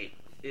movie!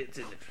 It's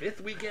in the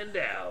 5th weekend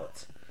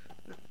out.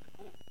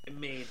 It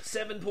made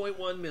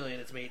 $7.1 million.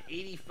 It's made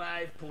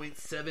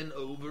 $85.7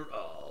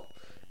 overall.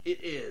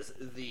 It is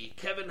the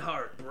Kevin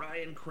Hart,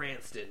 Bryan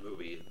Cranston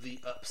movie, The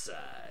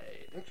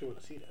Upside. I actually want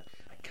to see that.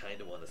 I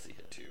kind of want to see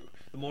it too.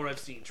 The more I've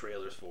seen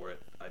trailers for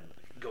it, I'm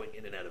going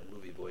in and out of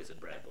movie voice and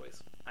Brad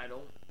voice. I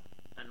know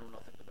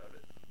nothing about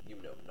it. You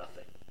know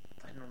nothing.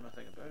 I know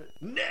nothing about it.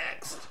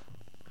 Next!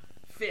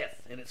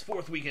 5th, and its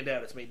 4th weekend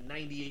out. It's made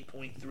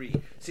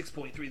 $98.3,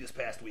 6.3 this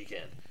past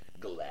weekend.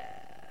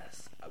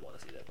 Glass. I want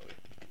to see that movie.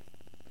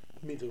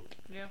 Me too.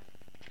 Yeah.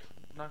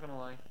 Not gonna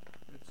lie.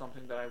 It's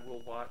something that I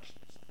will watch.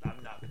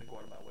 I'm not gonna go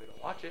out of my way to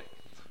watch it.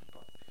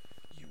 But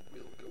you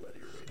will go out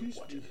of your way to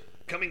watch it.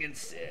 Coming in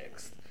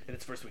 6th, and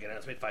its first weekend out.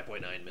 It's made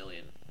 $5.9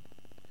 million.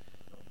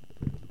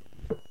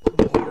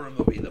 The horror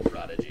movie, The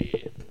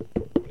Prodigy.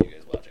 What are you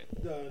guys watching?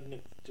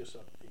 Nick just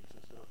updates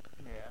and stuff.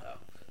 Yeah, Yeah.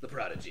 The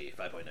Prodigy,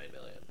 $5.9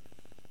 million.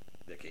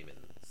 That came in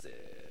 7.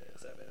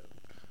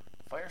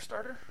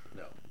 Firestarter?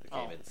 No, it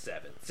came in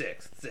 7.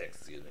 6,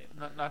 excuse me.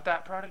 Not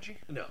that Prodigy?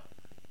 No.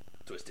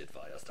 Twisted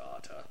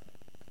Firestarter.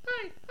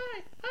 Hi.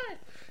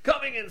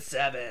 Coming in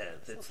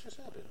 7th. It's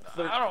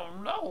I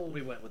don't know.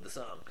 We went with the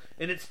song.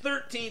 In its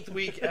 13th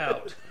week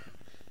out.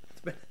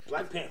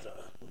 Black Panther.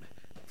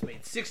 It's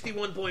made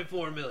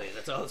 $61.4 million.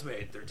 That's all it's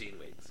made. 13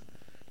 weeks.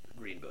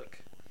 Green Book.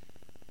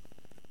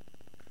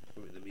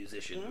 The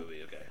musician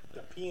movie. Okay.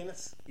 The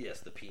pianist.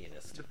 Yes, the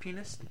pianist. The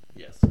pianist.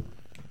 Yes.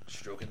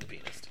 Stroking the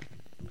pianist.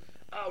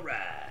 All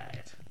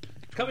right.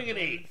 Coming in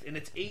 8th. In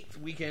its 8th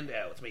weekend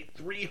out. It's made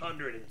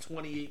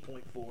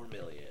 $328.4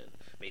 million.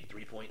 Made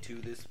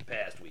 3.2 this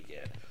past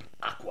weekend.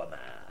 Aquaman.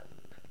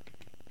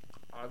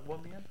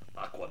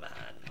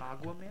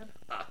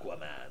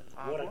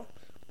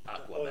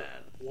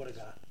 Water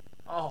guy.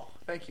 Oh,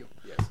 thank you.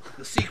 Yes.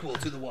 The sequel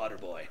to The Water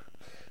Boy.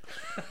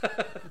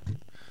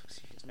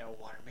 He's now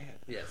Water Man.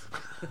 Yes.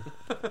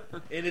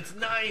 In its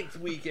 9th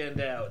weekend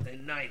out,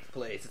 in 9th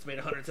place, it's made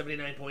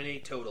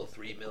 $179.8 total,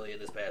 $3 million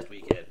this past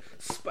weekend.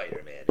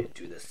 Spider-Man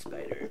Into the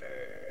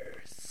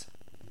Spider-Verse.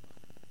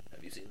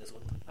 Have you seen this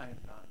one? I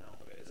have not, no.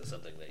 Okay, is this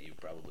something that you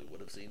probably would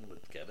have seen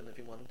with Kevin if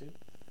you wanted to?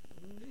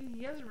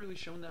 He hasn't really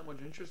shown that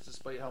much interest,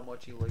 despite how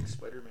much he likes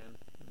Spider-Man.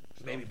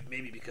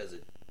 Maybe because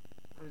it...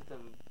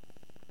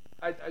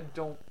 I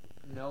don't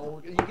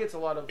know. He gets a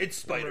lot of... It's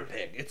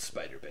Spider-Pig. It's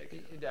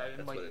Spider-Pig. Yeah,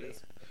 That's what it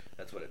is.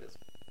 That's what it is.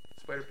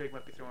 Spider-Pig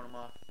might be throwing him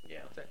off. Yeah.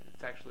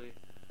 It's actually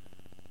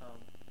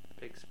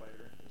Pig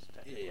Spider is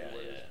technically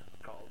what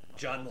it's called.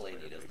 John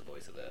Mulaney does the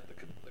voice of that, the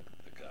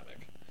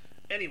comic.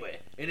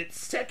 Anyway, in its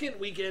 2nd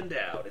weekend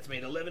out, it's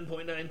made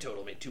 $11.9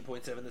 total, made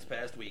 $2.7 this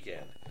past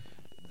weekend.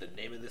 The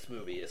name of this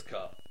movie is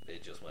called...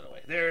 It Just Went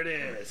Away. There it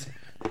is.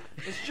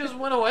 It Just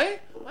Went Away?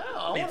 Wow,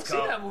 I want to see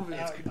that movie.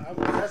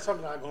 That's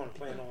something I'm going to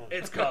plan on.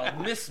 It's called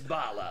Miss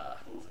Bala.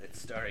 It's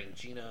starring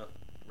Gina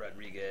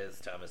Rodriguez,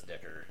 Thomas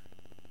Dekker.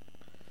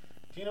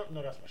 No,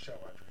 that's Michelle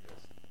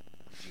Rodriguez.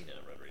 Gina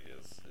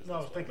Rodriguez. No, I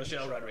was thinking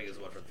Michelle Rodriguez,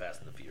 one from Fast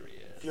and the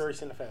Furious.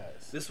 Furious and the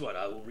Fast. This one,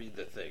 I will read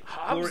the thing.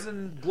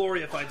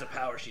 Gloria finds a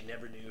power she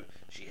never knew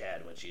she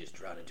had when she is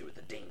drawn into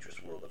the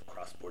dangerous world of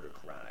cross-border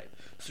crime.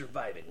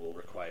 Surviving will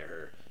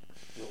require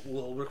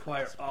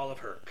all of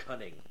her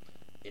cunning,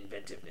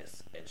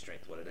 inventiveness, and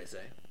strength. What did I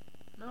say?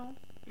 No.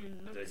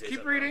 Did I say Keep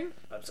something reading. wrong?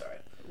 I'm sorry.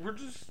 We're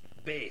just...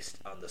 Based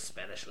on the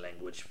Spanish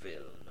language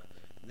film,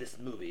 this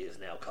movie is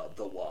now called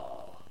The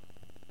Wall,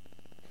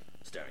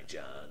 starring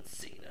John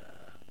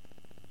Cena.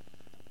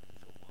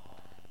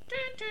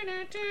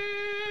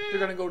 They're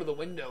gonna go to the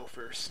window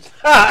first.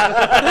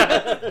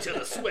 Till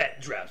the sweat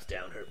drips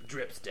down her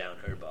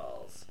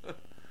balls.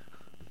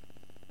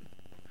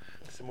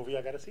 It's a movie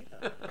I gotta see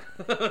now.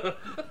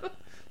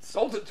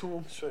 Sold it to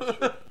him.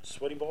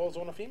 Sweaty balls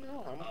on a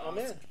female? I'm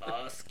in.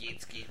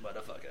 Skeet,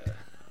 motherfucker.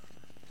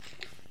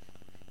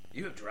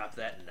 You have dropped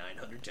that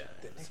 900 times.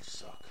 That nigga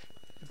suck.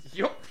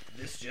 Yup.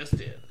 This just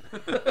in.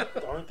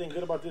 The only thing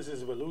good about this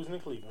is we're losing in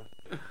Cleveland.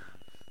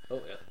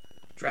 Oh, yeah.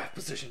 Draft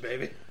position,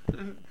 baby.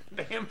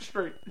 Damn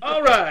straight.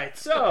 All right,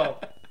 so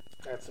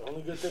that's the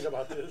only good thing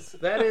about this.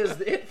 That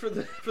is it for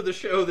the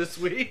show this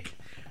week.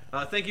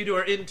 Thank you to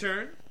our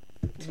intern.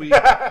 Thanks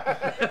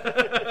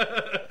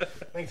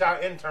to our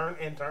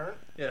intern.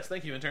 Yes,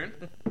 thank you, intern.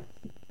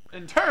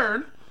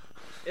 Intern?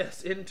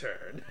 Yes,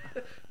 intern.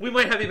 We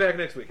might have you back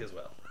next week as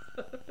well.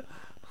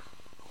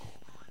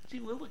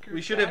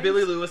 We should have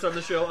Billy Lewis on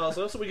the show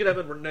also, so we could have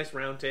a nice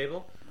round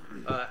table.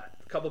 A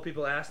couple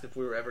people asked if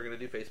we were ever going to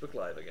do Facebook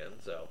Live again,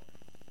 so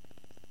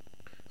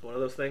it's one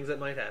of those things that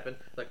might happen.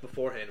 Like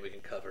beforehand, we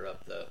can cover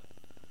up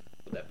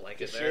with that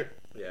blanket there.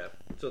 Yeah,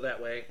 so that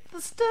way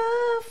the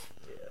stuff.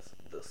 Yes,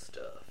 the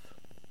stuff.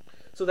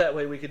 So that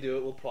way we could do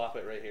it. We'll plop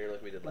it right here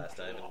like we did last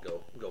time and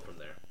go from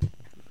there.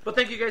 But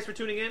thank you guys for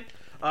tuning in.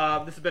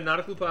 This has been Not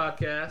a Clue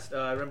Podcast.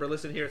 Remember,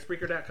 listen here at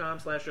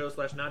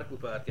Spreaker.com/show/Not a Clue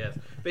Podcast.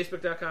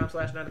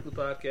 Facebook.com/Not a Clue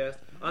Podcast.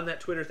 On that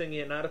Twitter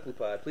thingy at Not a Clue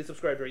Pod. Please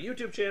subscribe to our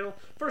YouTube channel.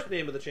 First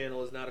name of the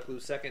channel is Not a Clue.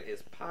 Second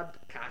is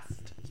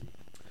Podcast.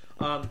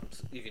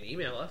 You can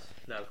email us,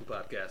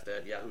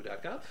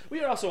 notacluepodcast@yahoo.com.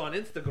 We are also on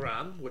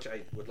Instagram, which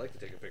I would like to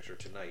take a picture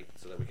tonight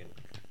so that we can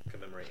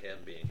commemorate him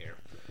being here.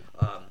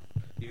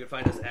 You can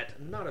find us at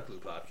Not a Clue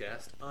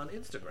Podcast on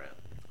Instagram.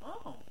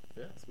 Oh.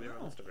 Yes, we are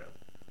on Instagram.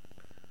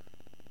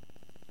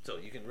 So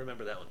you can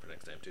remember that one for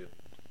next time, too.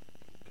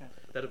 Okay.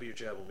 That'll be your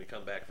job when we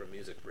come back from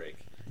music break.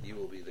 You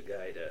will be the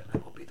guy to... I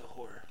will be the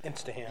whore.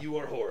 Insta-ham. You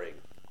are whoring.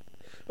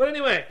 But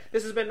anyway,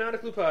 this has been Not a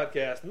Clue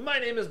Podcast. My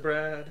name is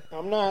Brad.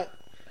 I'm not.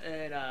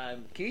 And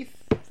I'm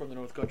Keith from the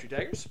North Country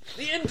Tigers.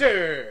 The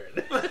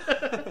intern!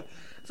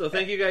 So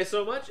thank you guys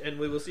so much, and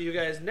we will see you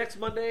guys next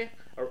Monday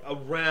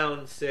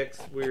around 6.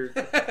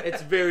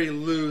 It's very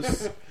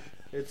loose.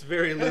 It's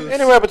very loose.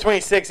 Anywhere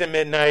between 6 and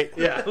midnight.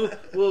 Yeah,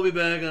 we'll be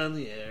back on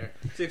the air.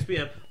 6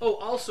 p.m. Oh,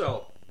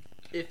 also,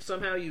 if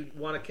somehow you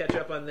want to catch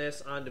up on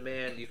this on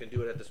demand, you can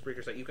do it at the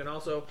Spreaker site. You can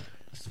also,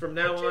 from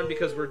now on,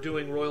 because we're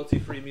doing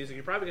royalty-free music,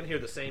 you're probably going to hear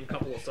the same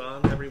couple of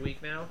songs every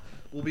week now.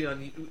 We'll be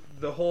on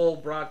the whole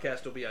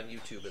broadcast will be on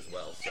YouTube as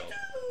well. So,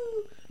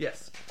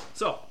 yes.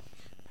 So,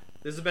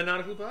 this has been Not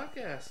a Clue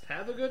Podcast.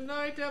 Have a good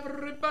night,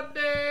 everybody.